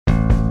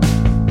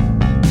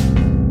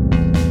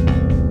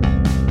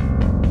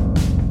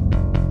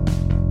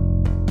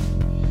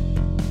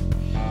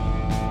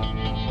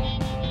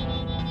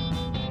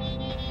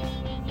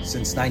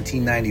Since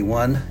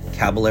 1991,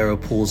 Caballero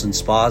Pools and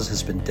Spas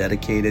has been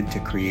dedicated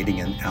to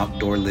creating an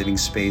outdoor living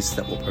space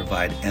that will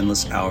provide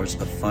endless hours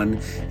of fun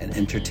and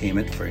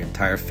entertainment for your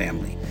entire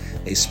family.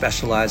 They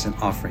specialize in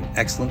offering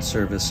excellent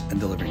service and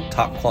delivering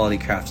top quality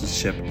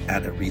craftsmanship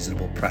at a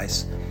reasonable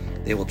price.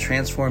 They will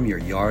transform your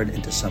yard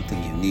into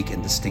something unique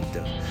and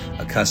distinctive,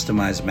 a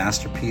customized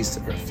masterpiece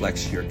that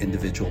reflects your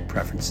individual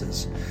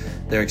preferences.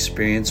 Their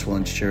experience will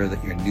ensure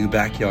that your new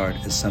backyard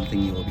is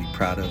something you will be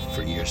proud of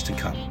for years to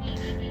come.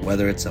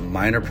 Whether it's a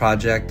minor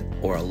project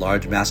or a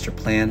large master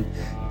plan,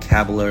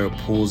 Caballero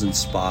Pools and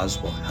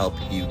Spas will help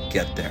you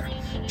get there.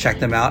 Check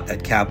them out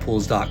at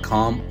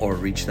cabpools.com or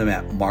reach them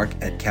at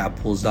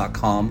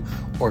mark@cabpools.com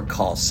or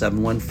call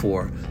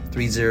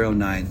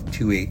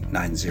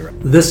 714-309-2890.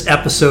 This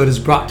episode is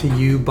brought to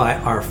you by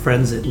our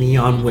friends at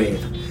Neon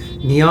Wave.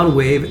 Neon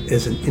Wave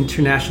is an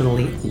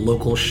internationally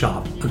local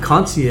shop, a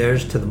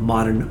concierge to the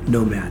modern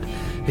nomad.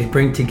 They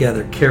bring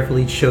together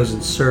carefully chosen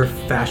surf,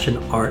 fashion,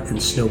 art, and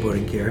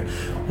snowboarding gear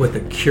with a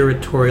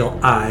curatorial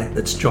eye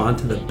that's drawn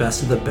to the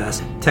best of the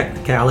best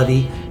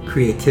technicality,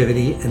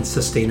 creativity, and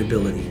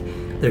sustainability.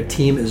 Their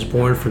team is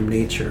born from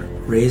nature,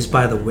 raised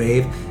by the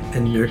wave,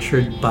 and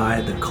nurtured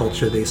by the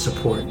culture they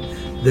support.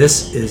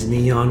 This is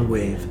Neon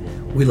Wave.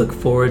 We look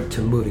forward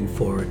to moving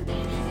forward.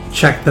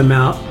 Check them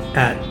out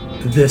at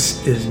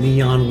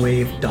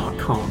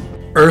thisisneonwave.com.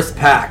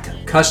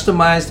 Earthpack,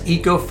 customized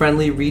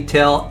eco-friendly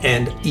retail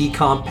and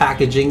e-com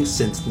packaging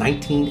since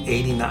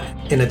 1989.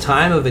 In a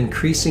time of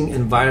increasing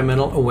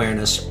environmental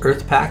awareness,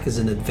 Earthpack is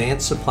an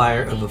advanced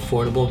supplier of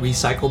affordable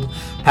recycled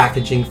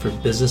packaging for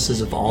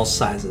businesses of all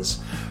sizes.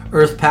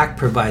 Earthpack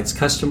provides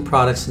custom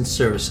products and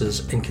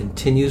services and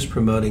continues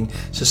promoting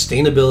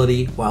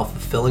sustainability while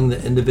fulfilling the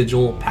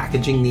individual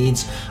packaging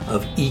needs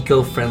of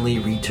eco-friendly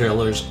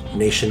retailers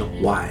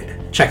nationwide.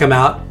 Check them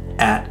out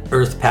at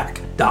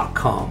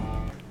earthpack.com.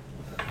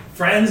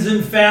 Friends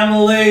and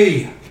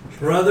family,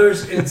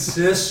 brothers and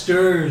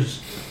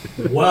sisters,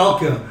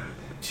 welcome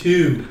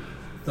to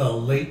the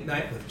Late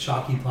Night with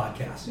Chalky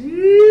podcast.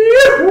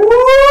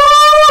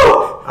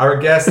 Our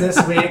guest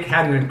this week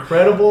had an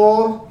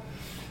incredible,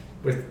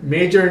 with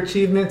major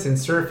achievements in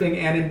surfing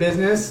and in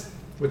business.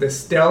 With a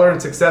stellar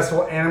and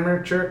successful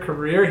amateur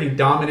career, he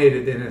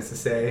dominated the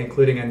NSSA,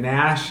 including a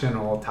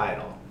national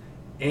title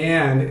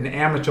and an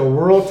amateur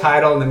world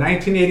title in the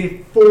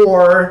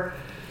 1984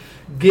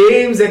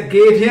 games that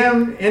gave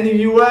him in the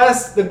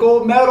U.S. the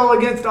gold medal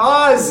against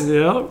Oz.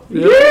 Yeah.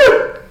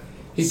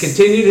 He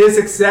continued his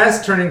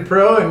success, turning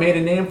pro, and made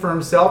a name for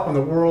himself on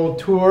the world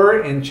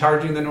tour and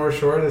charging the North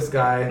Shore. This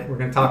guy, we're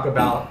going to talk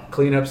about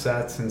cleanup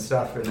sets and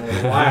stuff in a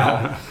little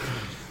while.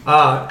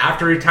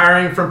 After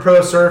retiring from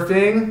pro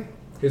surfing,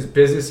 his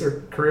business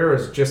career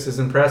was just as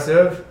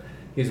impressive.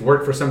 He's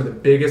worked for some of the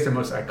biggest and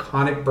most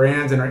iconic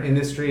brands in our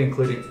industry,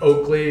 including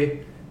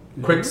Oakley,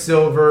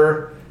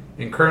 Quicksilver,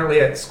 and currently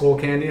at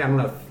Skullcandy, I don't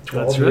know,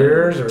 12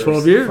 years or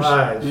 12 years.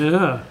 5.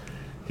 Yeah.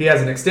 He has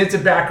an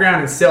extensive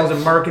background in sales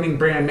and marketing,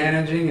 brand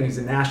managing, and he's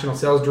a national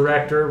sales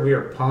director. We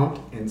are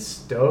pumped and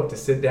stoked to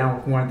sit down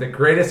with one of the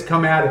greatest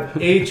come out of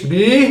HB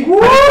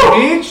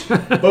Beach,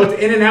 both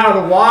in and out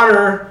of the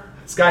water.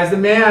 This guy's the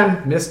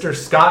man, Mr.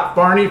 Scott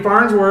Barney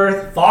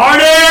Farnsworth.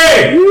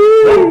 Barney! He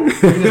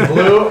just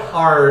blew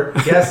our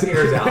guest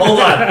ears out. Hold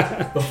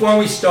on. Before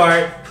we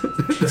start,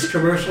 this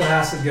commercial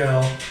has to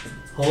go.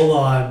 Hold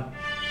on.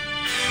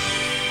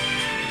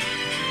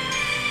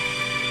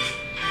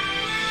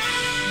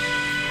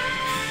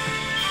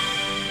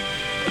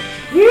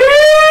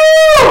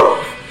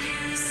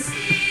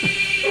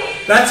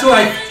 That's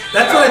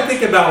what I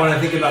think about when I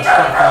think about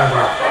Scott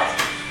Farnsworth.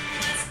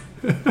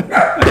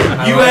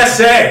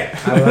 USA.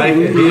 I like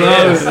it.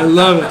 I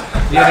love it.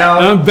 You know,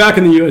 I'm back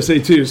in the USA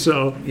too,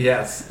 so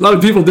yes. a lot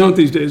of people don't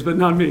these days, but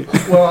not me.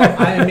 Well,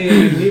 I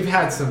mean, you've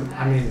had some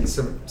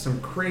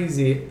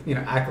crazy,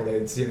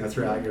 accolades,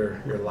 throughout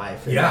your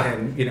life. And, Yeah.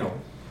 And,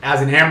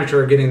 as an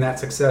amateur, getting that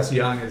success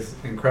young is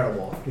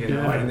incredible,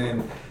 Yeah. and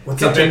then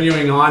What's up,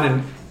 continuing on,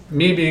 and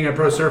me being a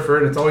pro surfer,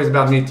 and it's always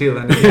about me too,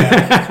 Linda.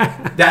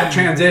 That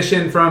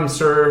transition from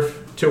surf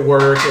to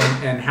work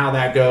and how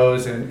that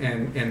goes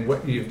and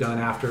what you've done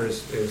after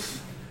is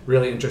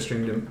really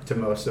interesting to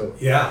most. So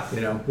Yeah.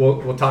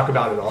 we'll talk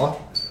about it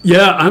all.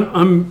 Yeah,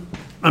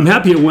 I'm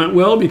happy it went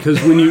well, because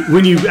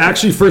when you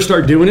actually first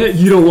start doing it,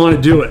 you don't want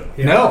to do it.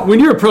 Yeah. No. When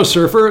you're a pro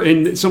surfer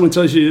and someone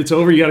tells you it's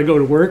over, you got to go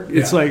to work.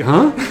 It's Yeah. like,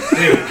 huh?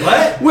 Wait,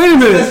 what? Wait a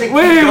minute. Doesn't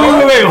Wait. keep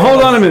going?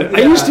 Hold on a minute.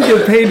 I Yeah. used to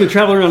get paid to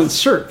travel around and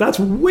surf. That's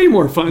way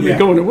more fun Yeah. than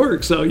going to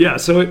work. So yeah,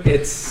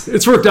 It's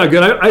it's worked out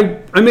good.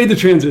 I made the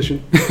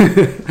transition.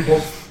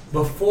 Well,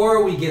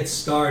 before we get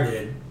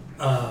started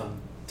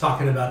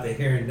talking about the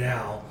here and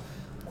now,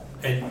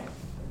 and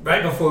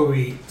right before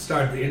we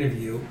started the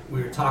interview,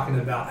 we were talking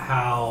about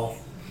how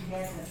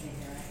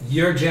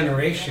your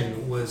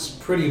generation was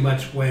pretty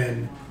much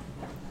when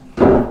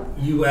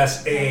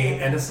USA,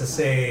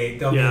 NSSA,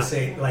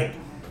 WSA, like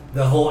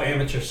the whole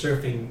amateur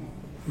surfing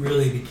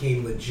really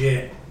became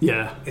legit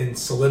Yeah. and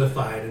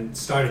solidified and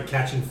started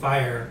catching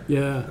fire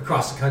Yeah.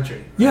 across the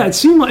country. Yeah, it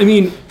seemed like,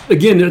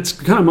 again, that's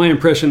kind of my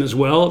impression as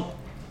well.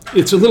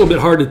 it's a little bit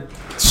hard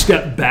to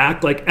step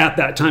back. Like at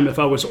that time, if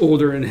I was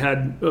older and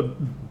had a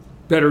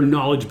better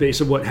knowledge base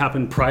of what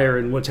happened prior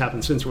and what's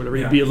happened since or whatever,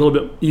 it'd be a little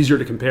bit easier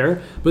to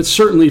compare. But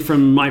certainly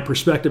from my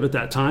perspective at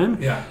that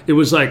time, it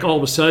was like all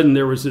of a sudden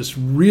there was this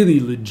really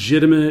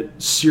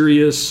legitimate,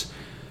 serious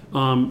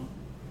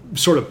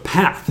sort of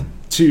path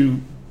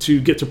to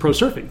get to pro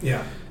surfing.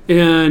 Yeah.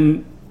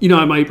 And you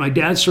know, my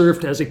dad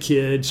surfed as a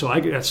kid, so I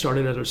got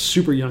started at a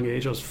super young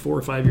age. I was 4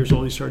 or 5 years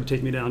old. He started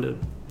taking me down to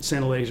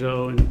San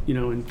Elijo and, you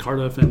know, in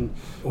Cardiff and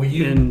Were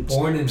you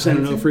born in San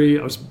Huntington? Onofre.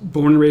 I was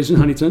born and raised in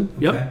Huntington.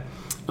 Okay. Yep.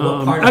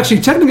 What part of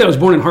Actually, technically, I was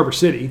born in Harbor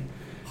City.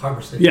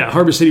 Harbor City? Yeah,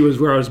 Harbor City was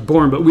where I was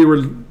born, but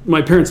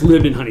my parents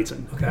lived in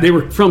Huntington. Okay. They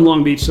were from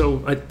Long Beach, so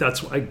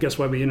that's I guess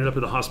why we ended up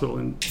at the hospital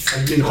in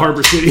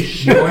Harbor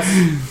City.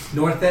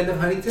 North end of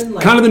Huntington?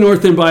 Like, Kind of the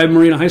north end by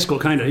Marina High School,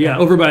 kind of. Yeah,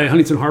 over by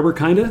Huntington Harbor,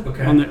 kind of.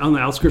 Okay. On the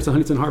outskirts of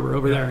Huntington Harbor,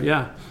 over there.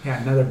 Yeah.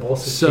 Yeah, another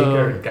Bolsa So-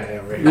 Shaker guy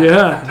over here.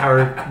 Yeah.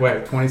 Tower,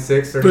 what,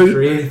 26,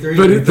 33? 33.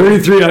 But at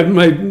 33,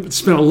 I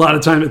spent a lot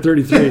of time at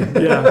 33.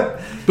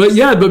 Yeah.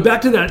 But back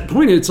to that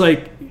point, it's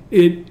like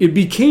it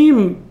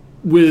became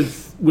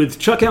with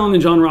Chuck Allen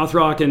and John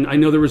Rothrock, and I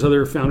know there was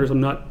other founders,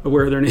 I'm not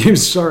aware of their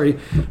names, sorry.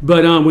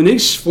 But when they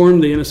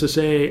formed the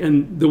NSSA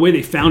and the way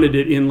they founded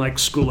it in like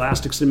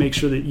scholastics to make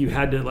sure that you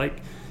had to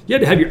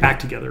have your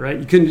act together, right?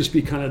 You couldn't just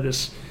be kind of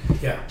this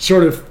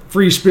sort of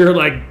free spirit,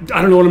 like,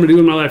 I don't know what I'm going to do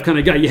in my life kind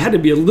of guy. You had to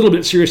be a little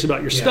bit serious about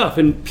your stuff.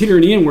 And Peter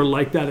and Ian were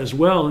like that as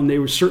well. And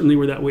they certainly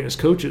were that way as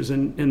coaches.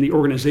 And the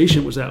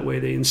organization was that way.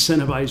 They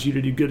incentivized you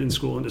to do good in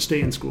school and to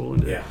stay in school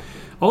and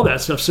all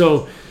that stuff.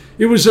 So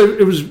it was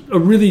a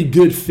really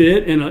good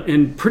fit,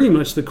 and pretty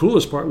much the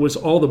coolest part was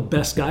all the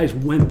best guys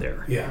went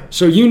there. Yeah.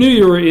 So you knew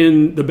you were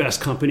in the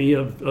best company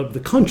of the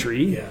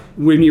country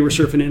when you were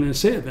surfing in an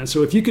NSA event.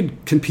 So if you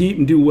could compete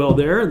and do well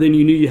there, then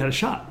you knew you had a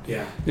shot.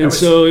 Yeah. And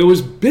so it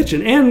was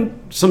bitching. And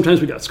sometimes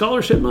we got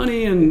scholarship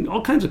money and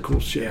all kinds of cool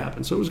shit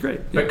happened. So it was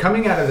great. But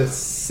coming out of the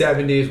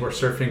 70s where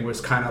surfing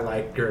was kind of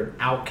like you're an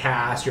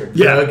outcast, you're a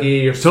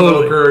druggie, you're a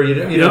smoker,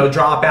 you know,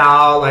 drop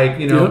out, like,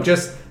 you know,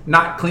 just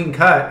not clean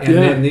cut. And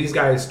then these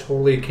guys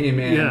totally came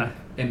in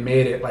and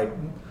made it like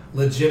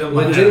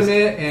legitimate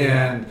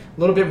and a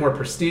little bit more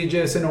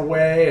prestigious in a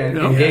way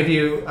and gave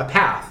you a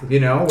path, you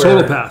know.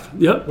 Total path.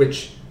 Yep.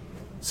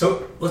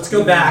 So let's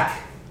go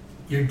back.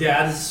 Your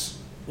dad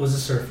was a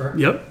surfer.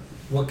 Yep.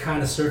 What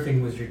kind of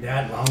surfing was your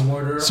dad?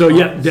 Longboarder? So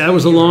dad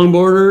was a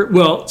longboarder.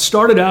 Well,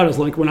 started out as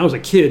like when I was a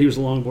kid, he was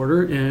a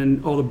longboarder,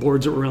 and all the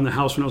boards that were around the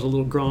house when I was a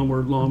little girl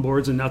were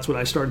longboards, and that's what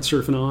I started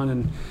surfing on.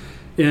 And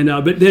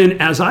but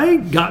then as I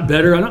got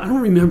better, I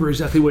don't remember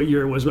exactly what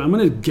year it was, but I'm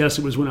going to guess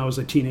it was when I was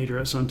a teenager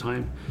at some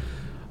time.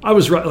 I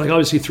was like,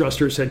 obviously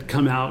thrusters had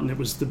come out, and it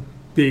was the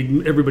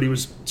big. Everybody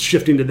was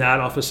shifting to that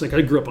office. Like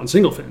I grew up on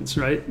single fins,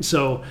 right?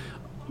 So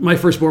my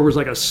first board was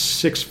like a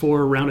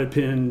 6'4" rounded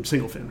pin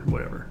single fin or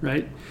whatever,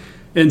 right?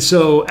 And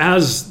so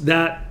as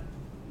that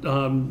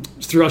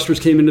thrusters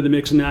came into the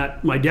mix and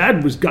that, my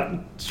dad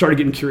started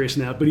getting curious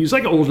in that, but he was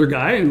like an older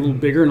guy and a little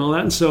bigger and all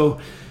that. And so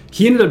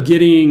he ended up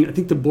getting, I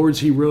think the boards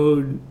he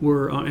rode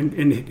were,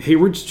 and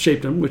Hayward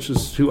shaped them, which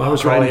is who I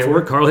was riding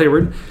for, Carl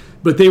Hayward.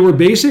 But they were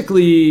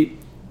basically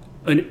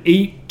an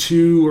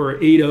 8.2 or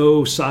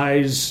 8.0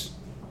 size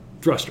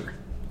thruster.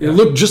 It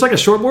looked just like a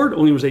shortboard,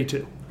 only it was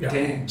 8.2.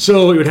 Dang.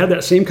 So it would have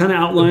that same kind of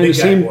outline,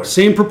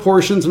 same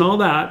proportions and all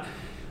that.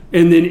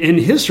 And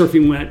his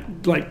surfing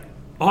went like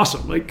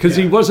awesome, like because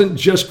he wasn't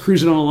just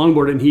cruising on a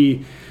longboard, and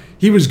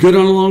he was good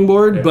on a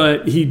longboard,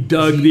 but he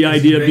dug the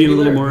idea of being a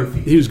little more.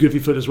 Goofy? He was goofy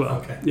foot as well.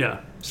 Okay.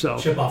 Yeah. So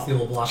chip off the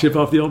old block. Chip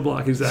off the old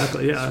block,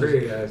 exactly. Yeah. Screw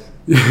you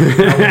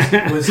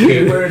guys. Was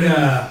Hayward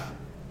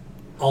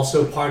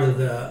also part of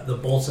the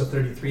Bolsa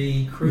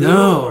 33 crew?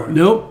 No,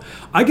 nope.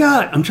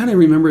 I'm trying to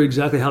remember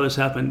exactly how this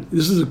happened.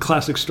 This is a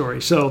classic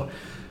story. So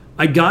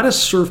I got a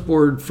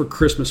surfboard for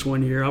Christmas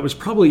one year. I was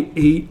probably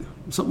 8,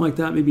 something like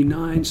that, maybe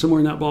 9, somewhere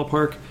in that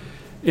ballpark.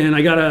 And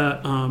I got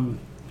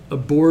a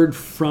board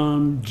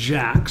from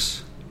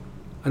Jax.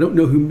 I don't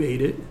know who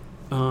made it,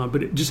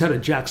 but it just had a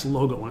Jax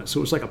logo on it. So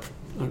it was like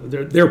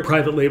their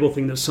private label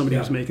thing that somebody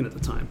was making at the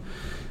time.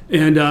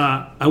 And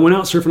I went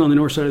out surfing on the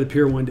north side of the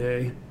pier one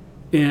day,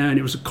 and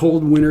it was a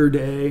cold winter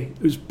day.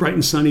 It was bright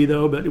and sunny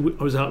though, but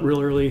I was out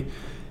real early,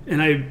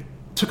 and I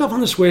took off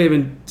on this wave,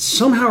 and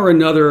somehow or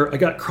another I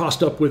got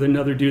crossed up with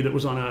another dude that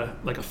was on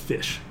a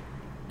fish,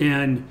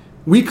 and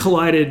we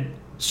collided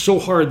so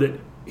hard that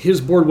his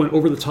board went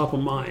over the top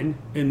of mine,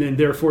 and then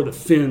therefore the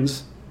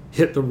fins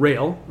hit the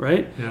rail,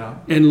 right? Yeah.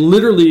 And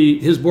literally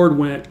his board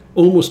went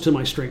almost to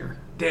my stringer.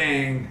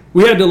 Dang.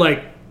 We had to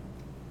like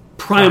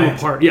pry him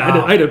apart.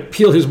 Yeah, I had to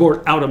peel his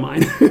board out of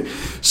mine.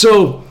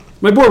 So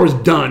my board was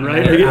done,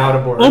 right? Like out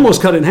of board.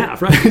 Almost cut in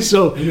half, right?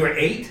 So you were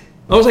 8?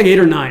 I was like 8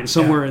 or 9,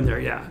 somewhere in there,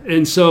 yeah.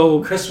 And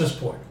so Christmas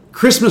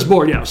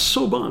board, yeah. I was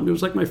so bummed. It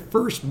was like my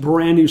first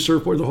brand new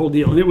surfboard, the whole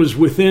deal, and it was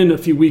within a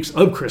few weeks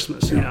of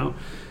Christmas, you know.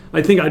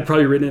 I think I'd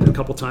probably ridden it a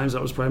couple times.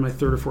 That was probably my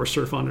third or fourth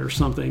surf on it or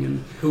something.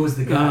 And Who was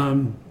the guy?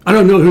 I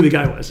don't know who the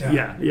guy was.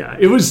 Yeah.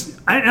 It was.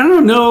 I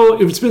don't know.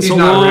 It's been so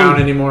long. He's not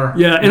around anymore.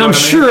 Yeah, and I'm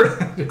sure.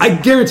 I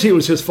guarantee it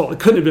was his fault. It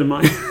couldn't have been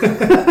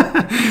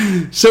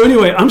mine. So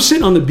anyway, I'm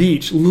sitting on the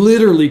beach,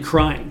 literally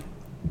crying.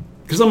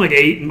 Because I'm like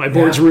 8 and my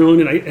board's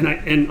ruined,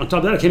 and on top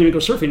of that I can't even go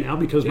surfing now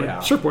because my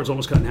surfboard's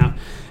almost cut in half.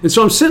 And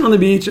so I'm sitting on the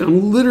beach and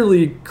I'm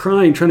literally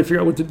crying, trying to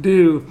figure out what to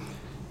do.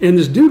 And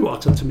this dude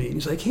walks up to me and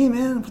he's like, "Hey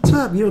man, what's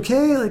up? You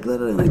okay?"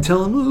 And I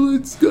tell him, "Oh,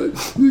 it's good,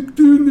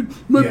 dude.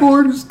 My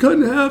board is cut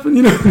in half,"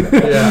 and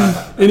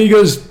And he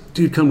goes,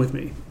 "Dude, come with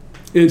me."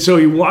 And so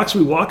we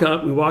walk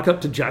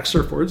up to Jack's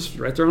Surfboards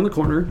right there on the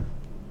corner,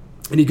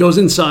 and he goes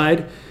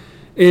inside.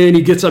 And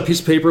he gets a piece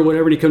of paper or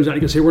whatever, and he comes out.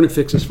 He goes, "Hey, we're gonna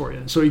fix this for you."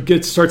 So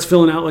he starts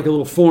filling out like a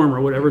little form or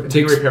whatever.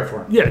 Ding repair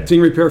form. Yeah,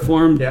 ding repair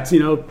form. Yeah.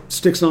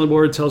 Sticks it on the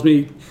board, tells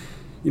me,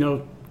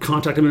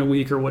 contact him in a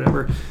week or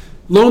whatever.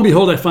 Lo and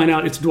behold, I find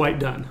out it's Dwight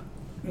Dunn.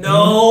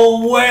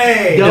 No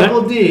way.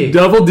 Double D.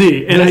 Double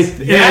D. And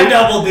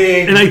Double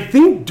D. And I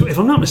think, if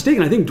I'm not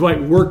mistaken, I think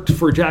Dwight worked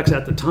for Jack's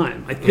at the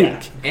time. I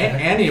think. Yeah.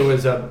 And he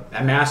was a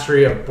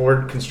mastery of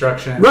board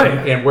construction.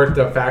 Right. And worked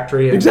a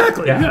factory.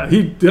 Exactly. Yeah.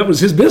 That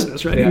was his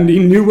business, right? Yeah. And he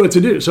knew what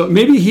to do. So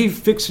maybe he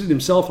fixed it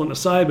himself on the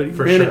side, but he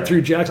ran it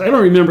through Jack's. I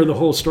don't remember the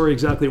whole story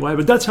exactly why,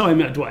 but that's how I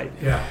met Dwight.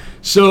 Yeah.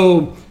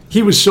 So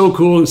he was so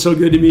cool and so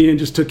good to me and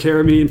just took care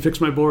of me and fixed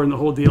my board and the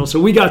whole deal. So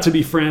we got to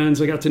be friends.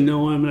 I got to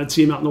know him, and I'd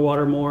see him out in the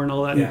water more and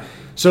all that. Yeah.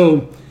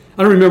 So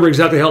I don't remember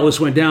exactly how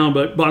this went down,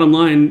 but bottom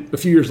line, a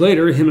few years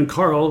later, him and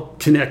Carl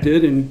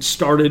connected and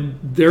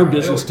started their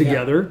business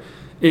together.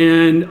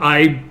 And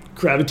I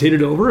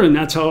gravitated over, and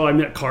that's how I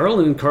met Carl.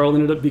 And Carl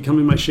ended up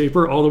becoming my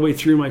shaper all the way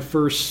through my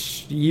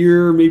first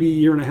year, maybe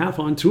year and a half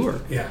on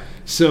tour. Yeah.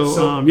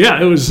 So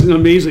it was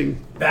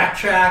amazing.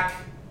 Backtrack,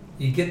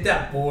 you get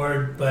that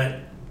board, but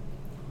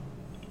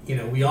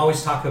we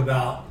always talk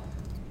about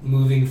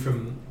moving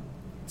from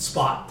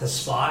spot to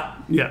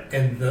spot. Yeah.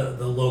 And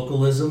the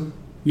localism.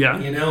 Yeah.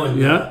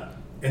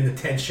 And the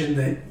tension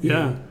that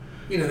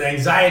the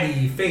anxiety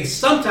you face.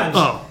 Sometimes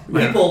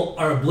people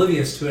are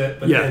oblivious to it,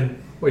 but then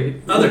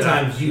other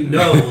times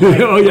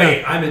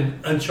wait, I'm in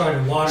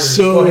uncharted waters.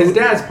 So his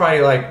dad's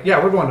probably like,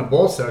 we're going to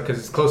Bolsa because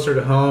it's closer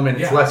to home and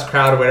it's less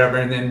crowd or whatever.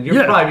 And then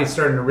you'll probably be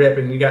starting to rip,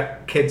 and you got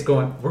kids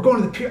going, "We're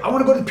going to the pier. I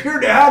want to go to the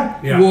pier,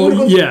 Dad." Yeah.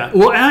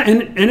 Well,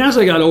 and as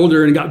I got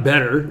older and got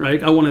better,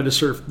 right, I wanted to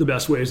surf the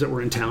best waves that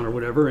were in town or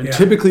whatever. And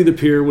typically the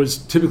pier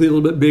was a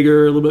little bit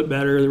bigger, a little bit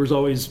better. There was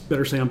always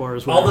better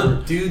sandbars. All the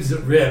dudes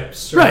that rip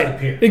surf the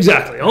pier.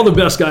 Exactly. All the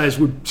best guys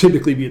would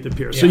typically be at the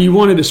pier. So you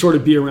wanted to sort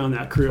of be around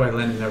that crew. That's why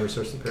Lyndon never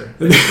surfs the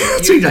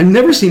pier. I've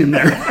never seen him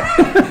there.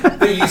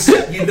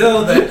 But you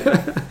know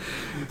that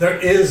there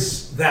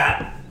is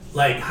that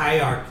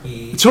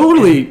hierarchy,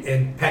 totally,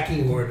 and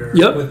pecking order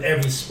with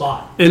every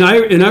spot. And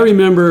I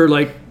remember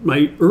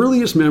my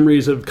earliest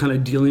memories of kind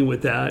of dealing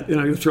with that. And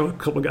I'm going to throw a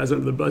couple guys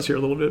under the bus here a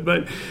little bit,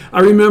 but I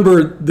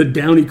remember the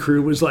Downey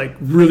crew was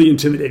really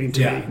intimidating to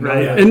me,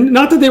 right? Yeah. And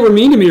not that they were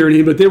mean to me or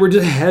anything, but they were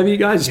just heavy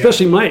guys,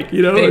 especially Mike.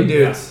 Big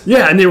dudes.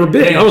 Yeah, and they were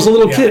big. I was a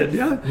little kid.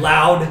 Yeah,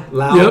 loud.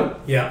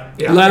 Yep.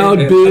 Yeah. Loud,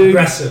 big,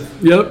 aggressive.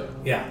 Yep.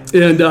 Yeah.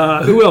 And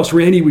who else?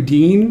 Randy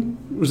Woodine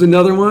was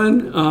another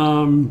one.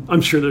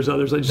 I'm sure there's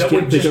others. I just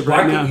can't think of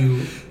right now.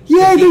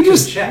 They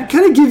just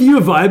kind of give you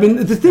a vibe. And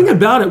the thing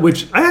about it,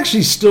 which I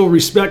actually still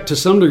respect to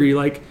some degree,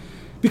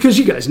 because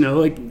you guys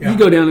know, you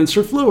go down and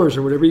surf lowers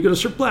or whatever, you go to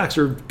surf blacks,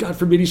 or God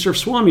forbid you surf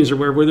swamis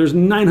or where there's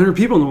 900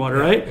 people in the water,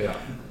 right? Yeah.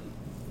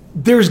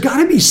 There's got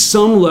to be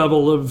some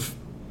level of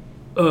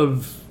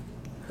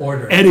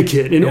order,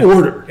 etiquette and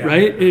order,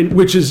 right? And,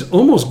 which is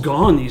almost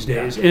gone these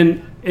days. Yeah.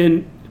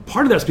 And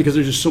part of that's because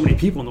there's just so many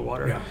people in the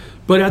water. Yeah.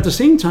 But at the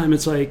same time,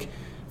 it's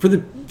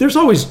there's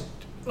always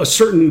a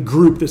certain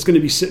group that's going to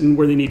be sitting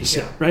where they need to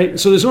sit, right?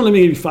 So there's only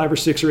maybe 5 or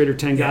 6 or 8 or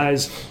 10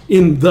 guys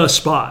in the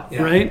spot,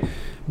 right?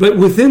 But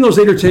within those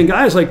 8 or 10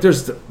 guys,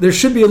 there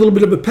should be a little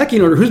bit of a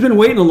pecking order. Who's been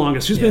waiting the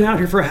longest? Who's been out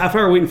here for a half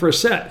hour waiting for a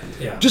set?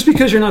 Yeah. Just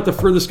because you're not the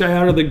furthest guy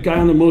out or the guy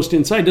on the most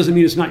inside doesn't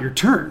mean it's not your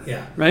turn,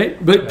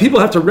 right? But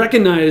people have to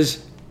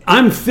recognize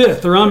I'm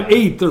 5th or I'm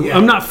 8th or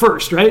I'm not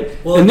 1st, right?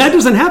 Well, and that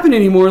doesn't happen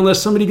anymore unless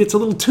somebody gets a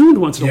little tuned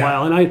once in a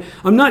while. And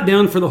I'm not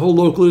down for the whole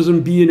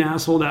localism, be an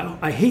asshole.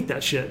 I hate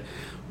that shit.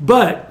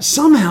 But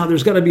somehow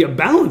there's got to be a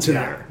balance in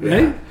there,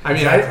 right? I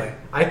mean,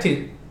 I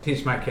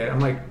teach my kid. I'm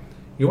like,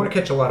 you want to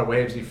catch a lot of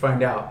waves, you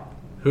find out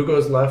who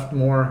goes left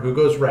more, who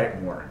goes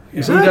right more.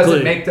 Exactly. Who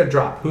doesn't make the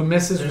drop, who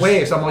misses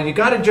waves. I'm like, you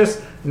got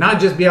to not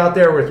just be out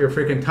there with your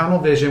freaking tunnel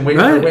vision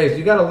waiting for waves.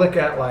 You got to look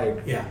at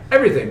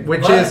everything,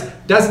 which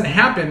doesn't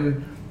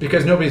happen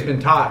because nobody's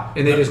been taught,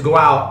 and they just go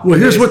out. Well,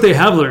 here's what they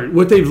have learned.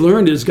 What they've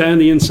learned is guy on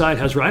the inside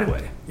has right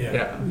away.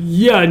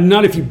 Yeah,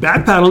 not if you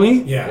back paddle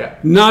me. Yeah.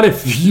 Not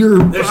if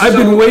I've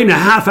been waiting a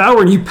half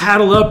hour and you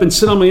paddle up and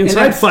sit on my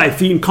inside 5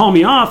 feet and call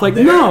me off.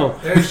 No.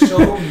 There's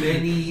so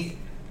many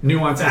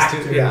nuances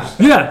factors to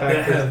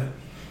that have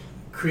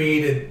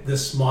created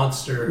this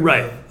monster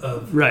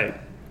of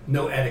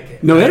no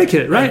etiquette. No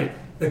etiquette, right.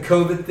 The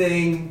COVID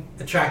thing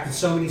attracted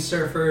so many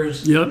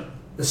surfers. Yep.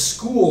 The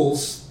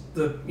schools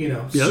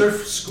the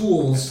surf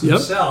schools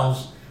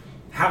themselves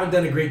haven't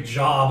done a great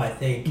job, I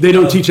think. They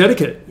don't teach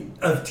etiquette.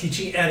 Of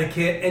teaching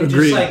etiquette. And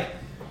Agreed. just like,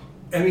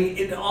 I mean,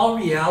 in all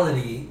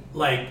reality,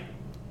 like,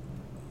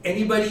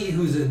 anybody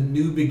who's a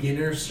new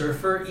beginner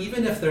surfer,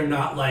 even if they're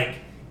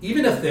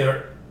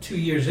 2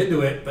 years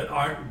into it but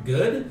aren't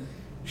good,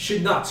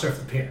 should not surf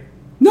the pier.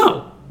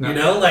 No. You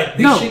know, like,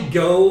 they should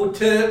go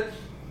to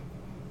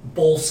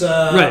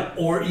Bolsa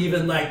or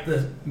even like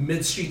the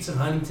mid streets of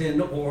Huntington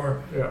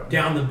or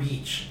down the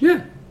beach.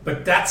 Yeah.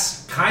 But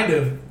that's kind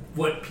of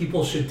what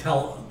people should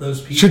tell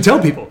those people. Should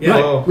tell people.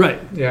 Yeah. Right.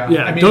 Yeah.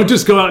 I mean, don't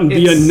just go out and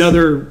be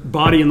another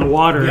body in the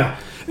water. Yeah.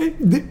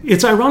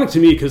 It's ironic to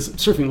me because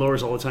surfing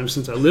lowers all the time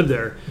since I lived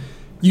there.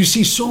 You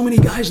see so many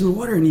guys in the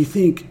water and you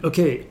think,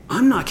 okay,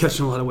 I'm not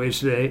catching a lot of waves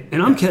today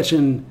and I'm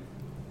catching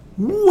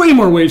way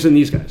more waves than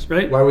these guys,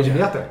 right? Why would you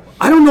be out there?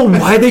 I don't know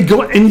why they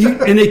go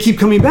and they keep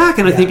coming back.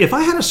 And I think if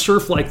I had to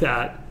surf like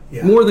that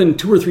more than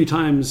 2 or 3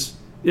 times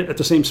at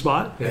the same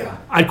spot,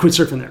 I'd quit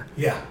surfing there.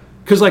 Yeah.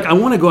 Because like I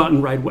want to go out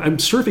and ride. I'm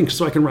surfing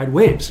so I can ride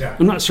waves. Yeah.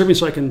 I'm not surfing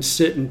so I can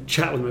sit and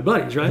chat with my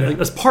buddies, right? Yeah. Like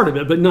that's part of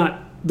it, but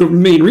not the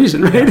main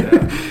reason, right?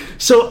 Yeah.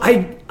 So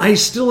I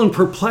still am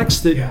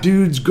perplexed that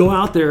dudes go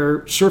out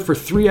there, surf for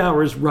 3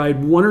 hours,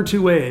 ride 1 or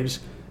 2 waves,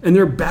 and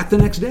they're back the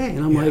next day.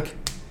 And I'm like,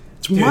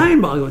 it's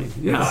mind-boggling.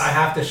 You know, I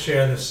have to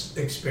share this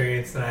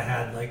experience that I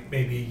had like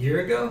maybe a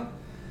year ago.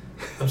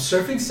 I'm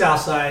surfing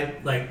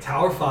Southside, like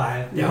Tower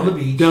 5, down the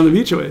beach. Down the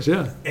beach ways,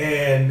 yeah.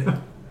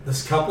 And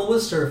this couple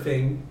was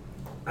surfing.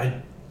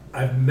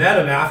 I've met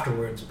him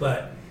afterwards,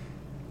 but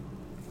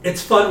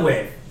it's fun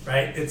wave,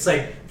 right? It's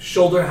like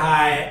shoulder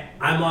high.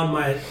 I'm on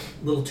my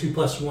little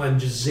 2+1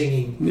 just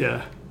zinging.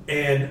 Yeah.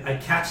 And I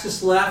catch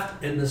this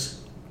left, and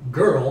this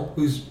girl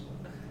who's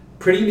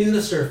pretty new to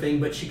surfing,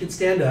 but she can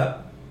stand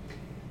up.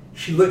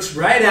 She looks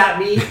right at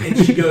me and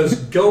she goes,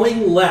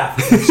 going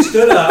left, and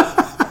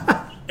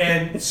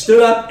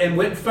stood up and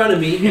went in front of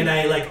me, and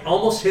I like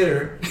almost hit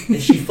her,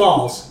 and she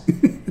falls.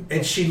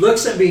 And she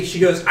looks at me, she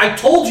goes, I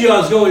told you I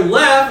was going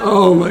left.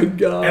 Oh my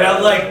God. And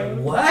I'm like,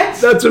 what?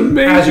 That's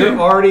amazing. As you're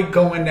already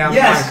going down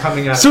line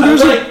coming out. So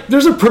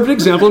there's a perfect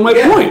example of my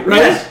point, right?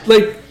 Yes.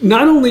 Like,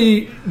 not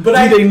only do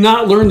they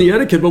not learn the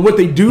etiquette, but what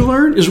they do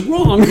learn is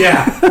wrong.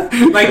 Yeah.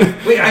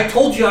 Like, wait, I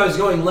told you I was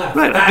going left.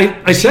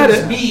 Right. I said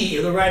it. Me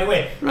the right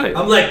away. Right.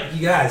 I'm like,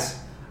 you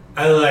guys,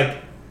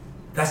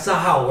 that's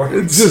not how it works.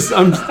 It's just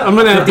I'm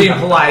gonna have to be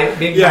polite,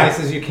 being nice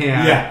as you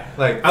can. Yeah,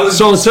 like I was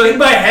in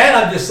my head.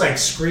 I'm just like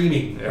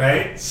screaming,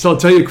 right? So I'll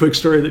tell you a quick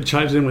story that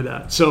chimes in with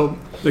that. So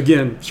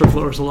again, surf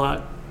lowers a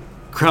lot.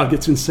 Crowd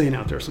gets insane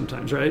out there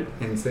sometimes, right?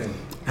 Insane.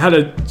 Had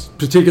a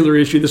particular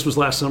issue. This was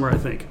last summer, I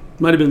think.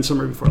 Might have been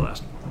summer before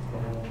last.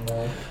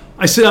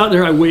 I sit out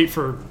there. I wait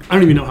for I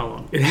don't even know how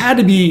long. It had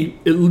to be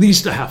at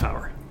least a half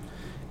hour.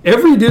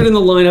 Every dude in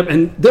the lineup,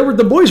 and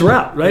the boys were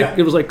out, right? Yeah.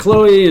 It was like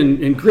Chloe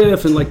and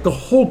Griff, and like the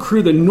whole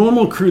crew, the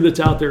normal crew that's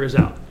out there is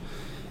out.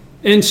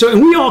 And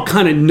we all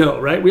kind of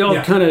know, right? We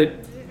all kind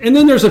of, and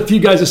then there's a few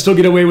guys that still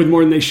get away with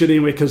more than they should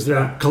anyway because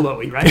they're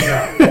Chloe, right?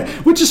 Yeah.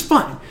 Which is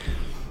fine.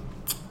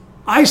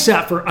 I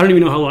sat for, I don't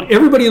even know how long.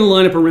 Everybody in the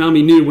lineup around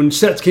me knew when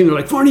sets came, they're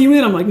like, Farney, you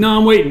in? I'm like, no,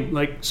 I'm waiting.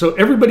 Like, so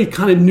everybody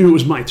kind of knew it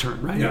was my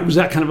turn, right? Yeah. It was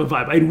that kind of a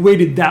vibe. I'd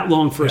waited that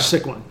long for a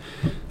sick one.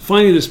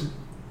 Finally, this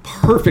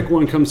perfect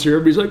one comes through.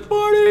 Everybody's like,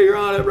 Barney, you're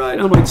on it, right?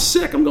 And I'm like,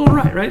 sick, I'm going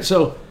right?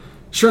 So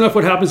sure enough,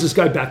 what happens, this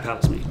guy back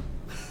paddles me.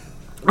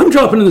 I'm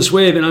dropping in this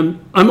wave, and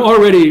I'm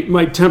already,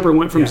 my temper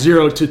went from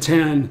 0 to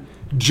 10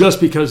 just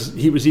because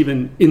he was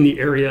even in the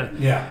area.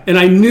 Yeah. And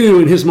I knew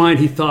in his mind,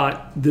 he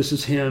thought, this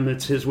is him,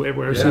 it's his wave,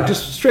 whatever. So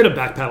just straight up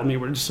back paddle me,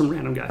 we're just some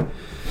random guy.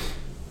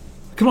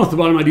 I come off the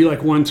bottom, I do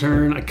like one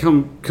turn, I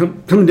coming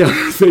down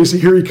the face,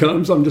 here he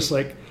comes. I'm just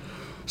like,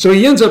 so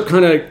he ends up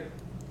kind of,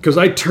 because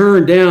I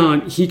turned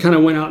down, he kind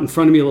of went out in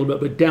front of me a little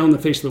bit, but down the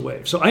face of the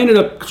wave. So I ended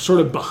up sort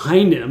of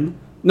behind him,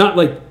 not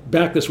like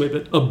back this way,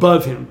 but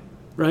above him,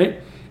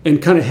 right?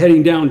 And kind of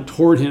heading down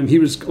toward him. He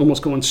was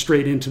almost going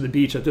straight into the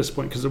beach at this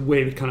point because the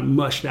wave had kind of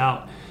mushed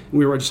out, and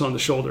we were just on the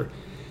shoulder.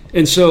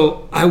 And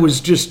so I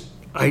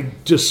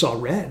just saw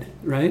red,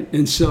 right?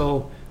 And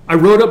so I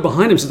rode up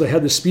behind him since I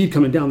had the speed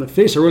coming down the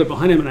face. I rode up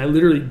behind him, and I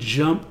literally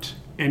jumped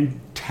and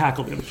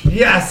tackled him.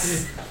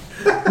 Yes!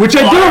 Which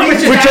I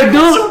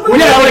don't.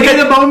 Yeah, like in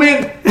the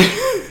moment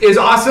is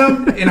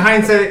awesome. In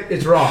hindsight,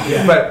 it's wrong.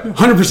 Yeah. But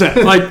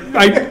 100%.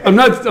 Like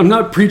I'm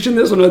not preaching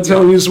this. I'm not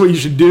telling you this is what you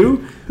should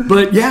do.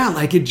 But yeah,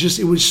 like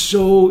it was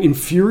so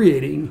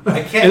infuriating.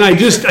 I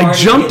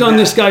jumped on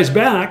this guy's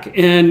back,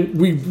 and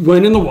we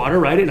went in the water,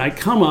 right? And I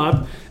come up,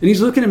 and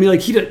he's looking at me like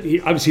he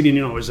obviously didn't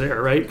know I was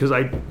there, right? Because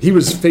he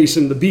was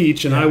facing the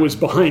beach, and I was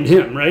behind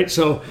him, right?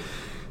 So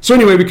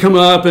anyway, we come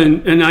up,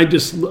 and I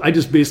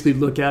just basically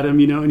look at him,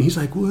 and he's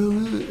like, well,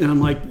 and I'm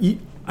like,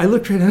 I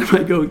looked right at him,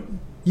 I go,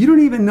 you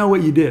don't even know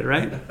what you did,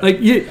 right? Like,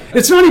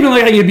 it's not even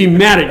like I can be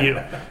mad at you,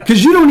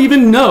 because you don't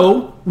even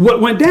know what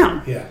went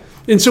down. Yeah.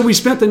 And so we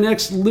spent the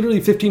next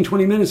literally 15,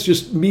 20 minutes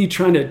just me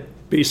trying to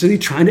basically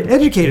trying to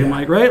educate him,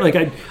 like, right? Like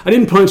I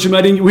didn't punch him.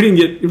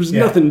 It was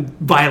nothing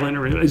violent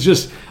or anything. It's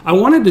just, I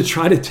wanted to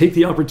try to take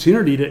the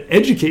opportunity to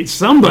educate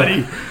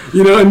somebody,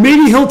 and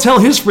maybe he'll tell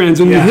his friends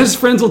and his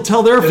friends will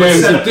tell their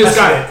friends.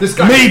 This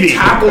guy maybe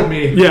tackled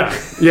me. Yeah.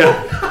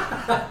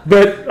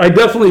 But I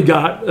definitely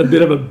got a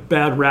bit of a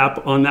bad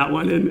rap on that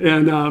one.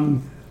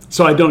 And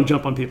so I don't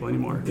jump on people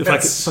anymore. If I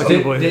can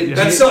avoid it.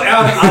 That's so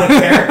out of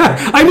character.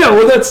 I know.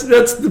 Well, that's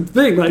the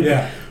thing.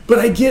 But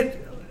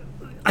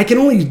I can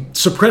only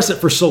suppress it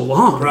for so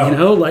long,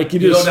 Bro, Like you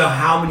don't know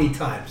how many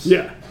times.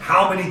 Yeah.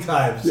 How many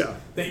times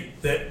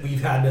that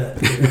we've had to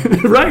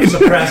right.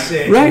 suppress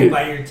it, right. and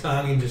bite your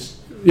tongue, and just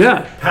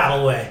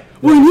paddle away.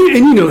 Well,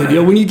 and the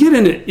deal. When you get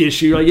in an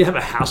issue, like you have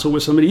a hassle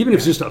with somebody, even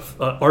if it's just an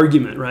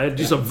argument, right?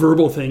 Just a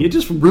verbal thing, it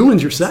just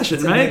ruins your session,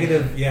 it's right?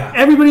 Negative,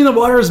 Everybody in the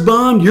water is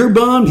bummed. You're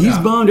bummed. He's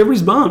bummed.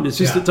 Everybody's bummed. It's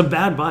just it's a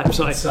bad vibe.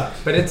 So it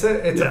sucks. But it's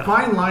a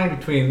fine line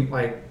between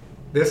like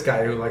this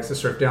guy who likes to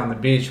surf down the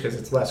beach because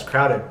it's less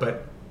crowded,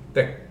 but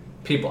the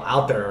people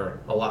out there are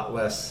a lot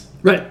less,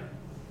 right?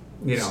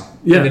 In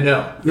the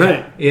know,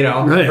 right?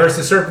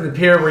 Versus surfing the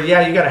pier where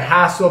you got a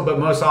hassle, but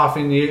most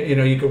often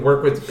you could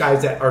work with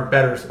guys that are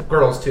better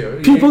girls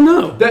too. People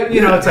know that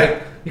it's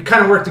like you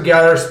kind of work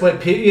together, split,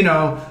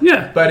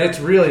 But it's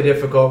really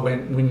difficult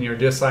when you're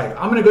just like,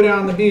 I'm gonna go down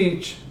on the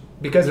beach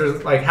because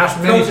there's like half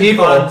as many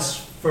people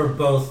for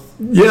both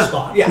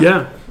spots.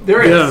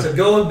 There is. Yeah. So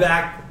going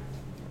back,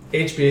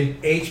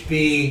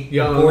 HB,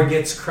 the board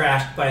gets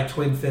crashed by a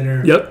twin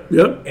finner.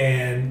 Yep.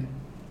 And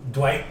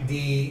Dwight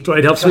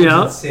helps me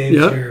out.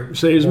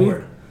 Saves me.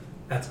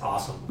 That's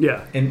awesome.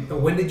 Yeah. And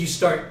when did you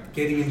start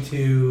getting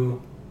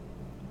into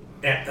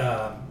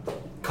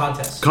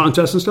contests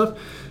and stuff?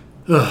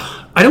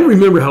 I don't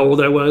remember how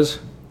old I was.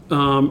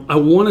 I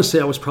want to say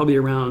I was probably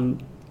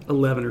around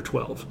 11 or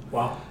 12.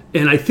 Wow.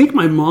 And I think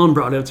my mom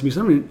brought it up to me.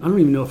 So I don't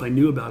even know if I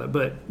knew about it,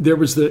 but there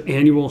was the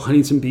annual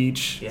Huntington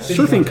Beach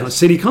surfing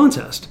city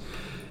contest.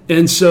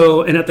 And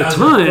so, at the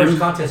time, the first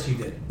contest you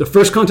did. The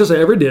first contest I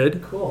ever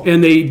did. Cool.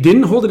 And they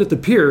didn't hold it at the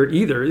pier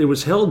either. It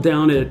was held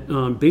down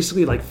at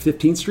basically like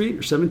 15th Street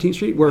or 17th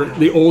Street, where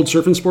the old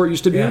Surf and Sport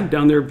used to be,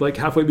 down there like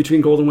halfway between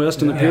Golden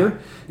West and the pier.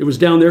 It was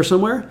down there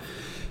somewhere.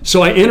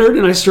 So I entered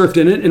and I surfed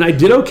in it, and I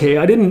did okay.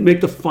 I didn't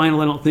make the final,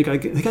 I don't think. I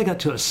think I got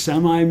to a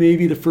semi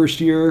maybe the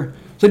first year.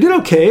 So I did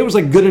okay. It was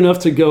like good enough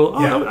to go,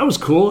 that was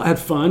cool. I had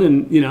fun,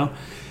 and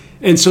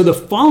And so the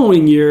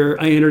following year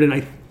I entered, and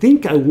I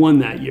think I won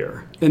that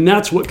year. And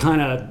that's what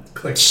kind of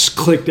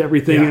clicked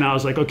everything. And I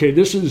was like, okay,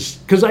 this is,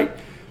 because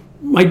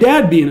my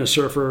dad being a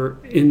surfer,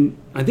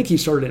 I think he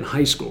started in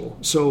high school.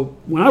 So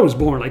when I was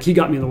born, like he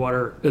got me in the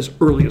water as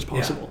early as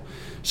possible. Yeah.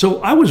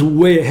 So I was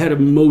way ahead of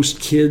most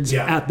kids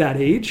at that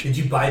age. Did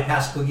you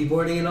bypass boogie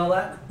boarding and all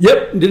that?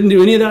 Yep, didn't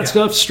do any of that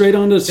stuff. Straight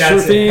on to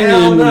surfing.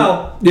 Hell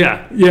no.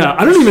 Yeah.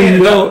 I don't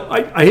even know.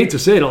 I hate to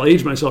say it. I'll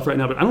age myself right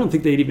now, but I don't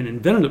think they'd even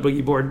invented a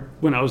boogie board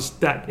when I was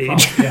that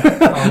age.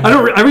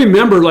 I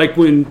remember like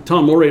when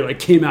Tom Moray like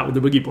came out with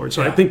the boogie board.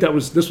 So I think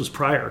this was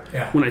prior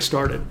when I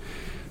started.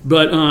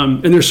 But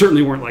and there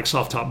certainly weren't like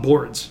soft top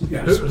boards.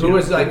 Yeah. Who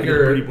was like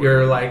your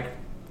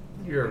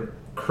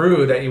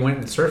crew that you went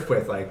and surfed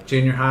with, like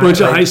junior high?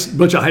 Bunch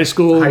of high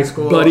school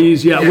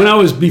buddies. Yeah. When I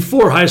was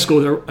before high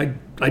school,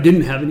 I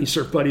didn't have any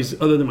surf buddies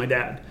other than my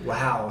dad.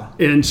 Wow.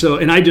 And so I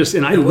loved surfing.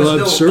 There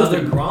was no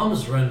other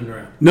Groms running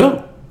around.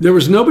 No, there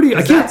was nobody.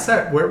 That's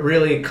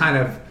really kind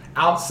of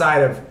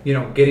outside of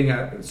getting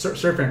a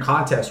surfing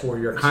contest where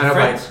you're kind of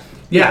friends.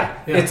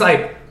 It's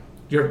like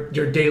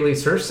your daily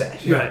surf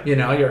session. Right.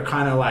 You're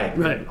kind of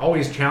like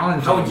always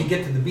challenging. How would you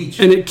get to the beach?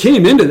 And it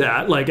came into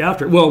that like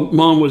after. Well,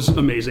 Mom was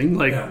amazing.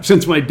 Like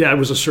since my dad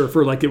was a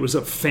surfer, like it was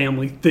a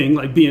family thing.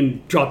 Like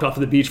being dropped off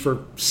at the beach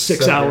for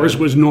 6 hours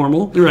was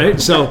normal,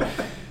 right? So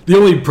the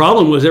only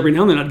problem was every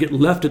now and then I'd get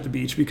left at the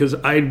beach because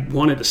I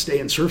wanted to stay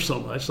and surf so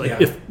much.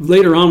 Like if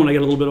later on when I got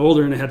a little bit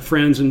older and I had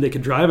friends and they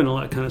could drive and all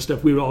that kind of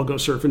stuff, we would all go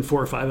surfing.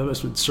 4 or 5 of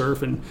us would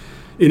surf, and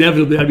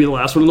inevitably I'd be the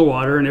last one in the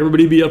water, and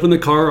everybody would be up in the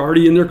car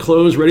already in their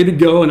clothes ready to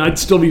go, and I'd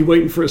still be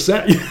waiting for a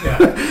set.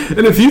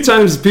 And a few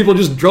times people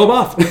just drove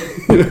off,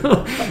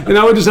 and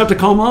I would just have to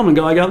call Mom and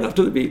go, I got left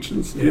to the beach,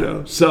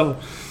 so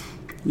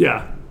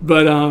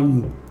but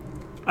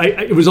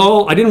it was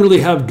all, I didn't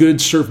really have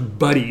good surf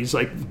buddies,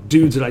 like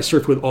dudes that I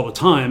surfed with all the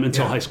time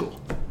until high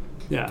school.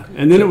 Yeah,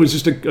 and then it was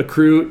just a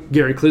crew.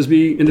 Gary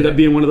Clisby ended up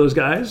being one of those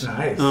guys.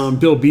 Nice.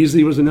 Bill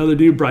Beasley was another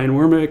dude. Brian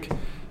Wormick.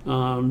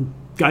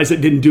 Guys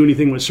that didn't do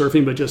anything with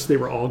surfing, but just they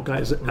were all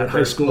guys at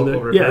high school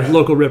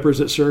local rippers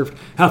that surfed.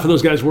 Half of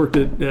those guys worked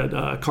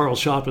at Carl's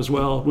shop as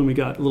well. When we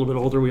got a little bit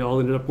older, we all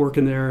ended up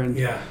working there,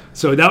 and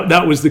so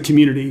that was the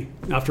community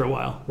after a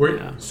while.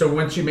 So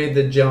once you made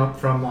the jump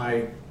from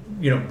like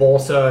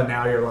Bolsa,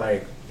 now you're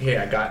like, hey,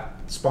 I got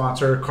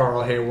sponsor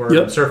Carl Hayward.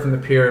 I'm surfing the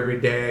pier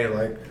every day.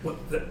 Like,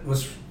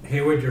 was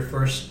Hayward your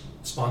first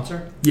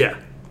sponsor? Yeah.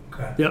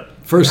 Okay. Yep.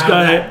 First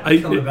guy.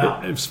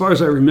 As far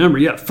as I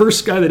remember,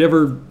 first guy that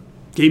ever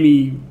gave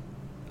me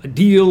a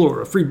deal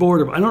or a free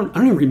board. I don't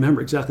even remember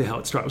exactly how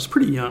it started. I was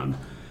pretty young.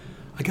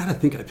 I gotta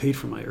think I paid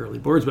for my early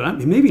boards, but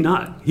maybe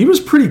not. He was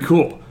pretty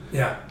cool.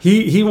 Yeah.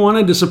 He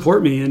wanted to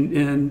support me,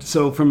 and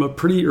so from a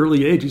pretty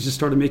early age, he just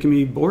started making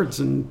me boards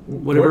and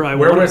whatever I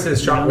wanted. Where was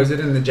his shop? Was it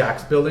in the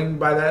Jack's building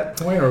by that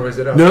point, or was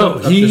it up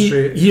the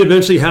street? He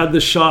eventually had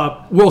the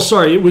shop. Well,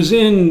 sorry, it was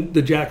in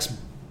the Jack's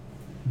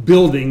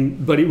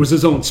building, but it was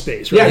his own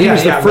space. Right? He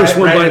was the first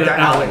one by the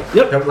alley.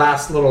 Yep. The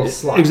last little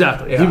slot.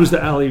 Exactly. Yeah. He was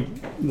the alley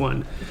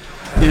one.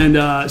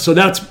 And so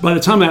that's, by the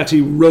time I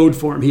actually rode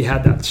for him, he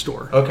had that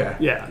store. Okay.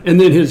 Yeah. And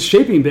then his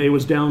shaping bay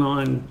was down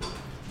on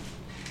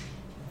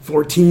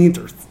 14th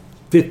or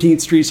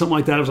 15th Street, something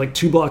like that. It was like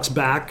 2 blocks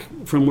back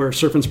from where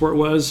Surf and Sport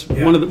was.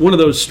 Yeah. One of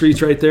those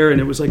streets right there,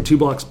 and it was like 2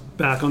 blocks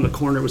back on the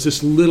corner. It was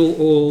this little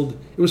old,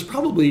 it was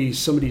probably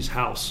somebody's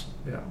house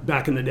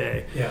back in the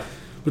day. Yeah.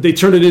 But they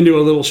turned it into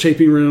a little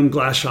shaping room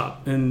glass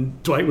shop.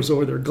 And Dwight was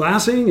over there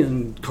glassing,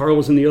 and Carl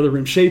was in the other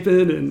room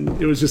shaping.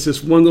 And it was just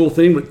this one little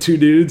thing with 2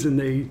 dudes, and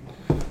they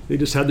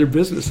just had their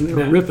business, and they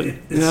were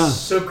ripping. It's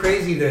so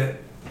crazy to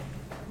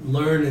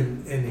learn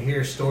and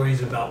hear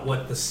stories about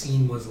what the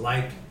scene was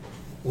like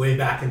way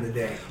back in the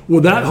day.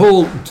 Well, that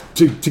whole,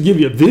 to give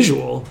you a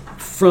visual,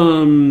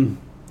 from,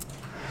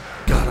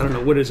 God, I don't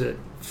know, what is it,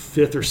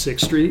 5th or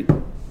 6th Street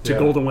to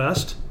Golden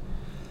West,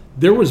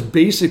 there was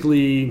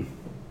basically,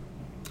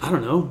 I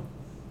don't know,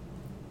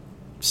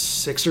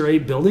 6 or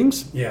 8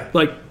 buildings. Yeah.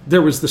 Like,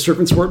 there was the Surf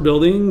and Sport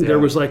building. Yeah. There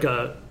was like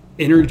a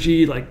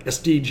energy, like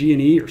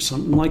SDG&E or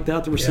something like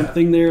that. There was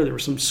something there. There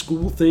was some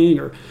school thing,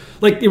 or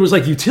like, it was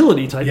like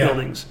utility type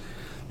buildings.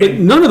 But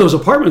none of those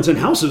apartments and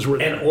houses were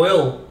there. And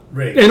oil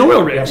rigs. And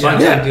oil rigs. Yeah, a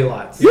bunch of empty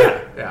lots.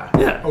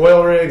 Yeah.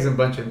 Oil rigs and a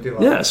bunch of empty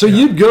lots. Yeah, so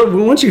you'd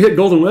go, once you hit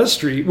Golden West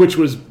Street, which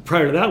was,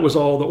 prior to that, was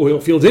all the oil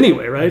fields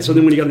anyway, right? Mm-hmm. So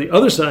then when you got on the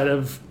other side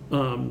of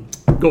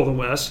Golden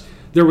West,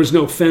 there was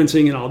no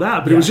fencing and all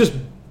that, but it was just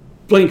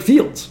blank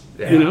fields.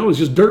 Yeah. It was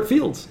just dirt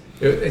fields.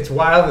 It's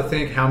wild to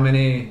think how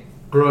many,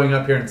 growing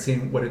up here and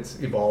seeing what it's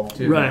evolved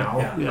to now.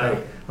 Yeah.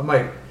 Like, I'm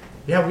like,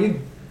 we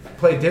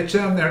play ditch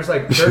them. There's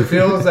like dirt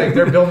fields, like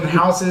they're building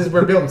houses.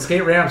 We're building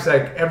skate ramps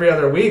like every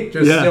other week,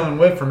 just stealing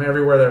wood from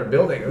everywhere they're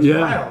building. It was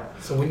wild.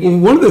 So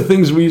one of the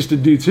things we used to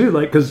do too,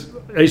 like, because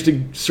I used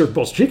to surf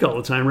Bolsa Chica all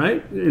the time,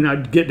 right? And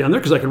I'd get down there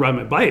because I could ride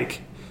my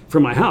bike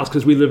from my house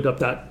because we lived up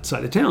that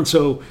side of town.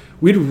 So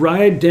we'd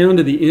ride down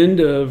to the end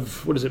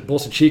of,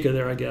 Bolsa Chica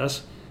there, I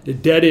guess.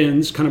 It dead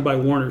ends kind of by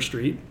Warner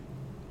Street.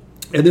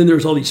 And then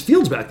there's all these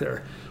fields back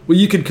there. Well,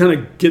 you could kind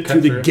of get through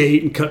the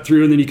gate and cut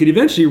through, and then you could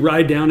eventually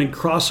ride down and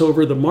cross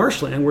over the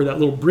marshland where that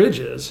little bridge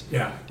is,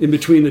 in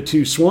between the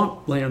 2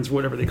 swamp lands,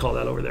 whatever they call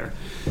that over there.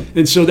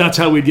 And so that's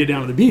how we'd get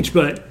down to the beach.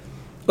 But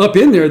up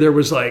in there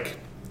was like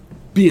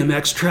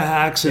BMX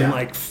tracks and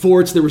like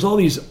forts. There was all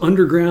these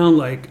underground,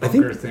 like, I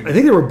think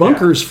there were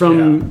bunkers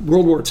from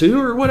World War II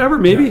or whatever,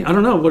 maybe. Yeah. I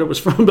don't know what it was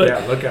from,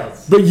 but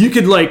lookouts. But you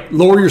could like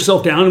lower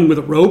yourself down with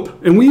a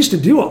rope, and we used to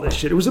do all this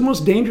shit. It was the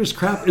most dangerous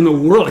crap in the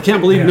world. I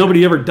can't believe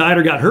nobody ever died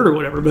or got hurt or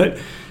whatever. But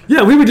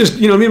yeah, we would just,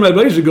 me and my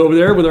buddies would go over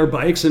there with our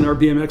bikes and our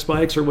BMX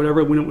bikes or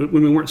whatever. When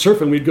we weren't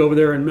surfing, we'd go over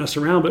there and mess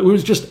around. But it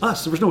was just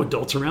us. There was no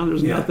adults around. There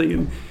was nothing,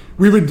 and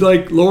we would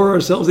like lower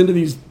ourselves into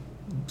these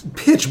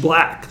pitch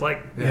black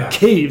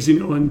caves,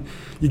 and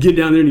you get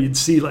down there and you'd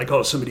see like,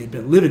 oh, somebody had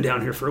been living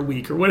down here for a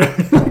week or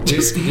whatever. Do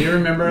you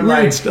remember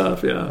like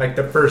stuff? Yeah, like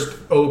the first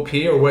OP,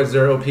 or was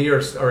there OP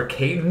or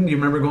Caton? Do you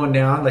remember going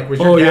down? Like,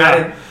 was your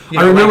dad?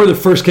 I remember the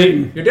first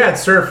Caton. Your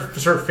dad's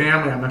surf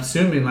family. I'm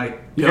assuming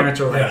like parents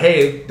are like,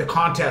 hey, the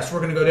contest, we're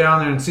going to go down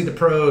there and see the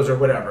pros or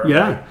whatever.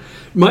 Yeah,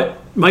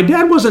 my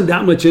dad wasn't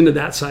that much into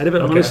that side of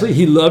it, honestly.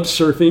 He loved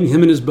surfing.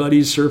 Him and his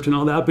buddies surfed and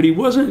all that, but he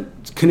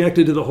wasn't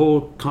connected to the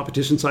whole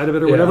competition side of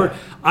it or whatever.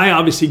 I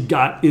obviously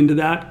got into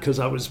that because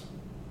I was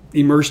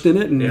immersed in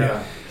it.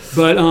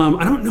 But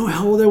I don't know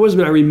how old I was,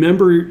 but I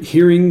remember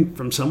hearing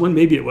from someone,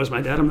 maybe it was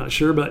my dad, I'm not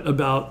sure, but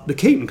about the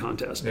Caton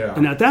contest. Yeah.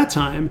 And at that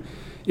time,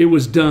 it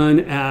was done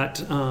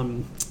at,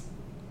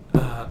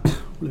 what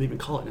do they even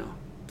call it now?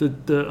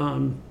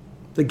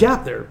 The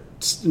Gap there,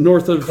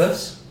 north of...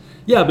 Cliffs?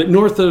 Yeah, but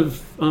north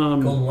of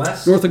Golden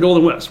West. North of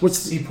Golden West. What's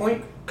Sea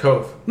Point?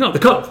 Cove? No, the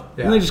Cove.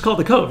 Yeah. And they just call it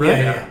the Cove, right?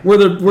 Yeah. Where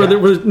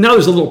now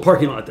there's a little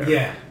parking lot there.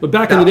 Yeah. But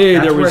back in the day,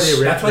 there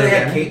was. That's why they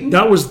had Caton.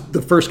 That was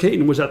the first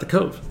Caton, was at the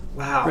Cove.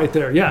 Wow. Right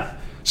there. Yeah.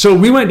 So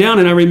we went down,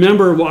 and I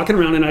remember walking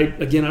around, and I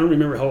don't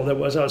remember how old I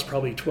was. I was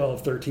probably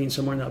 12, 13,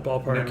 somewhere in that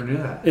ballpark. Never knew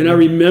that. And I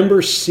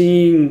remember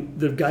seeing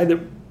the guy that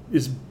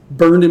is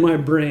burned in my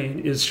brain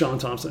is Sean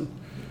Thompson,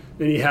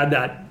 and he had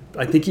that.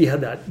 I think he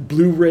had that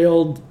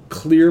blue-railed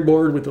clear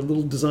board with a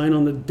little design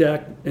on the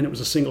deck, and it was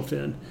a single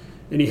fin.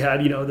 And he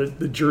had,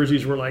 the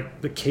jerseys were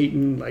like the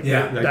Caton, like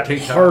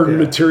that hard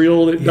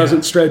material that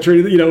doesn't stretch or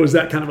anything. It was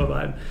that kind of a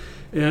vibe.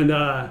 And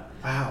wow.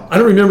 I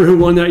don't remember who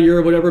won that year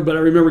or whatever, but I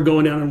remember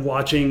going down and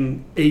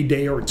watching a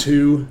day or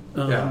two.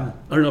 I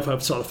don't know if I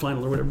saw the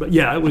final or whatever, but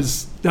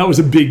that was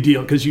a big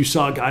deal because you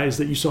saw guys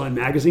that you saw in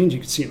magazines, you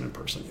could see them in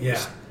person.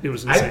 It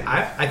was insane.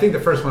 I think the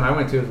first one I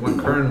went to was when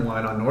Kern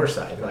won on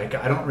Northside. Like,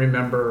 I don't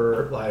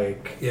remember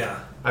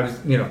I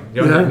was,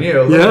 younger than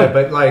you a little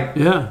bit, but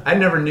I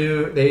never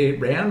knew they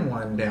ran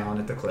one down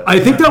at the cliff. I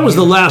think that was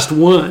the last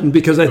one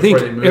because I think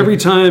every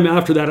time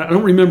after that, I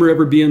don't remember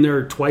ever being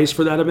there twice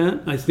for that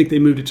event. I think they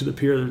moved it to the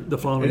pier the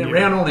following year. And it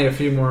ran only a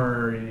few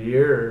more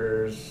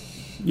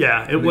years.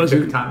 Yeah, it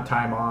wasn't. Took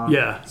time off.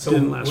 Yeah, so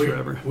didn't last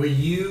forever. Were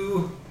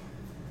you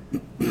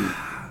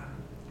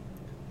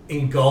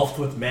engulfed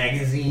with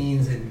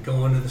magazines and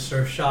going to the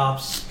surf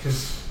shops?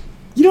 Because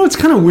it's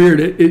kind of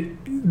weird.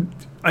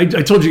 I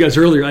told you guys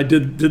earlier I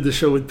did the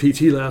show with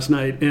PT last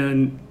night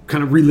and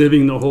kind of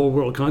reliving the whole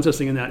world contest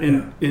thing and that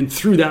and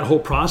through that whole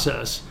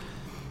process,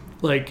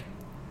 like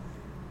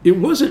it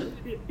was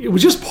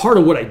just part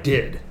of what I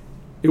did.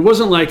 It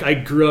wasn't like I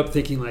grew up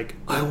thinking like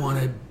I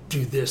want to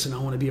do this and I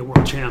want to be a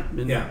world champ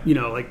and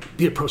like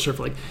be a pro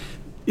surfer. Like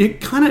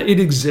it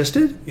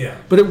existed,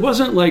 but it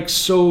wasn't like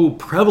so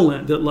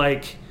prevalent that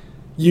like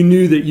you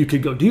knew that you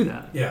could go do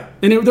that. Yeah.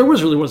 And there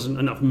really wasn't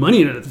enough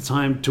money in it at the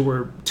time to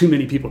where too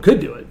many people could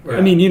do it. Right.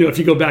 I mean, if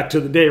you go back to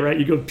the day, right,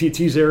 you go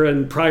PT's era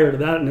and prior to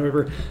that and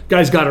whatever,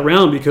 guys got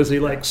around because they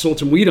like sold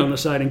some weed on the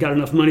side and got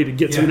enough money to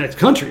get to the next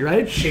country,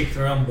 right? Shake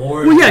their own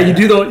boards. Well, yeah, you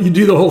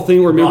do the whole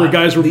thing where remember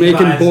guys were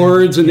making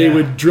boards and they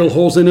would drill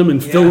holes in them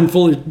and fill them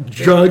full of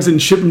drugs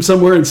and ship them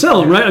somewhere and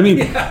sell them, right? I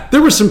mean,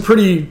 there was some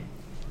pretty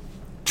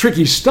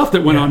tricky stuff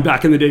that went on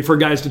back in the day for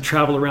guys to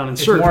travel around and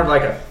surf. It's more of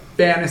like a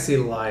fantasy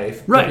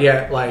life, right? But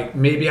yet, like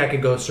maybe I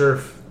could go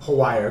surf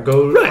Hawaii or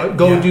go do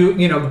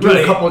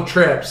a couple of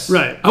trips.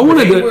 Right. I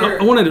wanted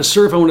to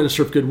surf. I wanted to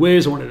surf good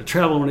waves. I wanted to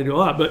travel. I wanted to do a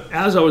lot. But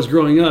as I was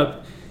growing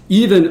up,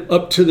 even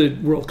up to the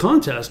world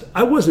contest,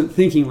 I wasn't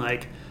thinking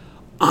like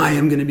I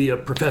am going to be a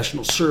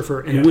professional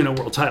surfer and win a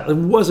world title. It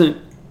wasn't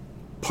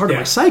part of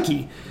my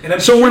psyche.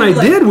 So when I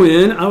did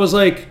win, I was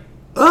like,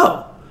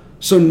 oh,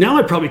 so now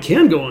I probably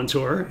can go on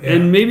tour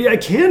and maybe I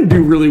can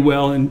do really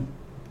well and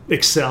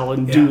excel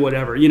and do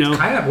whatever,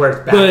 kind of where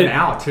it's back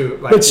now too.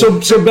 Like, but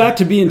so back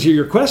to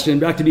your question,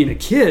 back to being a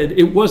kid,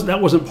 that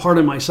wasn't part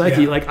of my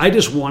psyche. Like I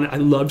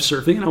loved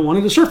surfing and I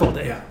wanted to surf all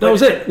day. That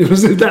was it. It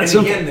was that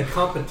simple. Again, the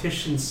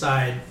competition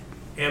side,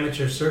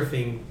 amateur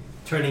surfing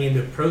turning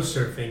into pro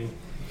surfing,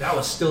 that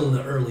was still in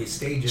the early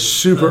stages.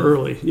 Super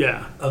early,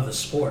 of the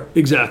sport.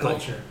 Exactly. The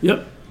culture.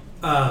 Yep.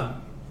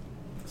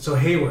 So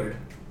Hayward.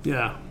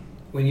 Yeah.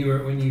 When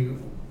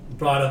you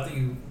brought up that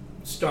you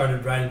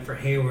started riding for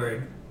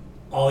Hayward,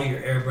 all your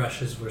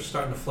airbrushes were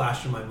starting to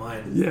flash in my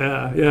mind.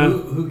 Yeah.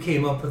 Who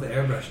came up with the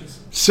airbrushes?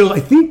 So I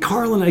think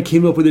Carl and I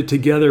came up with it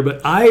together, but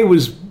I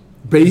was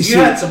basing...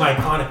 You had some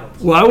iconic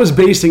ones. Well, I was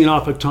basing it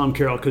off of Tom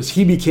Carroll because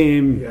he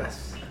became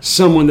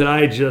someone that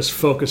I just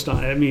focused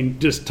on. I mean,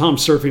 just Tom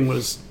surfing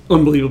was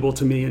unbelievable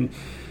to me, and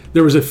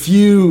there was a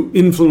few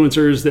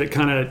influencers that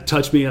kind of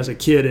touched me as a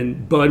kid,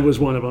 and Bud was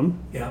one of them.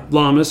 Yeah.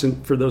 Lamas,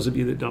 and for those of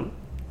you that don't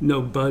know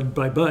Bud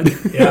by Bud.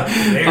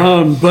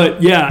 Yeah.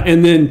 But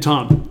and then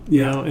Tom,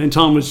 and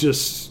Tom was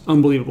just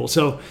unbelievable.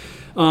 So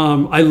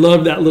I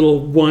love that little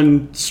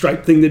one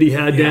stripe thing that he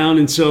had down.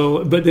 And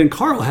so, but then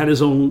Carl had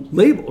his own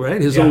label,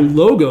 right? His own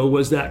logo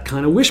was that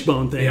kind of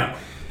wishbone thing. Yeah.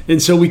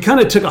 And so we kind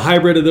of took a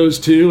hybrid of those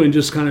two and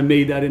just kind of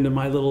made that into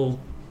my little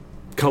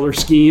color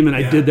scheme. And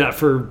I did that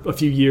for a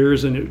few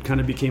years and it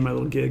kind of became my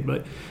little gig.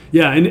 But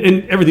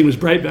and everything was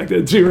bright back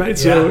then too, right?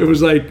 So it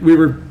was like we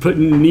were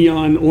putting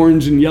neon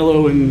orange and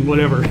yellow and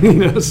whatever,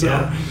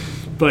 so.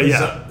 But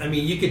so, I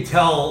mean, you could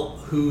tell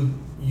who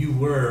you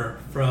were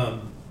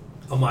from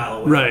a mile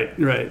away.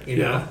 Right.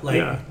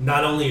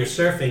 Not only your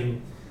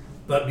surfing,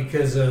 but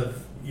because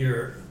of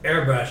your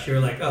airbrush, you're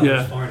like, oh,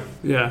 there's Barney.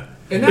 Yeah.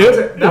 And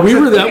we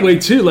were that way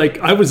too. Like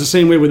I was the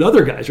same way with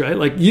other guys, right?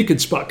 Like you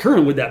could spot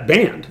Curran with that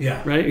band,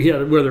 right? He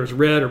had, whether it was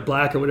red or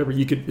black or whatever,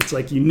 it's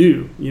like you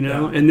knew,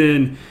 And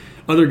then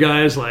other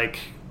guys like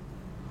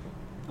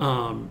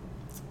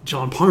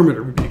John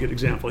Parmenter would be a good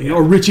example,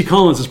 or Richie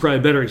Collins is probably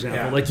a better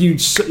example. Like you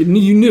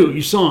knew,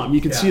 you saw him,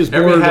 you could see his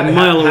board a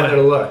mile away. Had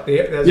to look.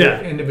 That's your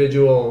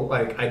individual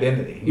like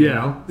identity. You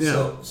know?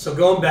 Yeah. So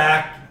going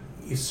back,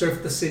 you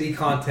surfed the city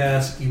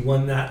contest. You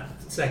won that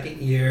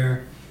second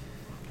year.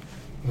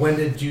 When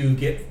did you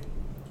get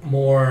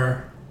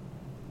more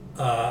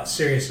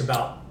serious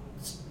about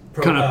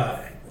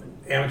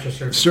amateur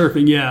surfing?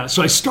 Surfing,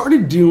 So I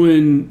started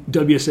doing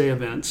WSA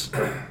events,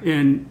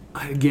 and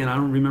again, I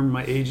don't remember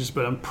my ages,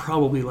 but I'm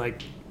probably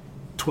like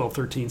 12,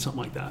 13,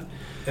 something like that.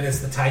 And it's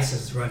the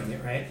Tysons running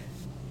it, right?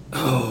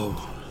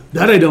 Oh,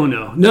 that I don't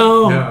know.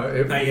 No,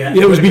 not yet.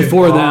 It was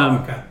before them.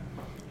 Okay.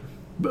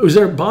 Was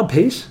there Bob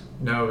Pace?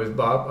 No, it was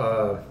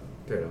Bob.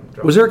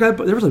 Was there a guy?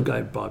 There was a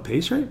guy, Bob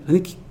Pace, right?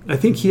 I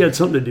think he had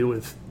something to do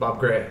with Bob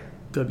Gray.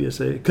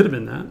 WSA. It could have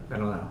been that. I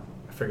don't know.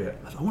 I forget.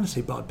 I want to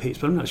say Bob Pace,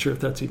 but I'm not sure if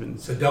that's even.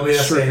 So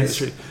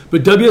WSAs.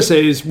 But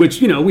WSAs,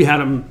 which we had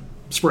them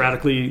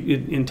sporadically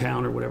in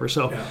town or whatever.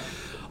 So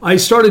I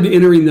started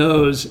entering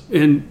those,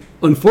 and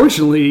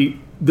unfortunately,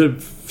 the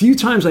few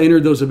times I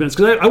entered those events,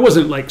 because I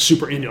wasn't like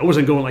super into it. I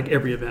wasn't going like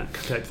every event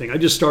type thing. I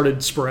just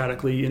started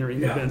sporadically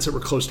entering events that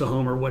were close to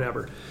home or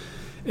whatever.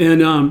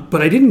 And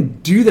but I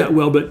didn't do that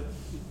well. But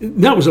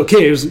that was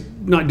okay. It was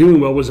not doing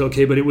well was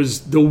okay, but it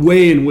was the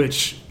way in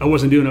which I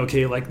wasn't doing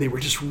okay. Like they were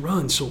just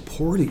run so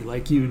poorly.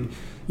 Like when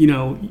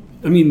the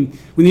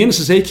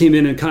NSSA came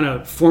in and kind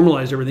of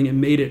formalized everything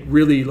and made it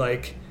really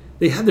like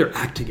they had their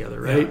act together,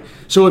 right? Yeah.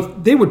 So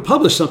if they would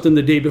publish something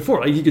the day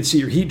before, like you could see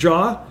your heat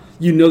draw,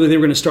 you know that they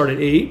were going to start at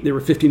 8. They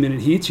were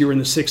 15-minute heats. You were in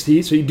the 6th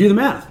heat, so you do the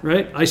math,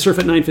 right? I surf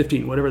at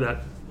 9:15, whatever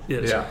that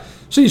is. Yeah.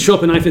 So you show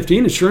up at 9:15,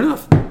 and sure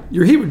enough,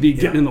 your heat would be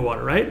getting in the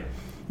water, right?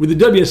 With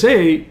the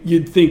WSA,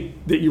 you'd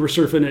think that you were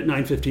surfing at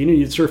 9:15 and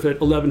you'd surf at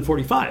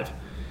 11:45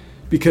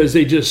 because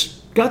they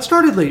just got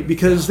started late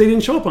because they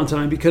didn't show up on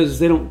time because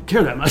they don't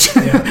care that much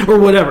or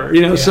whatever,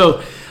 you know. Yeah.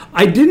 So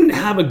I didn't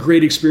have a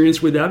great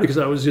experience with that because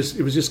it was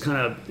just kind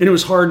of, and it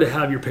was hard to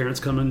have your parents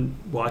come and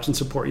watch and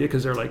support you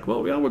because they're like,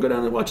 well, we'll go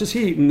down and watch this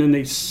heat, and then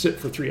they sit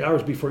for 3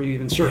 hours before you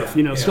even surf,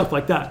 stuff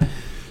like that.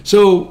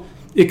 So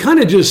it kind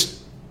of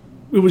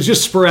it was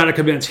just sporadic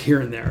events here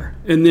and there.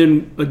 And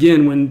then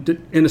again, when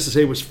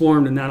NSSA was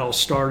formed and that all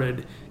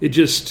started,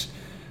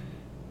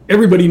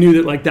 everybody knew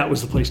that like that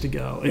was the place to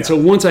go. And so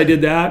once I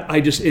did that,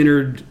 I just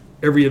entered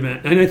every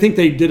event. And I think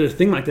they did a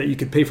thing like that. You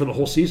could pay for the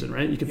whole season,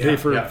 right? You could pay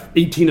for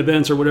 18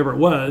 events or whatever it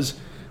was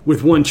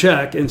with one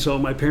check. And so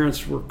my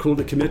parents were cool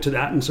to commit to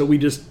that. And so we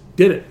just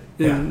did it.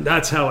 And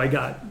that's how I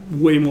got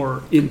way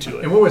more into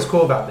it. And what was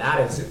cool about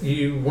that is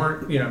you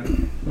weren't,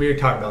 we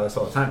talk about this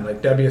all the time,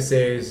 like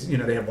WSAs,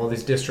 they have all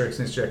these districts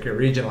and it's like your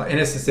regional.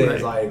 NSSA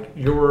is like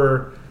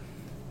you're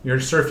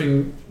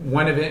surfing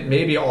one event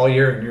maybe all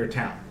year in your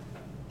town.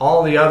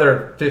 All the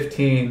other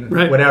 15,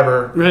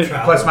 whatever,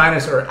 plus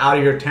minus, are out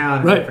of your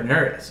town in different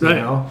areas, you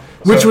know?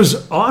 Which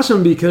was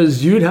awesome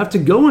because you'd have to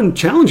go and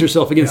challenge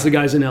yourself against the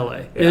guys in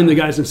LA and the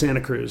guys in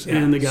Santa Cruz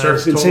and the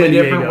guys in San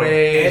Diego.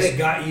 And it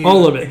got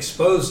you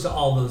exposed to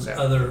all those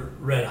other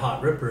red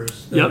hot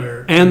rippers.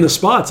 And the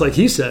spots, like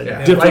he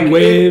said, different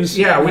waves.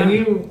 When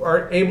you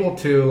are able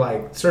to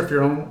like surf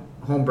your own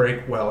home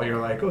break well, you're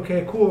like,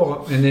 okay,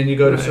 cool. And then you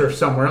go to surf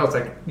somewhere else.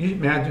 Like, you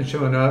imagine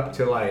showing up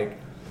to like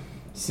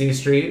C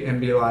Street and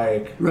be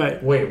like,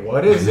 wait,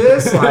 what is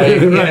this? Like,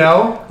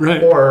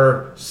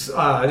 or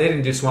they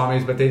didn't do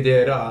Swami's, but they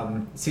did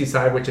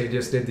Seaside, which they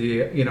just did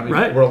the,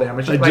 World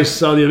Amateur. I just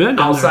saw the event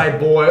outside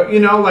boy,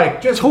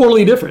 like just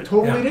totally different.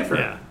 Totally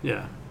different.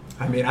 Yeah.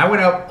 I mean, I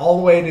went up all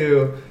the way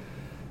to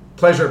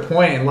Pleasure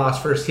Point and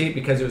lost first heat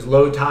because it was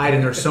low tide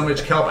and there's so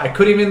much kelp. I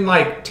couldn't even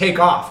like take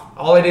off.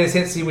 All I did is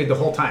hit seaweed the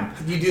whole time.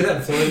 You do that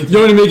in Florida? You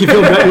want to make you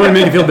feel better? You want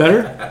to make you feel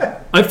better?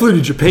 I flew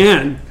to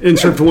Japan and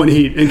surfed one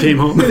heat and came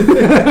home. So,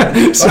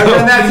 I've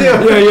done that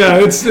too.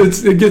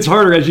 Yeah, it gets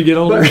harder as you get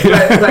older.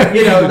 But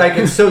like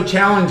it's so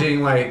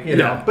challenging, like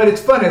but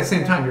it's fun at the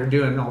same time. You're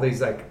doing all these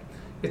like.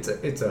 It's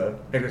an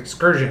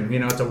excursion,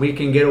 it's a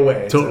weekend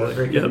getaway. It's totally.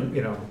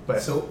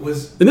 But so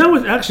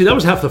that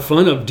was half the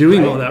fun of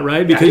doing all that,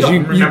 right? Because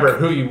you remember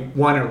who you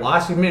won or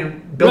lost. You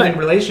mean building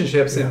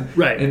relationships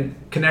and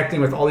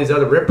connecting with all these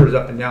other rippers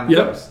up and down the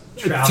coast.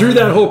 Through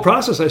that whole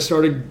process,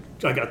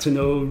 I got to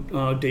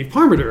know Dave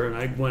Parmenter, and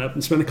I went up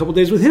and spent a couple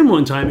days with him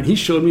one time, and he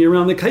showed me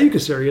around the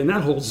Cayucas area and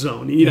that whole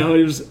zone. It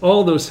was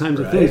all those kinds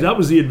of things. That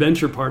was the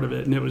adventure part of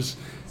it, and it was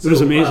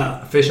amazing.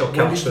 Official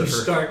couch surfer. When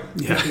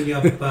did you start picking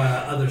up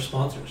other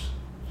sponsors?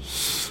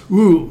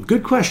 Ooh,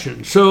 good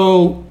question.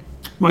 So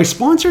my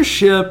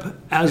sponsorship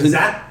as an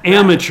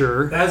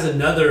amateur. That's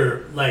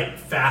another like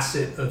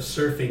facet of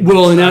surfing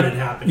that started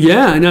happening.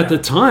 Yeah, and at the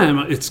time,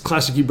 it's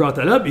classic you brought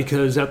that up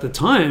because at the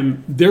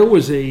time there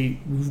was a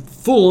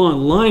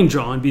full-on line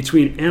drawn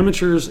between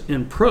amateurs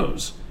and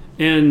pros.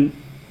 And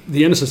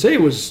the NSSA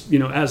was,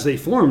 as they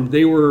formed,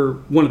 they were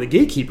one of the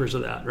gatekeepers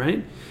of that,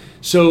 right?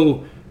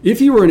 So if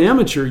you were an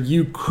amateur,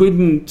 you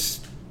couldn't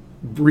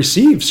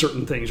receive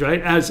certain things,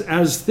 right?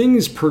 As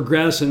things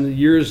progress and the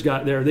years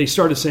got there, they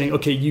started saying,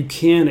 okay, you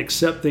can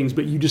accept things,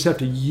 but you just have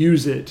to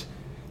use it.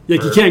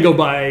 Like you can't go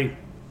buy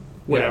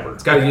whatever. Yeah,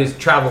 it's got to use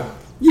travel.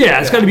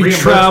 Yeah, it's got to be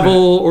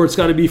travel, or it's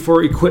got to be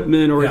for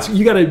equipment, or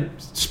you got to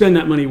spend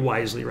that money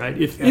wisely, right?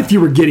 If you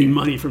were getting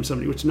money from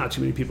somebody, which not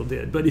too many people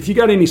did, but if you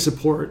got any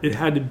support, it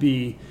had to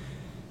be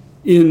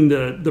in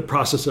the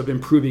process of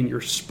improving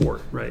your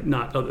sport, right?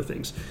 Not other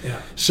things.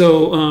 Yeah.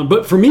 So,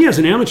 but for me as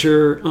an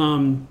amateur,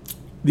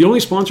 the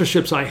only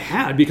sponsorships I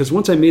had, because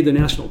once I made the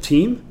national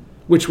team,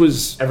 which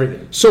was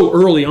everything so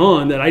early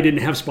on that I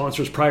didn't have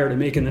sponsors prior to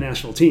making the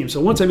national team. So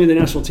once I made the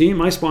national team,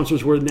 my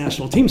sponsors were the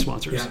national team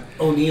sponsors. Yeah.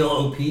 O'Neill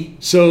OP.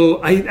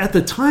 So at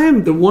the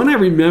time, the one I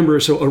remember,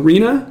 so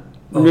Arena,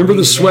 remember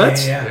the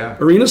sweats? Yeah.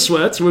 Arena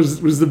sweats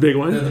was the big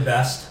one. They're the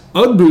best.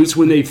 UGG boots,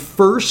 when the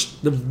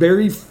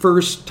very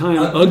first time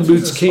UGG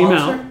boots came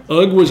out,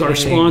 UGG was our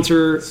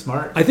sponsor.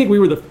 Smart. I think we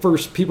were the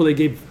first people they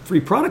gave free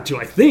product to.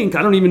 I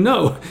don't even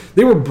know.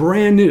 They were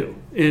brand new,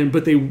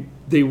 but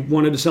they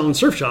wanted to sell in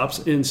surf shops,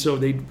 and so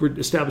they were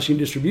establishing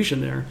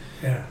distribution there.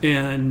 Yeah.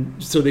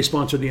 And so they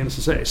sponsored the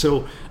NSSA.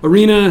 So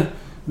Arena,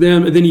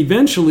 them, and then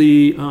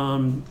eventually,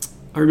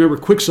 I remember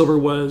Quicksilver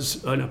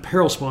was an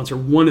apparel sponsor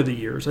one of the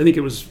years. I think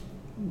it was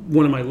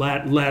one of my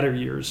latter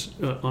years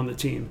on the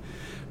team.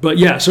 But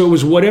yeah, so it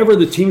was whatever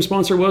the team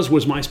sponsor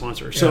was my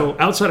sponsor. So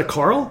outside of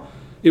Carl,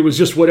 It was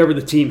just whatever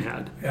the team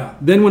had. Yeah.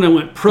 Then when I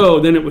went pro,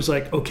 then it was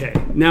like, okay,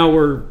 now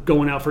we're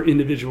going out for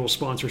individual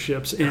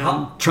sponsorships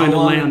and trying to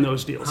land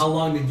those deals. How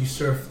long did you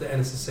surf the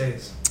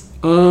NSSAs?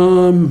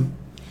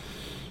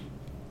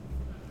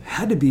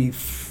 Had to be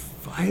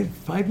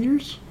 5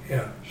 years.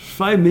 Yeah.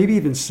 5, maybe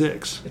even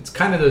 6. It's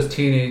kind of those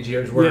teenage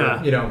years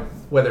where, you know,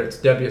 whether it's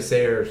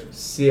WSA or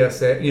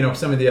CSA, you know,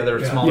 some of the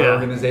other smaller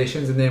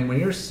organizations. And then when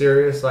you're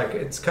serious, like,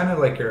 it's kind of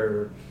like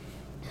you're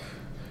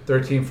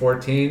 13,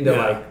 14 to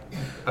like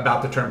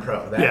about to turn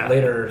pro. That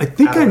later. I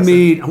think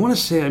I want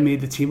to say I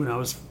made the team when I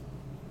was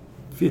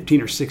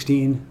 15 or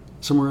 16,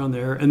 somewhere around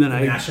there. And then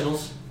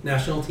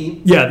National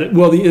team? Yeah, the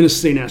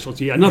NSSA national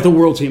team. Yeah, not the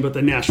world team, but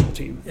the national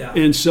team. Yeah.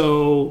 And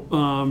so...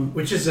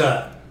 which is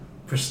a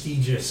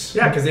prestigious...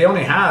 Yeah, because they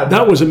only had...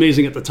 That was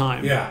amazing at the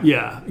time. Yeah.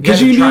 Yeah.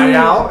 Because you try it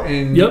out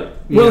and... Yep.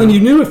 Well, and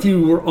you knew if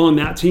you were on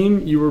that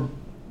team, you were,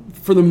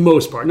 for the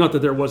most part, not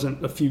that there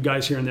wasn't a few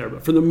guys here and there,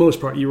 but for the most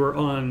part, you were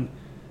on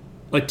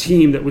a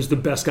team that was the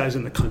best guys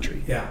in the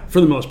country. Yeah.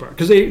 For the most part.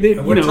 Because they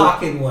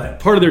talking what?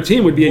 Part of their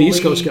team would be an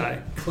East Coast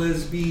guy.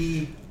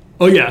 Clisby...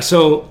 Oh, yeah.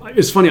 So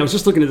it's funny. I was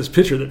just looking at this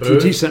picture that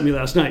PT sent me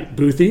last night.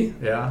 Boothie.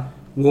 Yeah.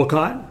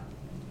 Wolcott.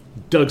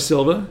 Doug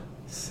Silva.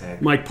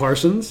 Sick. Mike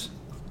Parsons.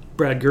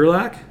 Brad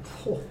Gerlach. I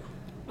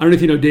don't know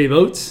if you know Dave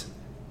Oates.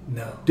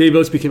 No. Dave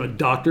Oates became a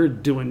doctor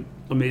doing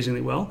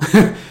amazingly well.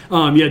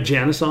 You had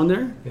Janice on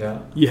there.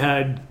 Yeah. You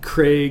had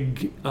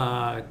Craig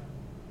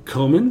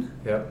Coman.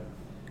 Yeah.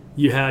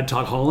 You had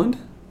Todd Holland.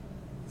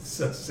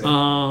 So sick.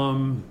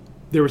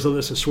 There was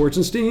Alyssa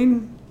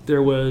Schwarzenstein.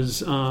 There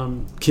was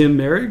Kim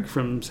Merrig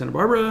from Santa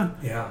Barbara.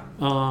 Yeah.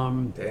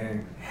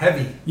 Dang.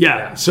 Heavy.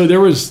 Yeah. So there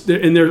was,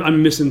 and there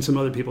I'm missing some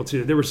other people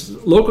too. There was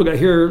a local guy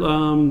here,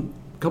 a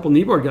couple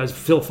kneeboard guys.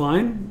 Phil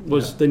Fine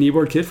was the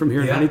kneeboard kid from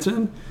here in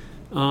Huntington.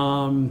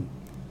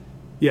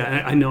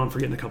 I know I'm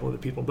forgetting a couple of the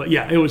people, but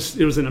yeah, it was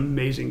an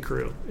amazing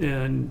crew.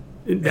 And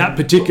that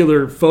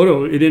particular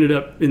photo, it ended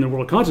up in the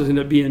World Contest,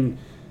 ended up being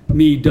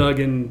me, Doug,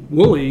 and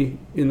Wooly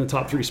in the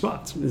top 3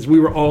 spots. As we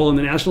were all in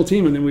the national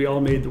team, and then we all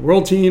made the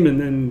world team,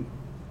 and then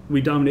we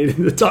dominated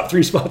the top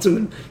 3 spots in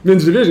the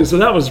men's division. So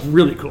that was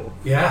really cool.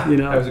 Yeah.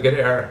 That was a good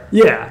era.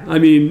 Yeah. I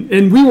mean,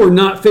 and we were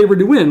not favored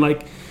to win.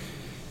 Like,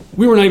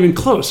 we were not even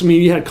close. I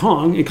mean, you had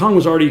Kong, and Kong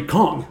was already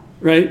Kong,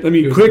 right? I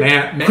mean,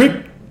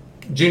 Quick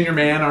junior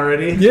man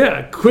already.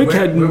 Yeah, Quick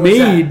had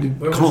made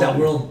Where Kong. was that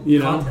world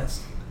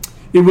contest?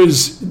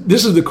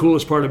 This is the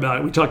coolest part about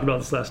it. We talked about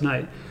this last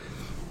night.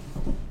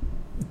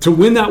 To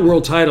win that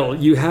world title,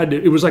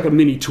 it was like a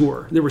mini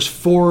tour. There was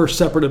 4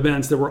 separate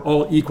events that were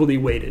all equally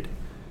weighted.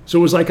 So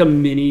it was like a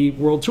mini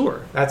world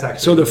tour. That's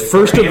actually so the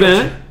first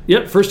event.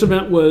 First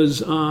event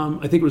was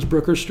I think it was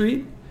Brooker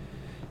Street.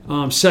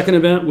 Second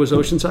event was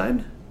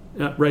Oceanside,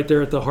 right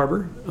there at the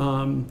harbor.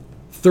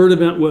 Third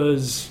event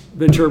was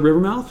Ventura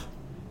Rivermouth,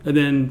 and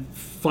then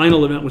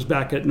final event was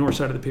back at north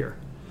side of the pier.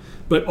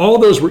 But all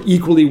those were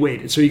equally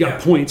weighted, so you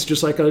got points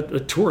just like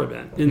a tour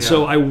event. And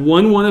so I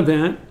won one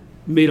event,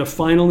 made a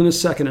final in a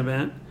second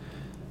event,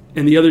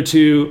 and the other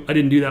 2 I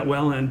didn't do that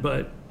well in,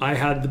 but I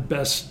had the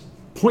best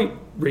point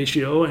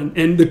ratio.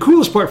 And the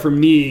coolest part for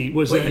me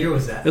was What year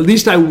was that? At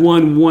least I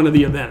won one of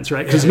the events,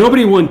 right? Because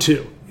nobody won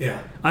 2.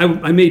 Yeah.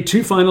 I made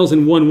 2 finals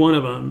and won one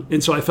of them,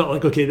 and so I felt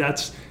like, okay,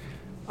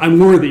 I'm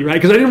worthy, right?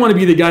 Because I didn't want to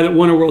be the guy that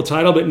won a world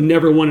title but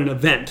never won an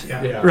event,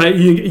 right?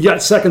 You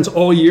got seconds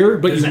all year,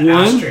 but you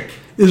won.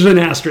 There's an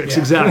asterisk,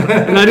 exactly.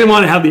 And I didn't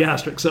want to have the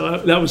asterisk, so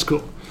that was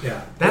cool.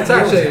 Yeah. That's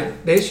actually...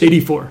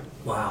 84.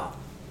 Wow.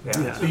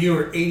 Yeah. So you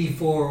were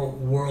 84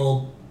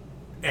 world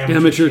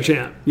amateur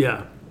champ.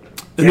 Yeah.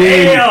 And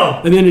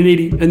then in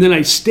 80, and then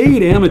I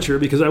stayed amateur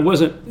because I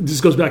wasn't.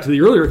 This goes back to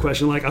the earlier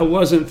question. Like, I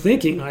wasn't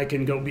thinking I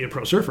can go be a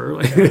pro surfer.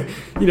 Like,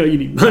 you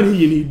need money,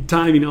 you need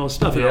time, all this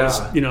stuff.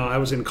 And I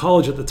was in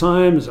college at the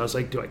time, so I was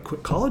like, do I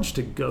quit college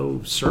to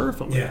go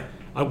surf?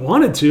 I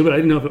wanted to, but I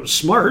didn't know if it was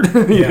smart.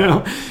 you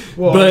know.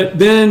 Well, but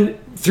then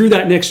through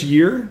that next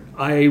year,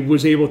 I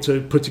was able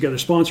to put together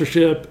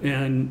sponsorship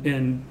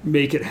and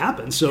make it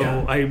happen. So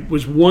I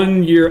was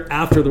 1 year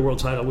after the world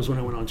title was when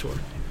I went on tour.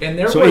 And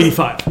there was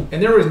 85.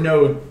 And there was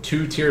no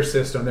 2-tier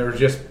system. There was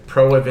just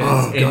pro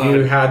events, and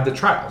you had the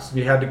trials.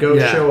 You had to go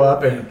show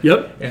up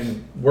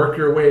and work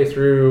your way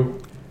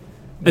through.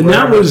 And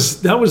that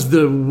was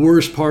the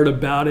worst part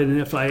about it.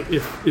 And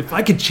if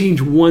I could change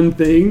one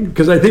thing,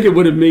 because I think it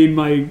would have made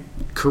my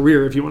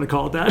career, if you want to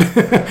call it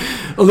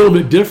that, a little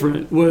bit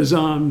different, was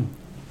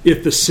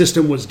if the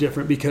system was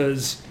different.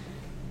 Because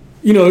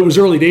it was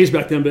early days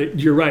back then, but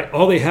you're right.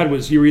 All they had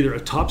was you were either a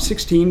top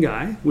 16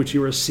 guy, which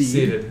you were a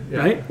seeded,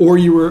 right? Or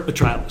you were a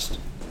trialist.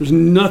 There's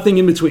nothing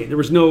in between. There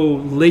was no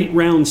late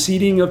round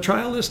seeding of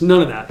trialists,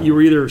 none of that. You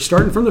were either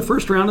starting from the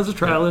first round as a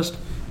trialist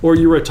or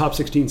you were a top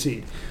 16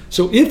 seed.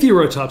 So if you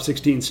were a top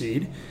 16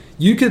 seed,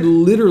 you could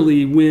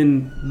literally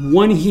win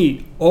one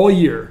heat all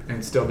year.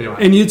 And still be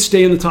on. And you'd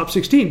stay in the top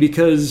 16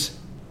 because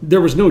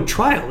there was no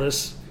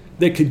trialists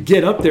that could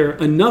get up there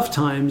enough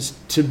times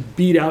to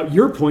beat out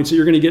your points that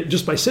you're going to get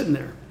just by sitting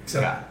there.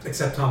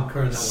 Except Tom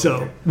Curran.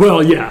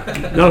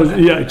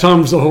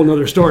 Tom's a whole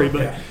nother story.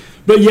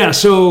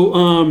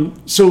 So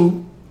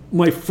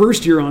my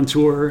first year on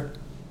tour,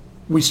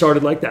 we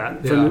started like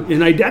that.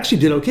 And I actually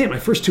did okay. My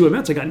first 2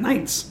 events, I got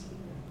 9ths.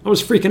 I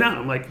was freaking out.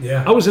 I'm like,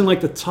 I was in like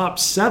the top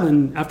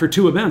 7 after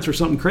 2 events or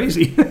something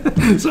crazy.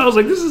 So I was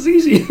like, this is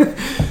easy.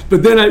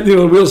 But then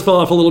the wheels fell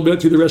off a little bit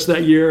through the rest of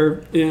that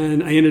year,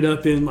 and I ended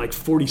up in like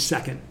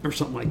 42nd or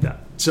something like that.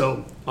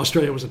 So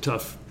Australia was a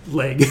tough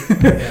leg.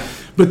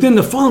 But then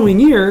the following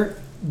year,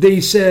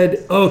 they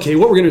said, okay,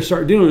 what we're going to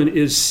start doing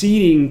is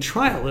seeding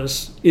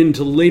trialists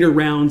into later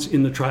rounds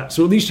in the trial.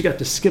 So at least you got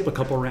to skip a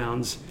couple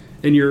rounds,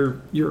 and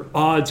your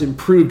odds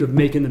improved of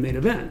making the main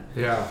event.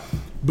 Yeah.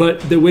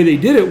 But the way they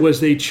did it was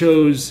they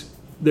chose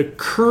the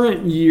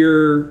current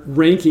year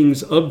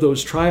rankings of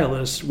those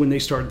trialists when they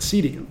started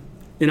seeding them.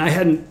 And I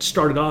hadn't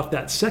started off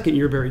that second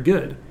year very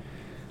good.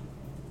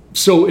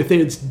 So if they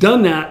had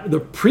done that the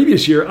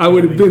previous year, I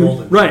would have been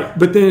golden, right.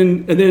 But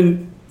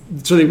then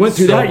so they went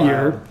through that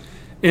year,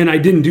 and I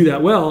didn't do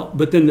that well.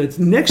 But then the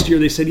next year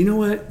they said, you know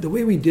what? The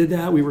way we did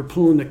that, we were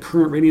pulling the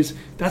current ratings.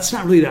 That's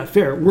not really that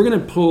fair. We're going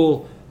to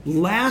pull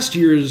last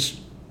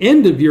year's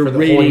end of year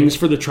ratings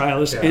for the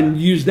trialists and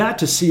use that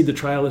to seed the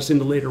trialists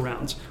into later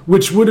rounds,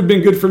 which would have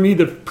been good for me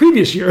the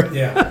previous year.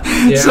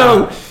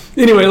 So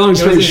anyway, long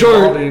story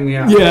short,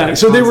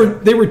 so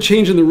they were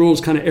changing the rules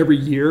kind of every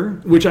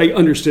year, which I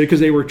understood because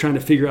they were trying to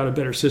figure out a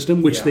better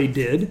system, which they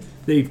did.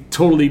 They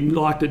totally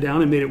locked it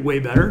down and made it way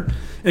better.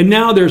 And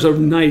now there's a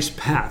nice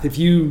path. If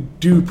you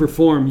do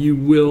perform, you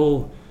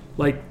will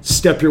like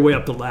step your way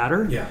up the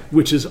ladder,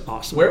 which is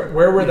awesome. Where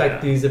were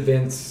like these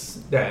events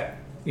that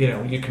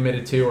you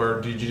committed to, or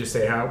did you just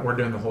say, we're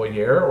doing the whole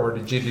year, or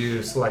did you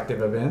do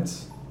selective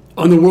events?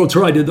 On the world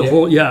tour, I did the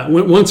whole,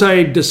 Once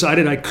I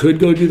decided I could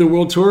go do the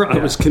world tour, I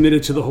was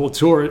committed to the whole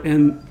tour.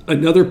 And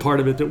another part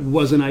of it that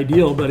wasn't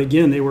ideal, but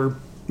again, they were,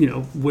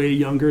 way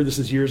younger. This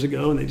is years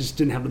ago, and they just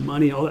didn't have the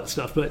money, all that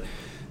stuff. But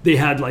they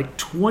had like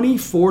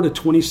 24 to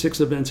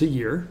 26 events a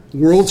year,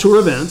 world tour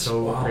events.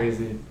 So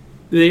crazy.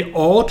 They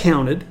all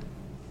counted,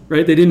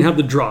 right? They didn't have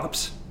the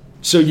drops.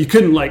 So you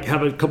couldn't like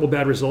have a couple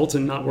bad results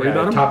and not worry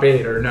about them. Top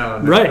 8 or no.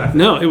 Right.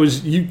 No, it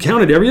was, you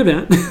counted every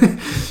event.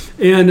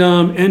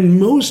 And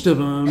most of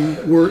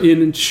them were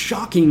in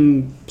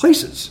shocking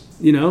places.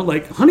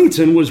 Like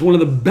Huntington was one of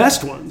the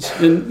best ones.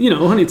 And,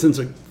 Huntington's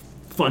a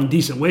fun,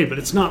 decent wave, but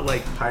it's not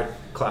like high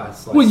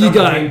class. Well, you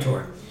got Dream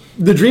Tour.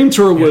 The Dream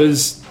Tour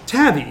was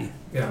Tavi.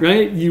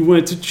 Right? You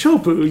went to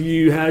Chopu,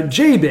 you had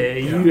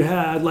J-Bay, you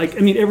had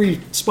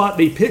every spot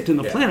they picked in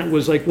the planet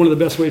was like one of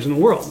the best waves in the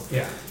world.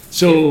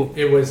 So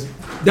it was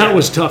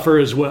was tougher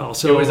as well.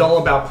 So it was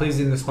all about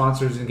pleasing the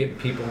sponsors and getting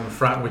people in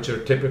front, which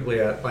are typically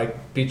at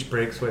like beach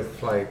breaks with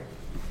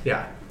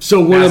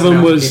So one of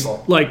them was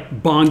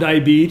like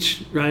Bondi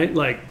Beach, right?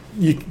 Like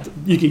you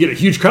can get a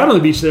huge crowd on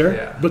the beach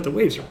there, but the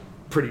waves are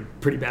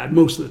pretty bad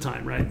most of the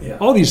time,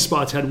 right? All these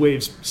spots had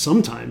waves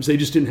sometimes. They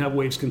just didn't have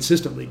waves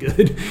consistently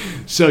good.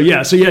 So you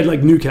had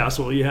like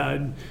Newcastle, you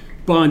had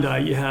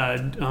Bondi, you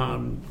had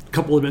a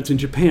couple events in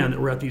Japan that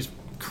were at these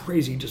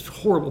crazy, just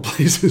horrible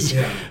places.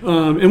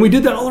 And we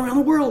did that all around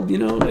the world.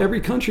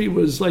 Every country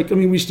was like,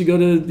 we used to go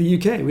to the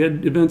UK. We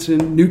had events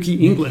in Newquay,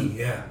 England.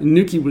 And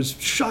Newquay was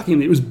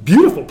shockingly, it was a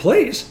beautiful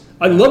place.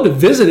 I'd love to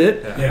visit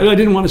it, but I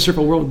didn't want to surf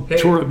a world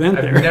tour event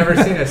there. I've never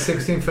seen a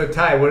 16-foot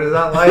tide. What is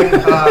that like?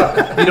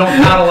 You don't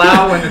paddle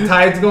out when the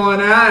tide's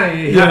going out, and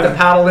you have to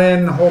paddle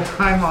in the whole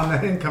time on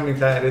the incoming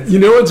tide. It's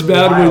what's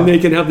bad when they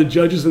can have the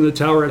judges in the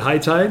tower at high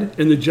tide,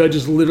 and the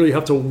judges literally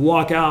have to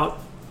walk out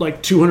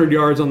like 200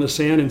 yards on the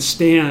sand and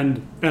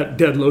stand at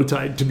dead low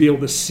tide to be able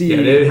to see.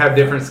 Yeah, they have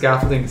different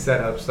scaffolding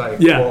setups.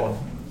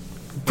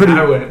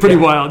 Pretty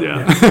wild,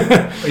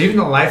 Even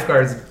the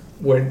lifeguards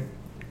would,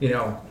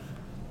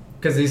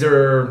 because these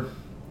are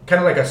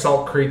kind of like a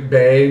Salt Creek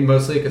Bay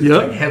mostly, because it's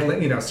like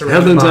headland,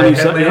 surrounded by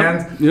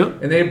headlands.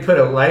 And they put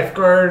a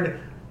lifeguard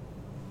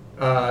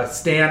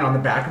stand on the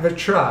back of a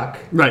truck,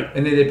 right?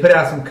 And then they put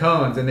out some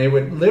cones, and they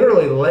would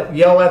literally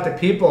yell at the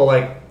people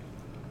like,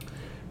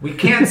 "We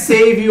can't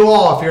save you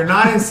all if you're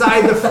not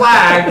inside the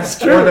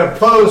flags or the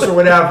post or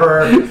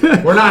whatever.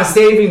 We're not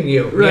saving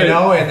you,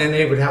 And then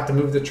they would have to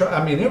move the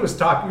truck. It was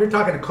you're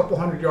talking a couple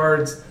hundred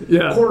yards,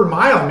 quarter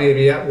mile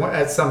maybe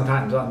at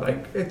sometimes. On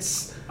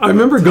I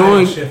remember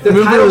going.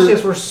 The tidal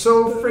shifts were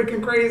so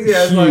freaking crazy.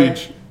 I was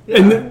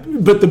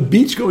huge. But the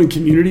beach going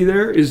community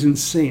there is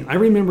insane. I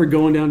remember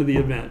going down to the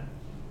event,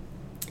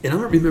 and I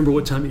don't remember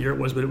what time of year it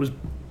was, but it was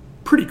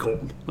pretty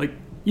cold. Like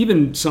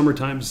even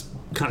summertime's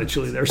kind of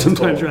chilly there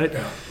sometimes, right?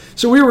 Yeah.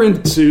 So we were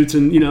in suits,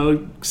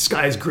 and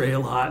sky's gray a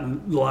lot,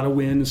 and a lot of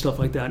wind and stuff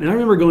like that. And I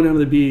remember going down to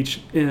the beach,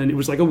 and it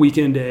was like a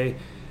weekend day,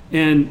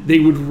 and they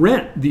would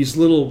rent these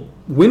little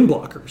wind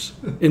blockers,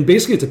 and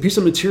basically it's a piece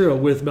of material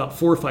with about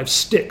 4 or 5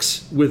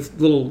 sticks with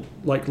little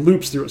like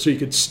loops through it, so you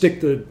could stick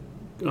the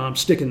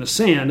stick in the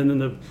sand, and then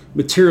the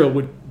material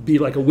would be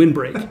like a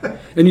windbreak,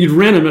 and you'd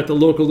rent them at the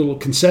local little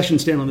concession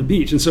stand on the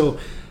beach. And so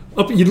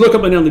you'd look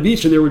up and down the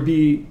beach, and there would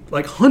be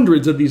like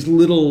hundreds of these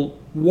little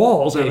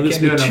walls out of this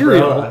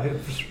material.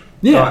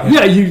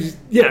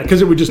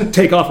 Because it would just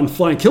take off and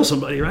fly and kill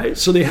somebody, right?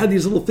 So they had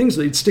these little things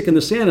they'd stick in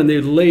the sand, and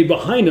they'd lay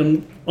behind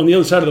them on the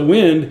other side of the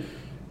wind,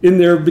 in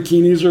their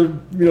bikinis or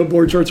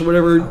board shorts or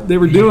whatever they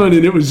were doing,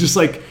 and it was just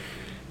like,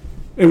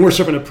 and we're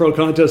surfing a pro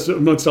contest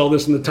amongst all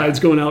this, and the tide's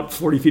going out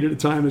 40 feet at a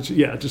time. It's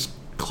just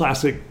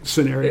classic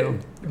scenario.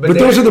 But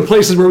those are the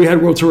places where we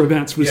had World Tour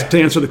events, was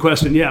to answer the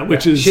question,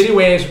 which is... Shitty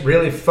waves,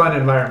 really fun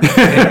environment.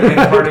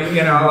 and party,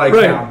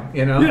 right.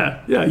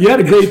 Yeah, you had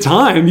a great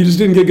time, you just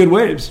didn't get good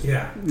waves.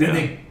 Yeah, and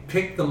they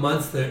picked the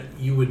months that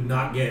you would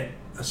not get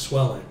a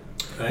swelling.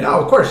 Right? No,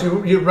 of course,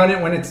 you run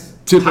it when it's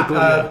typically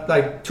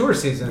like tour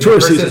season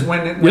versus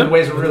when the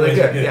waves are really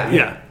good.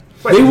 Yeah.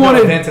 But they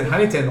wanted events in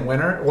Huntington in the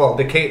winter. Well,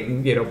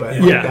 Decatur, but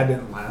that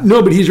didn't last.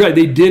 No, but he's right.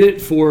 They did it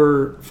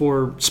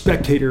for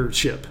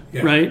spectatorship,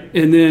 right?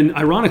 And then,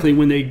 ironically,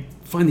 when they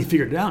finally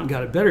figured it out and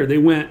got it better, they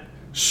went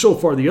so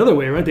far the other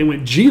way, right? They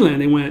went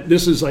G-Land. They went,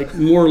 this is like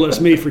more or less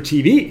made for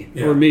TV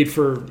or made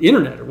for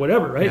internet or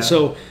whatever, right? Yeah.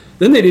 So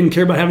then they didn't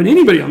care about having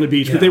anybody on the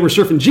beach, but they were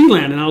surfing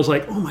G-Land, and I was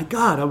like, oh my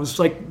God, I was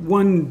like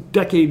one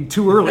decade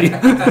too early.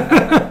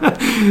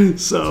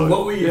 So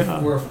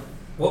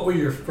what were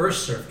your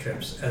first surf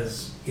trips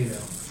as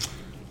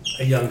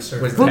a young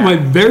surfer? Well, my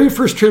very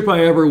first trip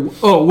I ever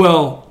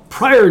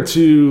prior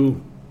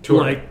to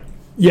tour.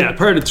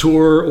 Prior to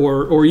tour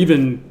or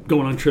even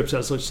going on trips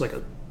as just like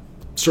a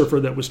surfer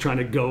that was trying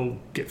to go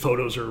get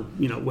photos or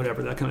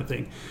whatever, that kind of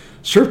thing.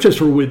 Surf trips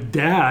were with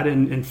Dad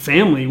and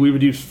family. We would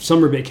do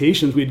summer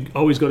vacations. We'd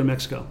always go to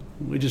Mexico.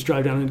 We'd just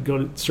drive down and go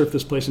to surf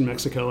this place in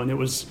Mexico, and it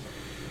was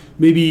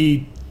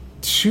maybe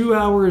 2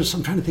 hours.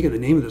 I'm trying to think of the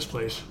name of this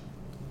place.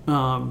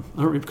 I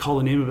don't recall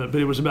the name of it,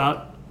 but it was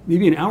about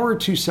maybe an hour or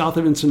two south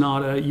of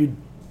Ensenada. You'd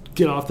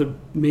get off the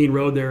main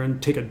road there and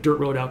take a dirt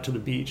road out to the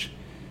beach.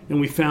 And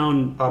we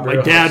found, my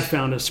dad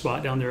found a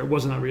spot down there. It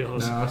wasn't on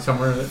Riojos. No,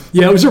 somewhere.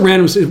 Yeah, it was a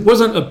random, it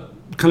wasn't a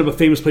kind of a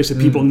famous place that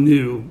people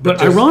knew.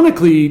 But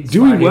ironically,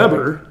 Dewey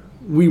Weber,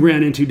 we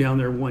ran into down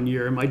there one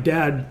year. And my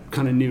dad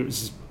kind of knew, it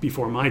was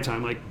before my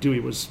time, like Dewey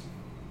was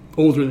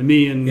older than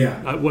me and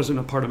I wasn't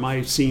a part of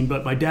my scene.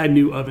 But my dad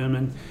knew of him,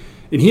 and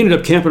he ended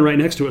up camping right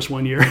next to us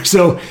one year.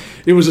 So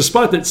it was a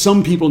spot that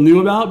some people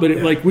knew about, but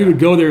we would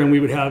go there and we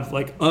would have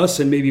like us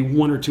and maybe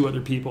one or two other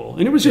people.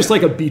 And it was just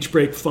like a beach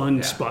break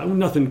fun spot.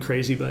 Nothing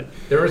crazy, but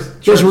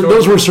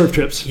those were surf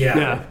trips.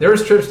 Yeah. There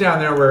was trips down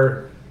there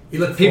where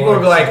people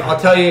would be like, I'll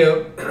tell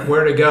you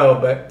where to go,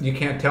 but you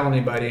can't tell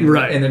anybody.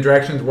 Right. And the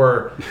directions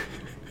were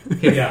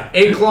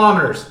 8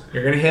 kilometers,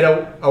 you're going to hit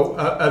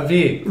a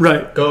V.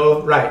 Right.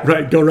 Go right.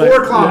 Right, go right.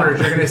 4 kilometers,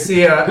 you're going to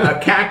see a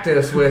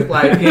cactus with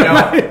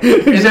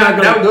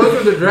exactly. And those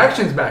were the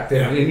directions back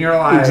then. And you're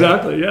like...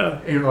 Exactly, yeah.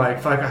 And you're like,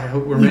 fuck, I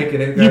hope we're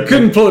making it. You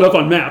couldn't pull it up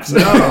on maps.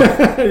 No.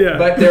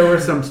 But there were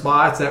some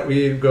spots that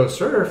we'd go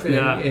surf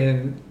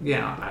and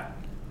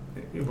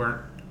you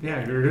weren't...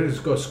 Yeah, you were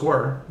just go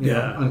score.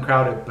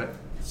 Uncrowded, but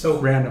so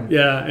random.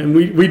 Yeah, and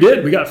we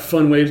did. We got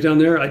fun waves down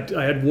there.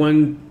 I had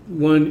one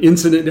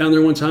incident down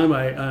there one time.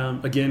 I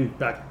again,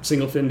 back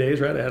single fin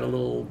days, right? I had a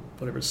little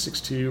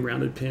 6.2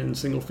 rounded pin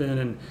single fin,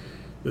 and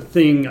the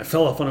thing, I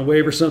fell off on a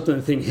wave or something.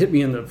 The thing hit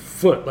me in the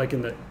foot, like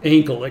in the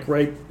ankle, like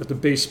right at the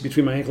base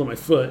between my ankle and my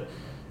foot,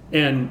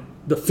 and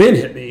the fin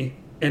hit me,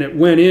 and it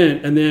went in.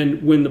 And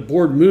then when the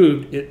board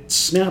moved, it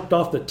snapped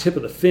off the tip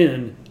of the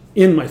fin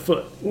in my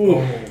foot. Ooh.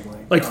 Oh my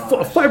like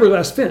a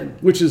fiberglass fin,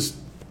 which is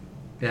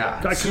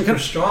super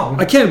strong.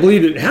 I can't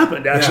believe it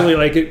happened actually,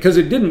 because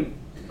it didn't.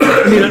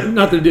 I mean,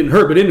 not that it didn't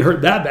hurt, but it didn't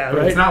hurt that bad,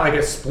 right? It's not like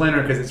a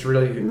splinter because it's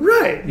really...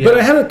 Right. Yeah. But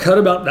I had a cut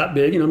about that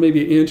big,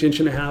 maybe an inch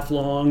and a half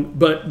long,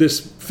 but this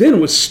fin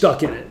was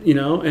stuck in it,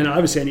 and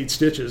obviously I need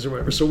stitches or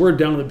whatever. So we're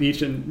down on the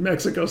beach in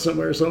Mexico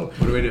somewhere. So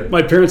what do we do?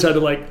 My parents had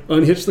to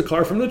unhitch the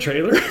car from the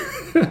trailer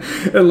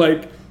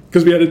and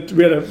because we had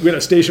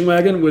a station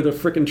wagon with a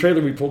freaking trailer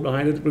we pulled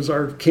behind it. It was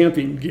our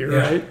camping gear,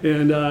 right?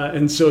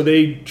 And so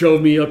they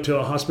drove me up to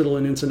a hospital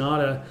in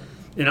Ensenada,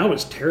 and I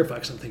was terrified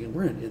because I'm thinking,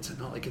 we're in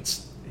Ensenada,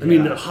 I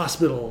mean, the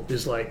hospital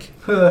is like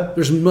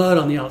there's mud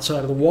on the outside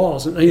of the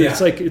walls, and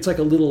it's like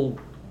a little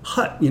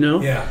hut,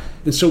 Yeah.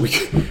 And so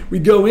we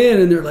go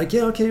in, and they're like,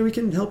 yeah, okay, we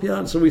can help you out.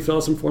 And so we fill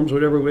out some forms,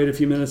 whatever. Wait a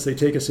few minutes, they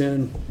take us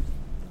in.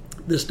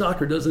 This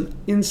doctor does an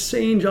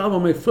insane job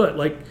on my foot.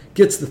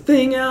 Gets the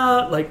thing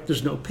out.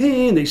 There's no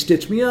pain. They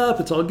stitch me up.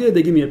 It's all good.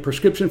 They give me a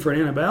prescription for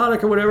an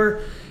antibiotic or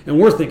whatever. And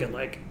we're thinking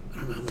I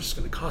don't know how much it's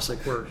going to cost.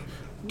 We're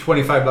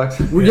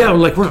 $25. Yeah,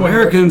 we're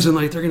Americans, and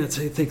they're going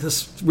to think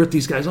let's rip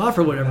these guys off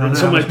or whatever. And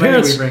so my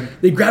parents,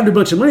 they grabbed a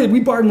bunch of money. We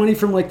borrowed money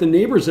from the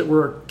neighbors that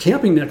were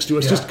camping next to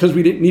us just because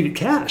we didn't need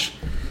cash.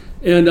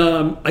 And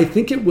I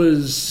think it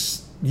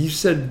was, you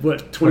said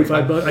what,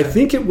 $25? I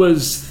think it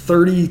was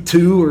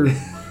 32 or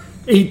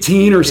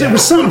 18 or something. It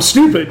was something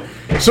stupid.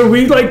 So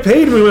we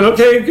paid, and we went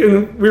okay,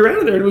 and we were out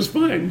of there, and it was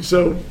fine.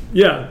 So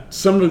yeah,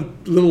 some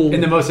of the little.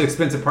 And the most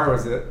expensive part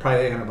was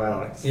probably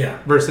antibiotics. Yeah.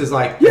 Versus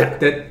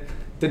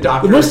the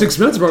doctor. The most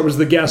expensive part was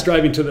the gas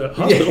driving to the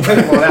hospital.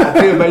 Yeah, well, that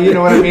too, but you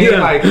know what I mean.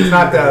 It's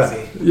not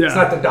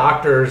the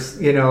doctor's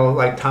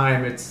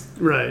time. It's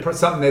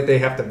something that they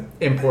have to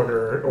import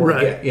or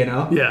get.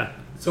 Yeah.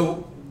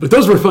 So. But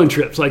those were fun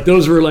trips.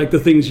 Those were the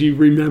things you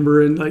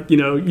remember, and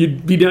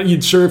you'd be down,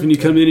 you'd surf, and you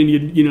come in, and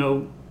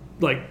you'd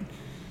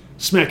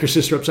smack your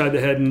sister upside the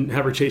head and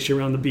have her chase you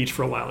around the beach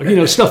for a while. You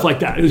know, stuff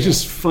like that. It was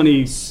just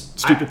funny,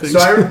 stupid things. So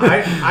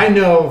I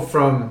know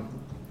from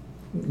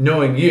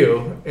knowing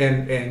you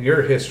and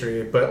your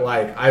history, but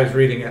like I was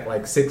reading at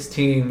like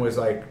 16 was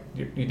like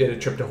you did a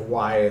trip to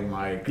Hawaii and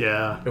like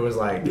it was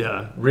like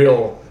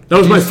real. That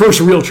was my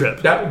first real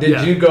trip.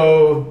 Did you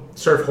go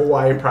surf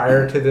Hawaii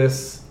prior to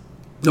this?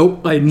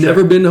 Nope, I'd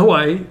never been to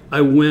Hawaii.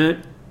 I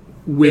went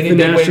with the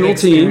national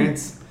team.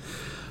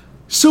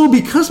 So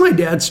because my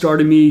dad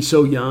started me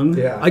so young,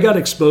 I got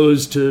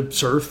exposed to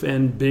surf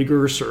and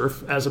bigger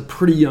surf as a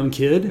pretty young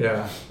kid.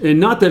 Yeah. And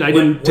not that I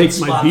didn't take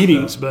my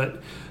beatings,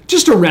 but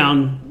just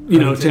around,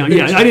 town.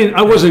 Yeah,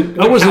 I wasn't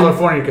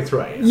California could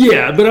throw it.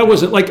 Yeah, but I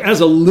wasn't like as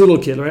a little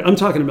kid, right? I'm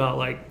talking about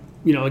like,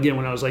 again,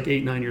 when I was like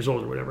 8, 9 years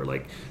old or whatever,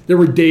 like there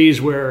were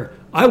days where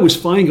I was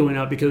fine going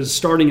out because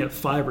starting at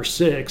 5 or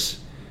 6,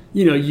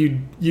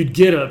 you'd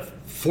get a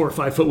 4 or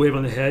 5 foot wave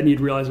on the head and you'd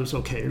realize it was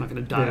okay. You're not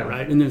going to die,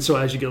 right? And then so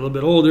as you get a little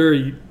bit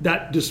older,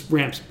 that just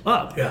ramps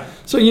up. Yeah.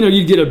 So,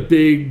 you'd get a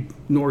big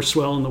north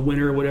swell in the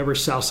winter or whatever.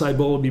 Southside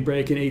bowl would be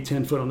breaking 8,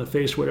 10 foot on the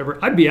face, whatever.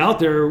 I'd be out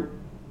there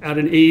at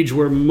an age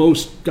where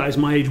most guys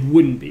my age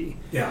wouldn't be.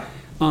 Yeah.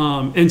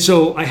 And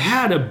so I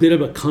had a bit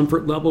of a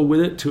comfort level with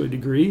it to a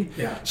degree.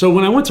 Yeah. So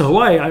when I went to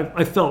Hawaii,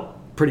 I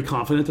felt pretty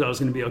confident that I was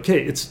going to be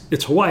okay.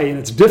 It's Hawaii and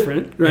it's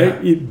different,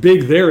 right? Yeah.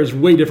 Big there is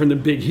way different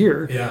than big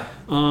here. Yeah.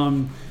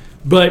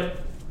 But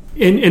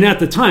at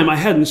the time I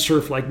hadn't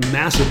surfed like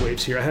massive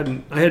waves here. I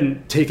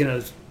hadn't taken a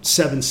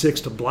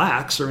 7.6 to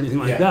blacks or anything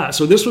like that.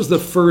 So this was the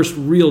first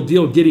real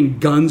deal, getting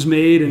guns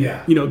made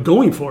and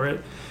going for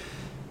it.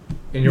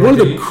 And one of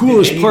the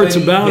coolest parts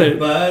about it,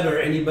 Bud or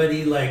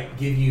anybody like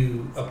give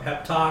you a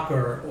pep talk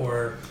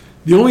or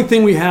the only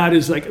thing we had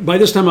is like by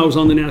this time I was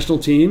on the national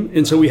team,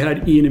 and so we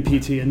had Ian and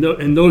PT,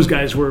 and those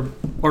guys were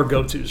our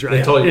go-tos, right?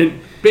 They told you,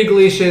 big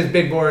leashes,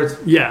 big boards.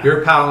 Yeah,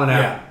 you're paddling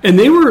out. And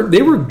they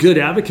were good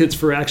advocates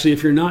for actually,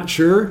 if you're not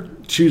sure,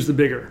 choose the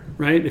bigger,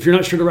 right? If you're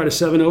not sure to ride a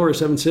 7.0 or a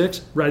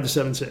 7.6, ride the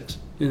 7.6,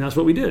 and that's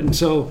what we did. And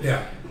so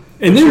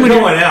And then when you're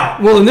going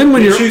out, well, and then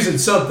when you're choosing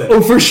something,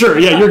 oh, for sure,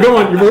 yeah, you're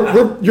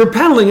going, you're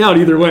paddling out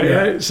either way,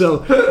 right?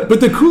 So, but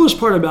the coolest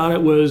part about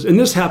it was, and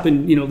this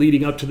happened,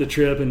 leading up to the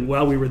trip, and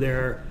while we were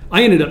there,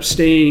 I ended up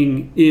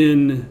staying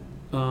in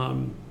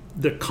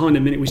the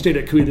condominium. We stayed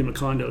at Kui Lima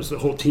Condos, the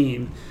whole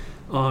team,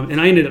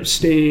 and I ended up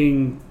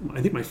staying.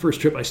 I think my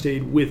first trip I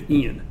stayed with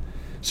Ian.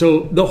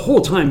 So the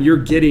whole time you're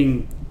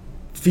getting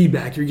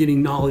feedback, you're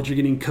getting knowledge, you're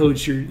getting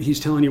coached. He's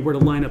telling you where to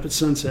line up at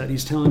sunset.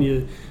 He's telling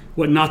you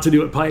what not to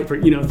do at pipe, or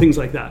things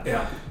like that.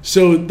 Yeah.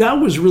 So that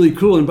was really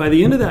cool. And by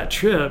the end of that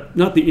trip,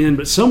 not the end,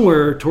 but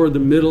somewhere toward the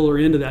middle or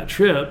end of that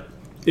trip,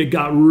 it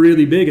got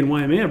really big and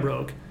Waimea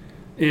broke.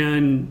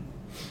 And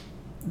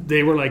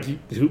they were like,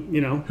 who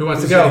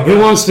wants to go? Who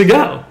wants to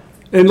go?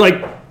 And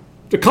like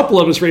a couple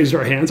of us raised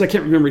our hands. I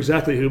can't remember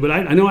exactly who, but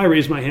I know I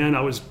raised my hand.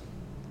 I was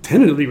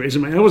tentatively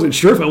raising my hand. I wasn't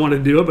sure if I wanted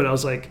to do it, but I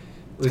was like,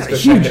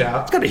 it's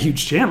got a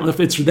huge channel. If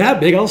it's that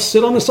big, I'll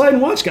sit on the side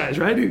and watch guys,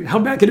 right? How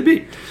bad could it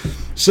be?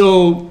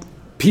 So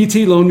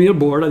PT loaned me a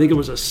board. I think it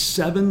was a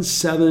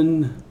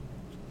 7.7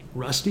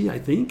 Rusty, I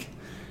think.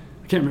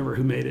 I can't remember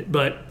who made it,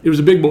 but it was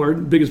a big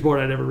board, biggest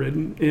board I'd ever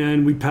ridden.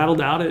 And we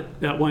paddled out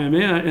at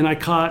Waimea, and I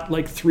caught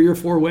like 3 or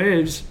 4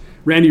 waves.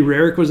 Randy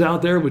Rarick was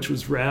out there, which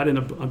was rad, and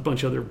a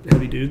bunch of other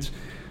heavy dudes.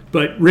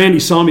 But Randy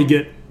saw me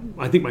get,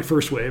 I think, my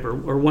first wave or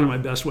one of my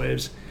best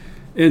waves.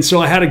 And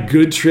so I had a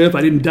good trip.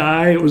 I didn't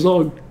die. It was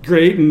all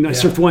great. And I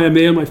surfed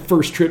Waimea my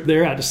first trip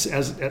there at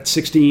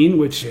 16,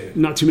 which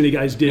not too many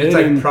guys did. It's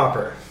like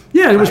proper.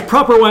 Yeah, it was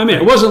proper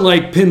Waimea. It wasn't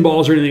like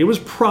pinballs or anything. It was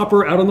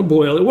proper out on the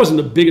boil. It wasn't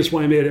the biggest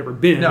Waimea I'd ever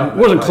been. No, it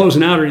wasn't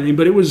closing out or anything,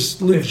 but it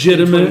was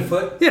legitimate. 15,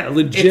 20 foot? Yeah,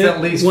 legit. It's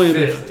at least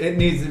Waimea. It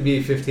needs to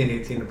be 15,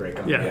 18 to break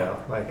on the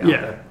boil. Like out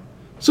there.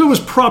 So it was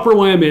proper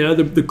Waimea.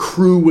 The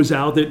crew was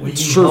out that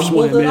surfs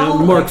Waimea.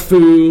 Mark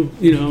Fu,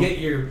 Did you get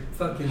your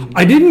fucking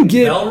I didn't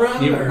get bell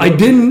run? I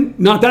didn't,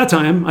 not that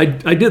time. I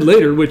did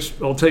later, which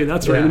I'll tell you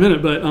that story in a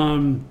minute. But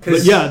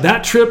yeah,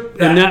 that trip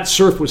and that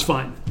surf was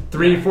fine.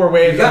 3, 4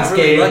 waves. You got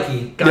really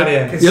lucky. Got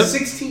in. Because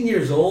 16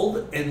 years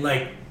old, and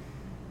like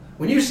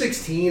when you're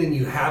 16 and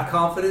you have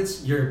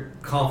confidence, you're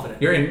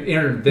confident. You're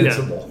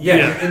invincible. Yeah,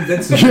 you're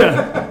invincible.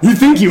 Yeah, you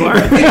think you are.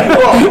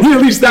 Well, you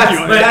at least think you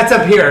are. That's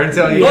up here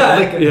until you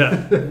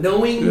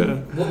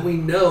knowing what we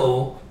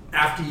know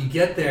after you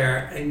get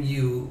there and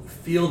you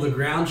feel the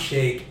ground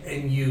shake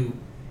and you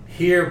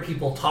hear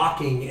people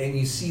talking and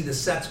you see the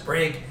sets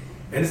break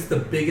and it's the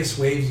biggest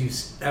waves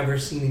you've ever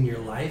seen in your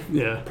life.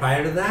 Yeah.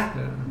 Prior to that.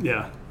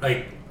 Yeah.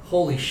 Like,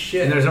 holy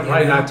shit. And there's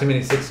probably not too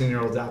many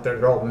 16-year-olds out there.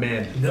 They're all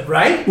men.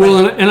 Right?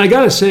 Well, and I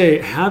got to say,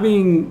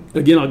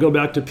 again, I'll go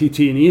back to PT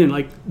and Ian,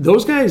 like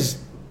those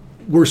guys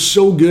were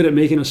so good at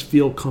making us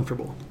feel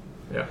comfortable.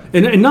 Yeah.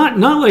 And not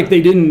like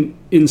they didn't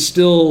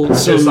instill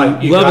some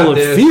level of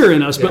fear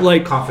in us, but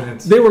like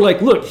confidence. They were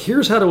like, look,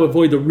 here's how to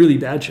avoid the really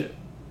bad shit,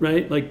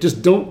 right? Like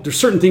just there's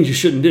certain things you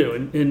shouldn't do.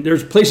 And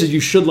there's places you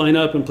should line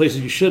up and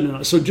places you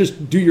shouldn't. So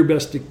just do your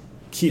best to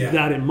keep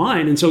that in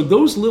mind. And so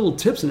those little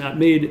tips in that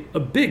made a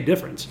big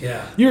difference.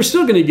 Yeah. You're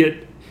still going to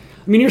get,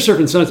 I mean, you're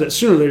surfing Sunset.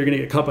 Sooner or later, you're going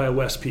to get caught by a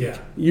West Peak. Yeah.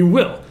 You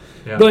will.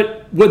 Yeah.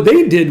 But what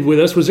they did with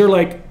us was they're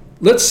like,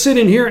 let's sit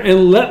in here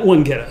and let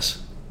one get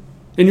us.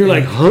 And you're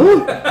like,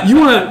 huh?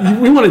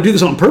 We want to do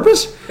this on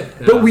purpose? Yeah.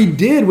 But we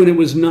did when it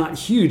was not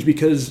huge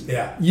because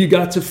you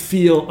got to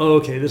feel, oh,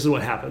 okay, this is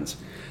what happens.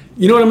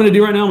 You know what I'm going to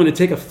do right now? I'm going to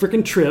take a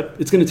freaking trip.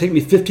 It's going to take me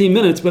 15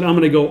 minutes, but I'm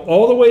going to go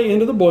all the way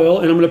into the boil,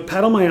 and I'm going to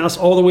paddle my ass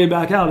all the way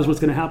back out is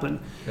what's going to happen.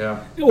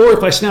 Yeah. Or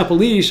if I snap a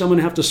leash, I'm going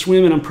to have to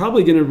swim, and I'm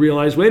probably going to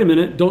realize, wait a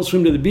minute, don't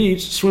swim to the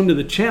beach, swim to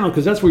the channel,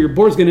 because that's where your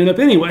board's going to end up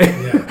anyway.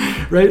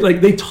 Yeah. Right? Like,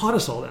 they taught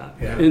us all that.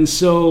 Yeah. And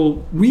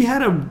so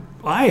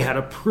I had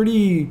a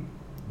pretty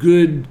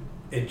good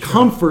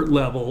comfort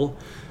level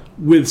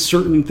with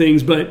certain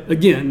things, but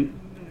again,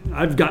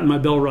 I've gotten my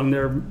bell rung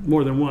there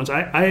more than once.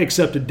 I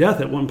accepted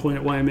death at one point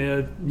at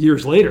Waimea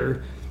years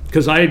later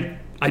because I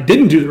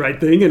didn't do the right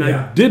thing and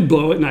I did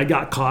blow it and I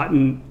got caught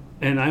and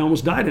I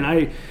almost died.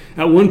 And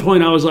at one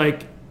point I was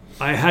like,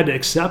 I had to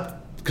accept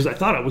because I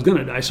thought I was going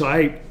to die. So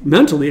I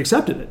mentally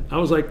accepted it. I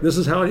was like, this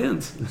is how it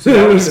ends.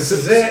 So this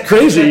is it.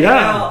 Crazy,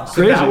 yeah. So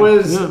crazy. that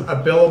was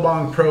a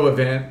Billabong Pro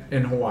event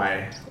in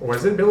Hawaii. Or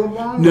was it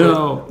Billabong?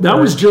 No, that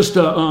was just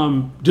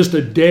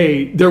a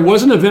day. There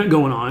was an event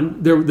going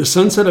on. The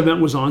Sunset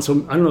event was on.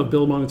 So I don't know if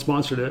Billabong had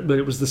sponsored it, but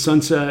it was the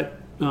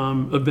Sunset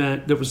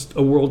event. That was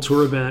a world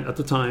tour event at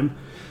the time.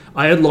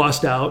 I had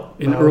lost out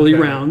in early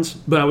rounds,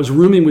 but I was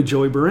rooming with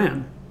Joey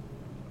Buran.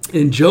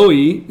 And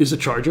Joey is a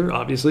charger,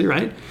 obviously,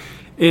 right?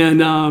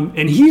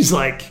 And he's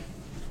like,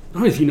 I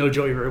don't know if you know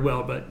Joey very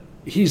well, but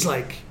he's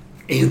like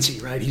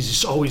antsy, right? He's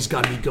just always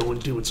got to be going,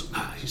 doing something.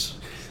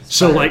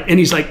 And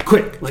he's like,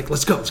 quick, like,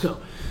 let's go.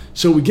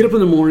 So we get up in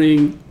the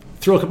morning,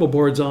 throw a couple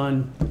boards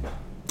on,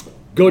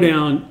 go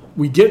down.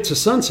 We get to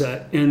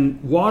Sunset,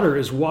 and water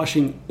is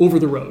washing over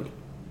the road.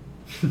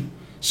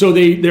 So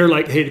they're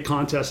like, hey, the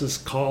contest is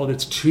called.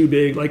 It's too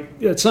big.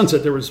 Like at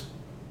Sunset, there was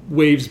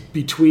waves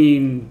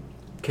between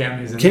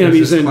camis and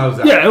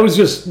it was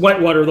just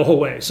white water the whole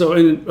way. So,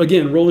 and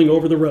again, rolling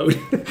over the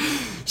road.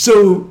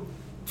 So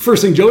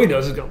first thing Joey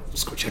does is go,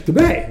 let's go check the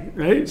bay,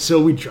 right?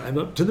 So we drive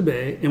up to the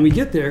bay and we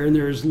get there and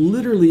there's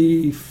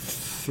literally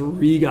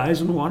 3 guys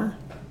in the water.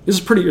 This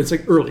is it's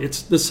like early.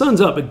 The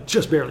sun's up, but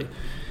just barely.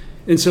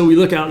 And so we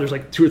look out, there's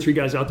like 2 or 3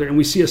 guys out there and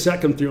we see a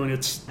set come through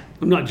and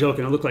I'm not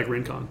joking, it looked like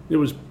Rincon. It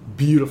was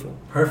beautiful.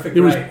 Perfect,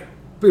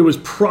 It was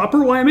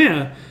proper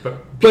Waimea,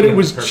 but it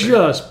was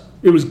perfect.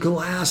 It was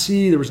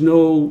glassy. There was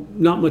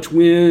not much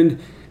wind,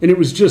 and it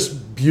was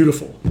just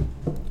beautiful,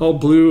 all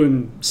blue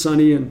and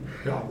sunny. And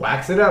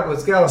wax it up,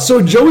 let's go.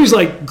 So Joey's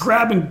like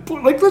grabbing,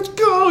 like let's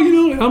go,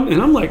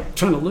 and I'm like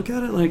trying to look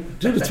at it, like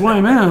dude, it's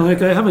Waimea.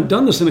 Like I haven't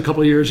done this in a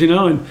couple of years,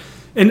 And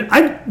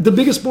the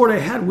biggest board I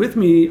had with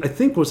me, I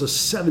think, was a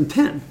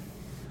 710, and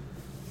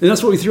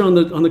that's what we threw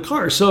on the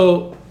car.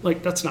 So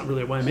like that's not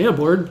really a Waimea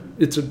board.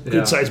 It's a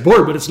good sized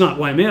board, but it's not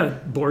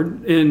Waimea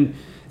board, and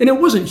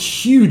it wasn't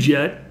huge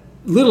yet.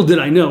 Little did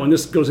I know, and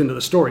this goes into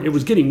the story, it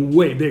was getting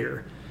way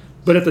bigger.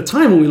 But at the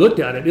time when we looked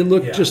at it, it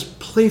looked just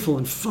playful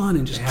and fun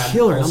and just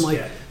killer. And I'm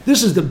like,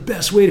 this is the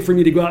best way for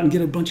me to go out and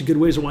get a bunch of good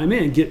waves of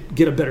Waimea and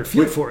get a better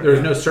feel for it.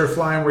 There's no surf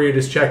line where you're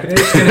just checking it.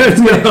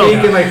 It's going to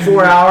peak in like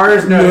 4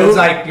 hours. No, it's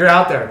like you're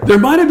out there. There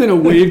might have been a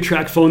wave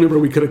track phone number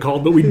we could have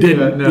called, but we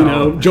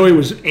didn't. Joey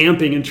was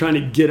amping and trying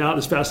to get out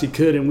as fast as he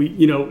could. And we,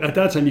 at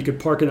that time you could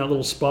park in that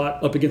little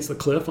spot up against the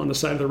cliff on the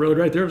side of the road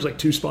right there. It was like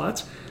 2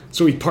 spots.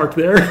 So we parked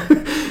there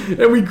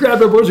and we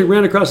grabbed our boards, we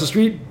ran across the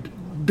street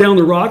down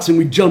the rocks and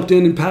we jumped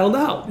in and paddled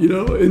out,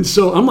 And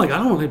so I'm like, I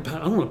don't want to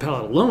paddle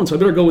out alone, so I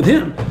better go with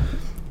him.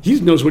 He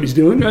knows what he's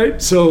doing,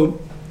 right?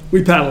 So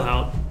we paddle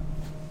out.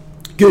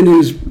 Good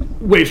news,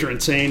 waves are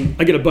insane.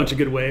 I get a bunch of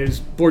good waves.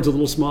 Board's a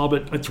little small,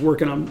 but it's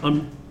working.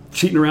 I'm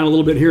cheating around a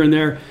little bit here and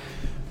there.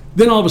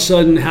 Then all of a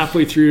sudden,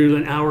 halfway through,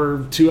 an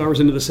hour, 2 hours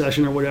into the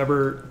session or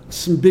whatever,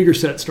 some bigger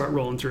sets start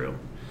rolling through.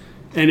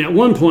 And at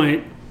one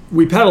point,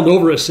 we paddled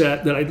over a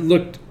set that I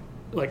looked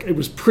like it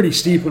was pretty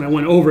steep when I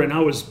went over it, and I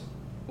was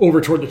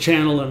over toward the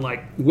channel and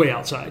like way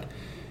outside.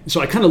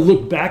 So I kind of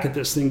looked back at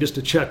this thing just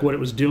to check what it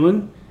was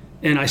doing,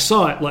 and I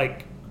saw it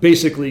like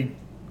basically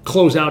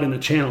close out in the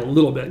channel a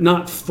little bit,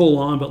 not full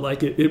on, but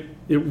like it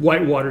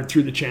white watered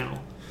through the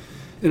channel.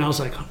 And I was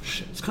like, oh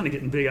shit, it's kind of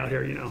getting big out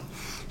here,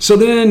 So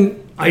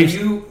then Are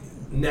you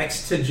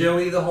next to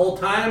Joey the whole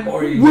time,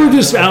 or we're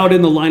just out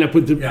in the lineup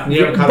with the?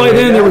 By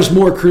then there was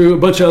more crew. A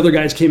bunch of other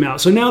guys came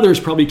out, so now there's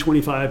probably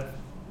 25,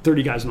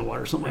 30 guys in the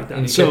water, something like that.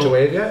 And you catch a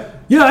wave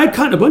yet? Yeah, I had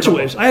caught a bunch of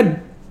waves. I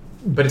had,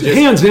 but it just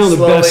hands down the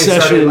best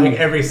session. Like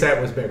every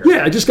set was bigger.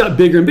 Yeah, it just got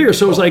bigger and bigger.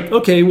 So it was like,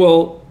 okay,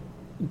 well,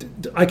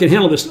 I can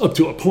handle this up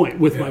to a point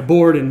with my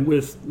board and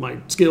with my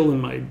skill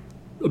and my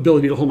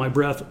ability to hold my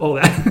breath, all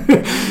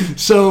that.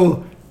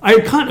 So I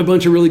had caught a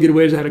bunch of really good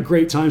waves. I had a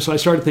great time. So I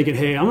started thinking,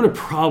 hey, I'm going to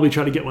probably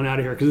try to get one out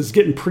of here because it's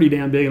getting pretty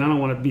damn big and I don't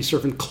want to be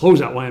surfing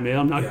closeout Waimea.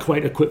 I'm not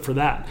quite equipped for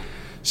that.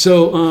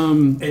 So,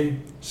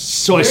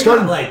 so I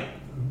started.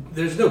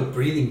 There's no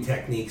breathing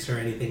techniques or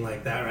anything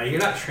like that, right?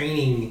 You're not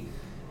training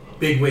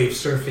big wave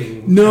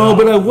surfing. No,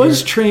 but I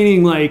was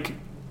training like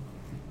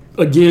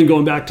again,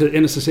 going back to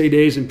NSSA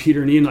days and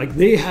Peter and Ian, like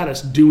they had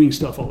us doing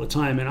stuff all the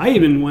time. And I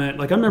even went,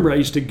 like I remember I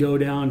used to go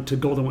down to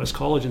Golden West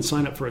College and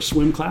sign up for a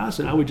swim class,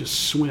 and I would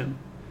just swim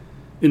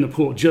in the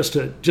pool just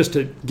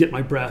to get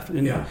my breath.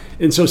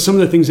 And so some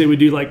of the things they would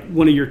do, like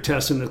one of your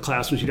tests in the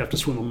class was you'd have to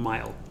swim a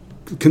mile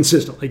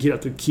consistent. Like you'd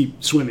have to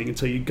keep swimming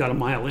until you got a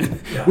mile in,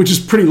 which is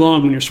pretty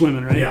long when you're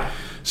swimming, right? Yeah.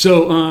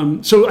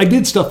 So so I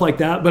did stuff like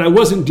that, but I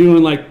wasn't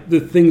doing like the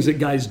things that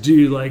guys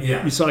do. Like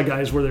you saw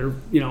guys where they're,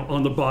 you know,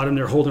 on the bottom,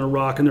 they're holding a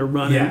rock and they're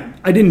running. Yeah.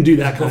 I didn't do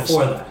that kind of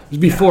stuff. That. It was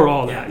before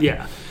all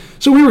that,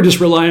 So we were just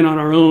relying on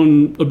our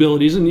own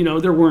abilities, and, you know,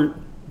 there weren't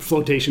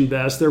flotation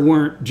vests, there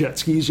weren't jet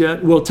skis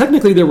yet. Well,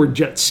 technically there were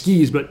jet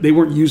skis, but they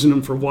weren't using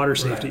them for water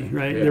safety,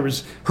 right? Yeah. There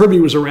was, Herbie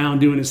was around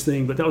doing his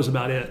thing, but that was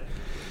about it.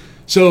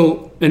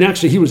 So, and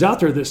actually he was out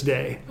there this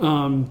day.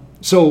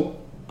 So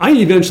I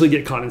eventually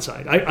get caught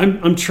inside.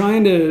 I'm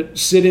trying to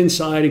sit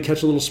inside and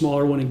catch a little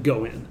smaller one and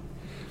go in.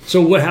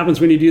 So what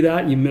happens when you do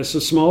that? You miss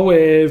a small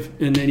wave,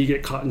 and then you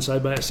get caught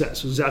inside by a set.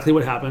 So exactly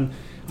what happened.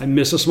 I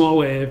miss a small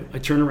wave. I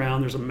turn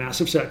around. There's a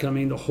massive set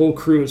coming. The whole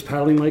crew is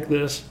paddling like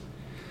this.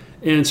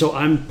 And so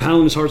I'm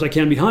paddling as hard as I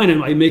can behind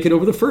him. I make it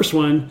over the first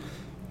one.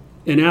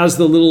 And as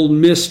the little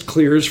mist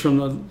clears from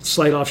the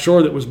slight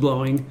offshore that was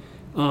blowing,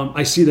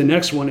 I see the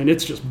next one, and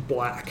it's just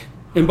black.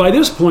 And by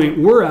this point,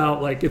 we're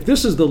out, like, if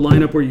this is the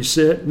lineup where you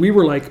sit, we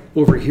were, like,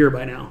 over here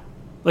by now.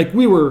 Like,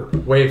 we were...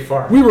 way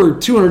far. We were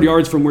 200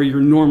 yards from where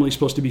you're normally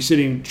supposed to be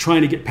sitting,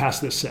 trying to get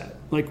past this set.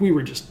 Like, we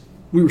were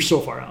so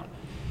far out.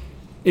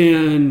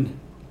 And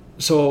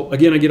so,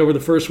 again, I get over the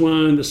first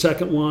one, the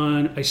second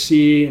one, I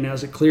see, and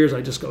as it clears,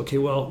 I just go, okay,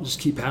 well, just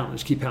keep paddling,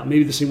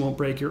 Maybe this thing won't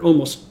break. You're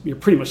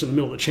pretty much in the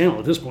middle of the channel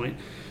at this point.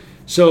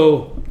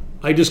 So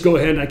I just go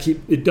ahead and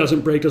it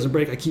doesn't break.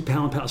 I keep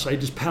paddling. So I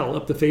just paddle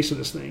up the face of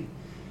this thing.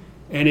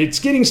 And it's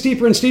getting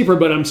steeper and steeper,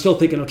 but I'm still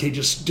thinking, okay,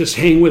 just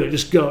hang with it,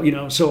 just go, you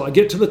know. So I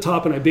get to the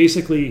top, and I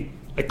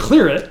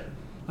clear it.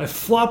 I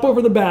flop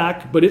over the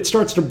back, but it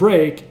starts to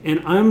break,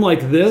 and I'm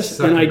like this,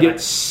 and I get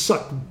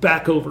sucked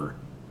back over.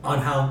 On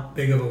how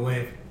big of a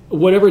wave?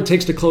 Whatever it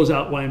takes to close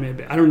out Waimea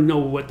Bay. I don't know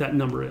what that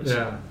number is.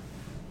 Yeah.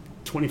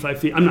 25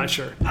 feet. I'm not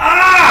sure.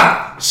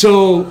 Ah!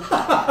 So...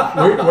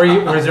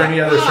 Was there any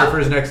other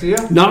surfers next to you?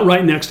 Not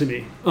right next to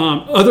me.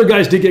 Other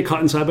guys did get caught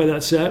inside by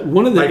that set.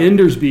 One of the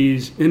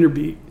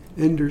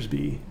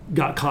Endersby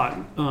got caught.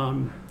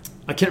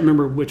 I can't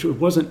remember which. It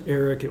wasn't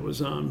Eric. It was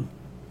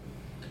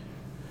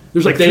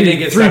there's like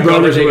three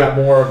brothers. They got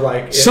more of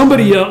like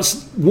somebody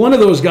else. One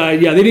of those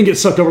guys. Yeah, they didn't get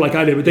sucked over like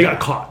I did, but they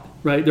got caught.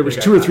 Right, there was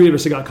two or three of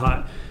us that got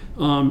caught.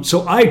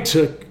 So I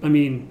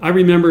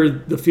remember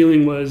the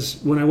feeling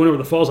was when I went over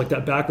the falls like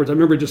that backwards. I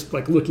remember just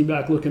like looking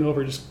back, looking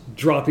over, just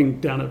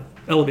dropping down an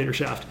elevator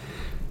shaft.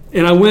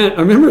 And I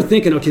remember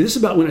thinking, okay, this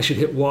is about when I should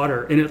hit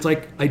water. And it's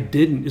like, I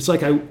didn't. It's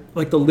like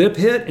the lip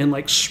hit and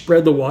like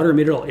spread the water,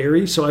 made it all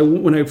airy. So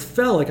when I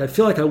fell, like I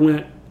feel like I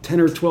went 10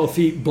 or 12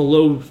 feet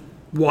below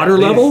water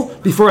level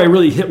before I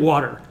really hit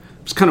water.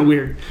 It's kind of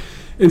weird.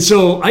 And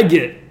so I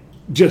get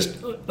just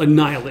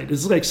annihilated.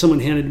 It's like someone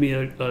handed me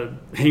a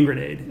hand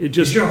grenade. It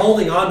just... You're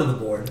holding onto the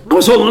board. I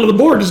was holding onto the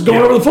board, just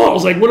going over the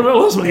falls. Like, what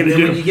else am I going to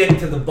do? When you get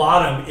to the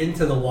bottom,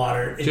 into the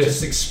water, it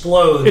just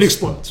explodes. It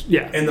explodes,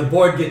 yeah. And the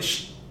board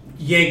gets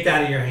yanked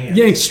out of your hand.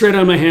 Yanked straight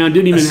out of my hand.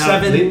 Didn't even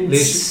have...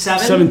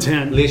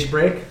 710. Leash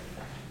break?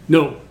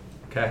 No.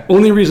 Okay.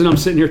 Only reason I'm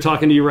sitting here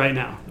talking to you right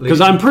now.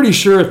 Because I'm pretty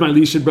sure if my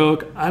leash had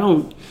broke,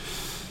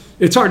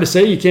 it's hard to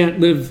say. You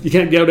can't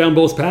go down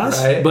both paths.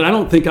 Right. But I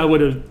don't think I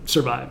would have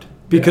survived.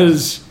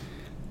 Because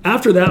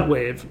after that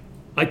wave,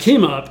 I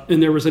came up,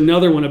 and there was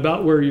another one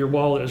about where your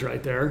wall is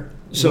right there.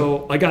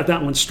 So I got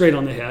that one straight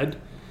on the head.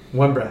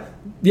 One breath.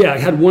 Yeah, I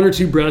had one or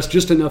two breaths,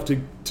 just enough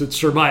to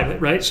survive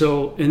it, right?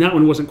 So, and that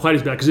one wasn't quite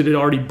as bad because it had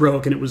already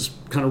broke and it was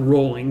kind of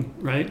rolling,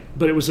 right?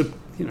 But it was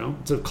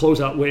it's a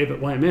closeout wave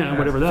at Waimea,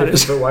 whatever that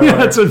is.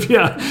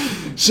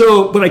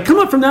 So, but I come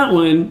up from that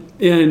one,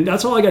 and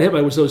that's all I got hit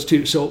by was those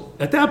two. So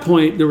at that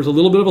point, there was a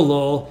little bit of a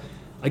lull.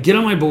 I get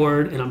on my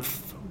board, and I'm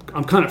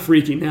kind of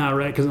freaking now,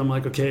 right? Because I'm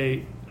like,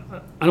 okay,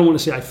 I don't want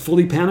to say I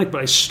fully panicked,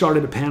 but I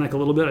started to panic a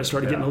little bit. I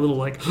started getting a little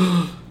like,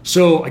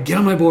 so I get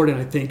on my board and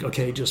I think,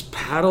 okay, just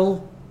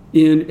paddle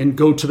in and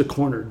go to the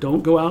corner.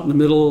 Don't go out in the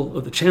middle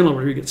of the channel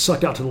where you get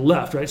sucked out to the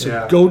left, right?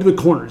 So go to the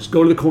corners,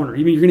 go to the corner.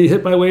 Even you're going to get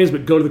hit by waves,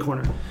 but go to the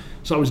corner.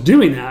 So I was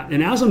doing that,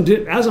 and as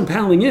I'm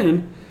paddling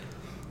in,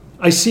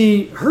 I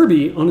see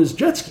Herbie on his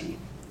jet ski.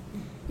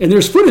 And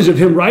there's footage of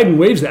him riding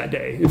waves that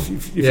day.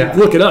 If you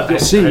look it up, you'll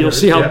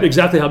see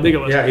exactly how big it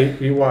was. Yeah,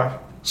 he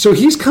walked. So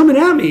he's coming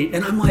at me,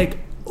 and I'm like,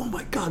 oh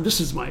my God,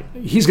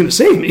 he's going to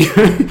save me.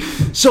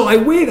 So I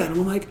wave at him.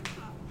 I'm like,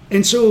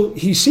 and so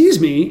he sees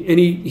me, and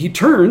he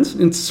turns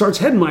and starts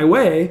heading my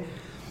way,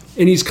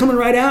 and he's coming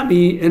right at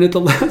me. And at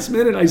the last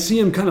minute, I see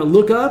him kind of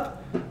look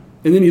up,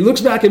 and then he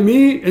looks back at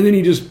me, and then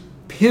he just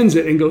pins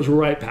it and goes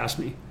right past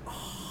me.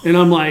 And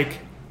I'm like,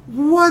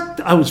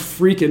 what? I was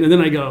freaking. And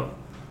then I go,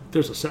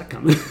 there's a set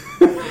coming.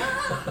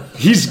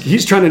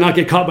 He's trying to not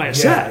get caught by a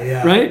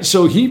set, right?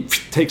 So he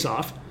takes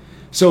off.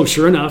 So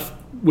sure enough,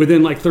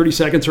 within like 30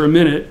 seconds or a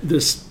minute,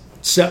 this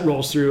set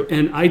rolls through,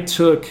 and I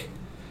took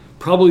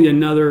probably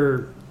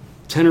another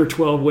 10 or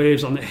 12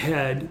 waves on the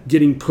head,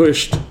 getting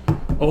pushed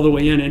all the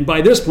way in. And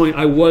by this point,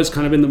 I was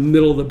kind of in the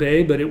middle of the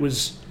bay, but it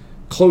was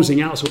closing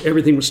out, so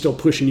everything was still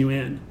pushing you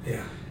in.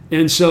 Yeah.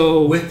 And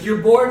so with your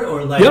board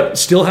or like? Yep,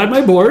 still had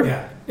my board.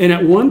 Yeah. And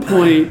at one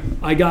point,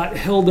 I got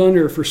held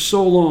under for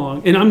so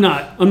long, and I'm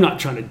not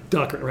trying to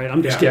duck it, right?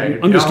 I'm just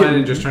getting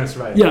just trying to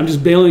survive. Yeah, I'm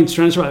just bailing,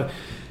 trying to survive.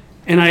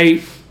 And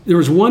there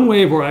was one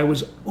wave where I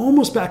was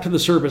almost back to the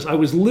surface. I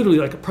was literally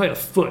like probably a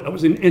foot. I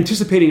was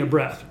anticipating a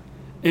breath,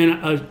 and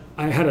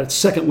I had a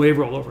second wave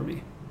roll over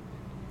me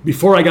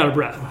before I got a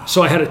breath.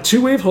 So I had a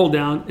 2-wave hold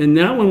down, and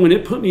that one, when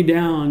it put me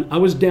down, I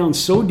was down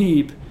so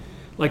deep,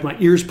 like my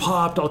ears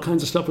popped, all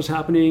kinds of stuff was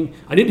happening.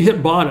 I didn't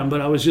hit bottom, but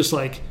I was just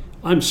like,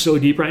 I'm so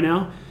deep right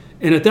now.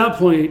 And at that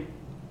point,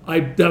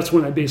 that's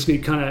when I basically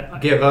kind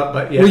of give up.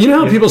 But yeah, well, you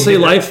know how people say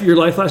your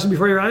life lasted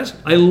before your eyes?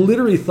 I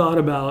literally thought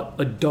about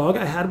a dog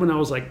I had when I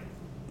was like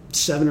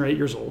 7 or 8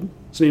 years old.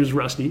 His name was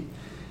Rusty.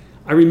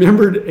 I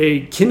remembered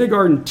a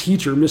kindergarten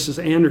teacher,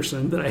 Mrs.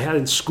 Anderson, that I had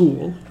in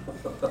school.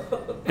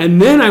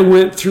 And then I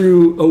went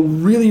through a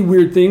really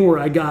weird thing where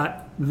I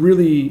got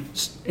really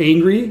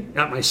angry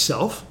at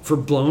myself for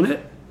blowing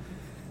it.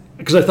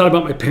 Because I thought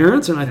about my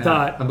parents, and I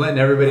thought, I'm letting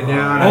everybody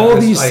down. All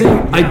these things.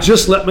 Yeah. I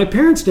just let my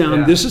parents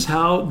down. Yeah. This is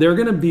how they're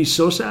going to be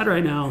so sad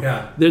right now.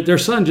 Yeah. That their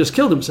son just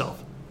killed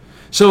himself.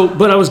 So,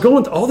 but I was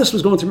all this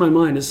was going through my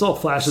mind. It's all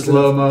flashes.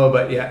 Slow-mo,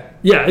 but yeah.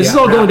 Yeah, this is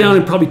all going down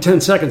in probably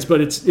 10 seconds,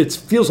 but it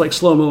feels like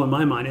slow-mo in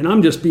my mind. And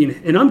I'm just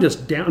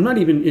down. I'm not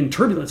even in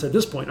turbulence at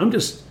this point. I'm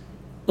just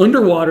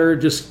underwater,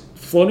 just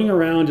floating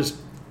around, just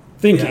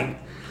thinking. Yeah.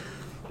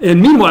 And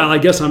meanwhile, I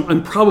guess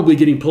I'm probably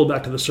getting pulled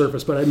back to the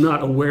surface, but I'm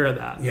not aware of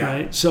that,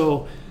 right?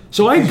 So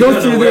I go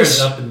through this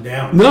up and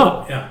down.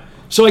 No. Yeah.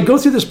 So I go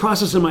through this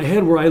process in my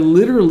head where I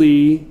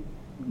literally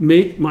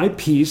make my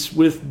peace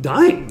with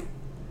dying.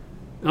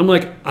 I'm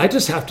like, I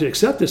just have to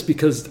accept this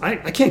because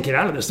I can't get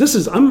out of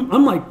this.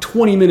 I'm like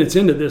 20 minutes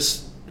into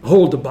this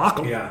whole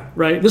debacle,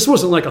 right? This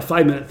wasn't like a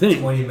 5-minute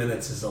thing. 20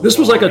 minutes is This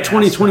was like a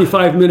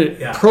 25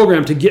 minute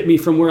program to get me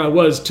from where I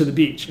was to the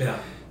beach. Yeah.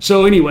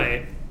 So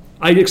anyway,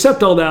 I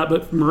accept all that,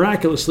 but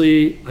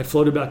miraculously, I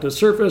floated back to the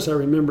surface. I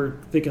remember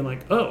thinking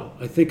like, oh,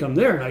 I think I'm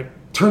there. And I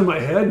turned my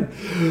head,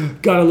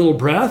 got a little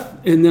breath,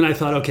 and then I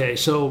thought, okay,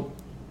 so,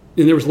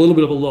 and there was a little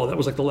bit of a lull. That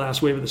was like the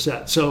last wave of the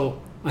set. So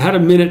I had a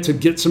minute to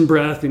get some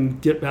breath and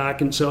get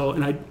back. And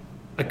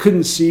I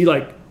couldn't see,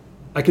 like,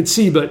 I could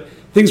see, but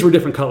things were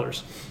different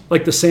colors.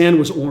 Like the sand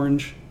was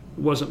orange.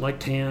 It wasn't like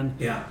tan.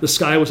 Yeah. The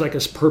sky was like a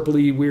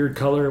purpley weird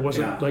color. It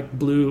wasn't like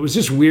blue. It was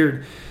just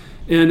weird.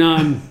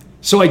 And,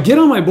 so I get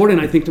on my board and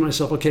I think to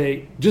myself, okay,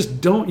 you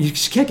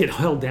just can't get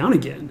held down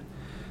again.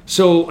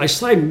 So I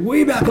slide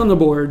way back on the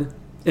board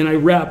and I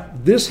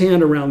wrap this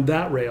hand around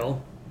that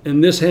rail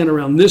and this hand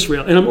around this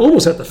rail. And I'm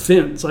almost at the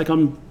fins, like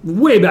I'm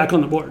way back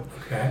on the board.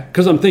 Okay.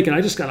 Because I'm thinking,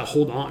 I just got to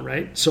hold on,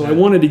 right? So I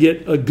wanted to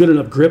get a good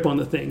enough grip on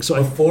the thing.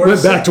 So before I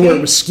went back to where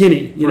it was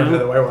skinny.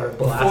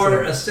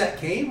 Before a set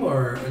came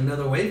or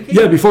another wave came?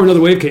 Yeah, before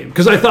another wave came.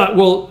 Because I thought,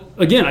 well,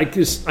 again,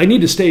 I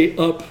need to stay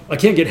up. I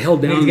can't get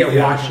held down. You need to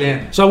get washed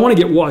in. So I want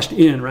to get washed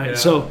in, right?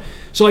 Yeah.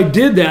 So I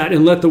did that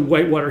and let the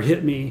white water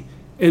hit me.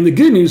 And the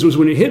good news was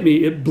when it hit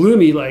me, it blew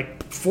me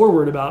like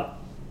forward about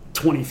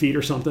 20 feet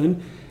or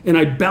something. And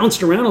I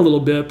bounced around a little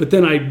bit, but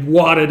then I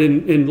wadded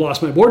and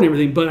lost my board and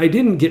everything. But I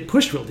didn't get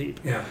pushed real deep.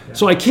 Yeah.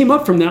 So I came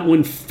up from that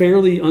one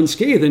fairly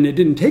unscathed, and it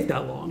didn't take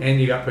that long.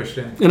 And you got pushed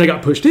in. And I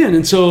got pushed in.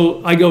 And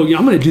so I go,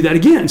 I'm going to do that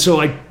again.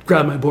 So I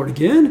grabbed my board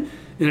again.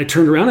 And I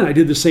turned around and I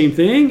did the same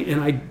thing.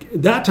 And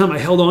that time I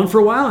held on for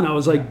a while and I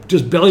was like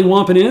just belly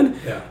womping in.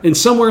 Yeah. And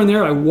somewhere in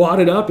there I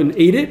wadded up and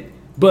ate it.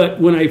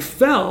 But when I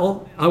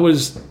fell, I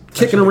was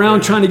kicking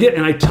around trying to get,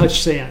 and I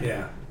touched sand.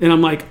 Yeah. And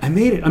I'm like, I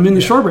made it. I'm in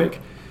the shore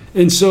break.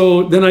 And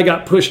so then I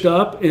got pushed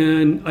up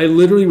and I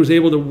literally was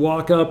able to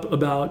walk up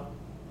about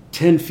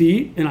 10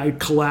 feet and I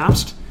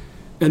collapsed.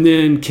 And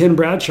then Ken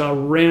Bradshaw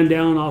ran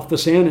down off the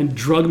sand and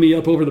drug me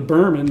up over the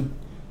berm and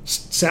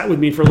sat with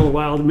me for a little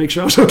while to make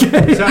sure I was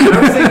okay. So I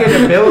was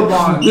thinking of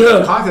Billabong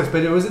contest,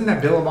 but it was in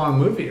that Billabong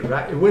movie,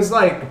 right? It was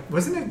like,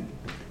 wasn't it?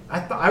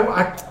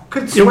 I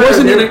could swear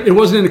it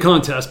wasn't in the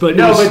contest, but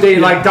but they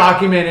like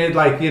documented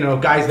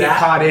guys that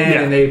caught in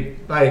and they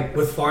like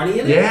with Farney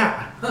in it.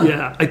 Yeah, huh.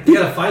 Yeah. I think you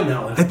gotta find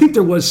that one. I think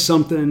there was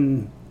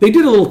something. They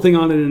did a little thing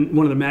on it in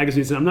one of the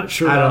magazines, and I'm not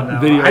sure. I don't know.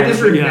 Video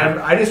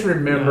I just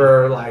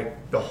remember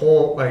like the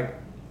whole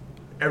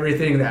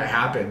everything that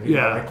happened. You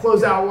know, like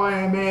close out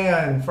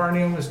YMA and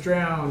Farney almost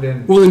drowned.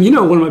 And well, and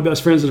one of my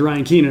best friends is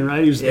Ryan Keenan,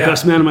 right? He was the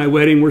best man at my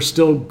wedding. We're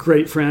still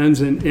great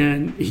friends,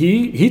 and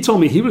he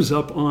told me he was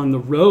up on the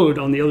road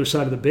on the other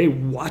side of the bay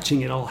watching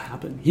it all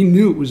happen. He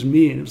knew it was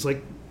me, and it was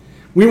like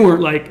we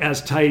weren't like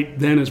as tight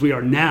then as we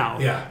are now.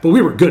 Yeah. But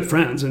we were good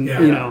friends, and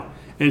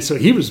and so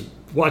he was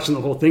watching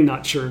the whole thing,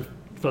 not sure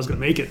if I was going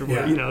to make it or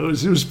what.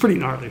 It was pretty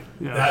gnarly.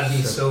 That'd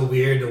be so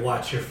weird to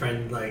watch your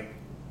friend like.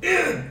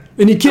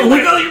 And you can't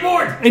let go of your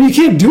board. And you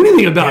can't do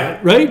anything about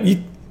it, right?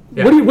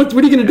 Yeah. What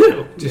are you going to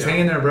do? Just hang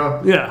in there,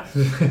 bro. Yeah.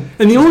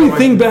 And the only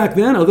thing back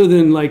then, other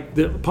than like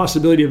the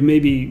possibility of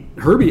maybe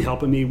Herbie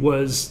helping me,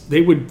 was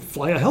they would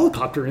fly a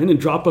helicopter in and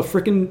drop a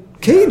freaking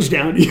cage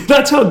down.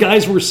 That's how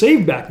guys were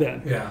saved back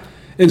then. Yeah.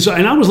 And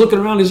I was looking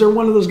around, is there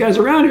one of those guys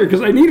around here?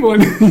 Because I need one.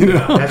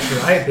 That's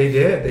right. They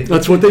did.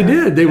 That's what they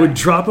did. They would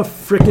drop a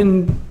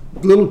freaking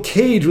little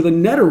cage with a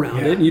net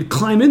around it, and you'd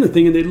climb in the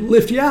thing, and they'd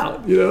lift you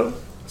out,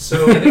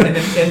 So and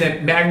the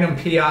Magnum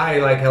PI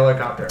like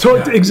helicopter.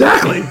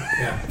 Exactly.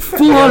 Yeah.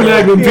 Full on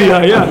Magnum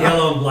PI. Yeah. The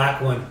yellow and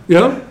black one.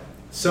 Yeah.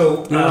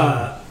 So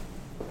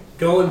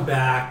going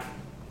back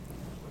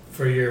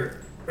for your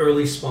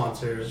early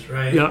sponsors,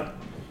 right? Yeah.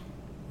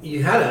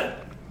 You had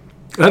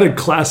a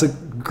classic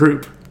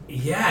group.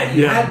 Yeah,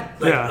 you had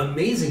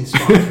amazing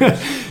sponsors.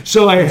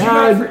 So Did you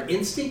ride for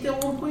Instinct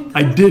at one point?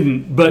 I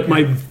didn't, but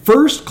my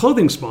first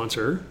clothing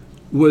sponsor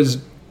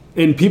was,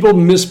 and people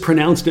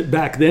mispronounced it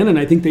back then, and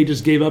I think they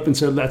just gave up and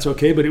said that's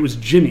okay, but it was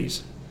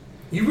Jimmy's.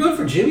 You rode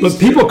for Jimmy's? But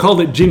people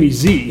called it Jimmy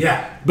Z.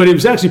 Yeah. But it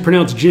was actually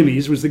pronounced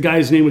Jimmy's. The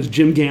guy's name was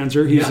Jim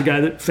Ganser. He's the guy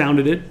that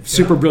founded it.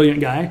 Super brilliant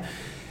guy.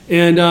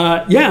 And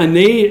and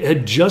they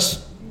had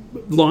just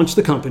launched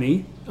the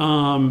company.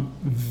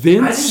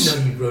 Vince. I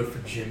didn't know you rode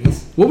for Jimmy's.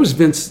 What was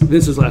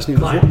Vince's last name?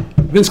 Klein.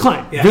 Vince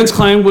Klein. Yeah. Vince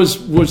Klein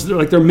was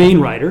like their main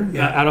rider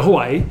out of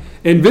Hawaii.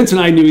 And Vince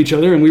and I knew each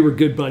other, and we were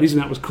good buddies,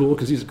 and that was cool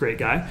because he's a great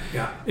guy.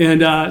 Yeah.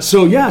 And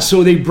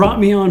so they brought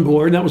me on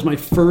board. That was my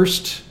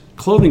first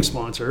clothing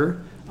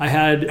sponsor. I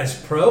had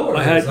as pro, or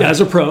as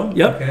a pro.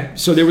 Yep. Okay.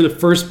 So they were the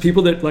first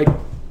people that like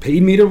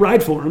paid me to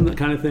ride for them, that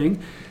kind of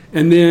thing.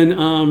 And then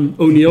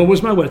O'Neill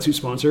was my wetsuit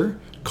sponsor.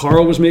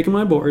 Carl was making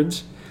my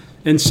boards.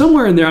 And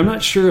somewhere in there, I'm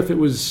not sure if it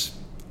was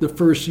the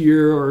first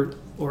year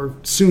or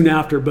soon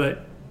after,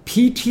 but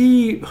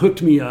PT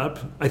hooked me up,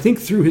 I think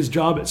through his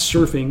job at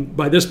Surfing.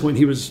 By this point,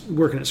 he was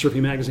working at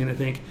Surfing Magazine, I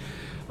think.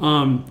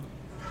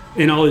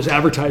 And all his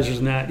advertisers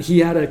and that. He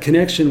had a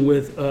connection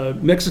with a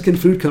Mexican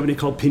food company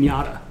called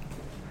Piñata.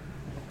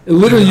 And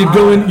literally,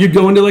 you'd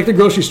go into like the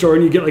grocery store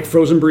and you get like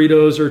frozen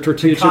burritos or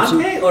tortilla chips.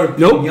 Picante or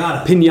Nope,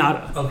 Piñata?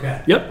 Piñata.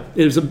 Okay. Yep,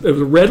 it was a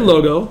red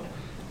logo,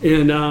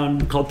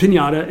 and called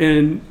Piñata,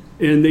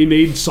 and they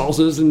made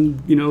salsas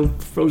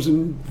and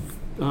frozen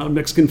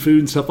Mexican food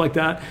and stuff like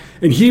that.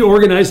 And he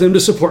organized them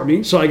to support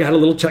me, so I got a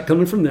little check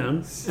coming from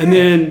them. Sick. And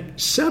then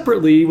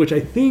separately, which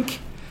I think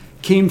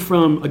came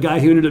from a guy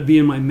who ended up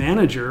being my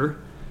manager,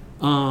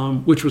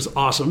 which was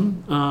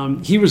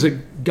awesome. He was a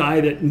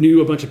guy that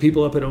knew a bunch of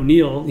people up at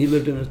O'Neill. He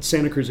lived in the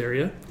Santa Cruz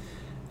area.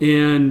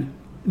 And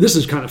this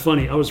is kind of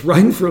funny. I was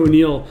riding for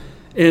O'Neill,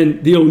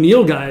 and the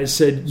O'Neill guys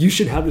said, you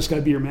should have this guy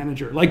be your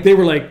manager. Like, they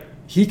were like,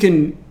 he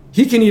can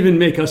even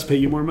make us pay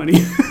you more money.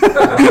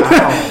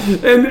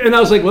 and I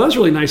was like, well, that's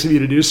really nice of you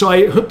to do. So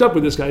I hooked up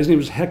with this guy. His name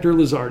was Hector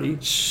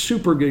Lizardi,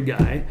 super good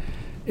guy.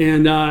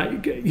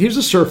 And he was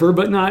a surfer,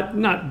 but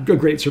not a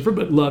great surfer,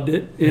 but loved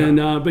it.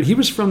 And but he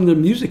was from the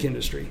music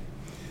industry.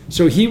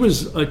 So he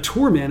was a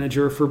tour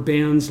manager for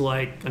bands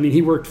like,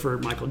 he worked for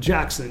Michael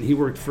Jackson. He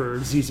worked for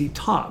ZZ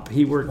Top.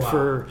 He worked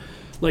for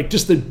like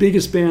just the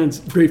biggest bands.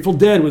 Grateful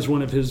Dead was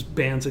one of his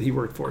bands that he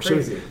worked for.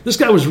 Crazy. So this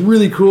guy was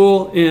really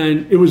cool,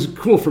 and it was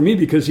cool for me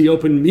because he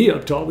opened me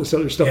up to all this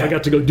other stuff I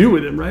got to go do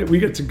with him, right? We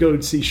got to go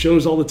see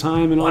shows all the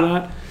time and all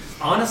that.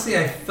 Honestly,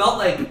 I felt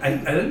like, I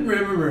didn't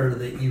remember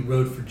that you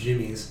rode for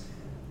Jimmy's,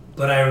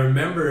 but I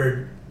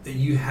remembered that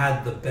you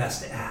had the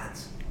best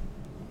ads.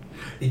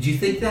 Did you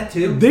think that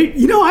too?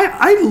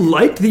 I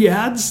liked the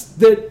ads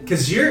that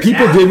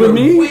people ads did with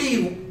me.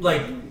 Way,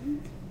 like,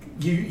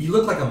 you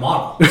look like a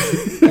model.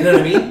 You know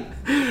what I mean?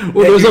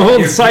 Well, there's a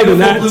whole side of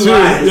that too.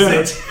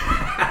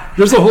 Yeah.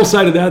 There's a whole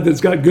side of that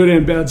that's got good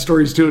and bad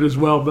stories to it as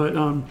well. But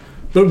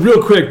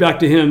real quick, back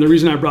to him. The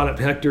reason I brought up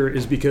Hector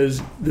is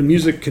because the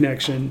music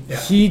connection. Yeah.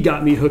 He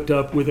got me hooked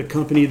up with a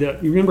company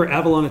that, you remember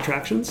Avalon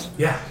Attractions?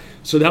 Yeah.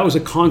 So that was a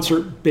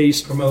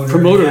concert-based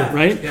promoter,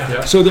 right?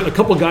 Yeah. So a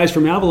couple guys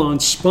from Avalon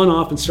spun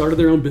off and started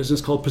their own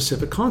business called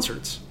Pacific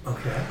Concerts.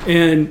 Okay.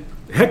 And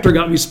Hector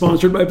got me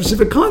sponsored by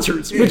Pacific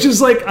Concerts, which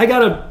is like, I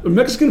got a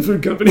Mexican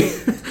food company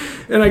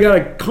and I got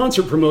a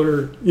concert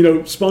promoter,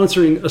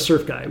 sponsoring a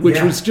surf guy, which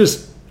was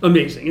just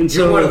amazing. And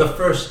you're one of the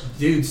first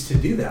dudes to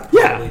do that,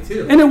 probably,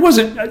 too. And it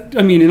wasn't,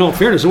 in all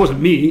fairness, it wasn't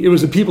me. It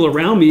was the people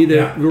around me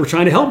that were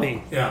trying to help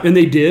me. Yeah. And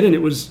they did, and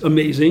it was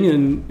amazing,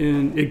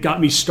 and it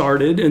got me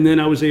started. And then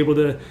I was able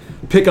to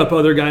pick up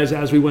other guys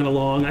as we went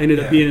along. I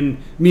ended up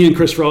being, me and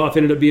Chris Frohoff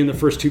ended up being the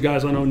first two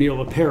guys on O'Neill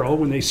Apparel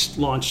when they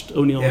launched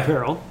O'Neill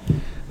Apparel.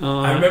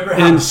 I remember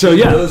how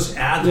those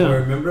ads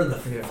were. Remember the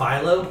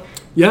Philo?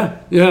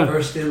 Yeah.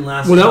 First in,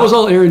 last out. Well, that was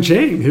all Aaron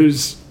Chang,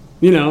 who's,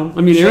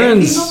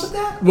 Aaron's... came up with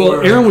that?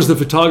 Well, Aaron was the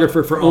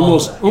photographer for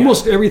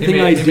almost everything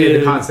I did. He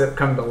made the concept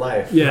come to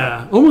life.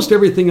 Yeah, almost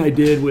everything I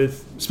did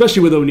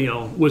especially with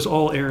O'Neill, was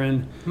all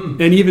Aaron,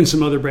 and even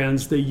some other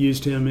brands, they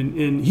used him.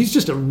 And he's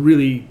just a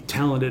really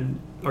talented,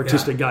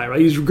 artistic guy,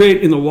 right? He's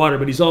great in the water,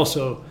 but he's got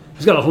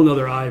a whole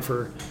nother eye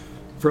for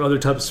for other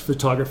types of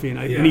photography,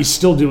 and he's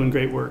still doing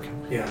great work.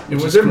 Yeah.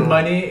 And was there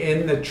money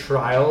in the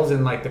trials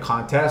and like the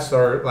contests,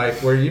 or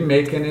like were you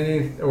making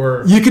any?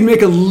 Or you can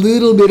make a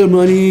little bit of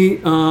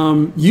money.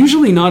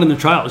 Usually not in the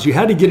trials. You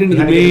had to get into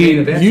the main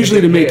event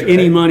usually to make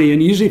any money.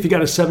 And usually if you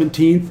got a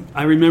 17th,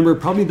 I remember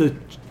probably the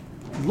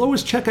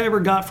lowest check I ever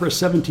got for a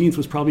 17th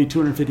was probably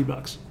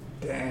 $250.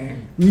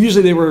 Dang.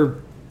 Usually they were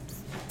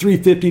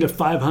 $350 to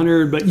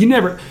 $500, but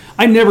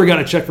I never got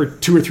a check for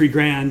 $2 or $3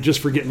 grand just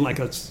for getting like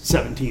a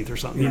 17th or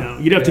something. You know,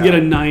 you'd have to get a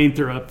 9th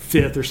or a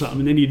 5th or something,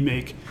 and then you'd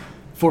make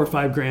 $4 or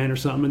 $5 grand or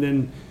something. And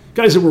then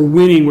guys that were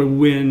winning would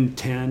win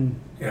 10,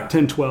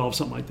 12,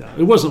 something like that.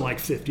 It wasn't like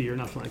 50 or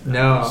nothing like that.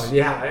 No,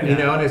 you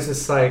know, and it's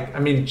just like, I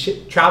mean,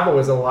 travel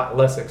was a lot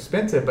less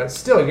expensive, but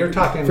still, you're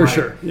talking for like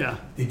sure. Yeah.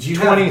 Did you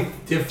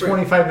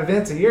 25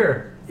 events a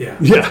year? Yeah.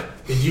 Yeah.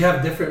 Did you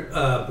have different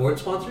board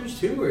sponsors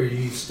too, or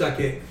you stuck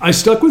it? I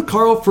stuck with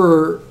Carl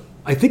for,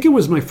 I think it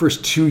was my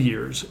first 2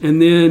 years.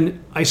 And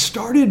then I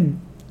started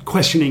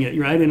questioning it,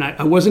 right? And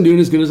I wasn't doing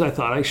as good as I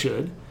thought I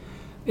should.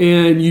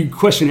 And you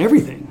question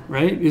everything,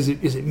 right? Is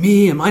it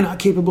me? Am I not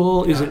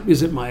capable?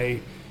 Is it my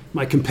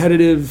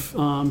competitive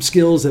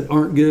skills that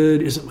aren't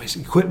good? Is it my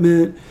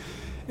equipment?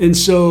 And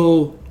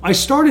so I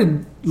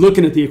started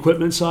looking at the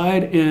equipment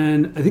side,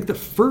 and I think the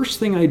first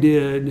thing I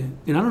did,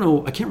 and I don't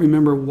know, I can't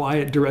remember why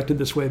it directed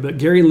this way, but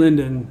Gary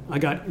Linden, I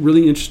got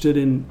really interested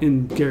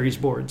in Gary's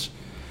boards.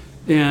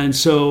 And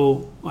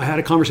so I had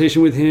a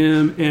conversation with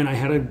him, and I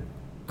had a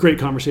great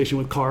conversation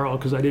with Carl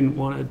because I didn't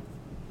want to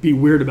be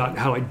weird about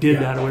how I did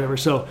that or whatever.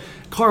 So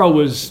Carl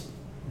was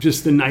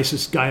just the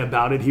nicest guy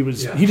about it. He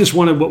just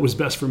wanted what was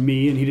best for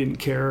me, and he didn't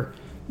care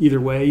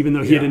either way, even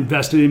though he had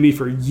invested in me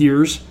for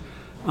years.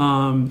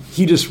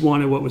 He just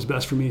wanted what was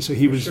best for me. So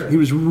he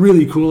was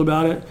really cool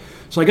about it.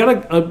 So I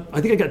got I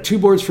think I got 2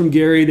 boards from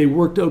Gary. They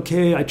worked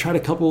okay. I tried a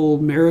couple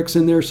Merricks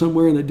in there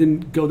somewhere, and they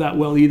didn't go that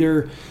well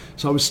either.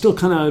 So I was still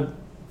kind of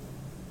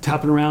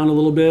tapping around a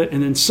little bit,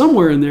 and then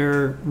somewhere in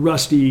there,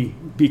 Rusty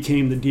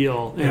became the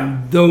deal,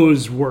 and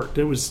those worked.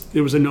 It was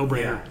a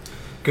no-brainer.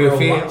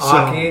 Goofy,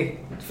 Aki,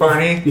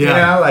 Farney,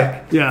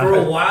 For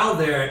a while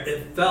there,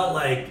 it felt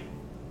like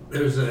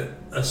there was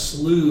a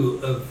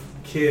slew of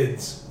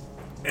kids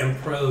and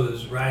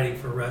pros riding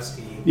for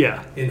Rusty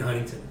in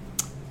Huntington.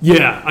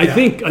 Yeah, I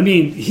think, I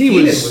mean,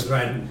 Keenan was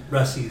riding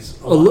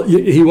Rusty's a lot.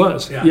 He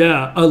was,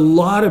 a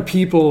lot of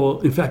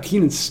people, in fact,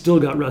 Keenan still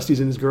got Rusty's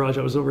in his garage.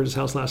 I was over at his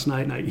house last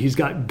night, and he's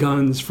got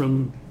guns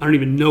from, I don't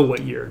even know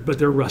what year, but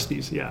they're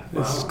Rusty's,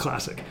 This is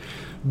classic.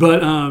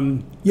 But,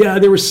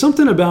 there was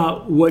something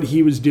about what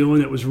he was doing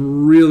that was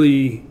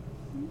really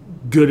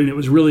good, and it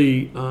was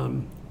really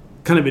kind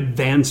of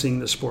advancing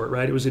the sport,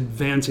 right? It was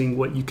advancing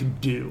what you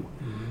could do.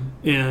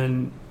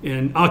 Mm-hmm.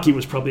 And Aki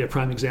was probably a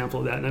prime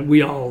example of that, and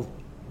we all...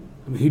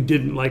 who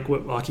didn't like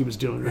what Aki was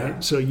doing, right? Yeah.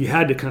 So you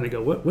had to kind of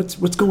go, what's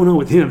going on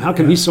with him? How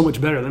come he's so much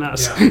better than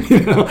us?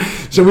 Yeah.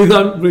 So we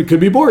thought it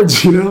could be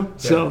boards, Yeah.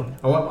 So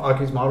I want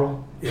Aki's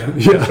model. Yeah.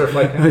 Surf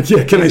like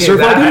him. Can I surf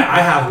like him? I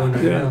have one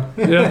right now.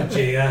 Yeah.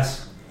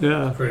 JS.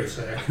 Yeah. Pretty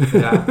sick.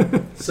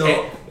 Yeah.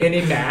 So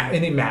any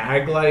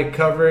mag like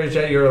coverage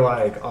that you're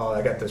like, oh,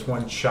 I got this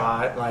one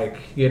shot,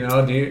 like, do you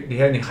have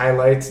any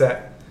highlights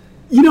that?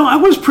 I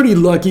was pretty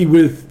lucky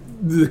with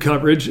the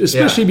coverage,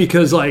 especially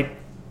because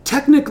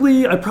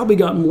technically, I probably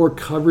got more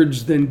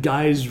coverage than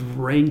guys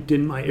ranked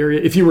in my area.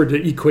 If you were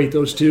to equate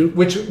those two,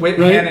 which went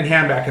hand in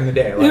hand back in the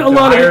day. A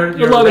lot of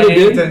it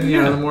did.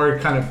 And, the more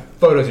kind of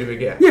photos you would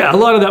get. Yeah, a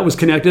lot of that was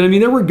connected. I mean,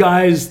 there were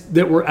guys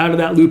that were out of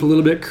that loop a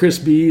little bit. Chris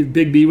B,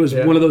 Big B was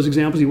one of those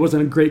examples. He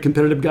wasn't a great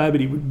competitive guy, but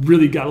he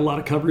really got a lot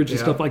of coverage and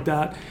stuff like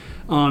that.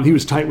 He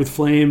was tight with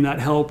Flame, that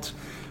helped.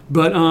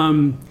 But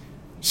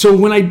so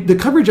when the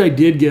coverage I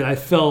did get, I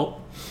felt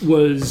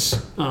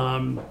was.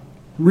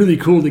 Really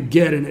cool to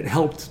get, and it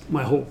helped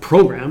my whole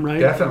program, right?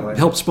 Definitely.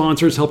 Helped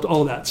sponsors, helped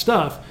all that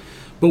stuff.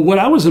 But what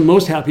I was the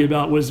most happy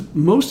about was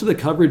most of the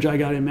coverage I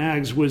got in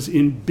mags was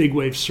in big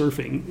wave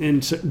surfing,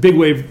 and big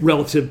wave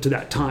relative to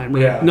that time,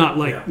 right? Yeah. Not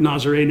like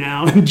Nazare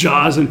now and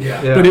Jaws,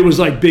 but it was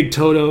like Big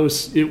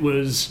Todos. It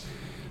was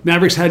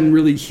Mavericks hadn't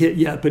really hit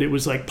yet, but it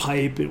was like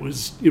Pipe. It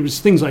was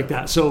things like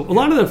that. So a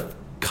lot of the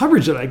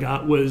coverage that I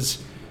got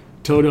was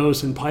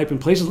Todos and Pipe and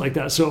places like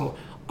that. So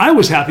I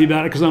was happy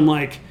about it because I'm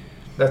like,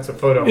 that's a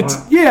photo.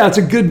 It's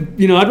a good,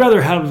 I'd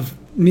rather have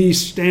me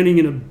standing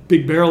in a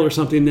big barrel or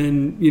something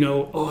than,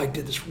 I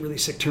did this really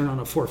sick turn on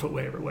a 4-foot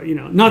wave or what,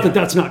 Not that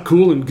that's not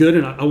cool and good,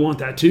 and I want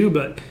that too,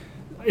 but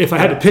if I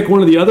had to pick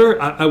one or the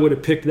other, I would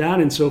have picked that.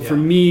 And so for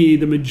me,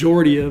 the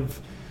majority of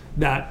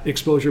that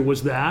exposure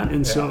was that.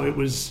 And so it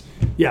was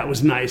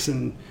nice.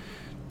 And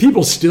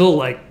people still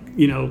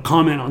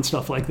comment on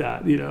stuff like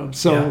that,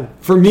 So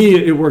for me,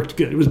 it worked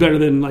good. It was better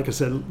than, like I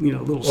said,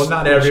 little. Well,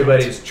 not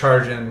everybody's shots.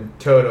 Charging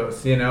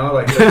Todos,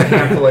 like there's a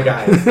handful of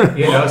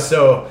guys,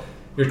 so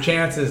your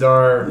chances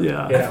are,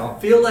 I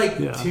feel like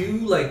too,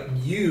 like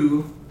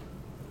you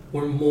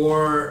were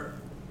more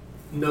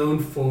known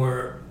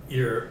for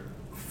your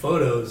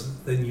photos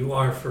than you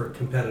are for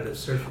competitive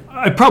surfing.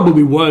 I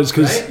probably was,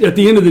 because at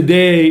the end of the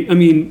day, I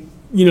mean,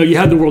 you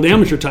had the world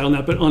amateur title in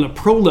that, but on a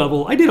pro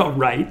level, I did all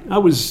right. I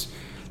was,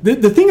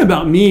 the thing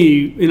about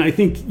me, and I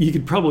think you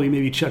could probably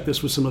maybe check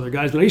this with some other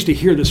guys, but I used to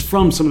hear this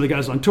from some of the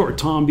guys on tour,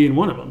 Tom being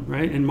one of them,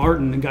 right? And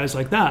Martin and guys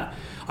like that.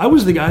 I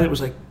was the guy that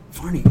was like,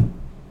 Varney,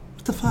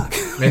 what the fuck?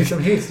 Make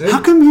some heat, dude.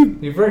 How come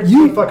you worked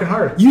fucking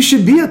hard? You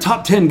should be a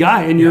top 10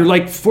 guy and you're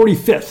like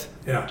 45th.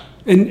 Yeah.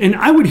 And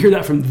I would hear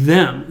that from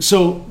them.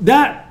 So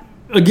that,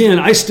 again,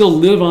 I still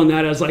live on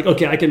that as like,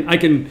 okay, I can I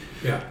could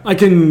have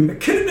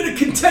been a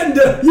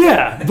contender.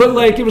 Yeah. But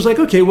like, it was like,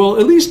 okay, well,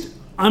 at least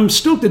I'm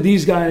stoked that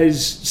these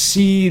guys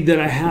see that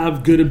I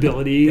have good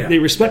ability. Yeah. They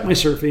respect my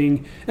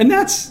surfing. And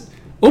that's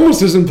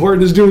almost as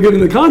important as doing good in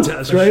the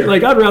contest, right? Sure.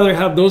 Like, I'd rather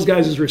have those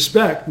guys'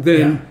 respect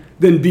than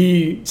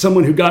be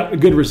someone who got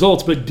good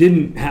results but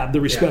didn't have the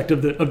respect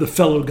of the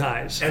fellow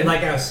guys. And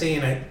like I was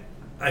saying,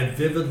 I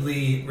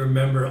vividly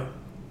remember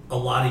a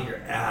lot of your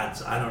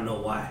ads. I don't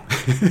know why.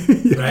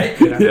 Right?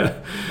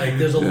 Yeah. Like,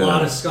 there's a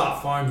lot of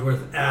Scott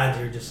Farnsworth ads.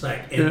 You're just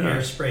like, in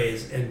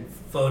airsprays and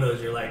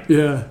photos. You're like,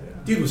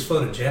 dude was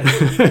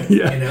photogenic.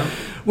 You know?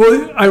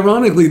 Well,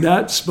 ironically,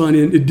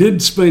 it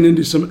did spin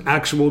into some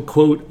actual,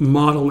 quote,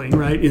 modeling,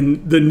 right?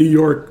 In the New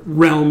York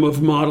realm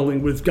of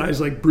modeling with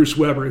guys like Bruce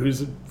Weber,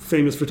 who's a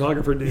famous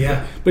photographer.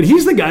 Yeah. But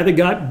he's the guy that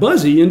got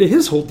Buzzy into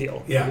his whole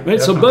deal. Yeah. Right?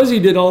 Definitely. So Buzzy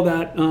did all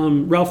that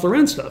Ralph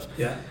Lauren stuff.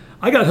 Yeah.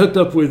 I got hooked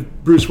up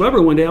with Bruce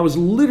Weber one day. I was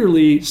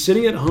literally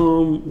sitting at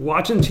home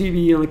watching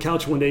TV on the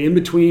couch one day in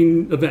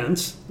between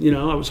events.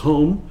 I was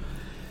home.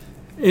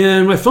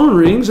 And my phone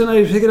rings and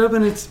I pick it up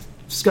and it's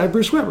this guy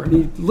Bruce Weber. And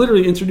he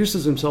literally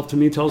introduces himself to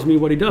me, tells me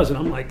what he does. And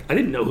I'm like, I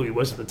didn't know who he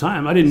was at the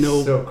time. I didn't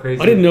know. So crazy.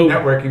 I didn't know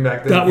networking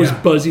back then. That was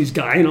Buzzy's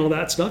guy and all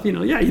that stuff. You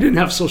didn't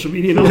have social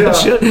media and all that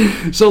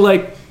shit.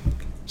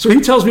 So he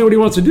tells me what he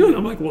wants to do, and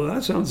I'm like, well,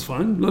 that sounds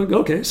fun. Like,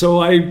 okay.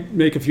 So I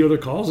make a few other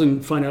calls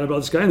and find out about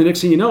this guy. And the next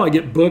thing you know, I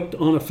get booked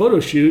on a photo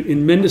shoot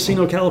in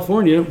Mendocino,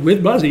 California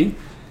with Buzzy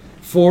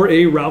for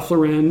a Ralph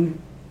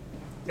Lauren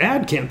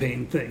ad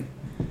campaign thing.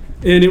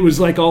 And it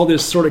was like all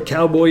this sort of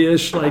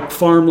cowboyish, like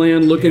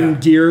farmland looking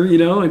gear,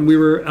 and we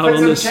were out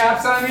on this. Put some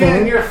chaps on you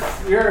and you're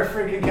a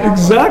freaking cowboy.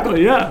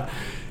 Exactly, yeah.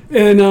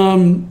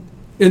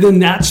 And then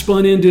that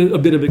spun into a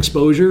bit of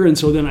exposure. And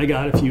so then I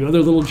got a few other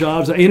little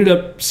jobs. I ended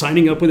up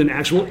signing up with an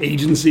actual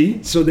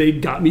agency. So they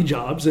got me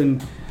jobs.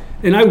 And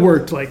I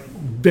worked like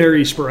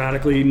very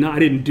sporadically. I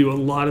didn't do a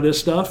lot of this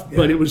stuff,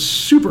 but it was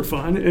super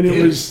fun. And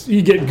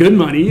you get good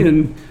money.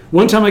 And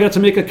one time I got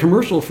to make a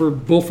commercial for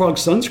Bullfrog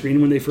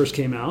sunscreen when they first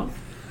came out.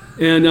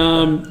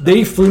 And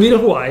they flew me to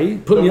Hawaii.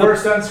 The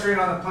worst sunscreen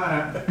on the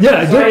planet.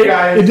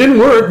 Yeah, it didn't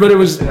work, but it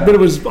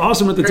was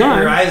awesome at the time.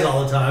 Your eyes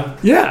all the time.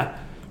 Yeah.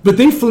 But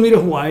they flew me to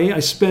Hawaii. I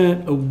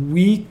spent a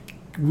week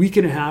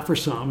and a half or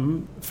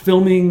something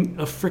filming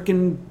a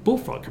frickin'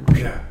 Bullfrog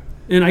commercial. Yeah.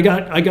 And I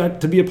got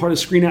to be a part of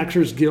Screen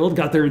Actors Guild,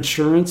 got their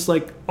insurance,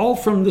 like all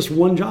from this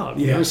one job.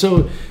 You know?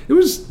 So it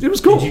was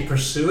cool. Did you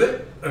pursue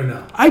it or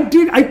no? I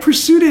did. I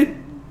pursued it,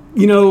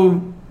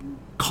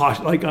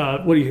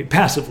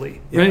 passively,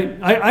 right?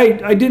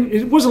 I didn't.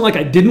 It wasn't like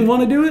I didn't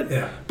want to do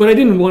it, but I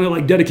didn't want to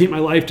like dedicate my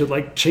life to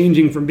like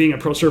changing from being a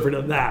pro surfer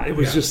to that. It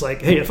was just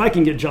like, hey, if I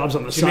can get jobs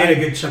on the side, you made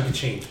a good chunk of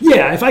change.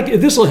 Yeah,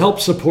 if this will help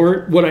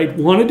support what I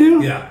want to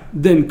do,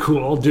 then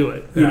cool, I'll do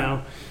it. You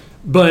know,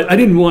 but I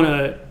didn't want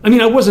to. I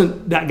mean, I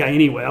wasn't that guy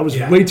anyway. I was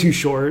way too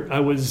short. I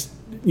was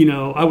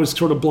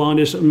sort of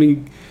blondish. I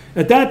mean,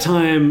 at that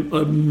time,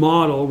 a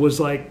model was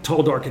like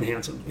tall, dark, and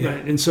handsome,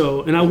 right?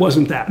 And I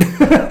wasn't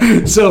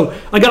that. So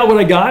I got what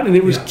I got, and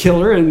it was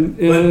killer.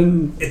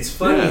 And it's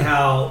funny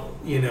how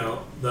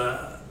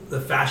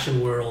the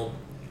fashion world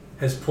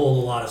has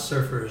pulled a lot of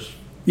surfers,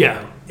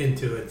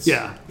 into its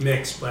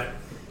mix. But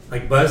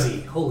like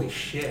Buzzy, holy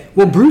shit!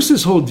 Well,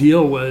 Bruce's whole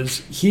deal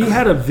was he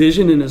had a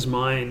vision in his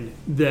mind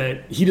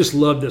that he just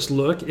loved this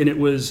look, and it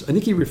was, I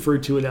think he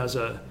referred to it as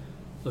a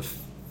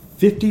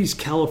 50s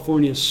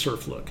California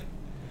surf look.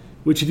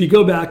 Which, if you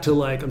go back to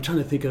like, I'm trying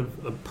to think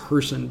of a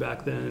person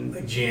back then,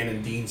 like Jan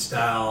and Dean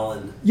style,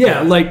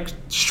 and like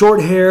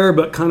short hair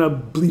but kind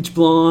of bleach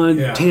blonde,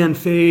 tan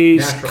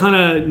face, kind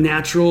of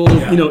natural,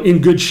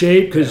 in good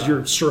shape because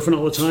you're surfing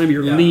all the time.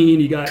 You're lean.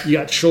 You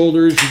got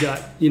shoulders. You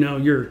got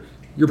you're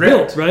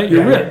built, right?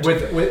 You're ripped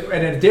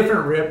and a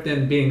different rip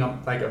than being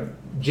like a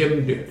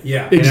gym dude.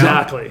 Yeah,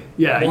 exactly.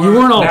 Yeah, you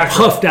weren't all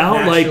puffed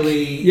out like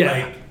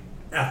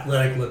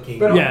athletic looking.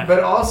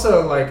 But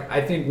also like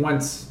I think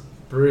once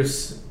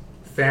Bruce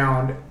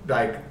found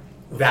like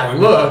that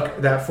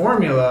look, that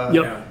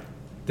formula,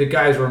 the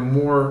guys were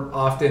more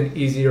often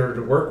easier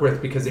to work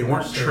with because they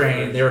weren't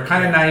trained. They were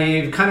kind of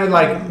naive, kind of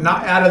like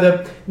not out of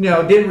the,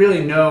 didn't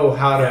really know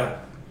how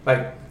to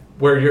like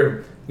where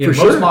you're,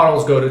 most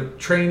models go to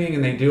training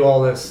and they do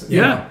all this,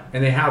 and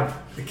they have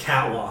the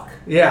catwalk.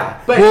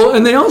 Yeah, but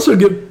and they also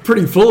get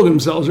pretty full of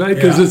themselves, right?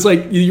 Because it's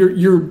like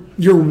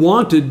you're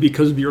wanted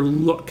because of your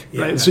look,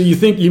 right? So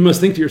you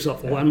must think to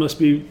yourself, well, I must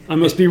be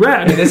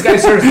rad. And this guy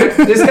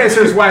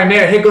serves why I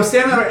made it. Hey, go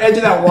stand on the edge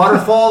of that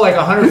waterfall like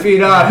 100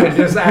 feet up and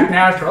just act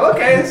natural.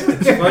 Okay, it's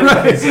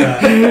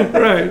funny.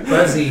 Right.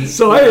 Buzzy.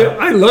 So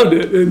I loved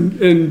it,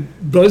 and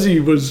Buzzy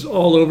was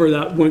all over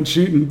that one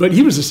shooting, but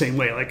he was the same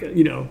way. Like,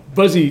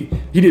 Buzzy,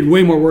 he did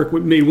way more work,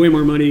 made way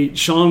more money.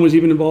 Sean was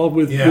even involved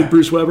with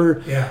Bruce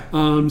Weber.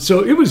 Yeah.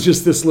 So it was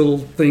just this little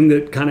thing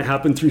that kind of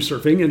happened through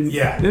surfing, and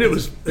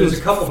there's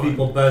a couple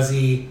people,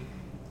 Buzzy,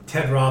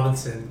 Ted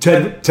Robinson.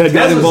 Ted got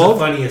involved. Was the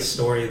funniest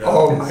story though.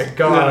 Oh my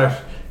gosh.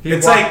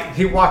 Yeah.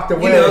 He walked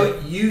away.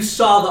 You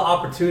saw the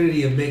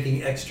opportunity of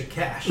making extra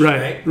cash,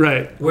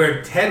 right?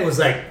 Where Ted was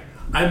like,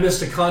 I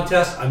missed a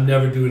contest. I'm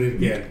never doing it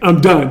again.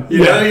 I'm done.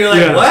 You're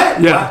like,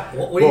 what? Yeah.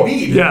 What do you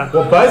mean? Yeah.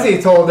 Well,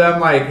 Buzzy told them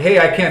like, hey,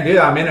 I can't do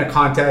that. I'm in a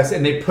contest,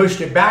 and they pushed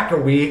it back a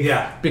week.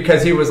 Yeah.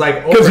 Because he was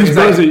like, because he's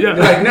Buzzy. Like,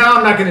 like, no,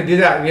 I'm not going to do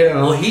that.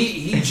 Well,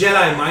 he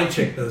Jedi mind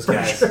tricked those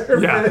guys.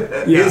 Sure.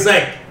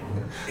 Yeah.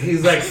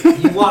 He's like,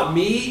 you want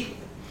me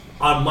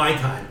on my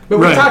time. But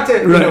we talked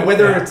to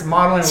whether it's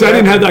modeling. So I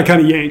didn't have that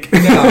kind of yank.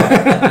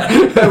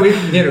 No,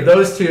 but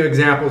those two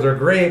examples are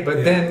great.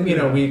 But then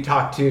we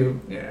talked to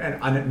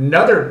on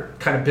another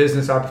kind of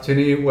business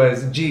opportunity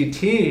was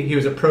GT. He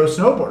was a pro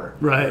snowboarder,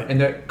 right?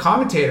 And the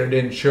commentator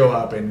didn't show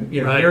up, and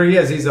here he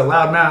is. He's a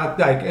loudmouth,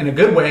 like in a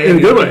good way. In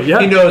a good way, yeah.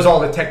 He knows all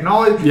the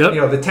technology,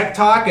 Yep. the tech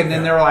talk, and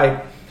then they're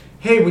like,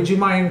 "Hey, would you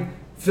mind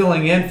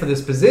filling in for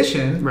this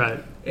position?"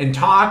 Right. And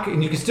talk,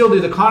 and you can still do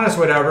the contest,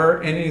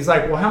 whatever. And he's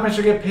like, "Well, how much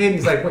do I get paid?" And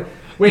he's like,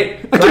 "Wait,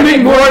 I can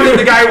make more than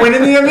the guy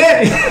winning the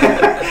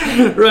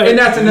event." Right. And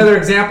that's another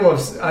example of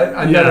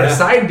another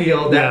side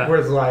deal that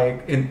was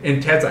like,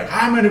 and Ted's like,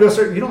 "I'm going to go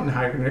surf." You don't know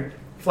how you're going to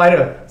fly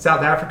to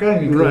South Africa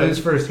and you can lose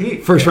first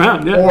heat,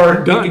 round,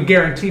 or you can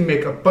guarantee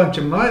make a bunch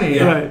of money.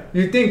 Yeah. Right.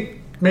 You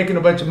think making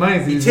a bunch of money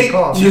is the easy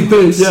call?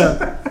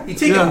 You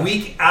take a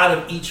week out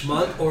of each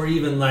month, or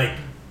even like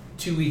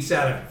 2 weeks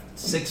out of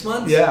 6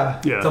 months.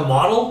 To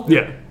model.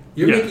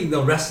 You're making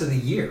the rest of the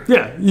year.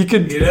 Yeah, you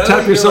could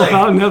tap yourself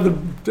out and have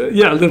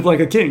live like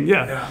a king.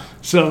 Yeah.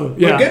 So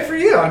But good for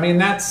you. I mean,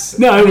 that's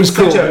it was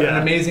such cool.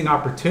 an amazing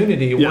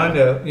opportunity. One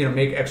to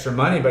make extra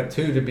money, but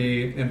two to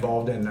be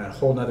involved in a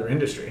whole nother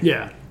industry.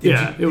 Yeah,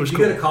 it was Did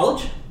cool. you go to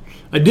college?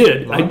 I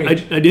did.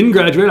 I didn't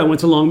graduate. I went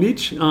to Long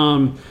Beach.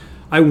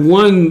 I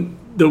won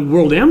the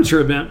World Amateur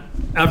event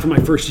after my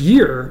first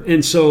year,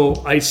 and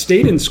so I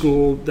stayed in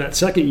school that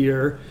second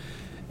year.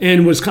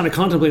 And was kind of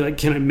contemplating, like,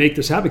 can I make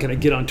this happen? Can I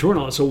get on tour and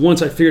all that? So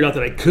once I figured out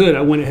that I could,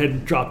 I went ahead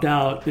and dropped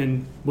out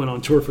and went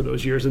on tour for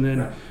those years. And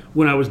then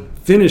when I was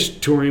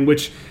finished touring,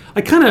 which I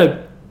kind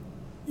of,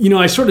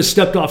 I sort of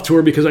stepped off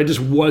tour because I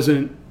just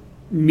wasn't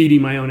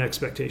meeting my own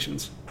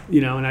expectations,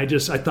 And I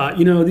thought,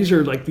 these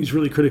are like these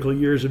really critical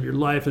years of your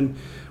life. And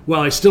while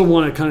I still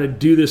want to kind of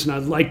do this and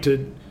I'd like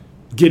to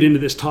get into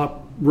this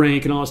top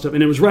rank and all that stuff.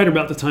 And it was right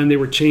about the time they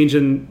were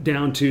changing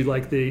down to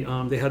like they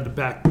had the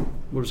back,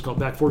 what was it called,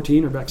 back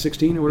 14 or back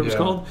 16 or whatever it was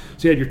called.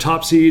 So you had your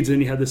top seeds, and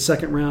you had the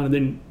second round,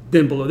 and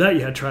then below that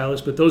you had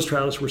trialists, but those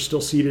trialists were still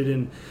seeded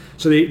in.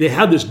 So they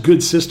had this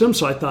good system.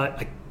 So I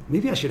thought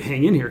maybe I should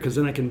hang in here because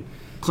then I can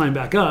climb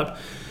back up.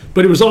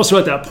 But it was also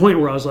at that point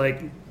where I was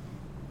like,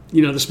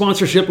 the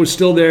sponsorship was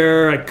still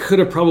there. I could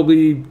have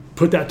probably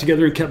put that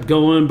together and kept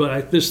going, but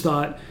I just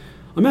thought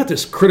I'm at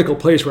this critical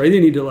place where I either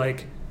need to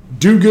like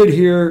do good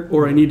here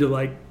or I need to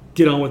like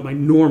get on with my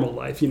normal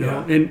life,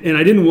 And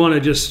I didn't want to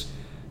just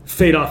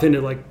fade off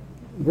into like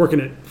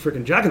working at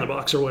freaking Jack in the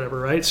Box or whatever,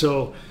 right?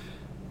 So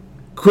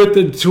quit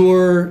the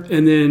tour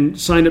and then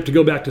signed up to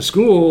go back to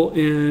school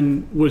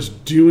and was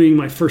doing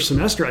my first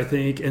semester, I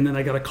think. And then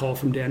I got a call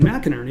from Dan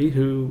McInerney,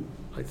 who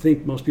I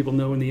think most people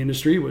know in the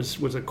industry,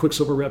 was a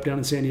Quiksilver rep down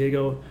in San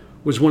Diego,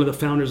 was one of the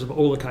founders of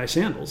Olakai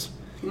Sandals.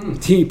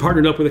 He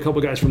partnered up with a couple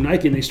guys from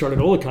Nike and they started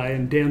Olakai,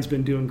 and Dan's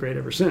been doing great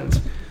ever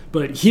since.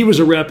 But he was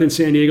a rep in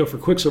San Diego for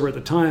Quiksilver at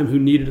the time who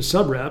needed a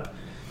sub rep.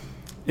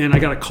 And I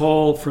got a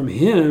call from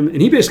him, and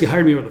he basically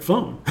hired me over the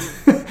phone.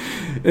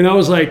 And I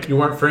was like... You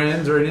weren't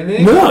friends or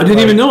anything? No, I didn't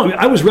even know him.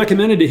 I was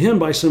recommended to him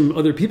by some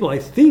other people. I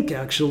think,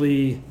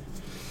 actually,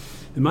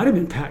 it might have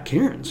been Pat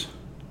Cairns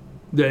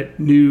that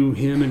knew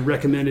him and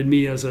recommended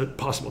me as a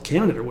possible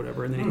candidate or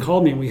whatever. And then he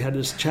called me, and we had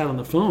this chat on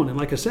the phone. And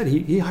like I said,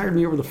 he hired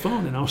me over the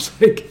phone, and I was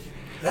like...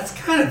 That's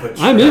kind of a...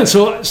 I'm in.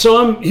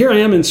 So here I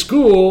am in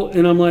school,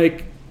 and I'm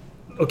like...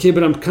 Okay,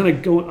 but I'm kind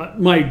of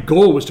going. My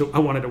goal was I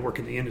wanted to work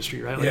in the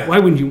industry, right? Like, why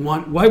would you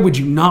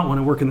not want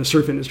to work in the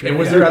surf industry? And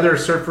was there other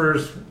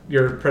surfers,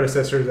 your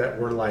predecessors, that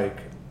were like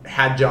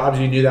had jobs?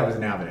 You knew that was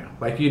an avenue.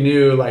 Like you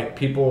knew like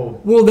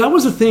people. Well, that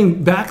was the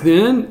thing back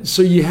then.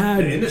 So you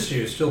had the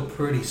industry was still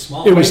pretty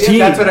small. It was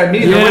that's what I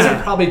mean. There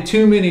wasn't probably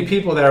too many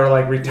people that were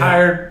like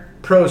retired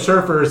pro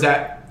surfers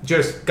that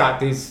just got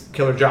these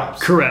killer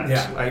jobs. Correct.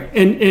 Yeah.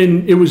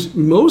 And it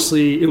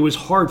was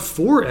hard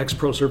for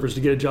ex-pro surfers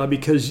to get a job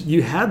because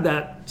you had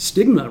that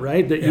stigma,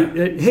 right? That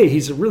hey,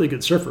 he's a really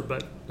good surfer,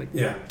 but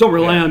don't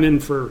rely on him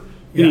for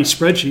any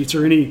spreadsheets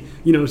or any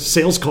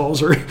sales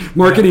calls or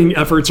marketing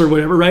efforts or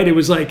whatever, right? It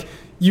was like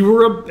you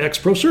were an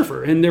ex-pro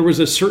surfer, and there was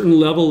a certain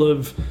level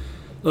of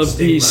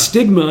the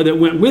stigma that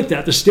went with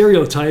that, the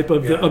stereotype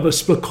of a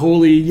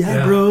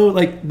Spicoli, bro,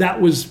 like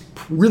that was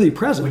really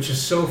present. Which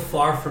is so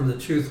far from the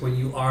truth when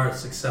you are a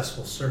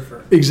successful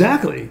surfer.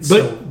 Exactly.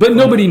 But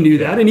nobody knew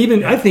that. And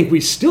even I think we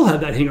still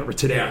have that hangover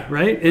today,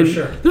 right? And for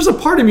sure. There's a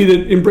part of me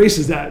that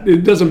embraces that.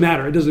 It doesn't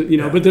matter. It doesn't,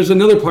 but there's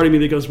another part of me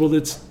that goes, well,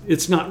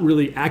 it's not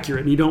really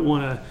accurate. And you don't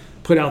want to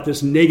put out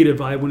this negative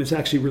vibe when it's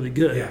actually really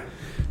good. Yeah.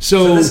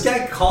 So this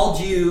guy called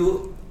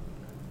you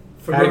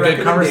for a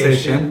good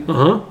conversation.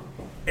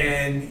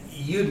 And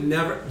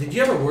did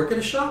you ever work at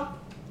a shop?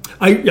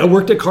 I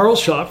worked at Carl's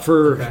shop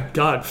for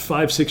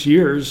 5-6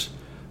 years.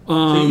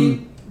 But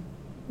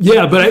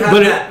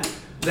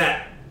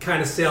that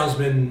kind of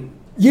salesman.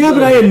 Yeah,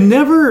 but I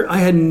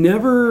had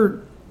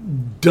never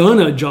done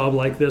a job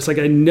like this. Like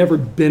I'd never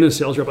been a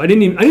sales rep. I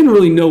didn't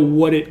really know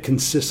what it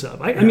consists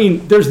of. I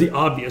mean, there's the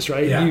obvious,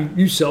 right? Yeah.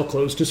 You sell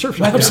clothes to surf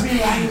shops.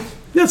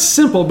 That's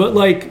simple, but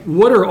like,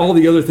 what are all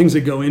the other things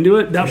that go into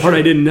it? That part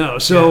I didn't know.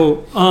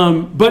 So,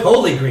 but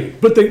totally green.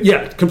 But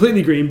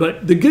completely green.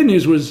 But the good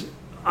news was,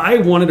 I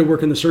wanted to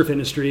work in the surf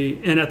industry,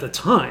 and at the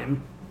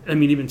time, I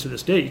mean, even to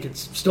this day, you could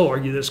still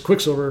argue this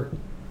Quiksilver,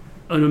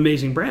 an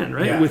amazing brand,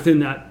 right? Yeah.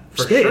 Within that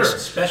For space,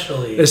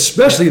 sure,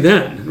 especially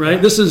then, right?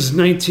 Yeah. This is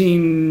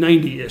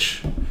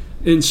 1990-ish,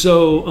 and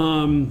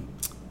so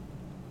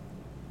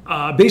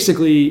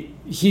basically,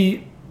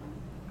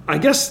 I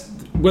guess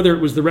whether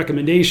it was the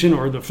recommendation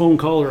or the phone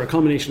call or a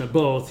combination of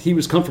both, he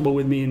was comfortable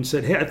with me and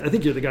said, "Hey, I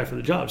think you're the guy for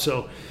the job."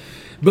 So.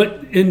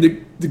 But and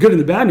the good and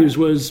the bad news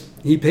was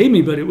he paid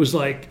me, but it was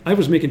like I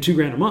was making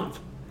 $2,000 a month,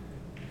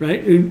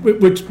 right?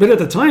 But at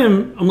the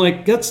time I'm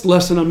like, that's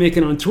less than I'm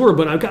making on tour.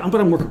 But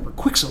I'm working for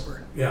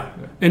Quiksilver,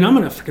 and I'm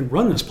gonna freaking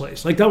run this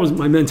place. Like that was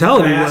my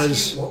mentality.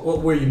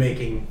 What were you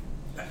making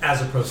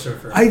as a pro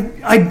surfer?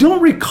 I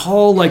don't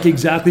recall like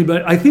exactly,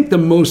 but I think the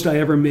most I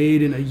ever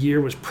made in a year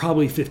was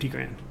probably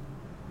 $50,000.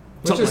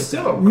 Which is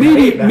still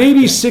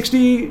maybe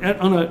 60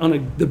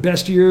 on the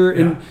best year,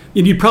 and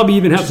you'd probably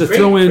even have to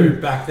throw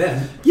in back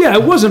then. Yeah,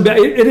 it wasn't bad.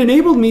 It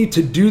enabled me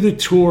to do the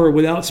tour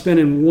without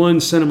spending 1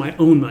 cent of my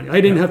own money.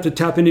 I didn't have to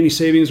tap into any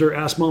savings or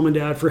ask mom and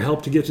dad for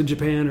help to get to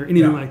Japan or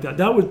anything like that.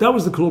 That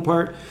was the cool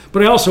part.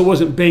 But I also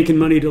wasn't banking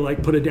money to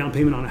like put a down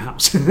payment on a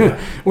house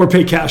or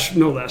pay cash,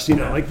 no less.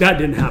 Like that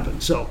didn't happen.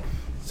 So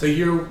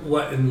you're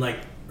what, in like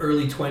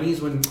early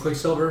 20s when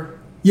Quiksilver?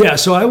 Yeah,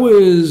 so I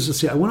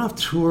went off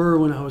tour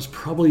when I was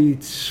probably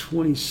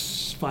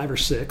 25 or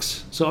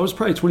 6. So I was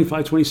probably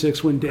 25,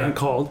 26 when Dan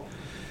called.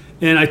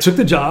 And I took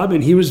the job,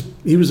 and he was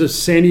a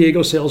San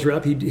Diego sales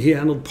rep. He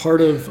handled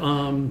part of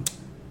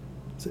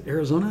is it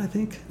Arizona, I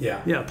think?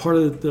 Yeah, part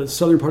of the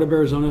southern part of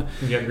Arizona.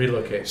 You get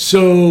relocated.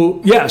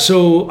 So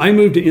I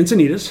moved to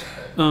Encinitas,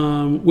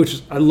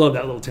 which I love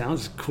that little town.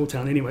 It's a cool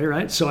town anyway,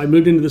 right? So I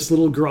moved into this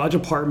little garage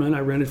apartment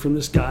I rented from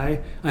this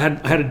guy. I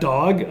had a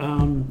dog.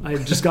 I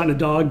had just gotten a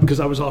dog because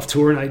I was off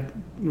tour and I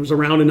was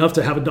around enough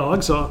to have a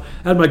dog. So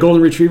I had my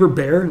golden retriever,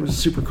 Bear. It was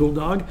a super cool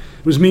dog.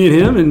 It was me and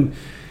him, and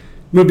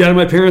moved out of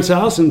my parents'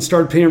 house and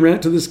started paying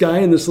rent to this guy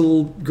in this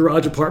little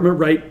garage apartment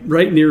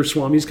right near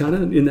Swami's, kind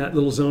of in that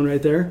little zone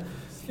right there.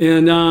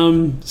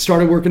 And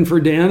started working for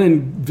Dan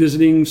and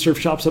visiting surf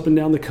shops up and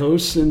down the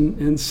coast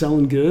and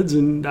selling goods.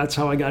 And that's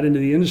how I got into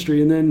the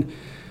industry. And then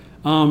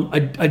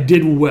I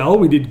did well.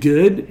 We did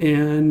good.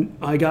 And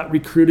I got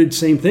recruited,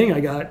 same thing.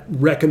 I got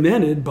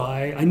recommended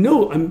by,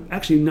 I'm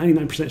actually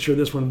 99% sure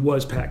this one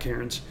was Pat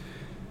Cairns,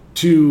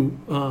 to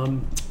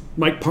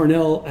Mike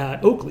Parnell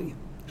at Oakley,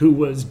 who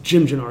was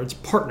Jim Gennard's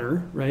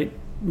partner, right?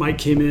 Mike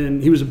came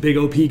in, he was a big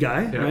OP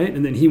guy, right?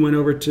 And then he went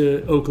over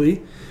to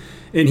Oakley.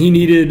 And he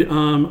needed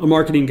a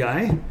marketing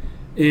guy,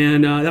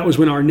 and that was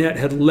when Arnett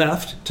had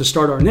left to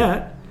start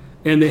Arnett,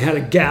 and they had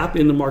a gap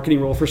in the marketing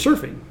role for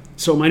surfing.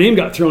 So my name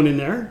got thrown in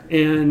there,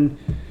 and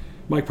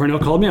Mike Parnell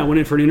called me. I went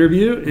in for an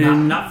interview.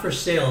 And not for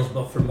sales,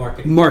 but for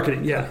marketing.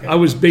 Marketing, yeah. Okay. I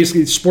was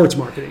basically sports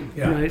marketing,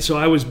 right? So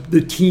I was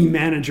the team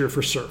manager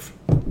for surf,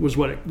 was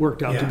what it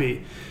worked out to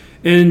be.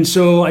 And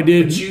so I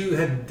did. But you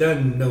had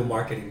done no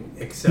marketing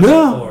except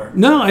for.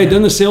 No, I had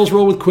done the sales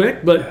role with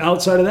Quick, but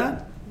outside of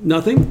that,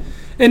 nothing.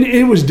 And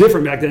it was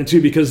different back then,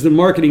 too, because the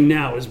marketing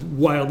now is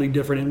wildly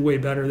different and way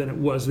better than it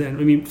was then. I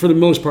mean, for the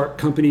most part,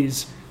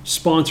 companies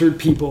sponsored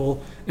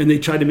people, and they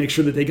tried to make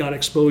sure that they got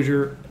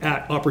exposure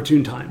at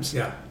opportune times.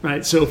 Yeah.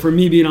 Right? So for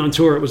me being on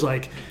tour, it was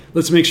like,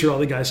 let's make sure all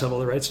the guys have all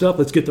the right stuff.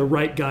 Let's get the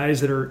right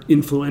guys that are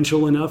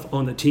influential enough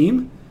on the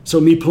team. So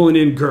me pulling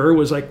in Gurr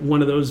was like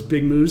one of those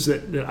big moves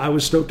that I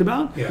was stoked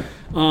about. Yeah.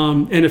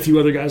 And a few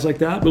other guys like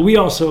that. But we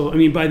also, I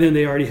mean, by then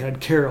they already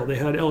had Carroll, they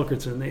had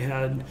Elkerton, they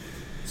had...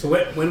 So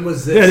when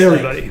was this? Yeah,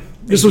 everybody.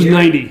 Like this was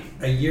 90.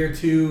 A year or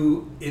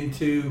two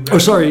into... Repping? Oh,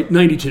 sorry,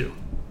 92.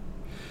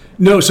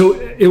 No, so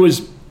it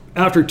was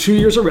after 2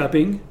 years of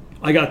repping,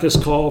 I got this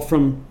call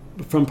from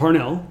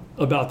Parnell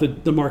about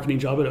the marketing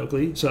job at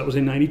Oakley. So that was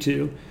in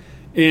 92.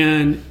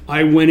 And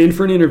I went in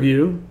for an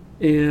interview,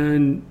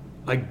 and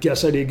I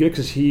guess I did good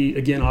because he,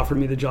 again, offered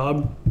me the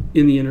job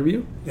in the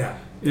interview. Yeah.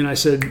 And I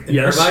said in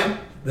yes. Irvine?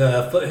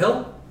 The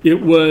Foothill? It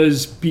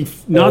was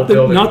not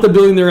the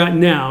building they're at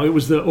now. It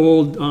was the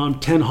old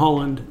 10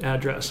 Holland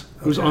address.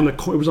 It was on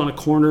a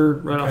corner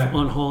right off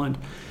on Holland,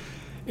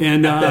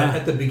 and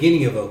at the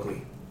beginning of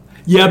Oakley.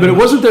 Yeah, but it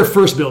wasn't their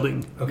first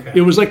building. Okay.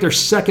 It was like their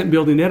second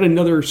building. They had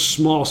another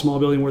small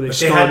building where they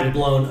started. They hadn't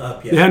blown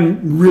up yet. They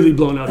hadn't really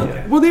blown up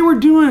yet. Well, they were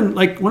doing,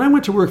 like, when I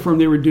went to work for them,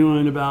 they were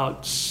doing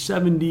about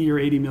 70 or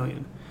 80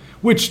 million,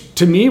 which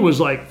to me was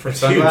like... For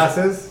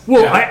sunglasses?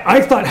 Well, yeah.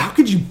 I thought, how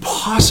could you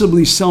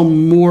possibly sell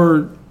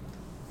more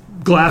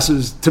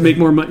glasses to make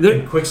more money?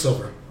 And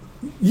Quicksilver.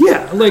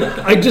 Yeah, like,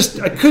 I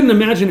couldn't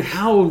imagine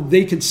how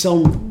they could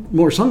sell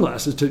more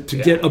sunglasses to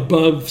get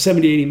above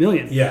 70, 80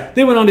 million. Yeah.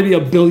 They went on to be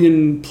 $1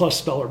 billion+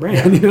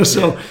 brand, you know,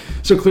 so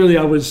clearly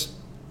I was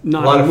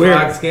not aware. A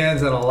lot of frog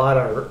skins and a lot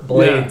of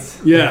blades.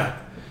 Yeah.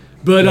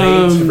 But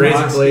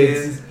razor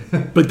blades.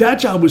 But that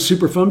job was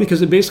super fun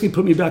because it basically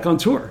put me back on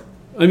tour.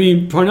 I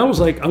mean, Parnell was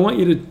like, I want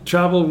you to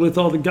travel with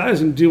all the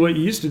guys and do what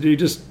you used to do. You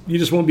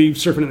just won't be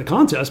surfing in the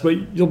contest, but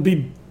you'll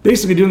be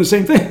basically doing the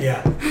same thing.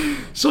 Yeah.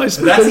 So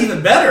that's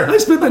even better. I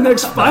spent the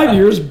next 5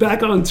 years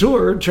back on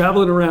tour,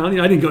 traveling around. You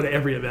know, I didn't go to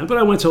every event, but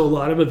I went to a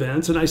lot of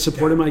events, and I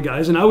supported my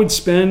guys. And I would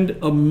spend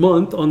a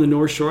month on the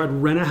North Shore. I'd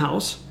rent a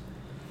house,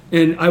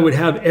 and I would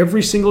have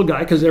every single guy,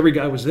 because every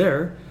guy was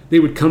there. They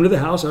would come to the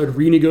house. I would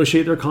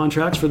renegotiate their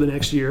contracts for the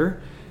next year.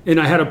 And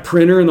I had a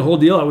printer and the whole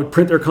deal. I would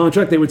print their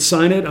contract. They would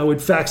sign it. I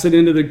would fax it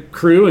into the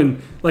crew.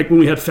 And like when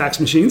we had fax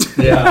machines.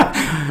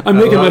 Yeah. I'm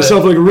making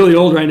myself look really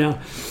old right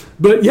now.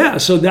 But yeah,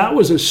 so that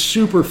was a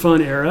super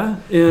fun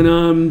era.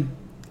 And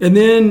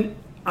then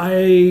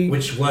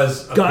which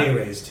was a pay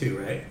raise too,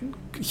 right?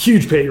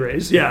 Huge pay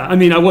raise. Yeah. I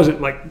mean, I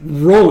wasn't like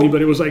rolling,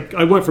 but it was like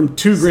I went from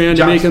 $2,000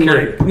 to making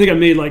like, I think I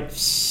made like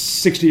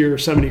 60 or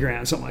 70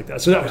 grand, something like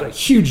that. So that was a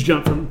huge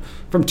jump from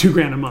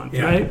 $2,000 a month,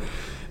 right?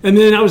 And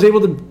then I was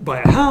able to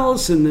buy a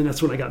house, and then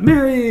that's when I got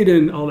married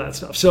and all that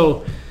stuff.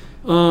 So,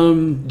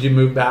 did you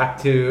move back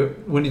to?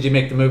 When did you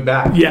make the move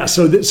back? Yeah,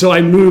 so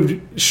I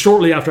moved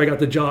shortly after I got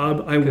the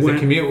job. The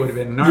commute would have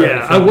been gnarly.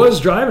 Yeah, I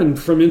was driving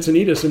from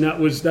Encinitas, and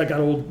that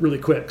got old really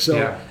quick. So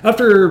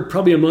after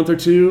probably a month or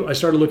two, I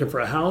started looking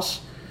for a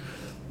house.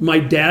 My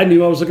dad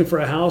knew I was looking for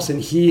a house,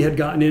 and he had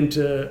gotten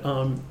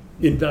into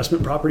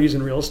investment properties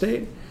and real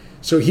estate.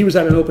 So he was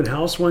at an open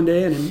house one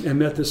day and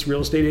met this real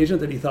estate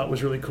agent that he thought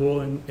was really cool,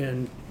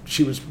 and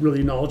she was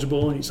really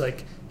knowledgeable. And he's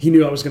like, he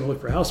knew I was going to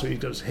look for a house, so he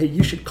goes, "Hey,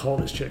 you should call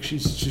this chick.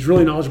 She's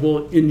really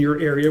knowledgeable in your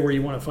area where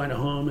you want to find a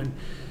home." And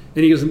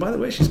he goes, "And by the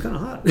way, she's kind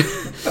of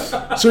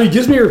hot." So he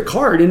gives me her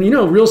card, and you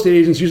know, real estate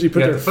agents usually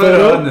put their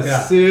photo in the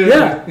suit.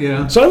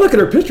 Yeah. So I look at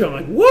her picture, I'm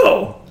like,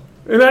 whoa.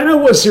 And I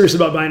was serious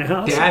about buying a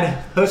house.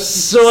 Dad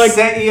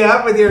set you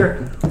up with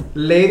your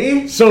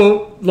lady?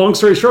 So long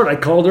story short, I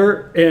called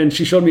her and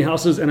she showed me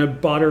houses, and I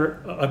bought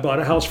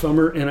a house from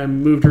her, and I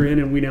moved her in,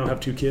 and we now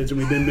have 2 kids, and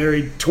we've been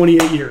married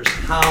 28 years.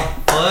 How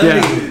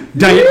funny.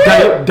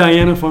 Yeah.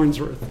 Diana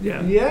Farnsworth.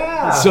 Yeah.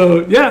 Yeah.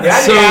 So Diana.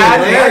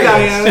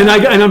 And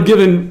I'm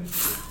giving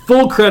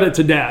full credit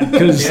to Dad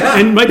because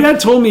and my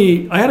dad told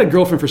me I had a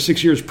girlfriend for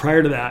 6 years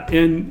prior to that,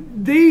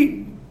 and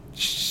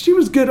she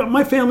was good.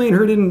 My family and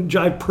her didn't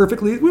jive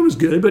perfectly. It was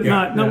good, but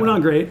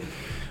not great.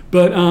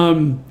 But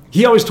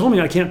he always told me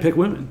I can't pick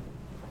women.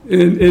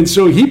 And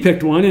so he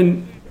picked one,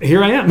 and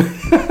here I am.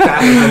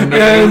 That's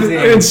amazing.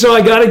 and so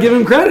I got to give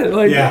him credit.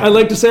 I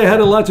like to say I had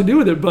a lot to do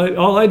with it, but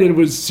all I did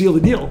was seal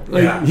the deal.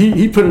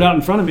 He put it out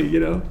in front of me, you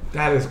know.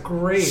 That is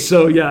great.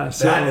 So,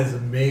 that is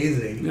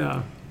amazing.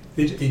 Yeah.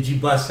 Did you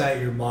bust out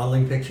your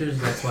modeling pictures?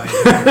 That's why.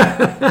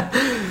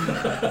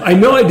 I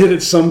know I did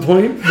at some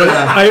point, but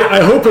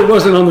I hope it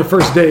wasn't on the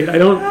first date. I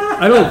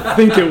don't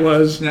think it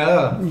was.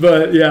 No.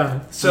 But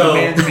yeah. So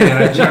you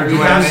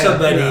have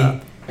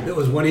somebody that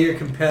was one of your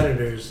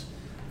competitors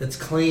that's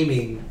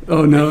claiming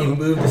that you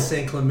moved to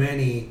San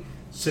Clemente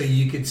so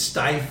you could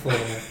stifle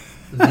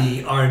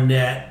the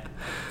Arnett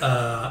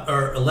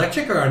or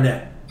Electric or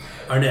Arnett.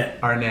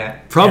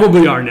 Arnett.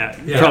 Probably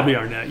Arnett. Yeah. Probably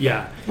Arnett,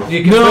 yeah.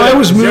 I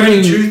was moving.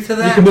 Is there any truth to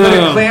that? You can put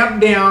a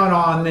clamp down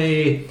on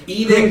the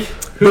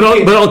edict. But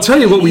I'll tell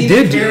you what we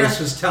did do.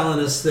 Harris was telling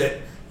us that,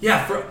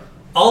 for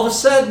all of a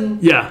sudden,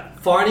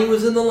 Farney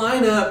was in the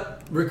lineup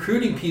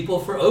recruiting people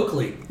for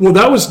Oakley. Well,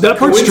 that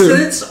part's true.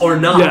 Coincidence or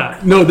not? Yeah.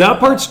 No, that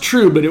part's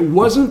true, but it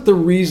wasn't the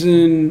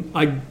reason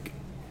I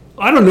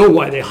don't know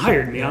why they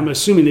hired me. I'm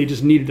assuming they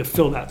just needed to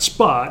fill that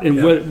spot,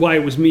 and why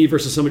it was me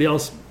versus somebody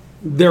else.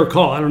 Their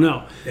call, I don't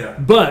know. Yeah.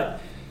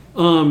 But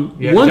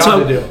once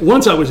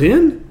I was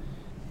in,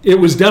 it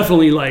was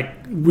definitely like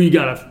we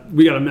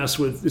gotta mess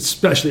with,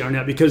 especially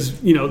Arnett, because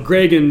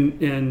Greg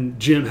and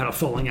Jim had a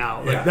falling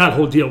out. Like that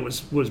whole deal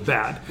was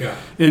bad. Yeah.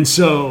 And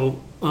so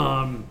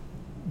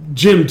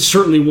Jim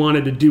certainly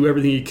wanted to do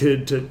everything he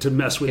could to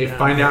mess with them.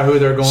 Find out who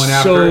they're going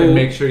after and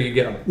make sure you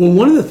get them. Well,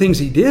 one of the things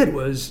he did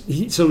was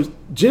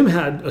Jim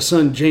had a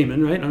son,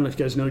 Jamin, right? I don't know if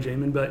you guys know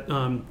Jamin, but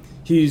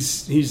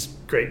he's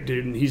great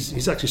dude, and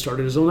he's actually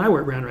started his own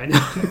eyewear brand right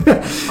now.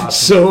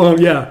 Awesome.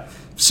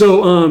 So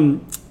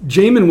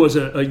Jamin was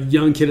a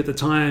young kid at the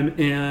time,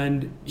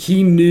 and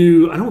he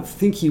knew, I don't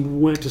think he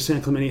went to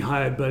San Clemente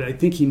High, but I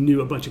think he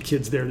knew a bunch of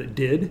kids there that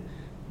did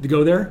to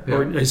go there,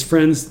 or his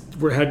friends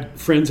had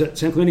friends at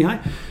San Clemente High.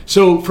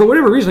 So for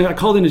whatever reason, I got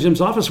called into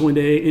Jim's office one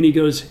day, and he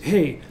goes,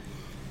 "Hey,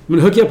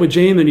 going to hook you up with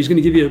Jamin. He's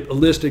going to give you a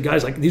list of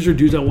guys. Like, these are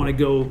dudes I want to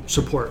go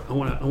support. I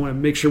want to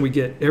make sure we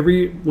get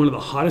every one of the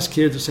hottest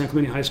kids at San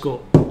Clemente High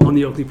School on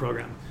the Oakley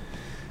program.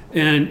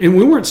 And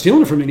we weren't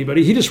stealing it from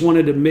anybody. He just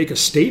wanted to make a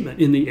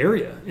statement in the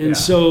area. And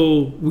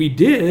so we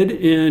did,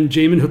 and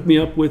Jamin hooked me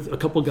up with a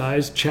couple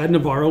guys. Chad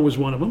Navarro was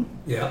one of them.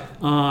 Yeah.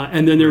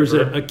 And then there was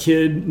a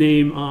kid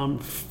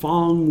named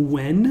Fong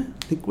Wen,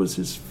 I think was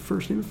his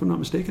first name, if I'm not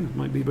mistaken. I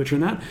might be butchering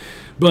that.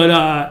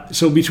 But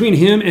so between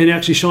him and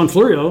actually Sean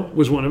Florio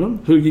was one of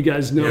them, who you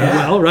guys know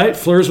well, right?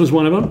 Fleurs was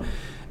one of them.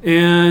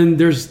 And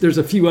there's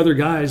a few other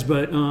guys,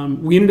 but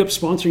we ended up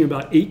sponsoring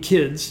about 8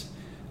 kids.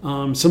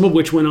 Some of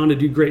which went on to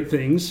do great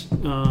things.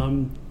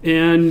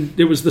 And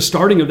it was the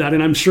starting of that.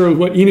 And I'm sure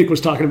what Enoch was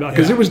talking about,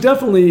 because it was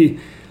definitely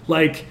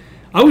like,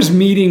 I was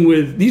meeting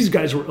with these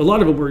guys, a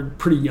lot of them were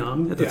pretty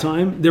young at the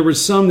time. There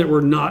was some that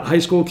were not high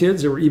school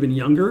kids, they were even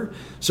younger.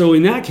 So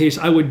in that case,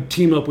 I would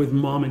team up with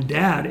mom and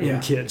dad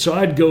and kids. So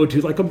I'd go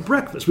to like a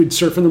breakfast. We'd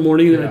surf in the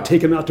morning and then I'd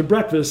take them out to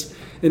breakfast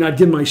and I'd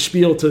give my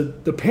spiel to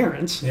the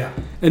parents. Yeah.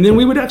 And then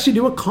we would actually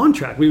do a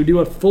contract. We would do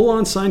a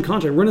full-on signed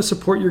contract. We're going to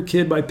support your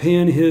kid by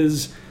paying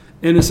his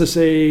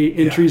NSSA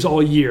entries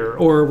all year,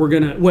 or we're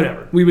gonna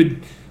whatever. We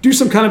would do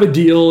some kind of a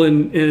deal,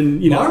 and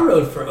you know. Bar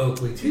rode for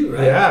Oakley too,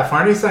 right? Yeah,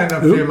 Farney signed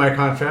up to my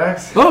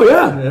contracts. Oh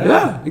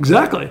yeah,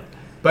 exactly.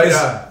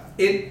 But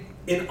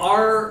in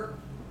our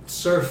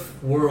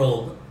surf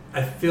world,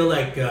 I feel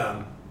like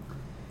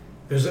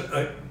there's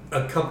a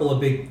couple of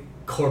big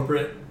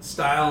corporate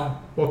style.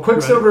 Well,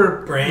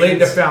 Quicksilver brands laid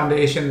the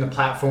foundation, the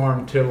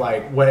platform to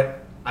like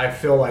what I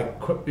feel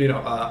like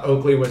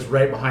Oakley was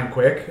right behind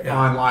Quick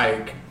on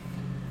like.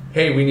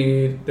 Hey, we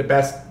need the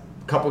best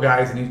couple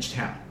guys in each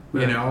town.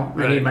 You know,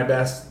 I need my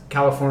best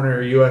California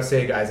or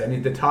USA guys. I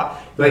need the top.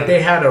 Like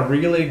they had a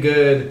really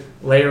good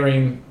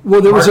layering.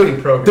 Well, there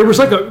program. was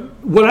like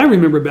what I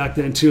remember back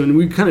then too, and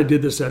we kind of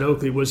did this at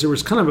Oakley. Was there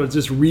was kind of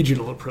this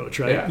regional approach,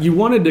 right? Yeah. You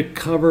wanted to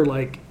cover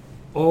like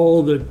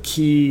all the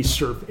key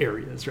surf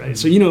areas, right?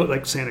 So you know,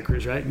 like Santa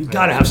Cruz, right? You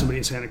got to have somebody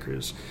in Santa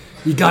Cruz.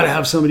 You got to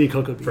have somebody in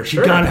Cocoa Beach. For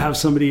sure. You got to have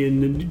somebody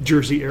in the New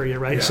Jersey area,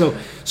 right? Yeah.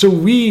 So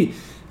we.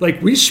 Like,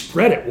 we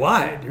spread it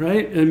wide,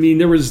 right? I mean,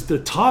 there was the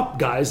top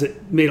guys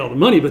that made all the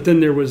money, but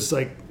then there was,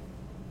 like,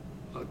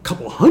 a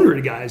couple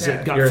hundred guys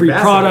that got free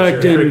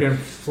product. And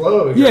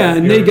flow,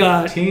 and they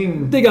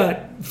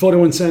got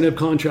photo incentive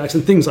contracts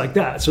and things like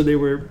that. So they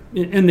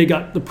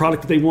got the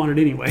product that they wanted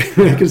anyway.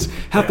 Because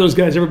half those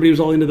guys, everybody was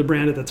all into the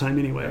brand at the time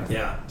anyway.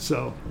 Yeah.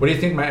 So. What do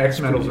you think my X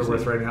medals are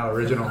worth right now,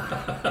 original?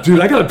 Dude,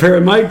 I got a pair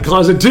in my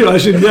closet, too. I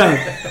should,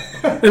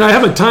 And I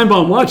have a Time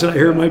Bomb watch that I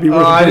hear might be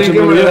worth I didn't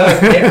get one of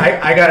those.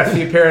 I got a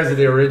few pairs of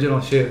the original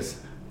shoes.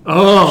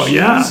 Oh,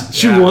 yeah.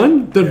 Shoe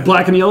one? The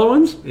black and yellow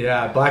ones?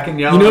 Yeah, black and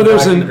yellow. You know,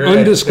 there's an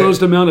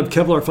undisclosed amount of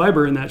Kevlar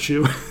fiber in that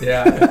shoe.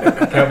 Yeah,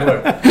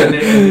 Kevlar.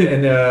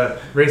 And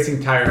the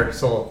racing tire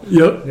sole.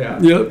 Yep.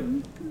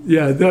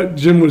 Yeah, that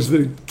Jim was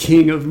the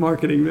king of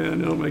marketing,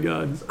 man. Oh, my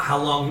God.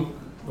 How long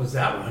was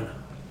that one?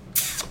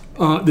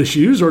 The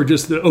shoes or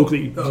just the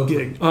Oakley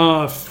gig?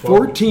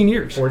 14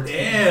 years. 14.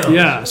 Damn.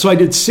 Yeah, so I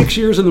did 6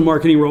 years in the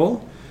marketing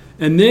role.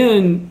 And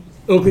then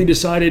Oakley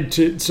decided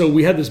to, so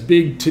we had this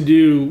big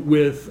to-do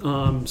with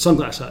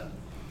Sunglass Hut.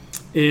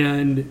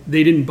 And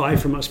they didn't buy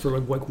from us for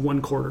like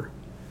 1 quarter.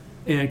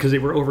 And because they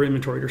were over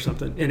inventoried or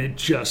something. And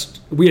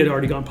we had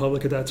already gone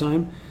public at that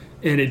time.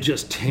 And it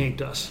just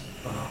tanked us.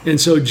 And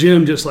so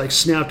Jim just like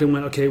snapped and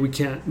went, okay, we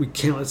can't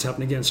let this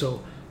happen again.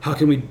 So how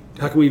can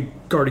we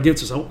guard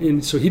against this?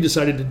 And so he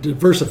decided to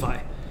diversify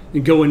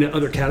and go into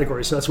other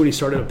categories. So that's when he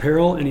started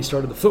apparel and he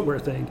started the footwear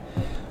thing.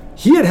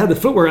 He had the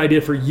footwear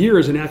idea for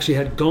years and actually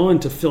had gone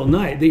to Phil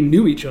Knight. They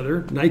knew each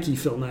other, Nike,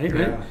 Phil Knight,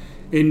 right? Yeah.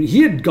 And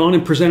he had gone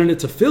and presented it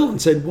to Phil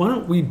and said, why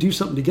don't we do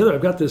something together?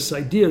 I've got this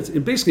idea.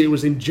 And basically it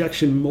was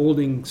injection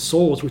molding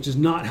soles, which is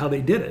not how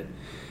they did it.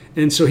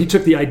 And so he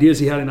took the ideas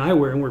he had in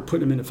eyewear and we're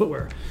putting them into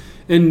footwear.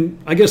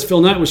 And I guess Phil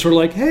Knight was sort of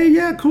like, hey,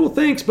 yeah, cool,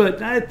 thanks,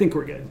 but I think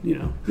we're good,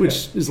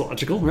 which is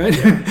logical, right?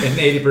 Yeah. And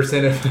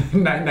 80% of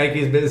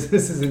Nike's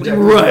business is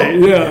injection. Right,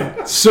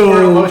 yeah.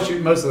 So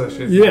most of those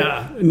shoes.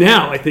 Yeah.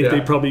 Now I think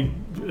they probably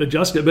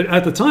adjusted. But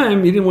at the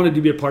time, he didn't want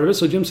to be a part of it.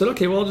 So Jim said,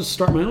 okay, well, I'll just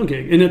start my own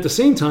gig. And at the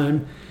same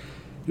time,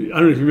 I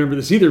don't know if you remember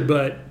this either,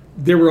 but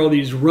there were all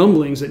these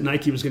rumblings that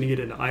Nike was going to get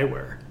into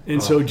eyewear.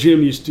 And so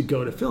Jim used to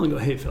go to Phil and go,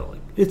 hey, Phil,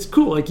 it's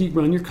cool. Like, you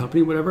run your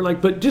company, whatever.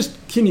 Like, but just,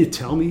 can you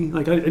tell me?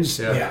 Like, just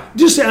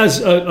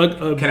as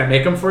a can I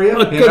make them for you?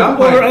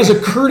 Or as a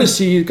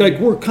courtesy, like,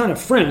 we're kind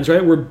of friends,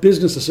 right? We're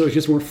business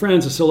associates. We're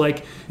friends. And so,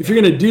 like, if you're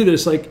going to do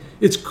this, like,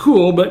 it's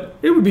cool, but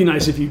it would be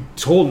nice if you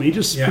told me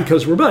just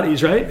because we're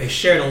buddies, right? They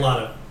shared a lot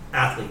of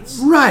athletes.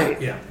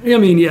 Right. Yeah. I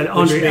mean, you had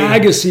Andre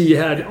Agassi, you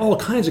had all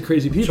kinds of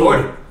crazy people.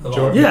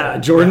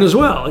 Jordan as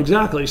well.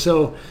 Exactly.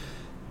 So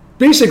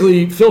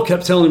basically, Phil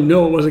kept telling him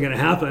no, it wasn't going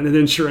to happen. And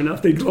then sure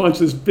enough, they launched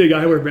this big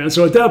eyewear brand.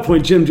 So at that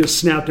point, Jim just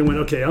snapped and went,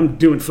 okay, I'm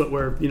doing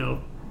footwear,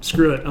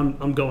 screw it,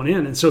 I'm going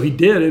in. And so he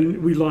did,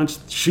 and we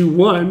launched Shoe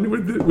One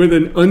with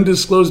an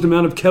undisclosed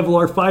amount of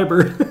Kevlar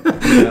fiber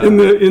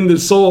in the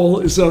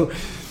sole. So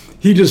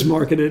he just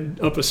marketed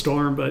up a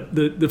storm. But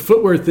the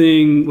footwear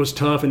thing was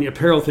tough, and the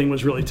apparel thing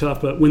was really tough.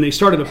 But when they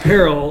started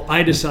apparel,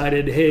 I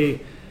decided,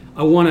 hey,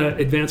 I want to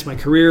advance my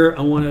career.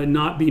 I want to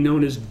not be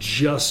known as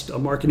just a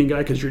marketing guy,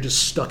 because you're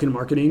just stuck in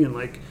marketing, and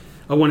like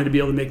I wanted to be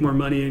able to make more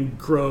money and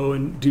grow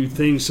and do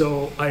things.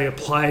 So I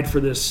applied for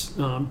this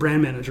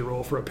brand manager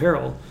role for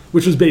apparel,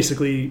 which was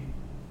basically,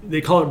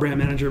 they call it brand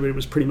manager, but it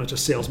was pretty much a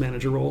sales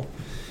manager role.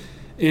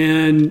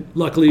 And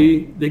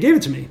luckily they gave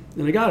it to me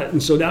and I got it.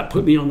 And so that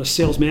put me on the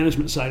sales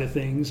management side of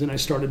things, and I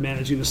started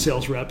managing the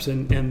sales reps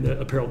and the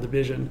apparel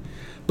division.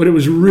 But it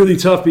was really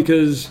tough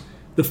because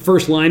the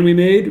first line we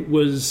made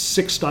was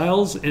 6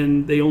 styles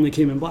and they only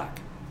came in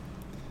black.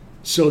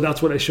 So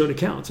that's what I showed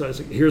accounts. I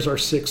was like, here's our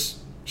 6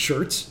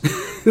 shirts.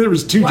 There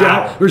was 2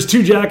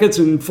 jackets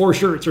and 4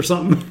 shirts or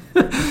something.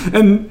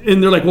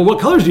 and they're like, well, what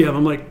colors do you have?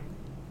 I'm like,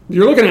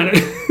 you're looking at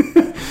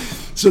it.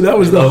 So that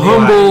was the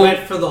humble. I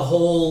went for the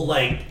whole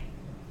like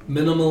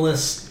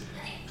minimalist.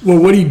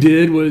 Well, what he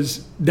did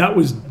was, that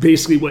was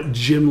basically what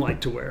Jim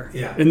liked to wear.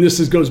 Yeah. And this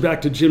goes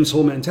back to Jim's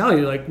whole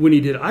mentality. Like when he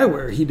did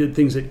eyewear, he did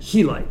things that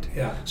he liked.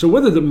 Yeah. So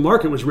whether the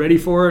market was ready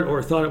for it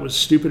or thought it was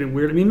stupid and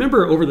weird. I mean,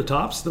 remember Over the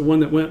Tops, the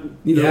one that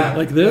went,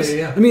 like this?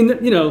 Yeah. I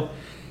mean,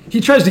 he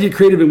tries to get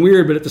creative and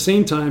weird, but at the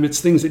same time, it's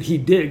things that he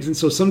digs. And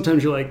so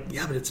sometimes you're like,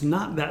 yeah, but it's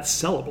not that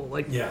sellable.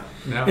 Like, yeah.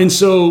 No. And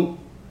so,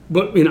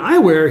 but in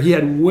eyewear, he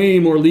had way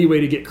more leeway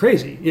to get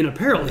crazy. In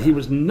apparel, he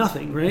was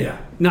nothing, right? Yeah.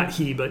 Not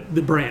he, but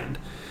the brand.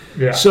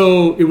 Yeah.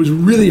 So it was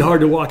really hard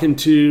to walk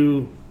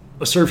into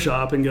a surf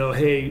shop and go,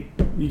 hey,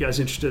 you guys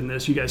interested in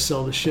this? You guys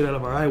sell the shit out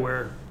of our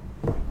eyewear.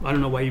 I don't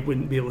know why you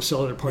wouldn't be able to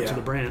sell other parts of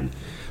the brand.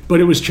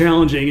 But it was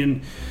challenging.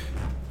 And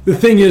the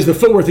thing is, the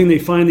footwear thing, they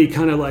finally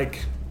kind of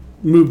like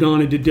moved on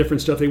and did different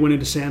stuff. They went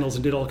into sandals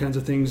and did all kinds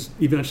of things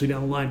eventually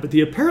down the line. But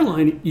the apparel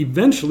line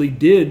eventually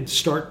did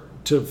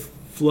start to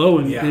flow.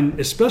 And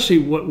especially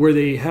where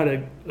they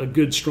had a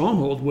good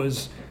stronghold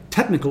was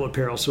technical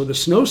apparel. So the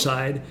snow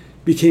side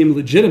became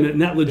legitimate,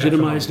 and that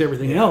legitimized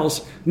everything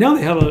else. Now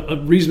they have a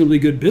reasonably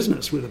good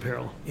business with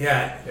apparel.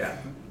 Yeah.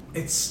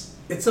 It's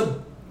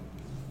a,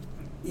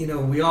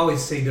 we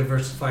always say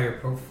diversify your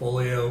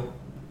portfolio,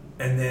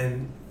 and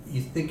then you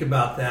think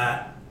about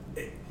that.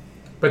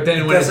 But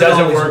then when it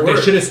doesn't work,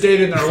 they should have stayed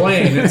in their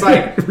lane. It's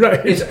like,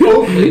 It's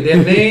Oakley.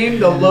 The name,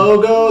 the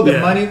logo, the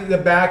money, the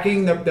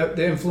backing, the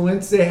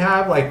influence they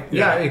have. Like,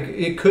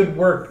 it could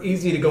work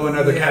easy to go in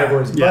other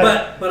categories.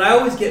 Yeah. But I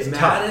always get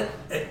mad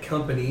at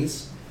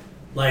companies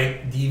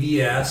like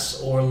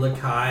DVS or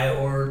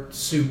Lakai or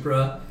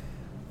Supra,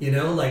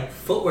 like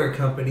footwear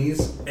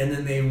companies, and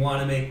then they want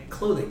to make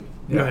clothing.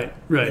 Right.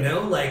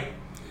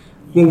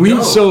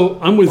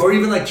 I'm with, or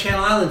even like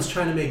Channel Islands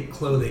trying to make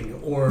clothing,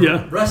 or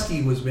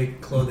Rusty was making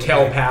clothing,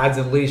 tail pads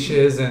and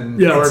leashes and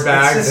power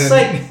bags. It's just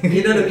like,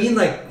 you know what I mean?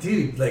 Like,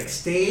 dude, like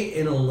stay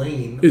in a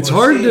lane. It's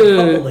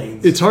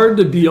hard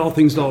to be all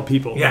things to all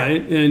people,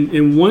 right?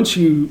 And once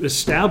you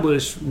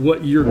establish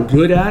what you're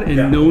good at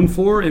and known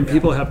for, and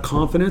people have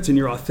confidence, and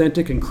you're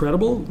authentic and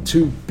credible,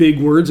 2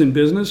 big words in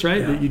business,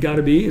 right? That you got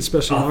to be,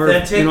 especially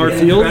in our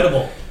field.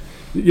 Credible.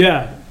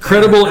 Yeah,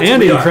 credible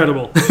and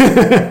incredible.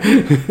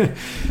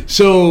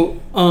 So,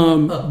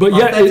 but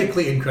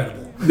authentically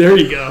incredible. There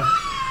you go.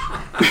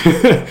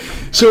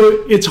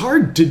 So it's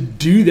hard to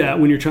do that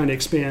when you're trying to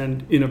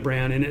expand in a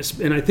brand,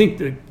 and I think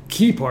the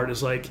key part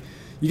is like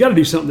you got to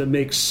do something that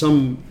makes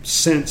some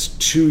sense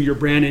to your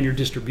brand and your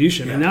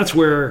distribution, and that's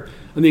where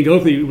I think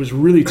Oakley was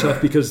really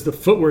tough because the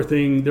footwear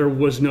thing, there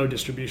was no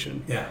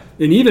distribution. Yeah,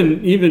 and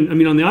even I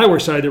mean on the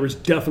eyewear side there was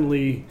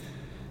definitely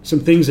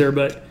some things there,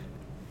 but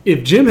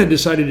if Jim had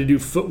decided to do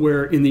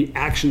footwear in the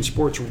action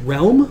sports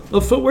realm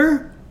of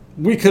footwear,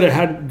 we could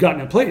have gotten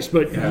a place.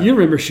 But you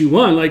remember Shoe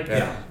One,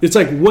 it's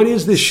like, what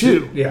is this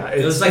shoe? Yeah,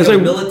 it was like a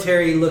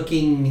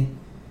military-looking,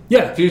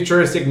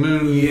 futuristic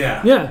moon.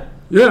 Yeah.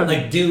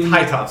 Like Dune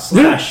high top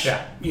slash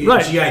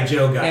G.I.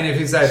 Joe guy. And if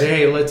he said,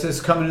 hey, let's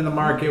just come into the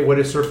market. What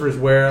do surfers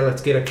wear?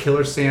 Let's get a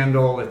killer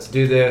sandal. Let's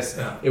do this.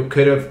 Yeah. It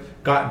could have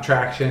gotten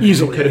traction.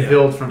 Easily. It could have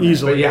built from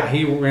easily. But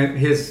he went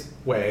his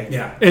way.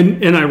 Yeah.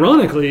 And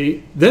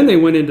ironically, then they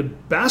went into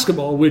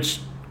basketball, which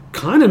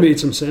kind of made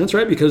some sense,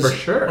 right? Because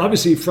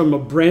obviously from a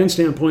brand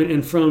standpoint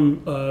and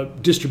from a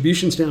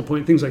distribution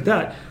standpoint, things like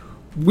that,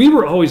 we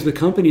were always the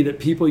company that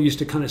people used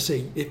to kind of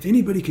say, if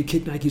anybody could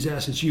kick Nike's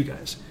ass, it's you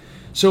guys.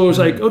 So it was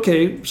like,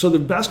 okay, so the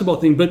basketball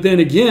thing. But then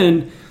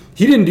again,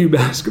 he didn't do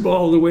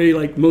basketball the way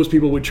like most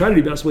people would try to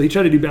do basketball. He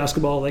tried to do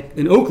basketball like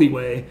an Oakley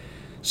way.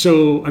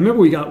 So I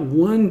remember we got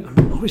one,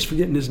 I'm always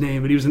forgetting his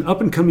name, but he was an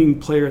up-and-coming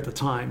player at the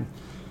time.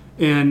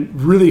 And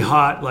really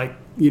hot, like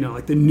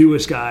the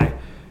newest guy.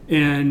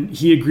 And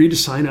he agreed to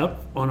sign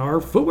up on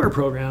our footwear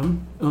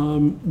program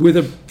with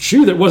a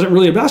shoe that wasn't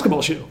really a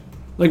basketball shoe.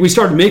 Like we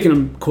started making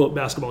them, quote,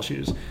 basketball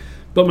shoes.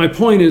 But my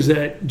point is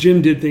that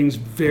Jim did things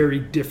very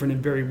different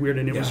and very weird,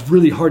 and it was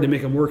really hard to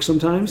make them work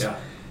sometimes. Yeah.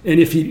 And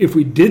if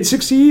we did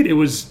succeed, it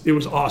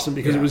was awesome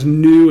because it was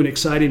new and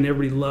exciting and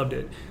everybody loved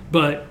it.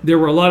 But there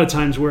were a lot of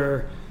times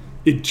where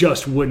it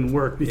just wouldn't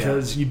work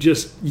because you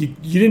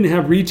didn't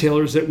have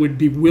retailers that would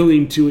be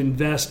willing to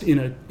invest in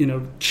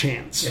a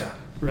chance. Yeah.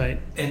 right?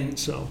 And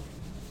so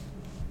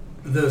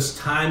those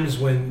times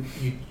when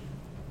you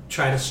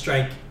try to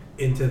strike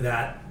into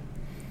that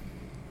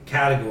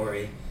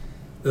category,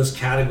 those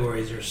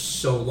categories are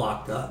so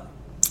locked up.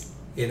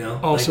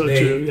 Also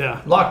true,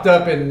 yeah. Locked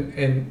up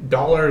in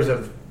dollars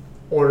of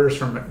orders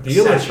from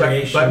dealers,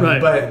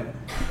 but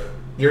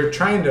you're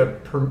trying to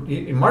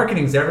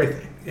marketing's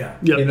everything. Yeah.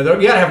 Yep. You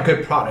gotta have a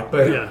good product,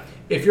 but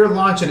if you're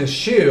launching a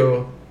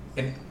shoe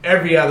and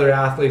every other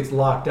athlete's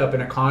locked up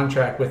in a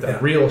contract with a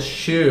real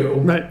shoe,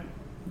 right?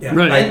 Yeah.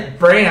 Right. Like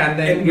brand,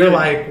 then you're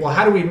like, well,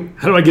 how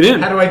do I get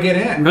in?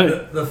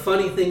 Right. The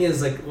funny thing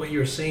is, like what you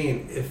were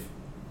saying,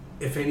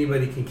 if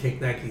anybody can kick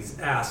Nike's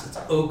ass, it's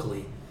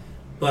Oakley.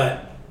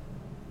 But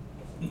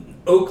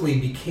Oakley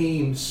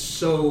became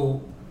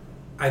so,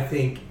 I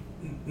think,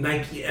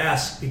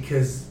 Nike-esque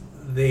because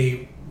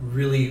they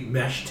really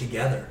meshed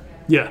together.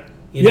 Yeah.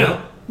 You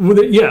know? Well,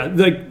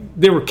 like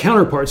they were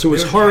counterparts, so it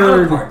was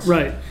hard.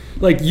 Right.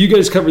 Like you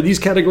guys cover these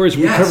categories,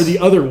 we cover the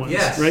other ones.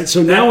 Yes. Right.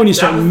 So now when you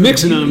start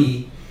mixing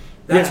them,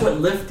 that's what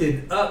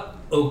lifted up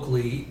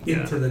Oakley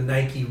into the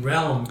Nike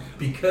realm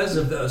because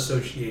of the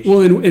association.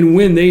 Well, and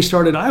when they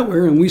started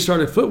eyewear and we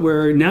started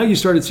footwear, now you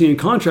started seeing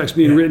contracts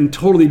being written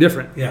totally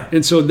different. Yeah.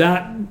 And so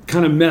that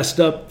kind of messed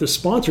up the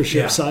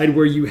sponsorship side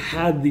where you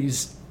had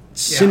these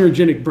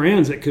synergetic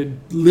brands that could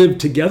live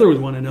together with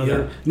one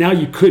another. Now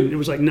you couldn't. It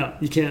was like, no,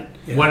 you can't.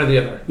 One or the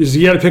other.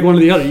 You got to pick one or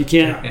the other. You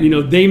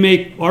can't, they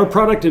make our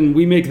product and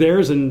we make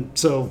theirs. And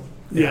so,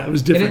 it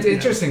was different. And it's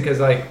interesting because,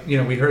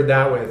 we heard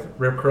that with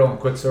Rip Curl and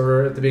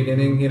Quicksilver at the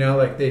beginning,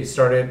 like they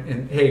started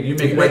and, hey, you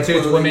make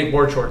wetsuits, we'll make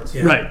board shorts.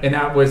 Yeah. Right. And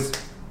that was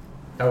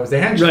the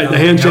handshake. Right, the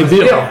handshake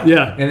deal.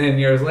 Yeah. And then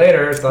years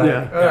later, it's like,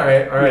 all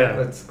right,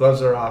 let's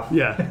gloves are off.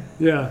 Yeah.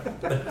 Yeah.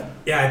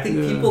 I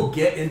think people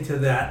get into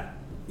that,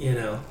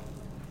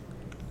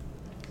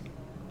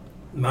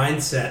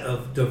 mindset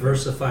of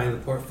diversifying the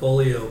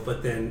portfolio,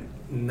 but then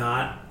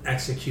not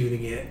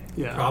executing it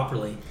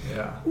properly.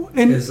 Yeah.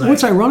 And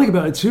what's ironic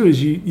about it too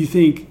is you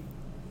think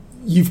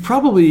you've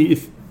probably,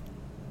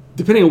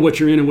 depending on what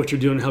you're in and what you're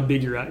doing and how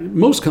big you're at,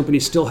 most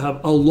companies still have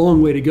a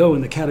long way to go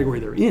in the category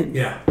they're in.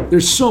 Yeah.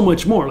 There's so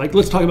much more. Like,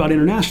 let's talk about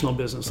international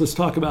business. Let's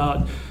talk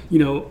about,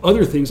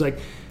 other things. Like,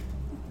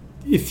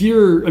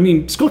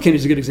 Skull Candy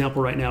is a good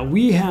example right now.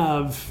 We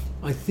have,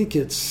 I think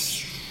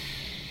it's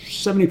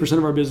 70%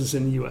 of our business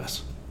in the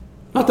U.S.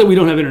 Not that we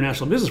don't have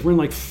international business. We're in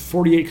like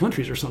 48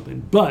 countries or something.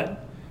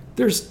 But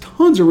there's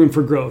tons of room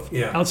for growth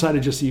outside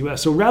of just the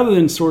U.S. So rather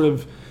than sort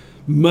of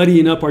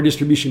muddying up our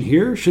distribution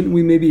here, shouldn't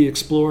we maybe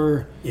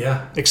explore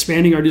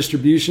expanding our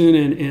distribution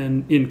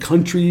and in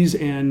countries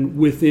and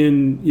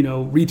within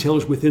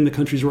retailers within the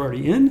countries we're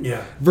already in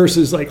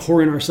versus like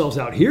whoring ourselves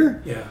out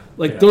here?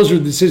 Those are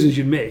the decisions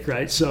you make,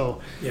 right?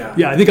 So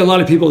I think a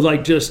lot of people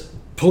like just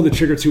pull the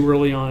trigger too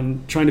early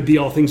on trying to be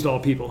all things to all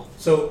people.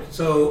 So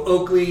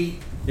Oakley.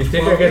 You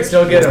think I could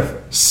still get a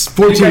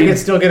 14? I could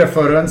still get a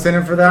photo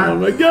incentive for that? Oh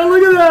my God!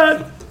 Look at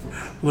that.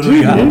 What do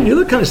we got? You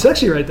look kind of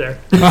sexy right there.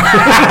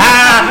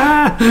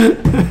 That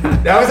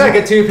was like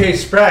a 2-page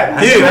spread.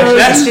 Dude,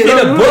 that's in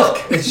a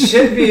book. It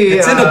should be.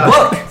 It's in a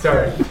book.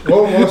 Sorry.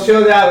 We'll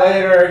show that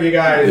later, you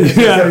guys. It's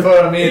just a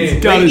photo of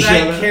me. Late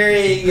night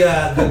carrying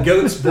the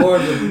goat's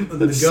board with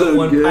the goat so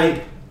one good.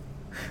 pipe.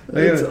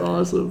 That's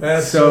awesome.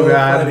 That's so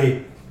bad.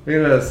 funny. Look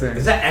at those things.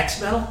 Is that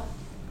X metal?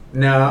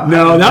 No,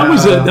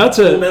 that's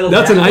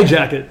an eye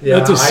jacket. Yeah,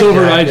 that's a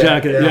silver eye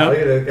jacket. Yeah, look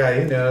at the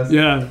guy. He knows.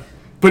 Yeah,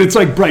 but it's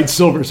like bright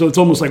silver, so it's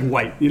almost like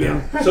white.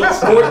 So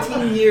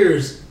 14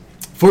 years.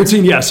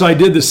 14, yeah. So I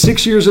did the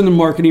 6 years in the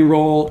marketing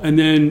role, and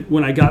then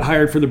when I got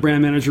hired for the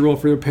brand manager role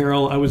for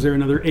apparel, I was there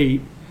another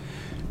 8.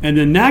 And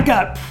then that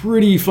got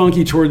pretty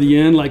funky toward the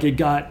end. Like it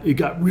got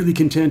really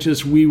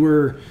contentious. We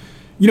were,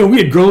 we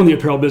had grown the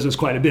apparel business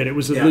quite a bit. It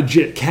was a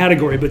legit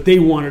category, but they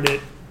wanted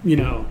it.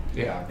 Yeah.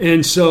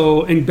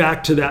 And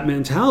back to that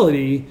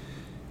mentality,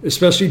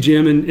 especially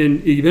Jim,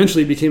 and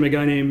eventually became a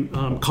guy named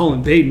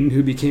Colin Baden,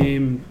 who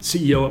became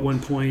CEO at one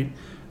point.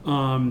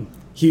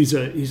 He's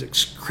a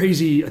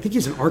crazy, I think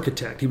he's an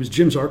architect. He was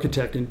Jim's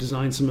architect and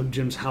designed some of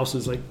Jim's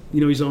houses. Like,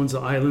 he owns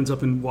the islands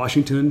up in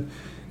Washington,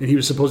 and he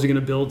was supposedly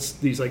going to build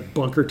these like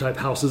bunker type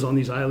houses on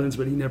these islands,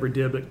 but he never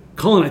did. But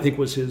Colin, I think,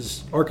 was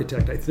his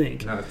architect, I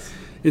think. Nuts.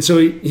 And so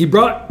he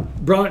brought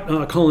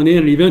Colin in,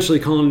 and eventually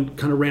Colin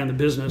kind of ran the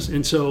business.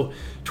 And so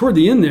toward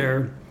the end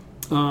there,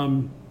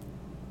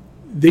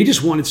 they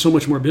just wanted so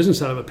much more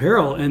business out of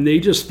apparel, and they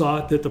just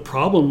thought that the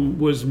problem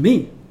was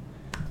me.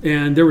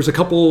 And there was a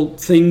couple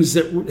things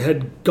that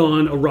had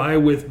gone awry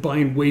with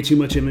buying way too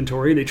much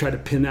inventory. They tried to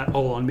pin that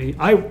all on me.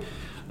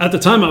 At the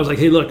time, I was like,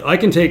 hey, look, I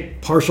can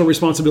take partial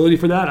responsibility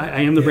for that.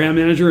 I am the brand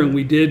manager, and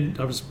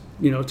I was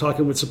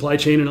talking with supply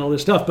chain and all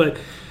this stuff. But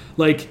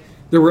like,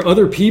 there were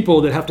other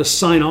people that have to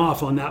sign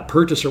off on that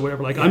purchase or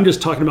whatever. Like, I'm just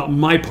talking about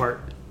my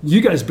part. You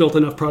guys built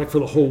enough product for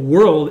the whole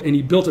world, and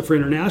you built it for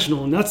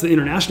international, and that's the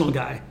international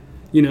guy,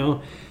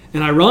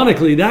 And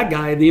ironically, that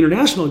guy, the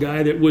international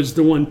guy that was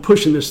the one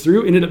pushing this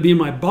through, ended up being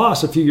my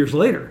boss a few years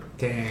later.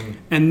 Dang.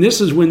 And this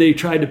is when they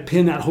tried to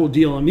pin that whole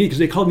deal on me, because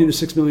they called me the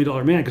 $6 million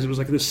man, because it was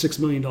like this $6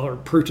 million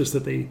purchase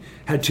that they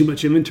had too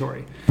much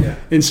inventory. Yeah.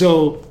 And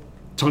so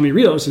Tommy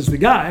Rios is the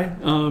guy.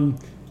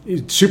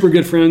 He's super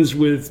good friends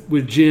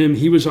with Jim.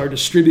 He was our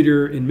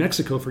distributor in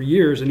Mexico for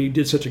years, and he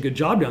did such a good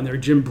job down there.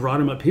 Jim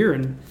brought him up here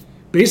and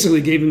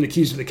basically gave him the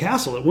keys to the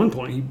castle at one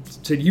point. He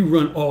said, you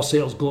run all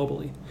sales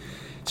globally.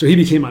 So he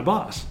became my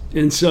boss.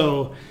 And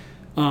so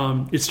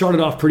it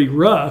started off pretty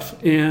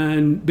rough.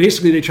 And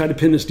basically they tried to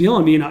pin this deal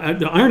on me. And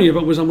the irony of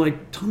it was, I'm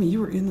like, Tommy,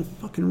 you were in the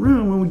fucking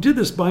room when we did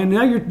this, and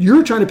now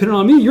you're trying to pin it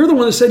on me. You're the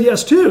one that said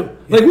yes too.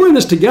 Yeah. Like, we're in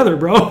this together,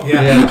 bro.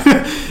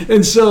 Yeah.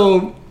 And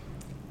so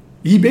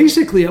he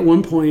basically at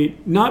one point,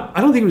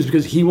 I don't think it was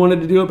because he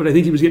wanted to do it, but I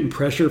think he was getting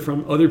pressure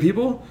from other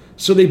people.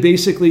 So they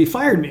basically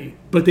fired me.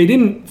 But they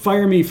didn't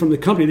fire me from the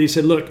company. They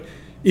said, look,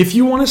 if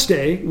you want to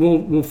stay,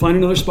 we'll find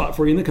another spot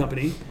for you in the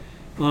company.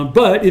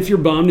 But if you're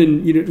bummed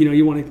and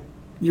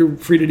you're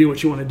free to do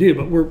what you want to do,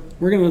 but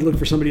we're going to look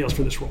for somebody else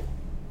for this role.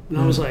 And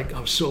I was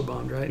so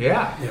bummed, right?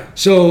 Yeah.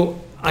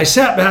 So I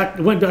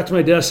went back to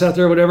my desk, sat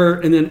there, whatever,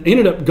 and then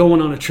ended up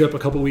going on a trip a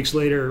couple weeks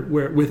later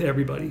with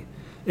everybody.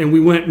 And we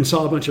went and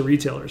saw a bunch of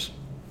retailers.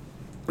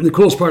 And the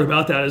coolest part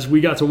about that is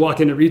we got to walk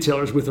into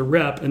retailers with a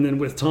rep and then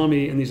with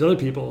Tommy and these other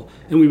people,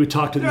 and we would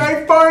talk to them.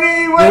 Hey,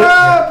 Barney, what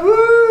up?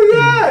 Woo,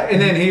 yeah.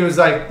 And then he was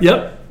like...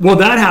 Yep. Well,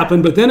 that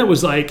happened, but then it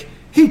was like,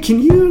 hey,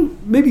 can you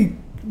maybe...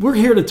 We're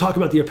here to talk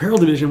about the apparel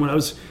division.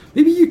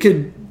 Maybe you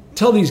could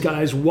tell these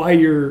guys why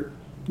you're,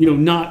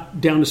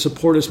 not down to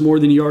support us more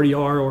than you already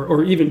are,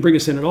 or even bring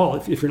us in at all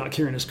if you're not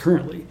carrying us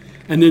currently.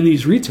 And then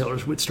these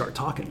retailers would start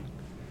talking.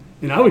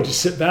 And I would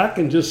just sit back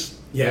and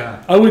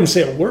I wouldn't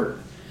say a word.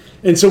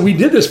 And so we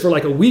did this for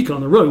like a week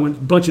on the road. We went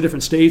to a bunch of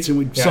different states and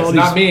we saw these.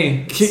 Not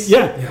me.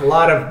 Yeah. A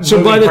lot of.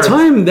 So by the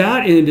time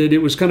that ended, it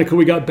was kind of cool.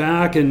 We got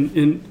back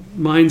and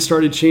mine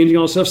started changing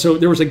all this stuff. So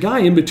there was a guy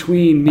in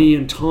between me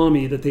and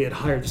Tommy that they had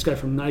hired. This guy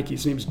from Nike.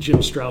 His name is Jim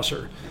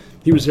Strausser.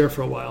 He was there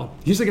for a while.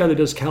 He's the guy that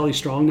does Cali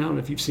Strong now. I don't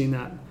know if you've seen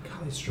that.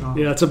 Cali Strong.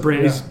 Yeah, it's a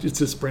brand. Yeah. It's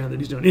this brand that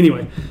he's doing.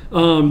 Anyway,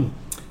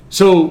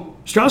 so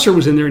Strausser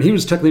was in there and he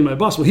was technically my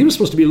boss. Well, he was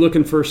supposed to be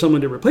looking for someone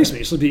to replace me.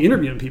 He was supposed to be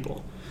interviewing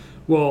people.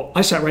 Well,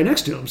 I sat right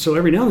next to him. So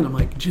every now and then I'm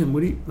like, Jim,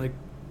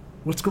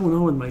 what's going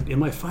on with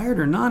am I fired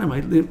or not? Are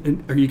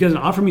you guys going to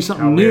offer me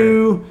something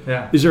new?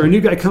 Yeah. Is there a new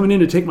guy coming in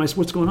to take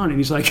what's going on? And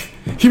he's like,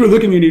 he would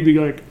look at me and he'd be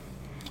like,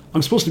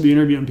 I'm supposed to be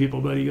interviewing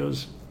people, but he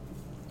goes,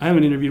 I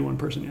haven't interviewed one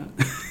person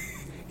yet.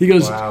 He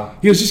goes,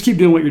 just keep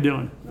doing what you're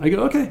doing. I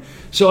go, okay.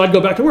 So I'd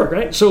go back to work,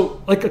 right?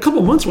 So like a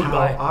couple months went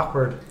by.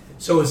 Awkward.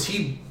 So is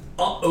he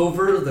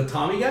over the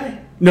Tommy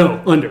guy?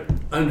 No, under.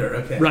 Under,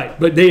 okay. Right,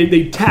 but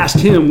they tasked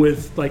him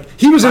with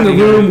he was in the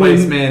room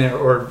when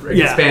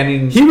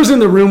expanding. He was in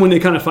the room when they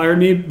kind of fired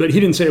me, but he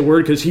didn't say a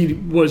word because he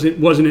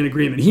wasn't in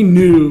agreement. He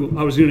knew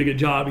I was doing a good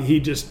job. He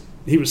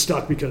was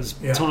stuck because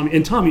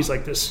Tommy's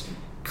like this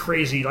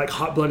crazy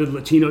hot-blooded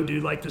Latino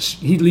dude,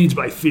 he leads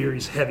by fear.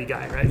 He's a heavy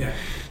guy, right? Yeah.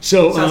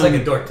 So sounds like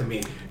a dork to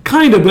me.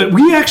 Kind of, but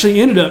we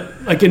actually ended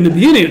up in the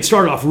beginning. It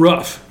started off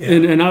rough,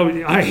 and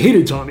I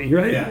hated Tommy,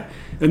 right? Yeah.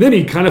 And then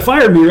he kind of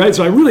fired me, right?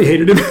 So I really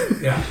hated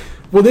him. Yeah.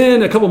 Well,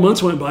 then a couple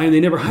months went by and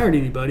they never hired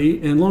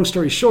anybody. And long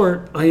story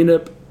short, I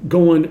ended up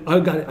going. I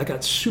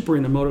got super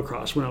into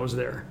motocross when I was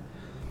there,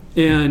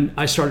 and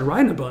I started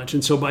riding a bunch.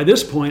 And so by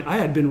this point, I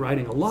had been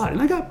riding a lot,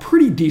 and I got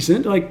pretty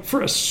decent,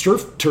 for a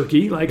surf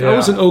turkey. I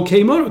was an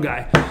okay moto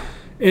guy.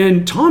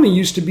 And Tommy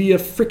used to be a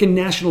freaking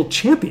national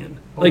champion,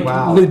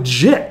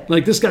 legit.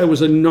 This guy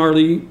was a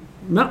gnarly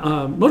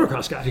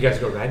motocross guy. Did you guys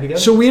go ride together?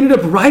 So we ended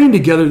up riding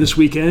together this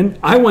weekend.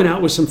 I went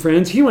out with some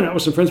friends. He went out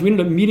with some friends. We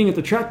ended up meeting at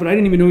the track, but I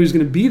didn't even know he was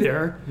going to be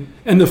there.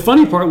 And the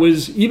funny part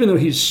was, even though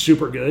he's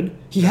super good,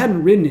 he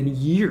hadn't ridden in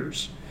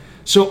years.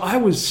 So I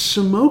was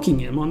smoking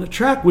him on the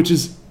track, which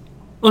is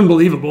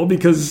unbelievable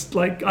because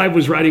I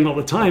was riding all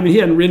the time and he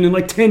hadn't ridden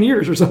in 10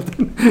 years or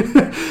something.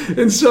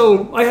 And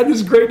so I had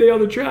this great day on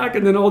the track,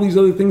 and then all these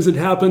other things that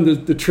happened,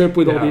 the trip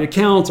with all the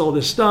accounts, all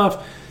this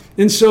stuff.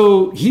 And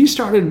so he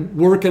started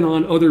working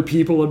on other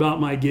people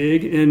about my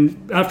gig.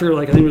 And after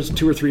I think it was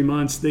 2 or 3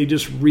 months, they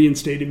just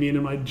reinstated me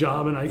into my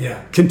job, and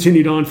I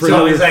continued on for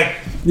another. So he's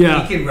he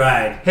can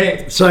ride.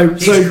 Hey,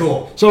 he's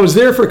cool. So I was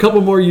there for a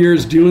couple more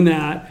years doing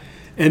that.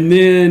 And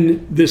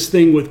then this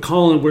thing with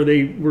Colin where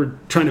they were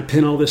trying to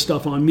pin all this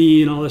stuff on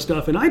me and all this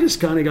stuff. And I just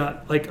kind of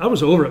got, I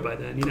was over it by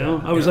then,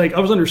 I was I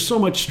was under so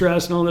much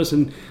stress and all this,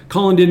 and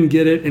Colin didn't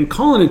get it. And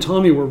Colin and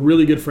Tommy were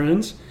really good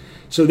friends.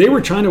 So they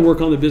were trying to work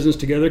on the business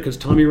together because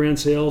Tommy ran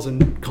sales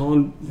and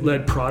Colin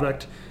led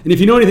product. And if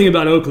you know anything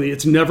about Oakley,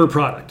 it's never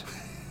product.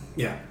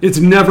 Yeah. It's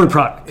never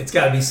product. It's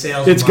got to be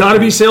sales. It's got to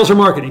be sales or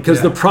marketing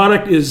because the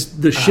product is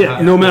the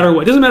shit no matter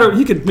what. It doesn't matter.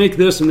 You could make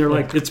this and they're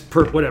it's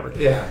whatever.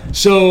 Yeah.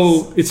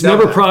 So it's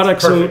never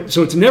product.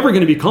 So it's never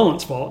going to be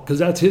Colin's fault because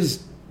that's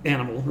his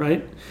animal,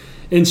 right?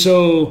 And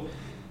so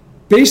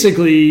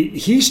basically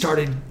he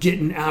started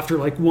getting after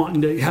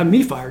wanting to have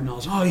me fired, and I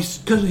was he's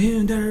because of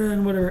him,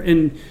 and whatever.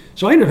 And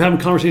so I ended up having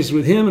conversations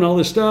with him and all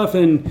this stuff,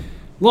 and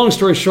long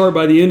story short,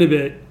 by the end of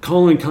it,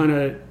 Colin kind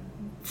of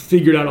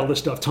figured out all this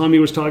stuff. Tommy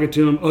was talking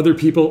to him. Other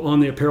people on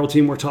the apparel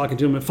team were talking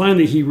to him. And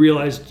finally, he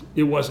realized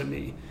it wasn't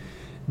me.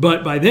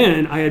 But by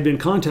then, I had been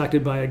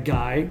contacted by a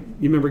guy.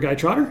 You remember Guy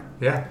Trotter?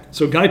 Yeah.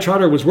 So Guy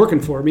Trotter was working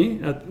for me.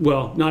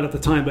 Not at the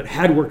time, but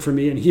had worked for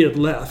me, and he had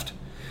left.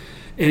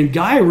 And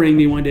Guy rang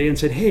me one day and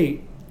said,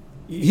 hey,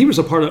 he was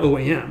a part of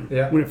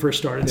OAM when it first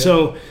started. Yeah.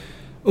 So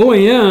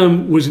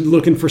OAM was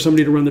looking for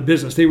somebody to run the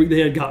business. They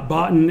had got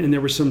bought in, and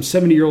there was some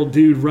 70-year-old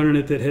dude running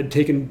it that had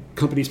taken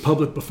companies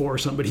public before or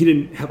something, but he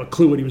didn't have a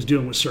clue what he was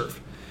doing with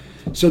surf.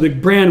 So the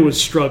brand was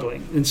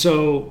struggling, and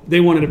so they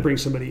wanted to bring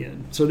somebody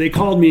in. So they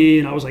called me,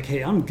 and I was like,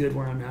 hey, I'm good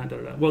where I'm at. Da,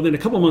 da, da. Well, then a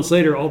couple of months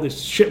later, all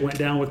this shit went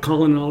down with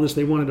Colin and all this.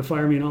 They wanted to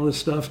fire me and all this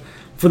stuff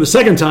for the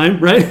second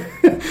time, right?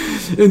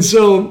 And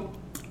so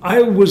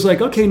I was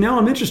like, okay, now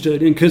I'm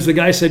interested. And because the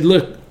guy said,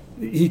 look,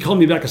 he called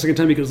me back a second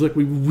time. He goes, look,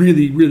 we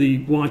really, really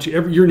want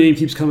you. Your name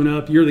keeps coming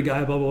up. You're the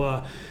guy, blah, blah,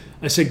 blah.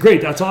 I said,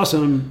 great, that's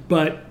awesome,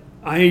 but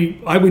I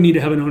would need to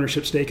have an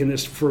ownership stake in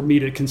this for me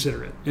to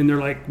consider it. And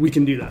they're like, we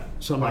can do that.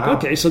 So I'm like,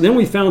 okay. So then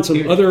we found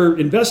some other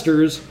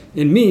investors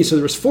and me. So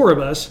there was 4 of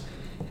us.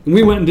 And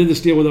we went and did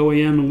this deal with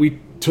OAM, and we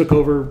took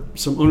over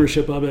some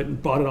ownership of it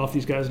and bought it off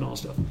these guys and all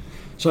stuff.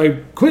 So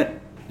I quit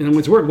and I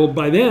went to work. Well,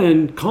 by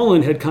then,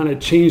 Colin had kind of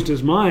changed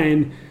his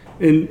mind.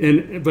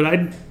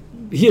 But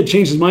he had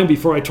changed his mind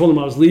before I told him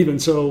I was leaving.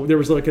 So there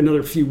was like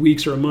another few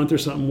weeks or a month or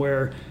something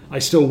where I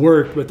still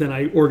worked, but then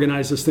I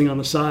organized this thing on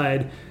the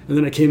side. And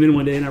then I came in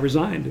one day and I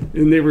resigned.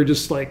 And they were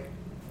just like,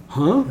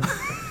 huh?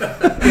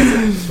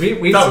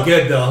 we felt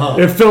good though, huh?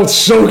 It felt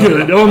so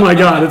good. Oh my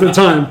God, at the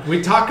time.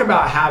 We talk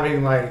about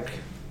having like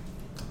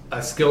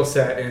a skill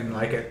set in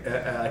like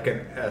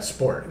a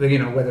sport, you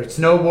know, whether it's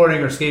snowboarding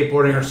or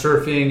skateboarding or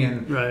surfing,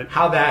 and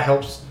how that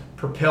helps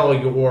propel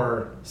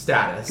your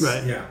status.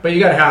 Right. Yeah. But you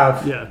got to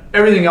have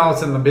everything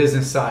else on the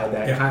business side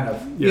that kind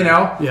of, you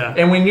know. Yeah.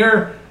 And when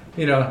you're,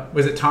 you know,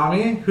 was it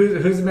Tommy?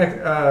 Who's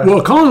the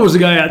well, Colin was the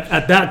guy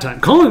at that time.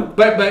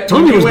 But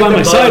Tommy was by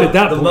my side at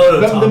that point.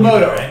 The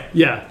moto. Right?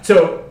 Yeah.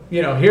 So,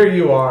 you know, here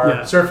you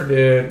are, surfer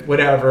dude,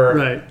 whatever.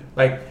 Right.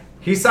 Like,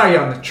 he saw you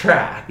on the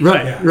track.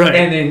 Right. Yeah. Right.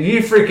 And then you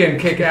freaking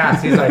kick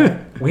ass. He's like,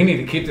 we need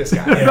to keep this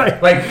guy. Yeah.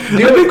 Right. Like,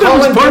 do what you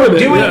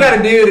got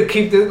to do to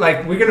keep the,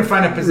 like, we're going to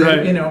find a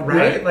position, you know,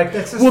 right? Like,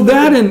 that's just. Well,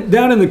 that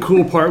and the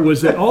cool part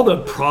was that all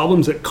the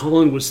problems that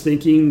Colin was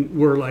thinking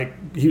were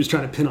like, he was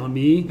trying to pin on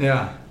me.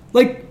 Yeah.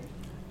 Like,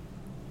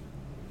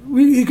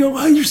 you go,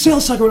 oh, your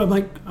sales suck. I'm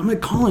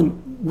like,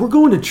 Colin, we're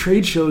going to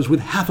trade shows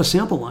with half a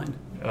sample line.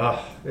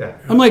 Oh, yeah.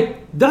 I'm like,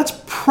 that's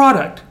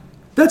product.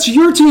 That's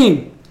your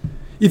team.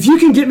 If you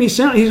can get me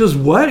sound, he goes,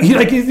 what?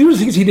 There was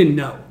things he didn't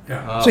know.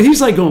 Yeah. So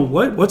he's like going,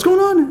 what's going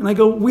on? And I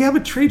go, we have a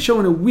trade show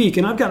in a week,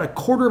 and I've got a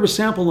quarter of a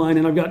sample line,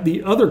 and I've got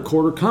the other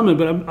quarter coming,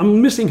 but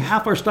I'm missing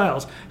half our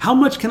styles. How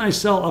much can I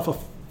sell off a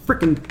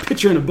freaking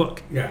picture in a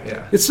book?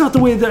 Yeah. It's not the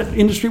way that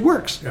industry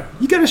works. Yeah.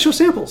 You got to show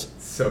samples.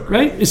 So cool.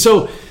 Right?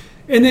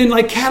 And then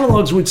like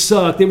catalogs would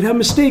suck. They would have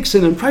mistakes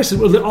in them,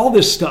 prices, all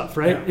this stuff,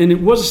 right? Yeah. And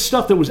it was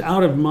stuff that was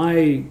out of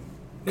my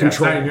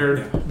control.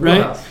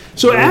 Right? House.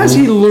 So as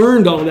he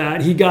learned all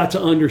that, he got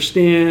to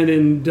understand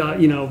and,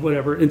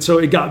 whatever. And so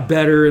it got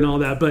better and all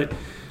that. But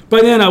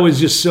by then I was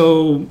just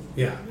so,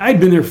 I'd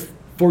been there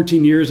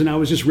 14 years and I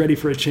was just ready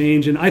for a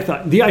change. And I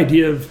thought the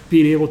idea of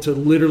being able to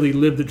literally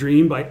live the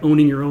dream by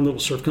owning your own little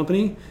surf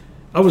company,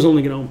 I was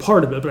only going to own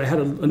part of it, but I had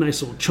a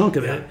nice little chunk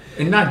of it.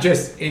 And not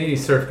just any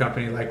surf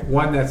company, like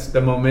one that's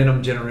the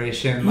momentum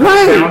generation,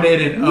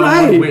 founded and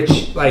owned,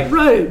 which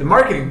the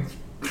marketing,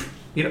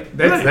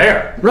 that's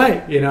there.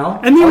 Right. You know?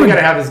 And all we got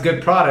to have is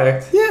good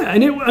product. Yeah.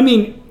 And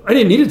I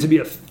didn't need it to be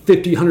a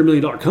 $50, $100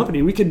 million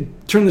company. We could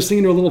turn this thing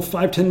into a little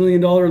 $5, $10 million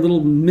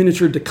little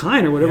miniature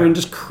Dakine or whatever and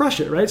just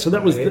crush it, right? So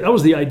that was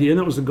the idea and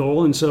that was the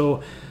goal. And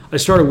so I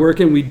started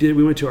working. We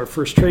went to our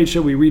first trade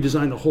show. We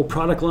redesigned the whole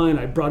product line.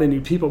 I brought in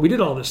new people. We did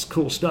all this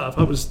cool stuff.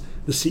 I was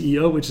the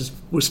CEO, which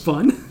was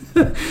fun.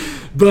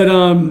 But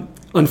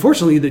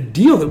unfortunately, the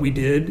deal that we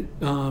did,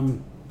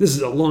 this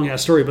is a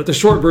long-ass story, but the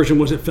short version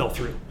was it fell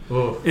through.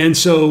 Oh. And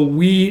so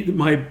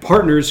my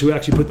partners who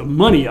actually put the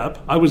money up,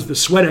 I was the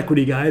sweat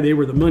equity guy. They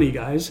were the money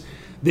guys.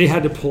 They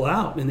had to pull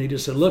out, and they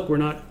just said, look, we're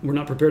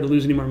not prepared to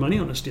lose any more money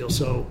on this deal.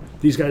 So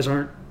these guys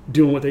aren't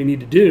doing what they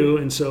need to do.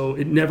 And so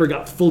it never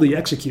got fully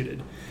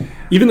executed.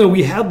 Even though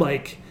we had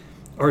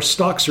our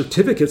stock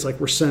certificates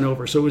were sent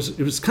over. So it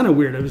was kind of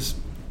weird.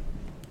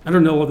 I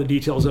don't know all the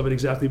details of it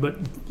exactly, but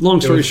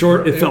long story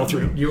short, it fell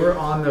through. You were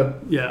on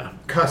the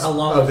cusp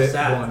of it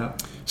going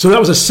up. So that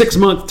was a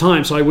 6-month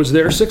time. So I was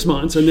there 6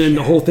 months, and then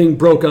the whole thing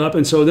broke up.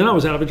 And so then I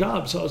was out of a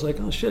job. So I was like,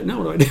 oh, shit,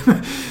 now what do I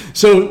do?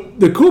 So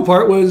the cool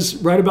part was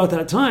right about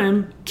that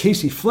time,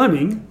 Casey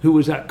Fleming, who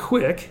was at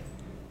Quick,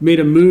 made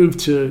a move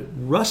to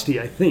Rusty,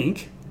 I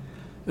think.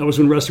 That was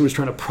when Rusty was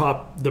trying to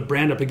prop the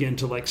brand up again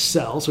to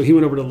sell. So he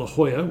went over to La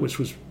Jolla, which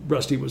was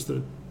Rusty was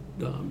the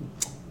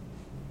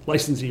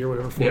licensee or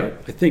whatever for Yeah.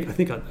 it. I think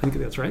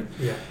that's right.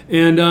 Yeah.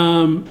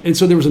 And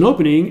so there was an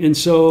opening, and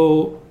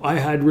so I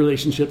had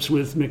relationships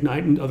with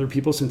McKnight and other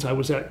people since I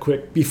was at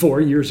Quick before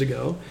years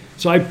ago.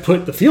 So I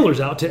put the feelers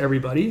out to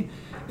everybody.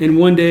 And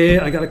one day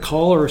I got a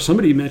call, or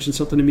somebody mentioned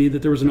something to me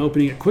that there was an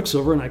opening at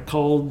Quicksilver, and I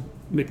called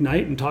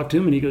McKnight and talked to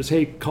him, and he goes,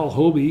 "Hey, call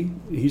Hobie.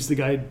 He's the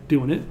guy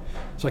doing it."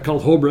 So I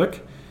called Holbrook,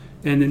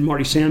 and then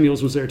Marty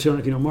Samuels was there too. I don't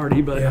know if you know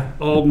Marty,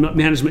 but all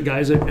management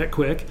guys at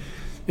Quick.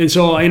 And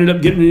so I ended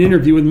up getting an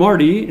interview with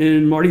Marty,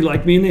 and Marty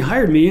liked me, and they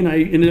hired me, and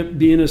I ended up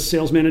being a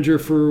sales manager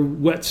for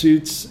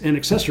wetsuits and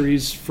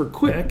accessories for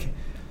Quick.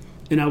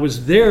 And I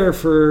was there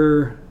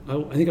for,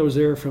 I think I was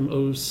there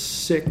from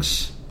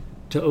 06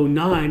 to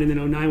 09, and then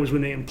 09 was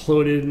when they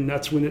imploded, and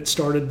that's when it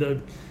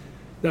started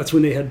that's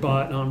when they had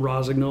bought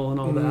Rosignol and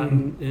all that.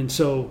 And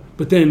so,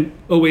 but then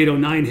 08,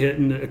 09 hit,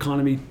 and the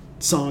economy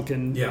sunk,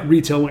 and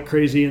retail went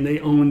crazy, and they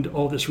owned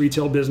all this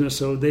retail business,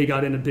 so they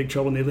got into big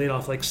trouble, and they laid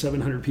off like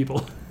 700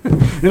 people.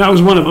 And I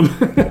was one of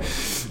them.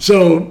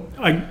 So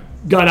I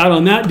got out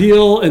on that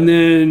deal, and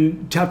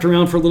then tapped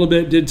around for a little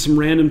bit, did some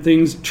random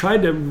things,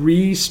 tried to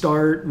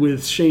restart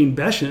with Shane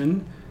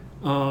Beshen,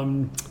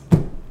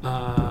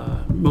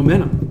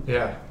 Momentum.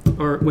 Yeah.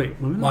 Or wait,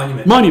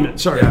 Monument. Monument,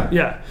 sorry.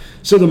 Yeah.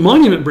 So the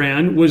Monument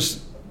brand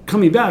was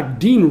coming back.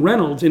 Dean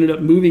Reynolds ended up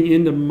moving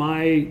into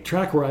my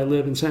track where I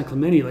live in San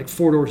Clemente, like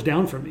 4 doors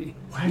down from me.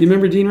 What? You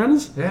remember Dean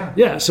Reynolds? Yeah.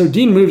 Yeah, so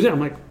Dean moves in. I'm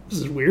like, this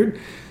is weird.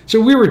 So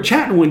we were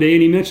chatting one day,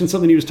 and he mentioned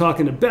something. He was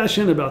talking to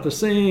Beshen about this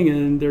thing,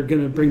 and they're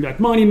going to bring back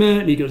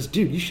Monument. And he goes,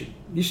 dude,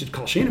 you should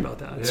call Shane about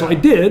that. Yeah. So I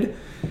did.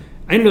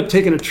 I ended up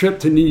taking a trip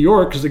to New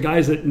York because the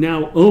guys that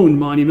now own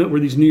Monument were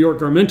these New York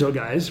Garmento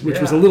guys, which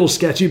was a little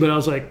sketchy, but I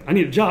was like, I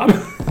need a job.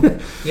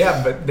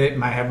 Yeah, but they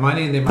might have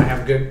money and they might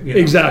have good...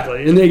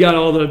 Exactly. And they got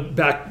all the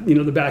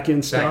back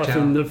end stuff,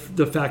 and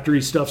the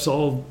factory stuff's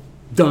all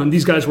done.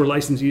 These guys were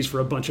licensees for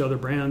a bunch of other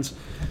brands.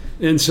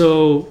 And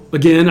so,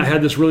 again, I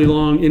had this really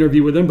long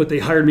interview with them, but they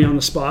hired me on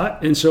the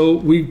spot. And so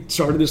we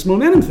started this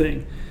Momentum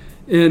thing,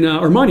 and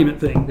or Monument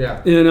thing.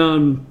 Yeah.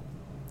 And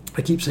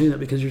I keep saying that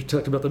because you're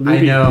talking about the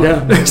movie. I know.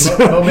 Yeah.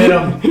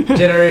 Momentum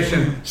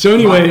generation. So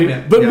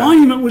anyway,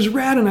 Monument was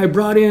rad, and I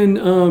brought in,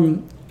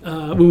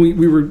 when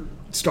we were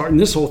starting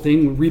this whole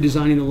thing,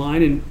 redesigning the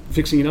line and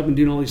fixing it up and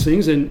doing all these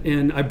things,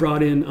 and I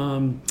brought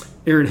in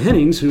Aaron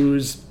Hennings, who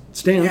is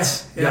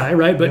Stance guy,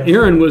 right? But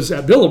Aaron was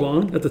at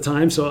Billabong at the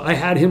time, so I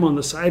had him on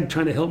the side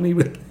trying to help me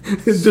with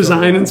his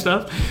design and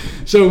stuff.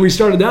 So we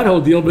started that whole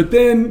deal. But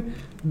then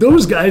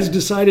those guys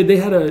decided they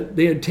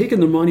had taken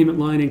the Monument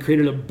line and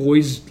created a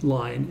boys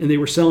line, and they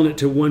were selling it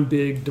to one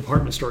big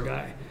department store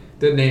guy.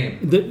 The name?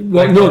 The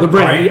brand,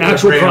 the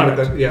actual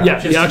product.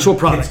 The actual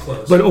product,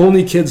 but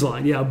only kids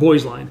line,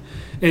 boys line.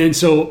 And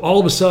so all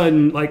of a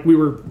sudden, like we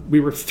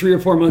were 3 or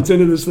 4 months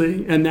into this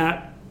thing, and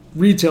that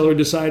retailer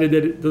decided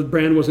that the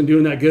brand wasn't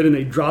doing that good, and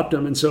they dropped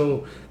them. And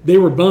so they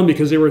were bummed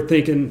because they were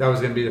thinking that was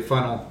going to be the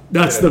funnel.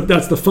 That's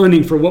the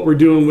funding for what we're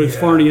doing with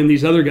Farney and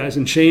these other guys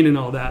and Shane and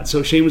all that.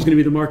 So Shane was going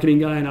to be the marketing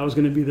guy, and I was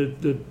going to be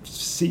the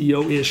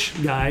CEO-ish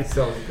guy.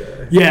 So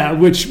good. Yeah,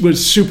 which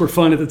was super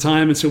fun at the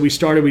time. And so we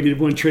did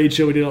one trade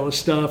show, we did all this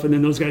stuff, and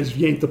then those guys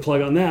yanked the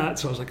plug on that.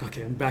 So I was like,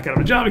 okay, I'm back out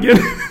of a job again.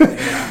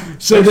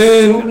 So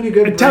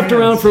then I tapped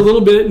around for a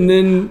little bit, and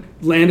then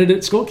landed at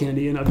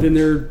Skullcandy, and I've been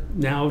there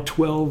now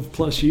 12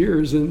 plus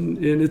years,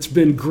 and it's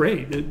been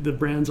great. The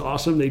brand's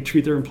awesome. They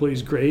treat their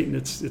employees great, and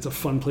it's a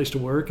fun place to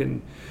work.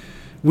 And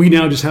we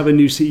now just have a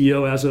new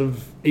CEO as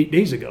of 8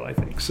 days ago, I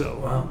think.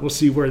 So we'll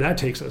see where that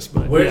takes us.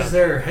 But where's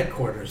their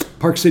headquarters?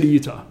 Park City,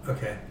 Utah.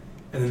 Okay.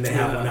 And then they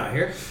have one out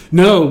here?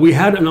 No, we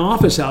had an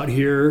office out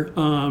here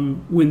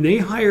when they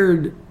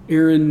hired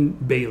Aaron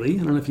Bailey.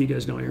 I don't know if you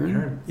guys know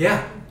Aaron.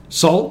 Yeah.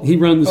 Salt. He's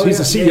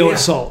the CEO at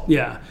Salt.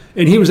 Yeah.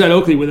 And he was at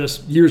Oakley with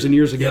us years and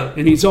years ago. Yeah.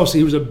 And he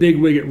was a big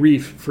wig at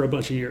Reef for a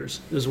bunch of years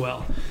as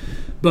well.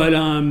 But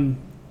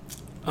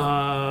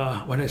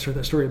why did I start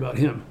that story about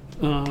him?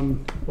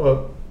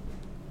 Well,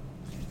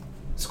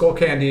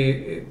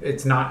 Skullcandy,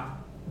 it's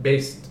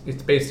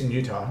based in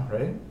Utah,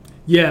 right?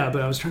 Yeah,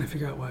 but I was trying to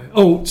figure out why.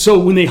 Oh, so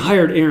when they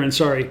hired Aaron,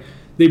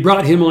 they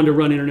brought him on to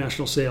run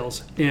international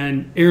sales,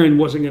 and Aaron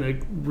wasn't going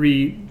to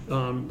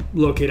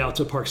relocate out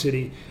to Park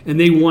City, and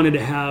they wanted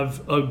to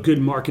have a good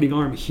marketing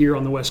arm here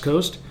on the West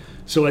Coast.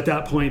 So at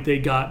that point, they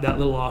got that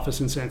little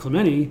office in San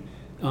Clemente,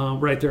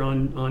 right there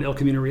on El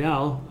Camino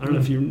Real. I don't know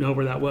if you know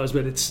where that was,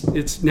 but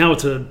it's now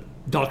it's a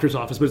doctor's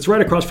office, but it's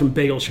right across from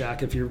Bagel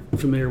Shack, if you're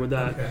familiar with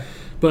that. Okay.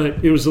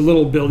 But it was a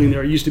little building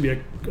there. It used to be a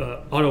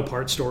auto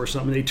parts store or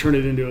something. They turned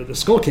it into the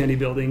Skullcandy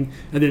building.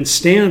 And then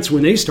Stance,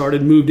 when they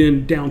started, moved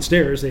in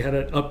downstairs. They had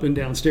it up and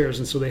downstairs,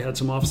 and so they had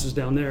some offices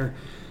down there.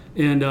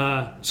 And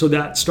so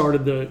that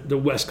started the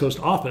West Coast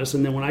office.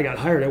 And then when I got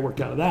hired, I worked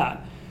out of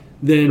that.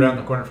 Then around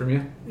the corner from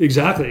you?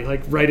 Exactly,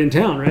 like right in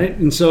town, right?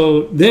 And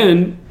so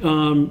then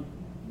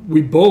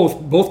we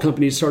both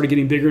companies started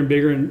getting bigger and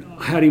bigger and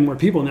having more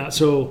people in that.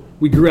 So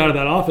we grew out of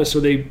that office. So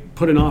they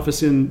put an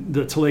office in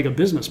the Talega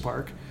Business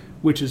Park,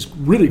 which is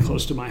really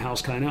close to my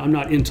house, kind of. I'm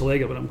not in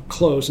Talega, but I'm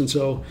close. And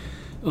so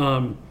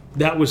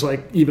that was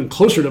like even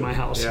closer to my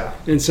house. Yeah.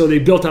 And so they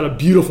built out a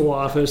beautiful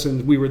office,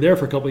 and we were there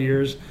for a couple of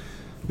years.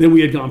 Then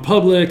we had gone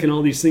public, and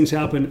all these things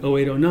happened.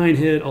 08, 09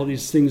 hit, all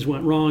these things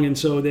went wrong, and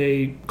so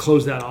they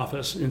closed that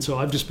office. And so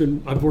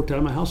I've worked out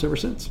of my house ever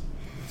since.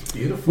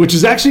 Beautiful. Which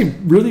has actually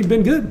really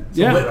been good.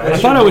 So I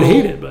thought I would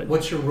hate it, but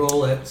what's your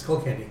role at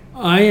Skullcandy?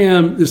 I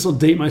am. This will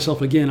date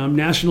myself again. I'm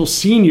national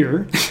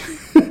senior.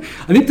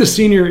 I think the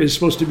senior is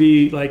supposed to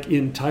be like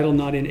in title,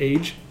 not in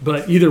age.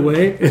 But either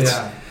way, it's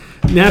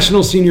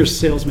national senior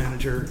sales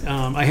manager.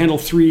 I handle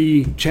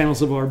 3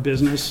 channels of our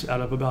business out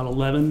of about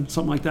 11,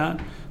 something like that.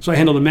 So I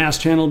handle the mass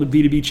channel, the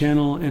B2B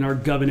channel, and our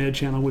GovEd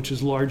channel, which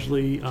is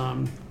largely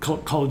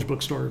college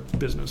bookstore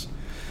business.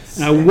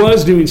 And I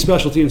was doing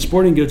specialty and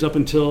sporting goods up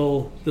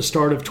until the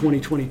start of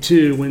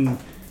 2022 when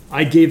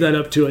I gave that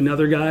up to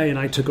another guy and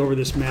I took over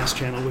this mass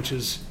channel, which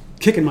is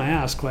kicking my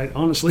ass, quite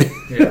honestly.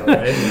 Yeah,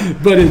 right.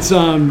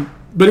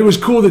 But it was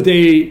cool that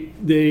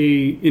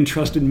they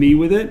entrusted me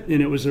with it,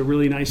 and it was a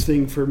really nice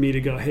thing for me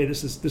to go, hey,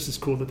 this is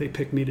cool that they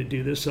picked me to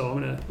do this, so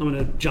I'm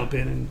gonna jump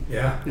in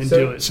and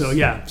do it. So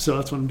so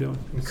that's what I'm doing.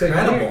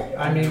 Incredible.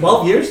 I mean,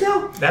 12 years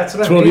now? That's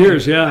what 12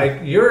 years, yeah.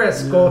 Like you're at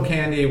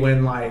Skullcandy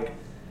when like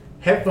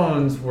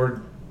headphones were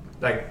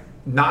like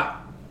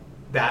not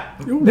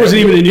that. It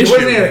wasn't even an issue. It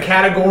wasn't in a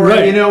category.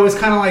 Right. You know, it was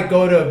kind of like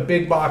go to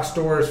big box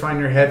stores, find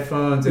your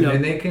headphones, and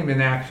then they came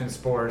in action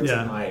sports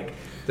and like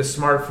the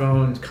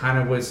smartphones kind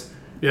of was.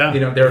 Yeah,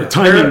 you know, they're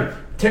timing.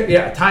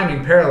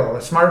 Timing parallel. A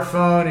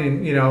smartphone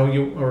and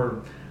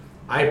or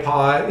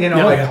iPod,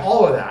 like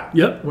all of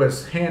that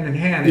was hand in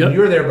hand. And you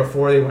were there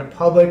before they went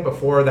public,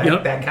 before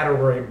that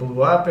category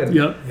blew up. And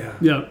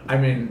I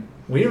mean,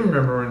 I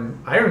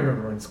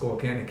remember when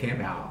Skullcandy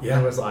came out. Yeah,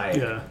 it was like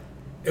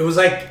it was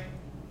like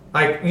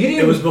you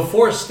didn't. It was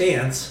before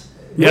Stance.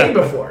 Way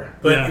before.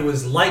 But it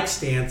was like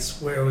Stance,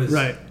 where it was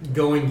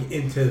going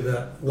into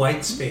the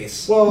white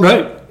space. Well,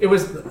 it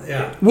was.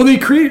 Yeah. Well, they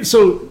created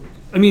so.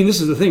 I mean,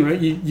 this is the thing, right?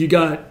 You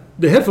got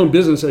the headphone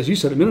business, as you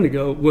said a minute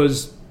ago,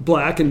 was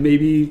black and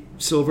maybe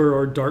silver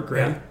or dark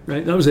gray,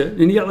 right? That was it.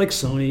 And you got like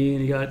Sony,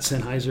 and you got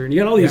Sennheiser, and you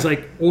got all these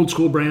like old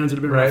school brands that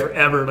have been around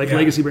forever, like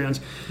legacy brands.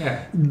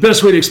 Yeah.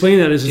 Best way to explain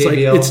that is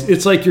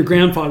it's like your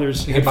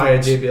grandfather's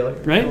headphones. You buy a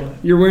JBL, right?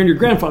 You're wearing your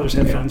grandfather's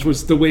headphones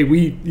was the way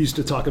we used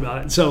to talk about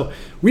it. And so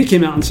we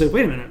came out and said,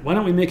 wait a minute, why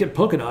don't we make it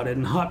polka dotted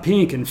and hot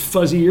pink and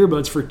fuzzy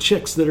earbuds for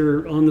chicks that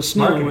are on the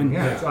snow? Marketing,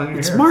 and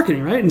it's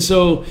marketing, right? And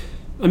so.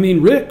 I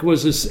mean, Rick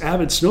was this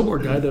avid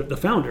snowboard guy, the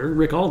founder,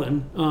 Rick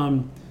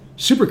Alden,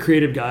 super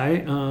creative guy,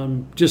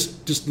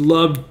 just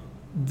loved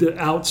the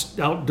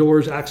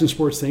outdoors action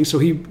sports thing. So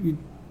he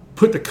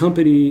put the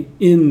company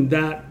in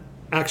that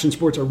action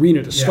sports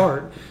arena to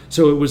start.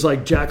 So it was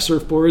like Jack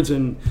Surfboards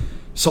and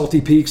Salty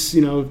Peaks,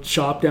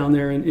 shop down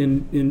there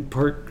in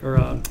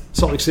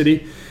Salt Lake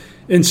City.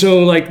 And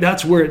so like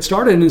that's where it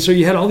started. And so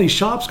you had all these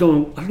shops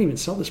going, I don't even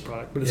sell this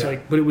product, but it's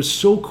but it was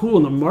so cool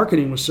and the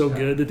marketing was so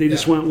good that they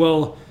just went,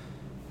 well,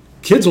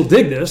 kids will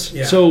dig this,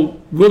 so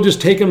we'll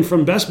just take them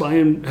from Best Buy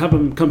and have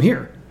them come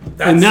here.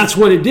 And that's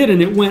what it did,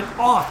 and it went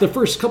off. The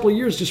first couple of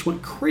years just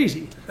went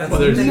crazy. That's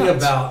the thing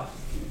about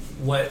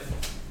what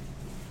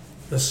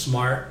the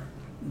smart,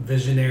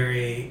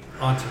 visionary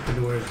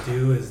entrepreneurs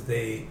do is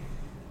they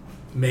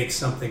make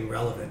something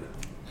relevant.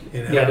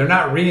 Yeah, they're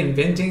not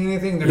reinventing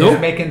anything. They're just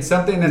making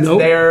something that's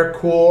there,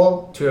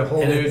 cool, to a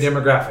whole new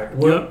demographic.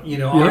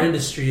 Our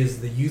industry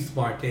is the youth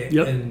market,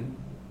 and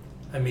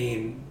I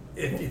mean,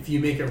 if you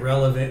make it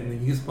relevant in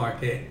the youth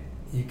market,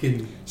 you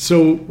can.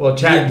 So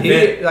Chad D,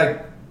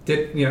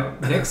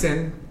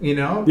 Nixon,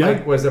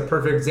 was a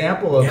perfect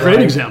example of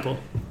great example.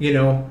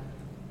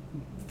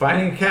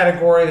 Finding a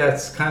category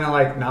that's kind of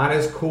like not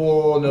as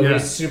cool.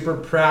 Nobody's super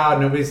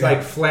proud. Nobody's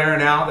like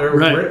flaring out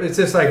there. It's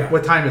just like,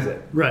 what time is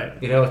it? Right.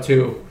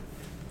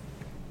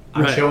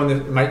 I'm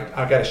showing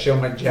I've got to show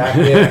my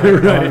jacket. I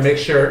want to make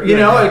sure,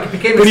 it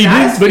became a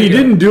status But he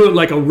didn't do it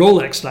like a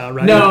Rolex style,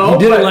 right? No. He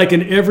did it like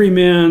an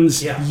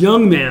everyman's,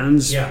 young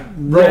man's,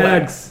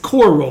 rad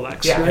core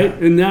Rolex, right?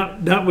 And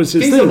that was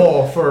his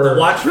feasible thing. for the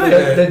watch for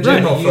the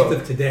general youth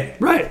of today.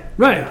 Right.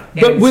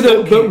 But with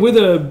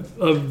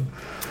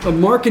a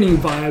marketing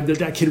vibe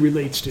that kid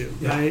relates to,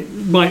 right?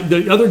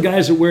 The other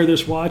guys that wear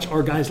this watch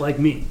are guys like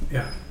me,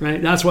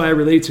 right? That's why I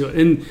relate to it.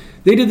 And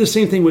they did the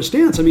same thing with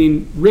Stance. I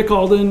mean, Rick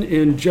Alden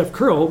and Jeff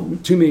Curl,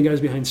 2 main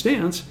guys behind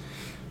Stance,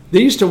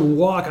 they used to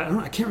walk.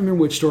 I can't remember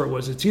which store it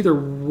was. It's either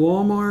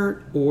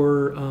Walmart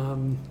or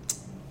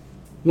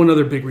one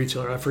other big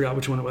retailer. I forgot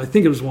which one it was. I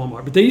think it was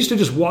Walmart. But they used to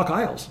just walk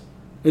aisles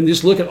and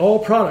just look at all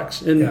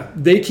products. And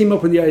they came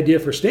up with the idea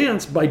for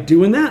Stance by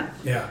doing that.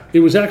 Yeah. It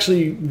was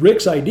actually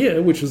Rick's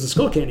idea, which was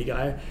the Skullcandy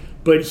guy,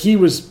 but he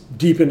was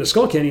deep into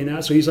Skullcandy and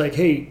that. So he's like,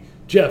 hey,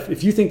 Jeff,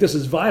 if you think this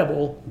is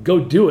viable, go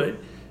do it.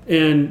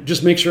 And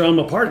just make sure I'm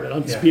a part of it.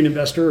 I'm just being an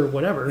investor or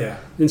whatever. Yeah.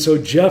 And so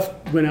Jeff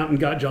went out and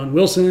got John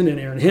Wilson and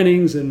Aaron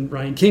Hennings and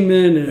Ryan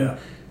Kingman and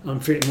I'm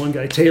forgetting one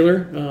guy,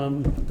 Taylor,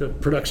 the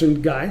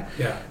production guy.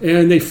 Yeah.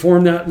 And they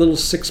formed that little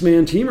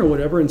 6-man team or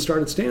whatever and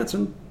started Stance.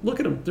 And look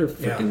at them. They're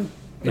freaking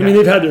I mean,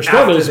 they've had their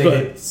struggles, after but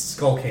did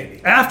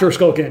Skullcandy. After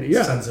Skullcandy,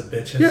 yeah. Sons of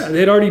bitches. Yeah,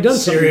 they'd already done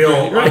serial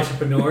something. Right?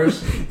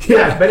 entrepreneurs.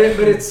 Yeah, but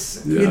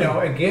it's you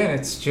know, again,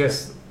 it's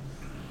just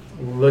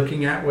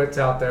looking at what's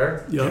out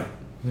there. Yeah.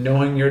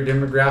 Knowing your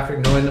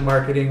demographic, knowing the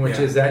marketing, which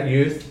is that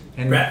youth,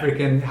 and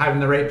freaking having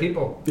the right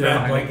people.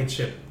 Brad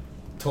Blankenship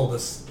told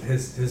us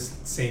his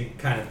same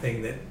kind of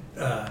thing that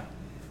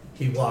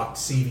he walked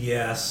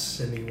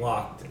CVS and he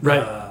walked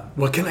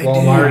what can I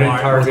Walmart do?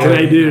 And Target. What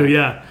can I do?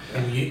 Yeah.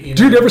 And you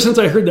Dude, ever since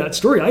I heard that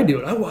story, I do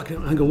it. I walk in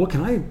and I go, what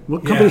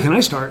company can I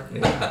start?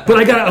 Yeah.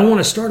 But I want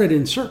to start it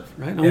in surf,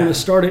 right? I want to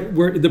start it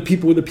where with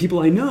the people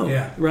I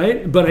know,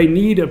 right? But I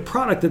need a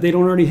product that they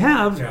don't already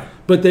have,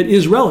 but that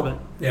is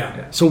relevant.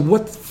 Yeah. So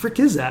what the frick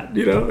is that?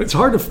 You know, it's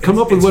hard to come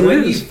up with what it is.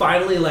 When you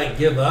finally like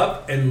give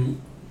up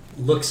and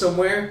look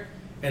somewhere,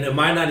 and it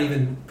might not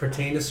even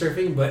pertain to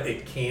surfing, but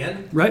it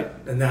can. Right.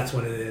 And that's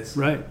what it is.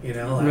 Right. You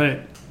know. Like,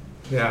 right.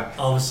 Yeah.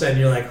 All of a sudden,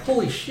 you're like,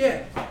 holy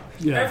shit!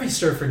 Yeah. Every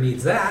surfer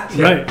needs that.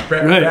 Yeah. Right.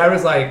 Brad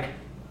was like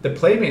the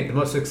Playmate, the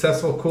most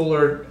successful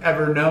cooler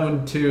ever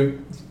known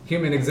to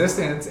human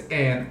existence,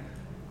 and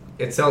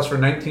it sells for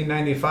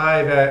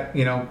 $19.95 at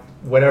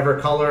whatever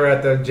color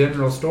at the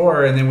general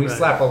store, and then we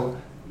slap a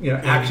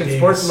Action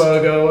Sports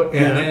logo,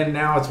 and then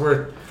now it's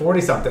worth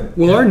 40 something.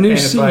 Well, our new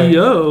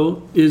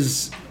CEO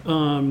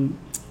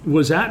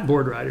was at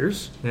Board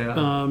Riders.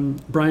 Yeah.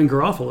 Brian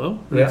Garofalo.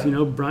 Yeah. You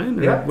know Brian?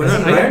 Or yeah. Is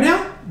he there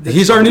now?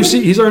 He's our new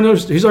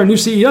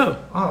CEO.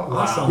 Oh,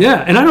 awesome.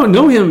 Yeah, and I don't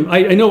know him.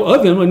 I know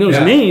of him. I know his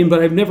name,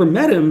 but I've never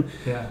met him.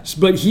 Yeah.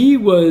 But he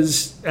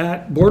was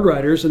at Board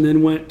Riders and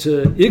then went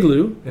to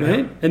Igloo,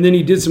 right? And then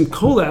he did some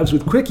collabs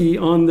with Quickie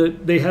on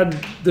they had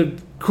the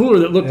cooler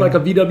that looked like a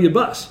VW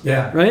bus.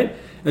 Yeah. Right?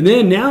 And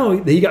then now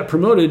he got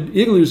promoted.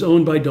 Igloo's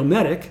owned by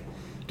Dometic.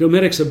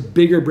 Dometic's a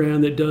bigger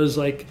brand that does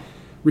like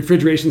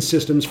refrigeration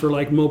systems for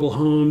like mobile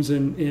homes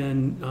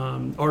and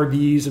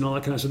RVs and all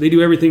that kind of stuff. They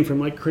do everything from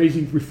like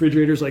crazy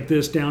refrigerators like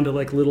this down to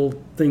like little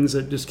things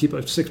that just keep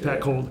a six-pack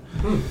cold.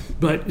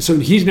 But so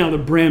he's now the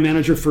brand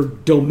manager for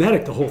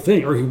Dometic, the whole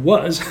thing, or he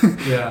was.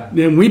 Yeah.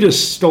 And we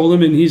just stole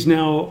him, and he's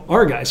now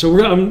our guy. So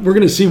we're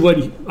going to see what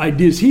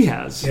ideas he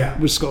has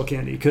with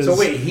Skullcandy. So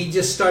wait, he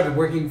just started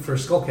working for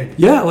Skullcandy?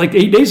 Yeah, like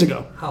 8 days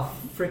ago. How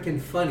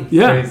freaking funny!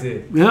 Yeah.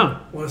 Crazy. Yeah.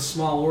 What a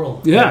small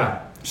world.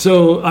 Yeah.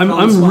 So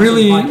I'm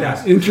really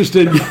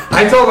interested.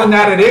 I told him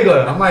that at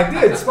Igloo. I'm like,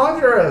 dude,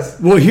 sponsor us.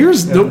 Well,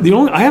 here's the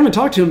only, I haven't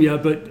talked to him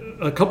yet, but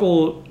a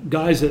couple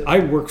guys that I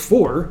work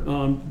for,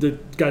 the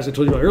guys I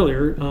told you about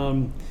earlier,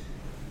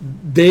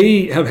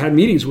 they have had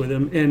meetings with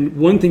him, and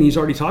one thing he's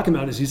already talking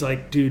about is he's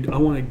like, dude, I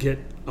want to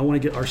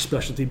get our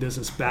specialty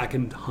business back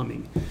and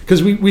humming,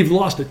 because we've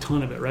lost a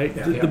ton of it, right?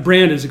 The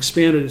brand has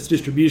expanded its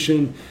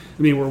distribution.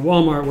 I mean, we're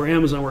Walmart, we're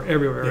Amazon, we're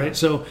everywhere, right?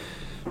 So,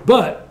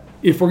 but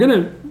if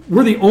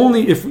we're the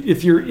only,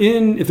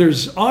 if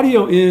there's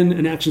audio in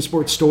an Action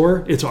Sports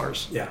store, it's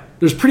ours. Yeah.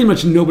 There's pretty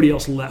much nobody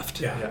else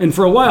left. Yeah. And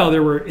for a while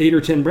there were 8 or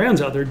 10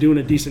 brands out there doing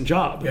a decent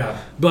job. Yeah.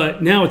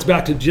 But now it's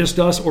back to just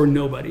us or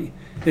nobody.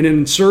 And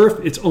in surf,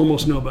 it's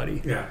almost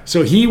nobody. Yeah.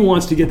 So he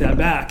wants to get that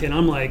back, and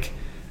I'm like,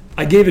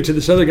 I gave it to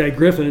this other guy,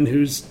 Griffin,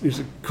 who's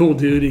a cool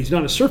dude. He's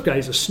not a surf guy,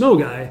 he's a snow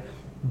guy.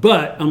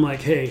 But I'm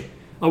like, hey,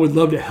 I would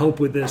love to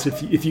help with this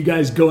if you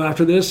guys go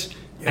after this.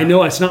 I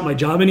know it's not my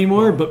job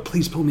anymore, but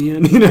please pull me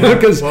in,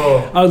 because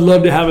I'd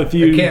love to have a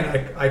few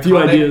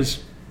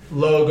ideas.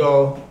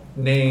 Logo,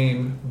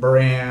 name,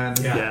 brand,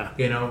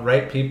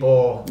 right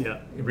people,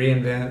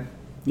 reinvent,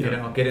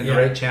 get in the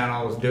right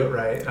channels, do it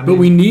right. But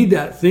we need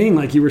that thing,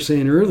 like you were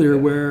saying earlier,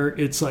 where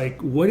it's like,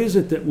 what is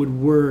it that would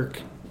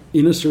work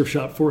in a surf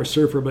shop for a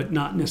surfer, but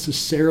not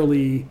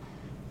necessarily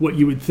what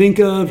you would think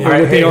of or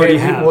what they already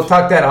have. We'll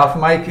talk that off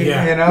mic, We'll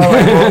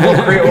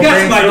we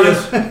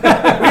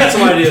got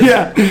some ideas.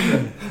 Yeah.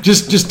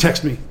 Just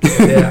text me.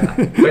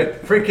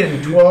 But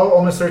freaking 12,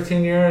 almost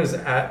 13 years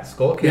at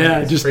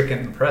Skullcandy is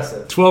freaking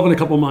impressive. 12 in a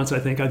couple months, I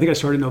think. I think I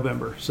started in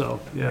November. So,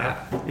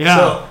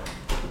 So,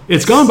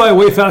 it's gone by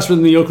way faster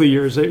than the Oakley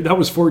years. That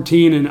was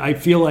 14, and I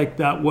feel like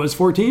that was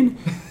 14.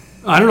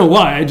 I don't know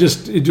why.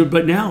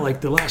 But now,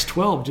 like the last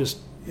 12,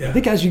 I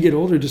think as you get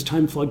older, just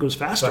time flood goes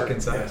faster.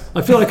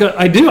 I feel like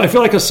I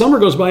feel like a summer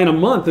goes by in a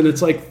month, and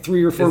it's like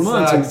 3 or 4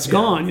 months, and it's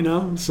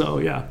gone.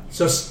 So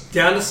So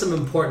down to some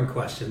important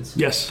questions.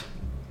 Yes.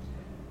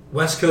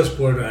 West Coast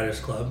Board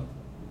Riders Club.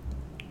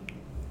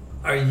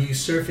 Are you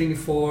surfing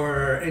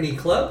for any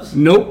clubs?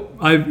 Nope.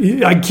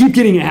 I keep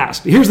getting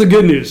asked. Here's the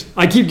good news.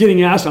 I keep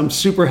getting asked. I'm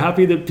super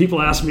happy that people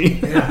ask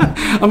me. Yeah.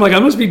 I'm like, I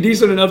must be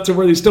decent enough to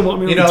where they still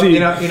want me on the team. You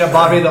know,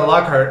 Bobby the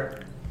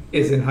Lockhart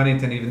is in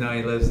Huntington, even though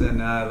he lives in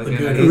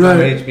Laguna. He's on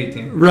the HB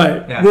team.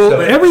 Right. Yeah, well,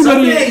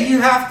 everybody. Someday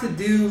you have to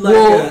do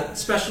a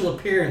special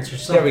appearance or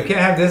something. Yeah, we can't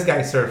have this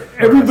guy surf.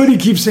 Everybody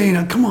keeps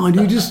saying, "Come on,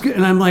 dude!"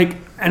 And I'm like,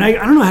 and I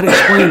don't know how to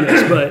explain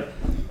this, but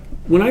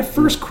when I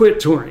first quit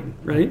touring,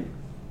 right,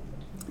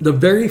 the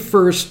very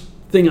first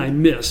thing I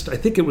missed, I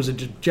think it was a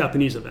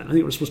Japanese event. I think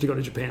it was supposed to go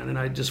to Japan, and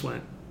I just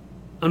went,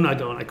 I'm not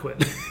going. I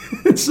quit.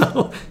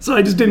 so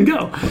I just didn't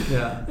go.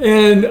 Yeah.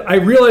 And I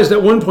realized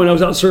at one point I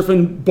was out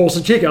surfing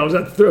Bolsa Chica. I was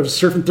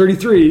surfing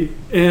 33,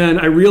 and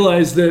I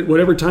realized that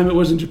whatever time it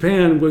was in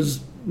Japan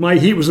my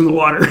heat was in the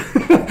water.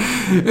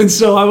 And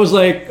so I was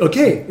like,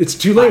 okay, it's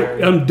too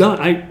late. I'm done.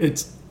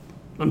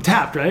 I'm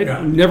tapped, right? Yeah.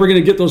 I'm never going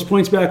to get those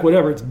points back.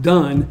 Whatever. It's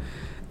done.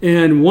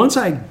 And once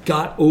I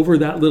got over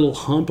that little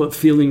hump of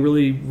feeling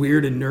really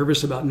weird and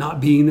nervous about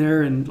not being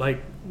there, and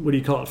like, what do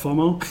you call it,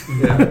 FOMO?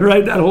 Yeah.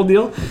 Right, that whole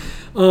deal.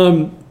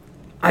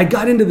 I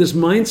got into this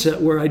mindset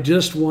where I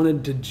just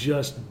wanted to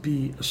just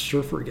be a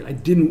surfer again. I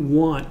didn't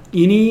want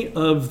any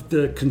of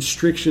the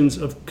constrictions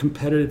of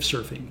competitive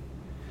surfing.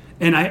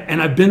 And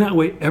I've been that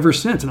way ever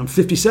since. And I'm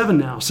 57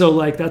 now. So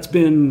like that's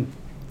been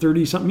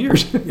 30 something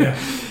years. Yeah.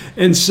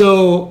 And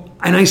so,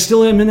 and I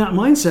still am in that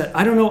mindset.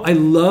 I don't know. I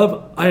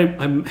love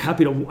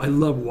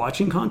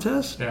watching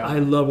contests. Yeah. I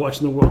love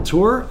watching the World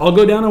Tour. I'll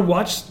go down and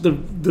watch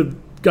the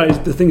guys,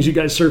 the things you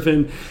guys surf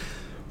in.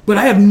 But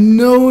I have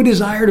no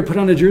desire to put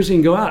on a jersey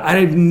and go out. I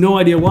have no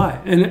idea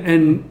why. And I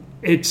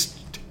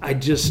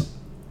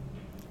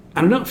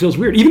don't know, it feels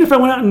weird. Even if I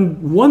went out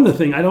and won the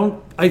thing,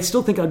 I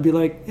still think I'd be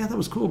like, yeah, that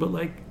was cool, but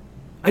like,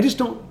 I just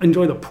don't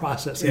enjoy the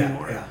process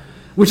anymore. Yeah.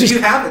 Which is, you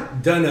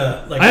haven't done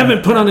I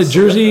haven't put on a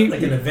jersey.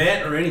 Like an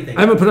event or anything.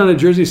 I haven't put on a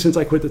jersey since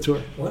I quit the tour.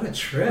 What a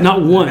trip.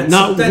 Not one. I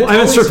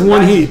haven't surfed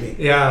one heat.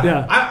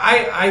 Yeah.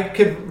 I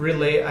could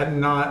relate. I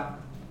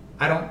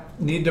don't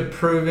need to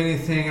prove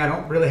anything. I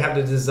don't really have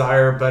the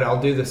desire, but I'll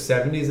do the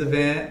 70s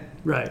event.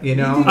 Right. You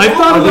know, I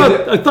thought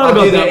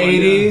about the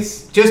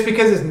 80s just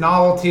because it's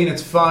novelty and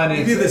it's fun.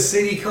 You do the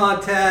city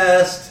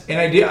contest, and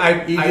I do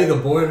the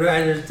board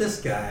riders. This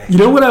guy. You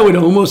know what I would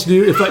almost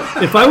do if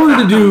I were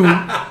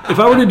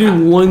to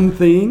do one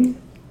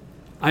thing,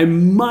 I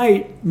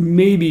might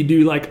maybe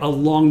do like a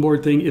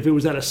longboard thing if it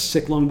was at a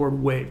sick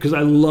longboard wave, because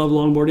I love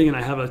longboarding and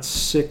I have a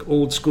sick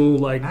old school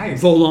like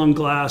Volon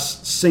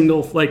glass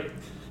single like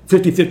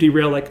 50-50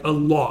 rail like a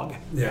log.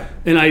 Yeah.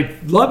 And I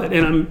love it,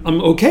 and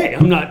I'm okay.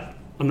 I'm not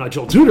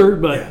Joel Tudor,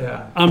 but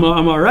I'm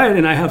all right,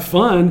 and I have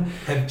fun.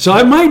 So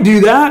I might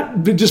do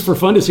that just for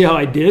fun to see how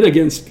I did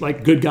against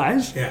like good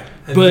guys. Yeah.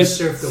 Have you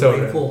surfed the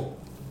wave pool?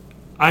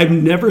 I've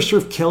never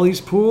surfed Kelly's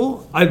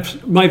pool.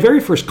 My very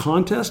first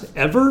contest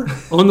ever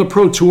on the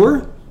Pro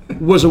Tour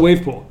was a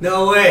wave pool.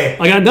 No way.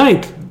 I got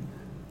 9th.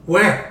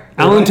 Where?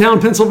 Allentown,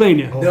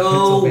 Pennsylvania.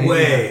 No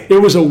way. It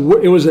was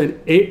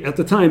at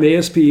the time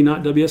ASP,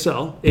 not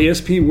WSL,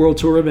 ASP World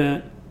Tour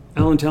event,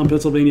 Allentown,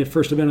 Pennsylvania,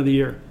 first event of the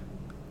year.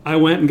 I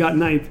went and got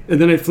 9th,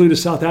 and then I flew to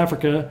South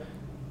Africa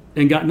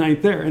and got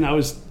 9th there. And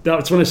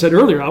that's when I said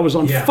earlier, I was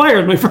on fire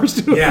at my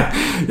first tour. Yeah.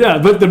 Yeah,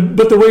 but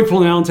the wave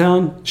pool in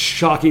Allentown,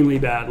 shockingly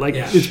bad. Like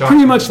it's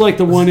pretty much like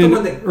the one in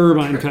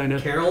Irvine, kind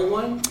of. Carol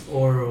won,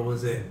 or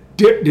was it?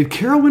 Did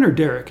Carol win or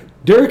Derek?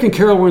 Derek and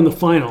Carol were in the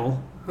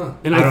final. Huh.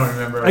 And I don't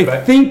remember. I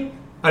think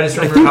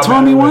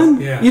Tommy won.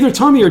 Yeah. Either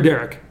Tommy or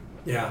Derek.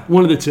 Yeah.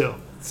 One of the two.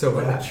 So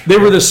bad. They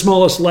were the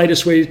smallest,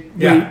 lightest weight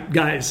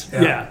guys.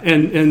 Yeah.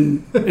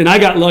 And I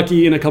got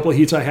lucky in a couple of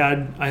heats.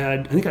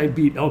 I think I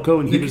beat Elko,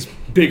 and he was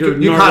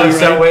bigger. You caught a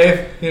set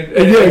wave.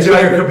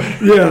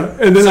 Yeah.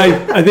 And then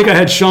I think I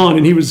had Sean,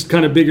 and he was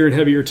kind of bigger and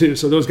heavier too.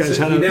 So those guys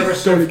had. You never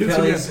surfed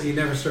Kelly. So you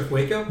never surfed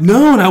Waco?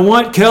 No, and I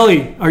want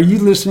Kelly. Are you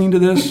listening to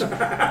this?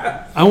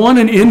 I want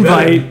an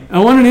invite.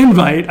 I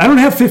don't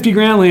have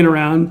 $50,000 laying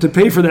around to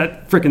pay for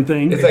that freaking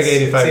thing. It's like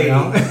 85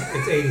 now.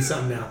 It's 80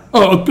 something now.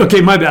 Oh,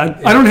 okay, my bad.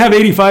 Yeah. I don't have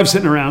 85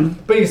 sitting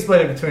around. But you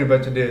split it between a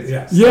bunch of dudes.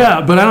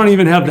 Yeah, but I don't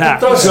even have that.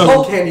 Throw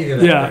skull candy to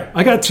that. Yeah,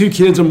 I got 2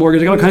 kids, a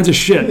mortgage, I got all kinds of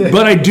shit.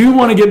 But I do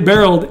want to get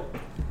barreled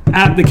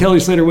at the Kelly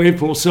Slater wave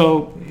pool.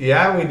 So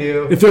yeah, we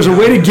do. If there's a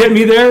way to get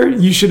me there,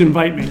 you should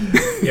invite me.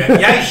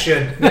 Yeah, you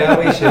should. Yeah,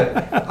 we should.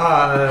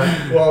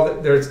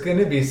 Well, there's going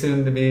to be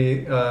soon to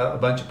be a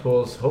bunch of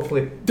pools.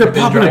 Hopefully, they're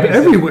popping up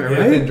everywhere,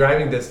 right? Within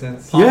driving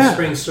distance. Palm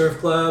Springs Surf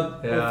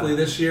Club. Hopefully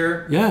this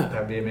year. Yeah,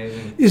 that'd be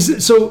amazing.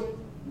 So?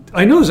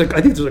 I know I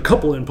think there's a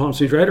couple in Palm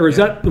Springs, right? Or is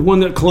that the one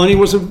that Kalani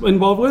was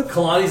involved with?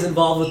 Kalani's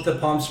involved with the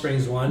Palm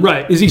Springs one.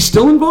 Right. Is he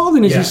still involved?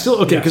 And is he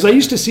still okay? Because I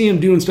used to see him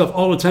doing stuff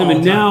all the time,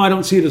 and now I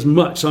don't see it as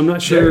much. So I'm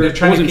not sure. They're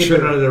trying to keep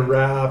it under the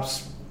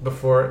wraps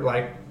before,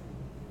 like,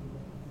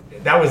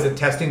 that was a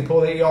testing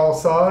pool that you all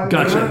saw.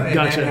 Gotcha. And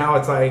now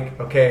it's like,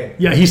 okay.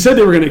 Yeah, he said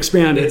they were going to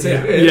expand it.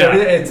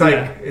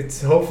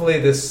 It's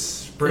hopefully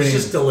this. It's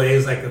just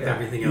delays like with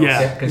everything else.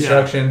 Yeah,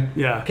 construction.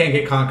 Yeah. Can't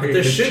get concrete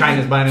because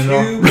China's buying it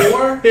all. 2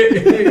 more?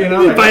 You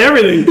know, like, buy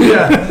everything.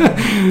 Yeah.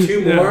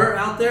 2 more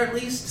out there at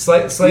least?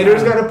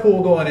 Slater's got a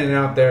pool going in and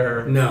out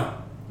there. No.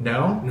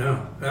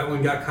 No? That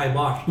one got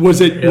kiboshed.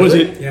 Was it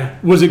Yeah.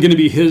 going to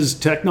be his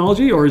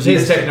technology or is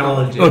his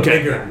technology? Okay.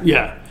 Bigger.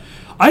 Yeah.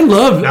 I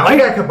love that. Now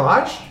got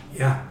kiboshed?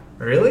 Yeah.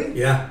 Really?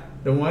 Yeah.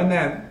 The one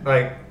that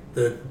like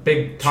the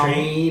big Tom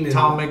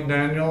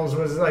McDaniels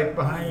was like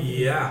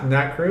behind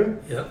that crew?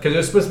 Yeah. Because it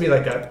was supposed to be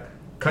like a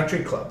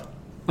country club.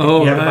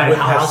 Oh, right. With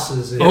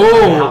houses.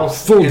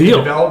 Full deal.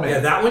 Development. Yeah,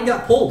 that one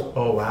got pulled.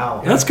 Oh,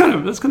 wow. That's kind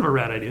of a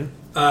rad idea.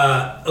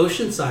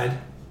 Oceanside.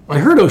 I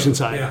heard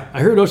Oceanside. Yeah.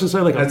 I heard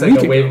Oceanside that's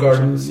like a wave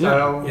garden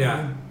style.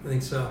 Yeah. I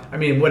think so. I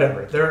mean,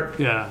 whatever.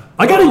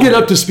 I got to get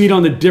up to speed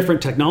on the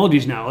different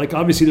technologies now. Like,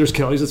 obviously, there's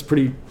Kelly's. That's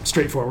pretty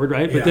straightforward,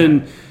 right? But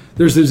then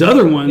there's these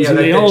other ones, and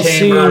they all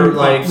seem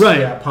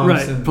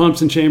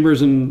pumps and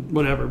chambers and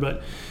whatever.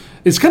 But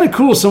it's kind of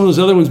cool, some of those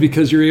other ones,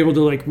 because you're able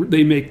to, like,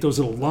 they make those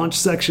little launch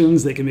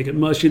sections. They can make it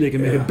mushy. They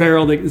can make it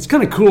barrel. It's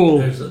kind of cool.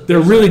 They're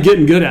really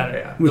getting good at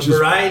it. Which the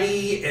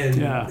variety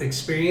and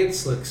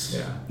experience looks...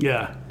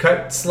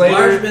 Cut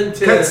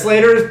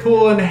Slater's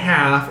pool in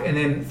half and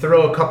then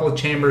throw a couple of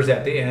chambers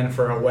at the end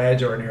for a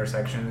wedge or an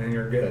intersection, and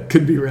you're good.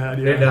 Could be rad,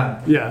 You're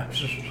done.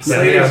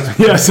 Slater's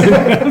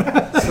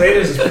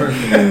is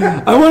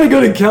perfect. I want to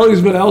go to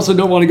Kelly's, but I also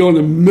don't want to go in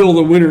the middle of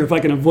the winter if I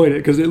can avoid it,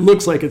 because it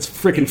looks like it's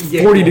freaking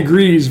 40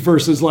 degrees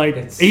versus like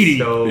it's 80.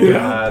 So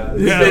bad.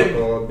 It's so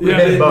cold. We've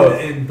been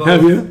in both.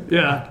 Have you?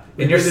 Yeah.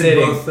 And you're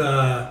sitting. Both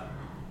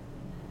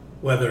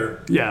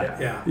weather.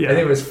 Yeah. I think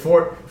it was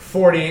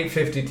 48,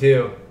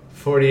 52.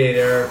 48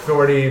 air,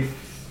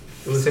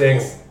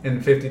 46,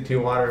 and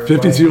 52 water.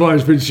 52 water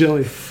is pretty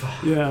chilly.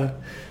 Yeah.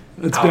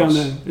 That's down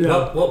there.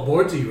 Yeah. What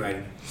boards are you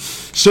riding?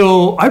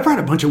 So I brought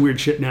a bunch of weird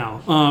shit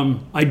now.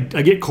 I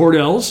get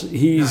Cordell's.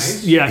 He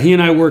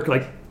and I work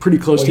like pretty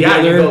close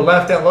together. Yeah, you go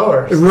left at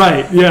lower.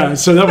 Right, yeah.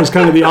 So that was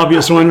kind of the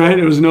obvious one, right?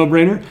 It was a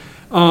no-brainer.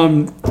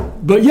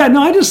 But yeah,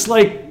 no, I just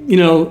like,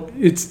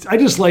 I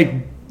just like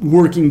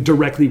working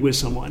directly with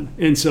someone.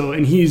 And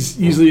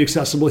he's easily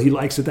accessible. He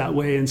likes it that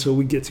way. And so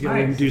we get together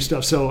and do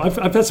stuff. So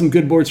I've had some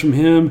good boards from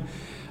him.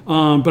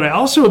 But I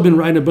also have been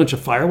riding a bunch of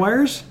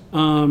Firewires.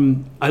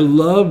 I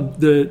love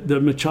the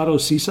Machado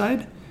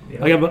Seaside.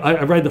 Yeah.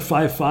 I ride the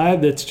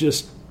 5.5. That's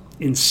just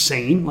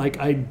insane. Like,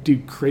 I do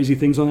crazy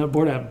things on that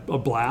board. I have a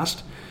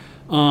blast.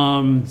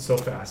 So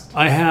fast.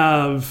 I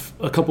have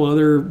a couple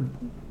other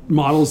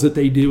models that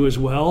they do as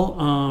well.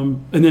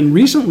 And then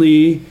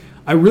recently,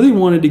 I really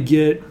wanted to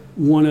get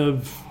one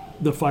of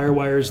the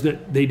Firewires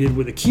that they did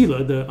with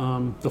Aquila,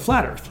 the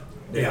Flat Earth.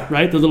 Yeah.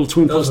 Right? The little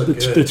twin plus, the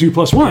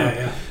 2+1.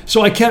 Yeah.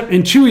 So and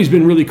Chewy's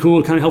been really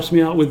cool. It kind of helps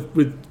me out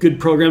with good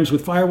programs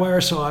with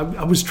Firewire. So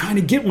I was trying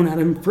to get one at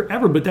him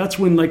forever, but that's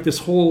when like this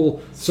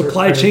whole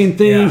supply chain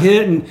thing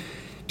hit. And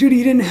dude,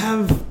 he didn't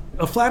have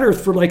a Flat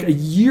Earth for like a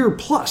year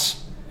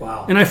plus.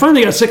 Wow. And I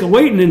finally got sick of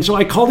waiting, and so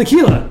I called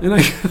Aquila. And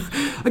I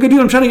go, dude,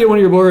 I'm trying to get one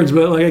of your boards,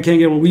 but like I can't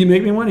get one. Will you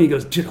make me one? And he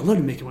goes, dude, I'd love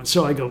to make you one.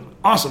 So I go,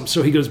 awesome.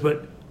 So he goes,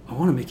 but I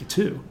want to make you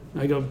two.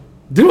 I go,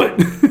 do it.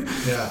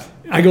 Yeah.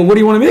 I go, what do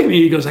you want to make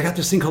me? He goes, I got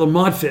this thing called a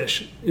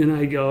Modfish. And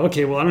I go,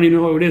 okay, well, I don't even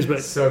know what it is,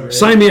 but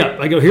sign me up.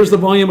 I go, here's the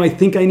volume I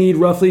think I need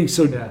roughly,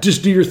 so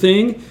just do your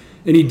thing.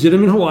 And he did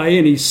them in Hawaii,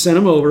 and he sent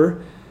them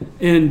over.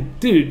 And,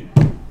 dude,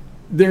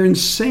 they're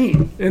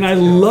insane. And I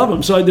love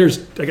them. So I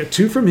got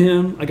two from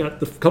him. I got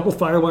the couple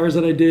Firewires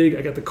that I dig.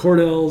 I got the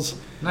Cordell's.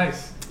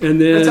 Nice.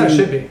 And then, that's how it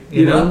should be.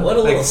 You know? What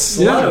a little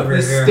slut over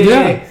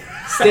here.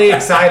 Stay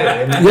excited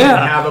and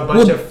have a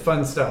bunch of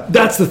fun stuff.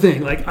 That's the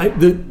thing. Like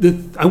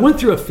I went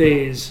through a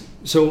phase.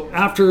 So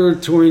after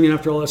touring and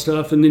after all that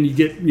stuff, and then you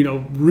get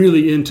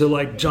really into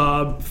like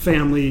job,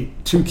 family,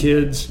 2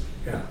 kids,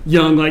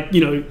 young. Like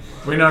we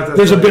know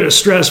there's a bit of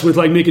stress with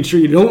like making sure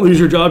you don't lose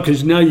your job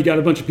because now you got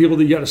a bunch of people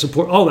that you got to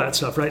support, all that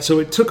stuff, right? So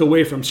it took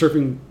away from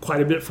surfing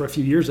quite a bit for a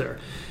few years there.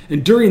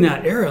 And during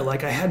that era,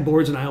 like I had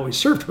boards and I always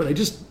surfed, but I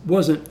just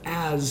wasn't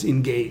as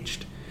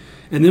engaged.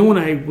 And then when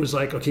I was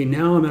like, okay,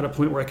 now I'm at a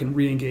point where I can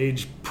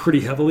re-engage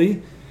pretty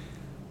heavily,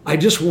 I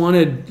just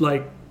wanted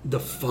like the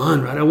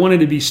fun, right? I wanted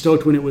to be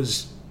stoked when it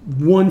was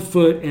 1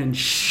 foot and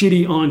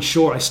shitty on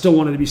shore. I still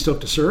wanted to be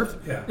stoked to surf.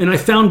 Yeah. And I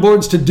found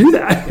boards to do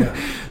that. Yeah.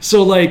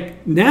 So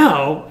like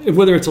now,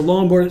 whether it's a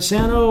longboard at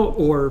Sano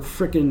or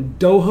frickin'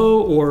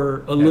 Doho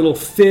or a little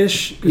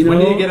fish,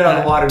 when you get out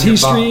of the water T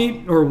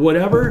Street or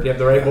whatever. If you have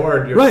the right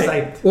board, you're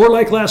psyched. Or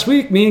like last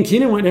week, me and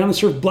Keenan went down and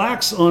surfed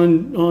blacks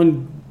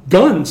on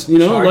guns, we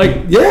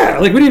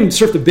didn't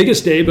surf the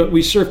biggest day, but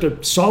we surfed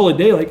a solid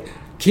day. Like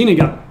Keenan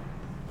got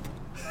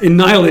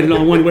annihilated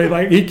on one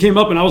wave. He came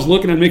up and I was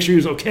looking to make sure he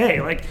was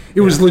okay. Like it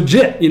was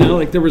legit,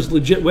 like there was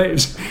legit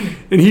waves.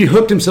 And he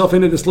hooked himself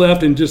into this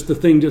left and just the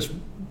thing just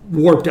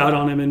warped out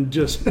on him and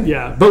just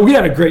But we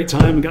had a great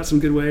time and got some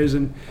good waves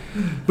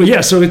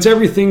so it's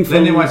everything from.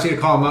 Then they want you to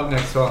call him up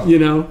next fall.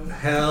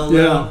 Hell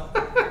no.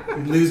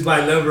 You'd lose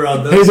my number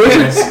on those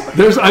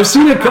guys. I've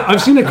seen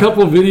a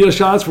couple of video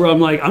shots where I'm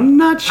like, I'm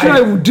not sure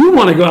I do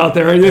want to go out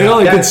there.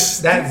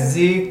 That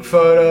Zeke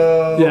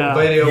photo,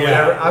 video,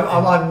 whatever.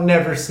 I've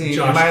never seen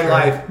Josh in my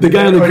life. The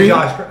guy on the green.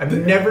 I've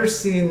never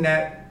seen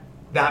that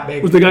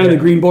big. With the guy on the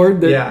green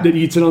board that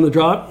eats it on the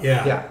drop.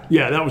 Yeah.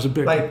 That was a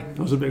big. That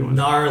was a big one.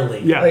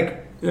 Gnarly.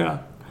 Yeah.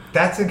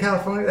 That's in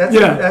California. That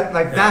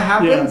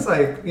happens.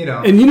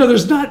 Yeah. And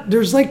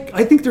there's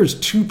I think there's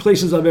 2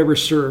 places I've ever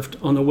surfed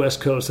on the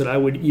West Coast that I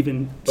would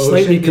even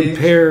slightly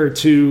compare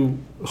to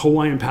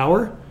Hawaiian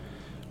Power.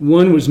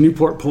 One was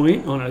Newport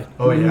Point on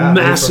a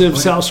massive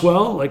south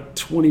swell, like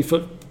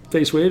 20-foot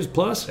face waves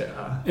plus.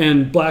 Yeah.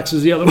 And Blacks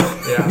is the other one.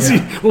 Yeah. It's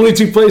the only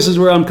 2 places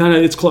where I'm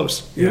it's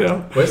close.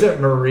 Was it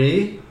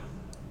Marie?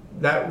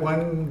 That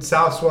one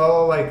south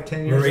swell like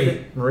 10 years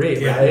ago?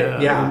 Marie,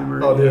 right? Yeah.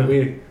 Marie, oh,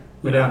 dude,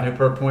 we down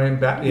Newport Point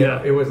back.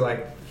 It was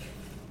like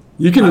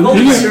You can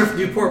surf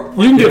Newport.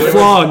 You can get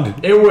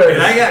flogged. It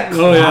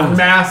was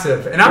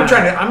massive. And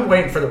I'm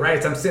waiting for the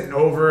rights. I'm sitting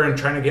over and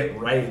trying to get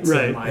rights.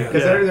 Right.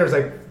 Because there's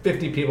like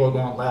 50 people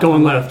going left.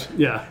 Going left,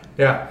 yeah.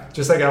 Yeah,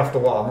 just like off the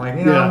wall. I'm like,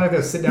 I'm not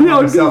going to sit down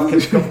by myself,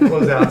 catch a couple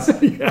closeouts.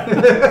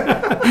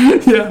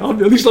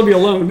 At least I'll be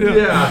alone.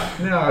 Yeah,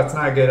 no, it's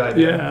not a good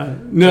idea. Yeah,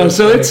 no.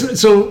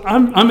 So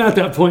I'm at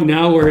that point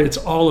now where it's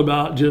all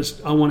about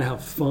just I want to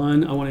have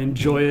fun. I want to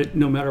enjoy it,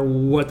 no matter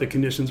what the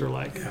conditions are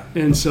like. Yeah.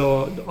 And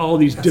so all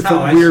these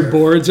different weird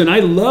boards, and I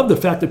love the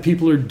fact that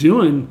people are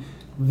doing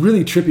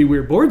really trippy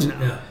weird boards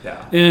now.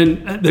 Yeah.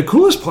 And the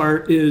coolest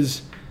part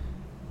is,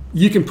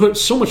 you can put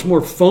so much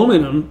more foam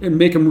in them and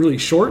make them really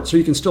short, so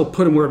you can still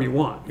put them wherever you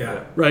want.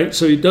 Yeah. Right.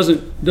 So it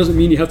doesn't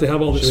mean you have to have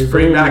all this. Should we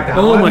bring back that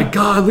one? Oh my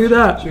God! Look at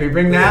that. Should we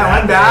bring that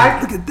one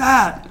back? Look at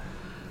that.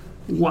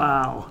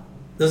 Wow.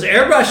 Those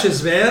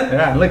airbrushes, man.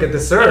 Yeah. And look at the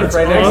surf That's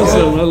right next to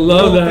it. Awesome. I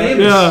love that.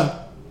 Famous.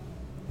 Yeah.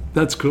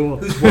 That's cool.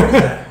 Whose board is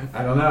that?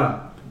 I don't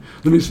know.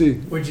 Let me see.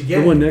 Where'd you get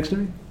the it? one next to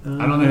me?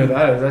 I don't know who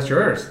that is. That's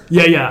yours.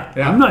 Yeah.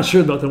 I'm not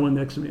sure about the one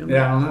next to me. I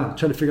don't know.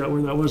 Trying to figure out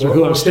where that was or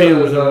who I was staying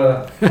with.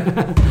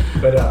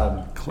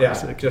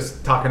 But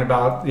just talking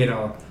about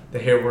the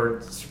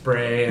Hayward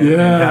spray and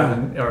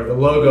having, or the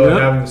logo and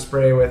having the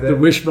spray with it. The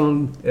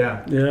wishbone.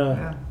 Yeah.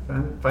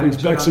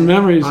 Brings back some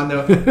memories. On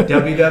the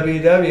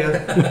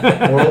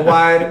www World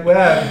Wide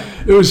Web.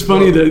 It was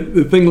funny,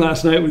 the thing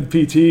last night with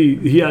PT,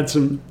 he had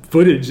some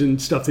footage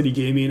and stuff that he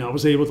gave me, and I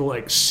was able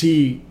to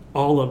see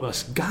all of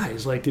us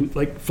guys, like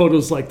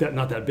photos like that,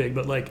 not that big,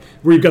 but like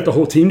where you've got the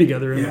whole team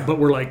together, but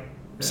we're like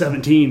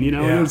 17,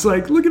 and it's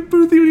like, look at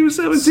Boothie when he was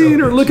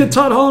 17, or look at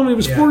Todd Holland when he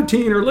was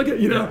 14, or look at,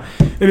 and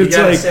it's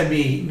like, send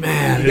me,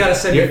 man, you gotta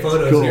send me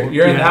photos. Cool.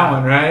 You're in that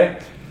one,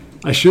 right?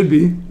 I should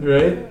be.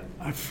 Right?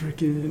 I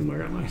freaking,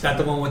 where am I? Is that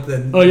the one with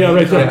the... Oh yeah,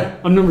 right there.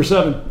 I'm number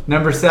 7.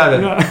 Number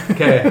 7. Yeah.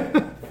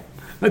 Okay.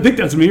 I think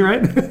that's me,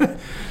 right?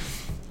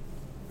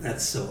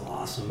 That's so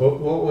awesome.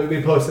 We'll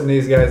be posting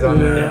these guys on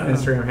the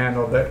Instagram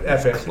handle. The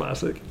epic.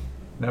 Classic.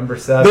 Number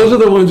 7. Those are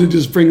the ones that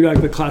just bring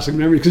back the classic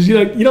memories, because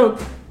you don't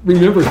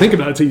remember, think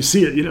about it until you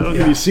see it. And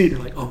then you see it, and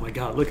you're like, oh my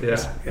God, look at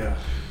this. Yeah.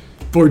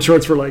 Board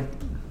shorts for like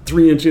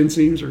 3-inch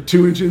inseams or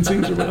 2-inch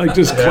inseams, or like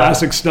just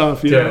classic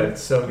stuff.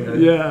 It's so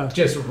good. Yeah.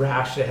 Just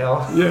rash to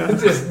hell. Yeah.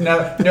 Just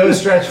no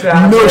stretch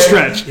fabric. No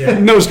stretch. Yeah.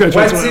 No stretch.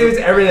 Wetsuits,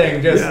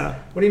 everything. Just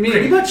what do you mean?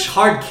 Pretty much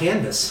hard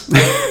canvas.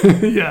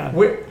 Yeah.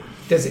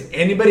 Does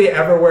anybody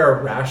ever wear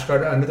a rash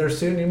guard under their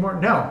suit anymore?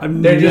 No.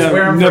 They just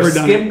wear them for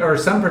skin or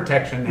sun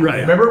protection now.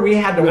 Right. Remember, we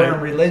had to wear them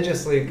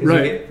religiously because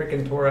you get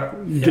freaking tore up.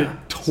 You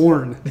get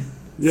torn.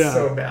 Yeah.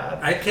 So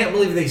bad. I can't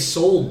believe they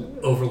sold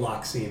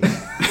overlock seams.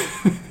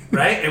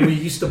 Right? And we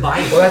used to buy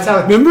it. Well, that's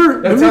how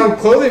remember, how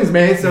clothing's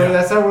made, so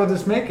that's how we'll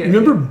just make it.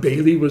 Remember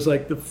Bailey was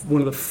like one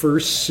of the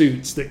first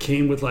suits that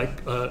came with like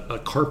a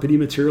carpety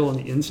material on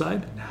the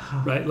inside? No.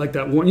 Right? Like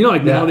that one,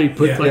 now they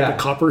put the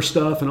copper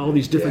stuff and all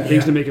these different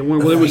things to make it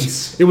warm. Well,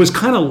 it was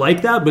kind of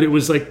like that, but it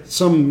was like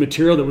some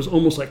material that was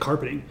almost like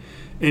carpeting.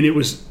 And it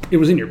was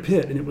in your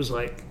pit, and it was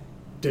like,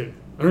 dude,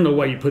 I don't know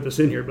why you put this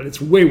in here, but it's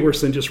way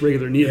worse than just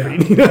regular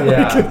neoprene.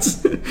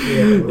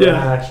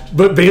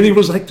 But Bailey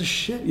was like the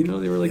shit.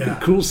 They were like the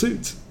cool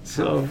suits.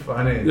 So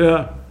funny.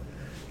 Yeah.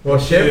 Well,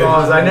 shit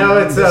balls. I know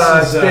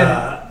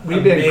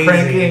we've been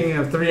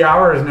cranking 3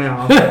 hours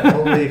now.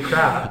 Holy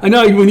crap! I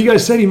know. When you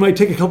guys said you might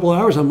take a couple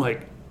hours, I'm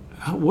like,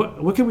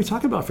 what can we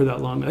talk about for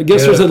that long? I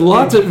guess there's a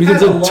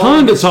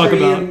ton to talk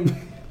about.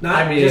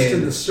 Not just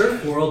in the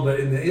surf world, but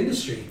in the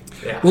industry.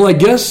 Yeah. Well, I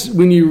guess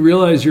when you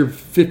realize you're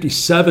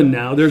 57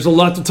 now, there's a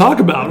lot to talk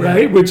about,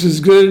 right? Which is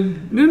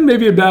good, and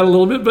maybe bad a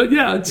little bit, but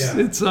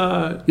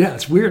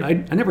it's weird. I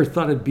never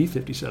thought I'd be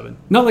 57.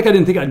 Not like I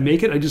didn't think I'd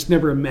make it. I just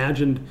never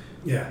imagined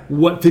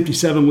what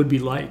 57 would be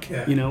like,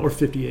 or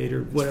 58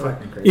 or whatever,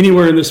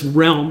 anywhere in this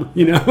realm.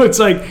 It's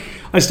like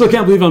I still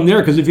can't believe I'm there,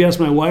 because if you ask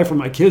my wife or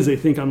my kids, they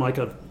think I'm like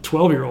a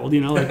 12-year-old.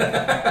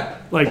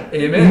 Like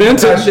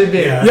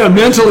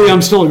mentally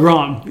I'm still a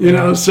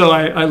grom. So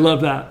I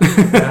love that.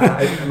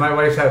 My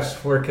wife has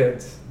 4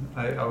 kids.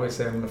 I always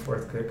say I'm the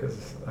 4th kid because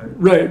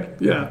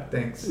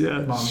thanks.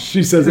 Yeah, Mom.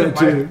 She says that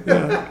too.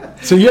 Yeah.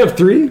 So you have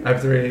 3? I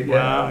have 3.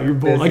 Wow, you're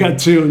bold. Busy. I got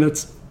 2, and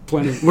that's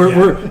plenty.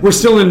 We're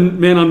still in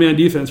man-on-man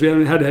defense. We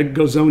haven't had to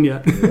go zone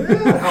yet.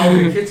 How old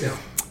are your kids now?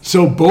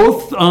 So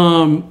both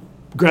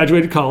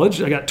graduated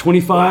college. I got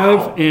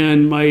 25,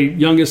 and my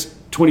youngest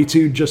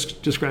 22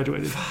 just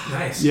graduated.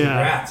 Nice. Yeah.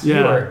 Congrats.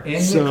 You are in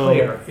the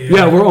clear.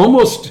 Yeah,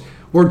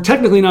 we're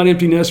technically not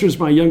empty nesters.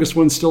 My youngest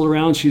one's still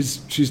around.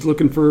 She's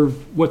looking for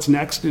what's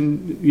next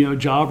in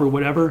job or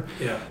whatever.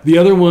 Yeah. The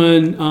other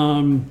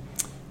one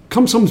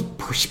comes home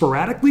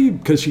sporadically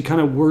because she kind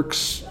of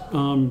works.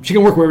 She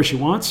can work wherever she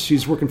wants.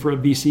 She's working for a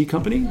VC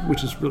company,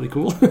 which is really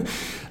cool.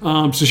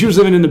 So she was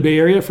living in the Bay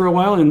Area for a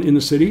while in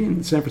the city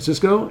in San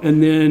Francisco,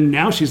 and then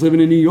now she's living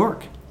in New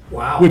York.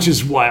 Wow. Which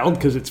is wild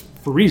because it's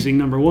freezing,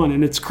 number one,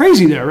 and it's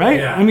crazy there, right?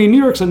 Yeah. I mean,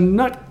 New York's a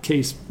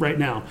nutcase right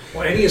now.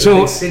 Well, any of the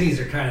big cities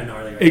are kind of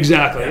gnarly right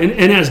exactly. now.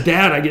 And as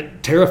dad, I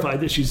get terrified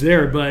that she's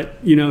there, but,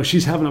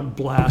 she's having a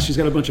blast. She's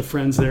got a bunch of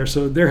friends there,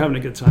 so they're having a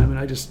good time, and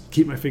I just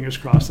keep my fingers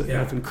crossed that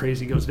nothing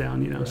crazy goes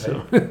down, right.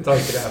 So that's all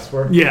you could ask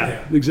for.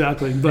 Yeah,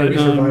 exactly. But we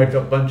survived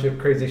a bunch of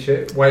crazy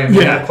shit.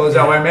 YMA, close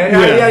out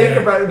YMA. You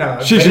can probably no.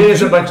 It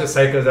is a bunch of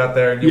psychos out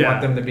there, and you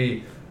want them to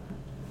be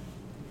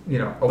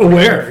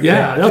aware.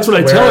 Yeah, that's what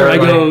I tell her. I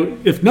go,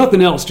 if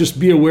nothing else, just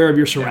be aware of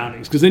your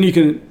surroundings, because then you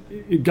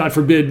can, God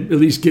forbid, at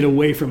least get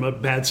away from a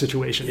bad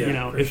situation.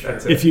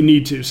 If you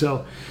need to.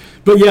 So,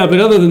 but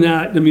other than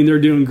that, I mean, they're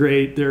doing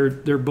great.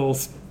 They're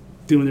both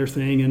doing their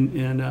thing,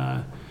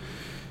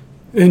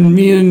 and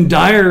me and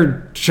Di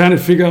are trying to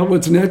figure out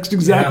what's next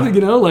exactly.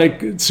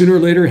 Like sooner or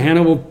later,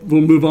 Hannah will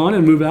move on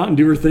and move out and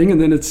do her thing,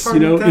 and then it's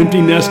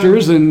empty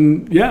nesters,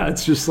 and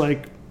it's just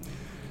like.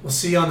 We'll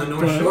see you on the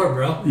North Shore,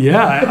 bro.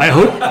 Yeah, I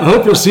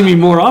hope you'll see me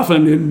more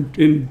often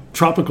in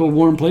tropical,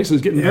 warm places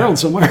getting barreled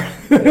somewhere.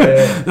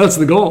 That's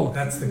the goal.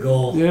 That's the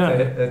goal. Yeah.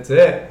 That's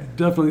it.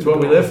 Definitely. That's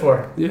what we live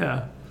for.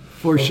 Yeah,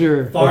 for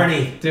sure.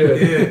 Barney.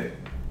 Dude.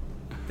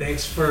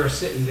 Thanks for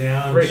sitting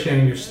down and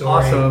sharing your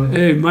story. Awesome.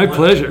 Hey, my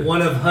pleasure.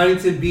 One of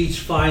Huntington Beach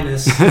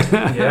finest.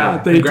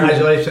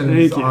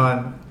 Congratulations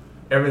on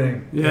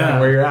everything. Yeah,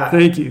 where you're at.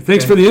 Thank you.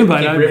 Thanks for the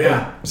invite.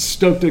 I'm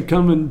stoked to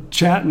come and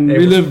chat and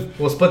relive.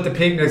 We'll split the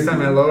peak next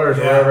time at Lowers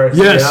or wherever.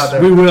 Yes,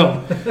 we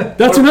will.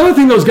 That's another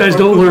thing those guys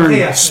don't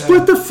learn.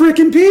 Split the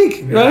freaking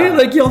peak, right?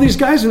 Like all these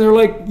guys, and they're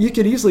like, you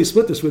could easily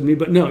split this with me,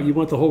 but no, you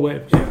want the whole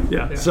way.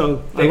 Yeah.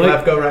 So Take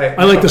left, go right.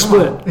 I like the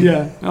split.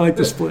 Yeah, I like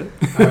the split.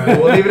 All right,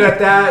 we'll leave it at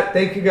that.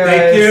 Thank you guys.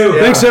 Thank you.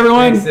 Thanks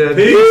everyone. Thanks,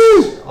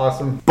 Peace.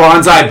 Awesome.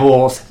 Bonsai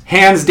Bowls,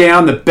 hands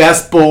down the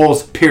best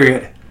bowls.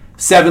 Period.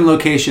 7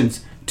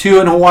 locations,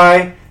 2 in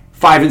Hawaii,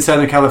 5 in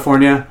Southern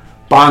California.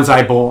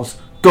 Bonsai Bowls.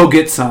 Go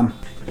get some.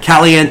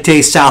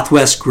 Caliente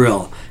Southwest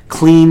Grill.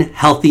 Clean,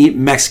 healthy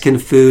Mexican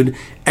food.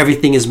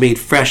 Everything is made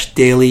fresh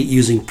daily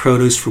using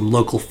produce from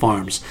local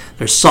farms.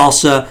 Their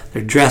salsa,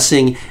 their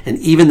dressing, and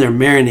even their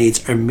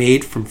marinades are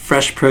made from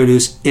fresh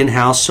produce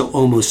in-house, so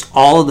almost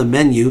all of the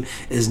menu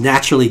is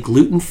naturally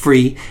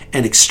gluten-free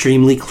and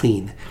extremely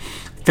clean.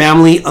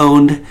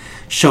 Family-owned,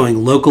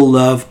 showing local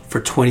love for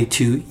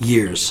 22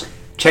 years.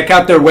 Check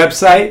out their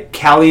website,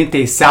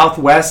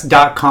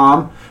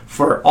 calientesouthwest.com,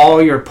 for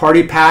all your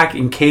party pack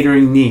and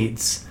catering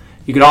needs.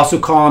 You could also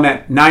call them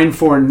at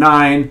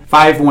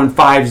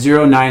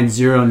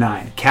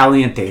 949-515-0909,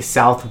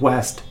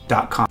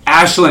 calientesouthwest.com.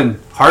 Ashland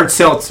Hard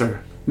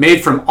Seltzer,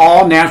 made from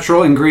all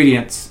natural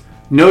ingredients.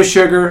 No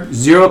sugar,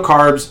 0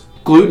 carbs,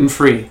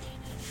 gluten-free.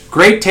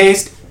 Great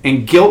taste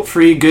and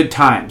guilt-free good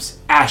times.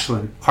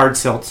 Ashland Hard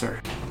Seltzer.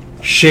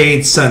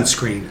 Shade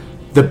Sunscreen.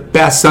 The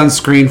best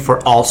sunscreen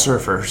for all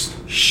surfers.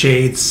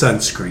 Shade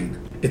Sunscreen.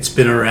 It's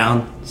been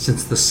around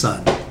since the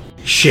sun.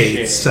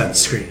 Shade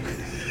Sunscreen.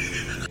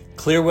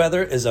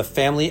 Clearweather is a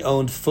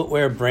family-owned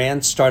footwear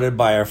brand started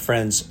by our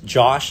friends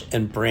Josh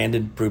and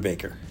Brandon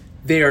Brubaker.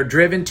 They are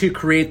driven to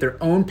create their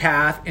own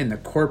path in the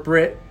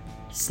corporate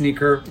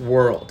sneaker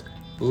world.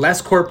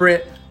 Less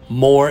corporate,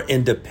 more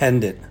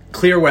independent.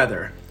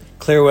 Clearweather.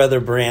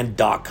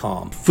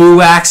 Clearweatherbrand.com.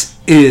 Fuwax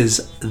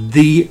is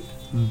the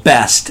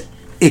best,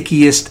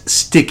 ickiest,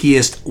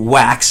 stickiest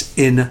wax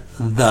in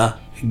the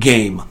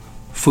game.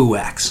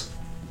 Fuwax.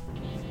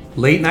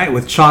 Late Night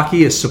with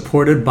Chalky is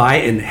supported by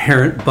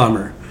Inherent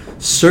Bummer.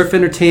 Surf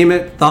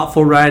entertainment,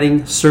 thoughtful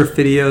writing, surf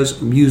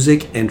videos,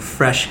 music, and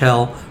fresh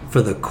hell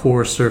for the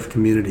core surf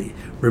community.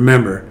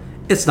 Remember,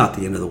 it's not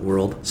the end of the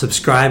world.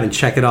 Subscribe and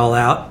check it all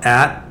out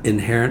at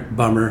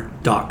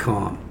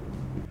inherentbummer.com.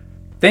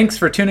 Thanks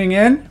for tuning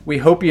in. We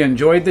hope you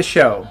enjoyed the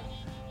show.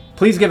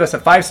 Please give us a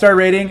 5-star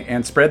rating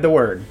and spread the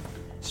word.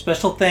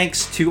 Special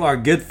thanks to our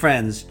good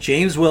friends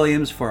James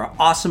Williams for our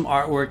awesome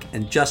artwork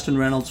and Justin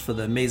Reynolds for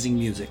the amazing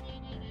music.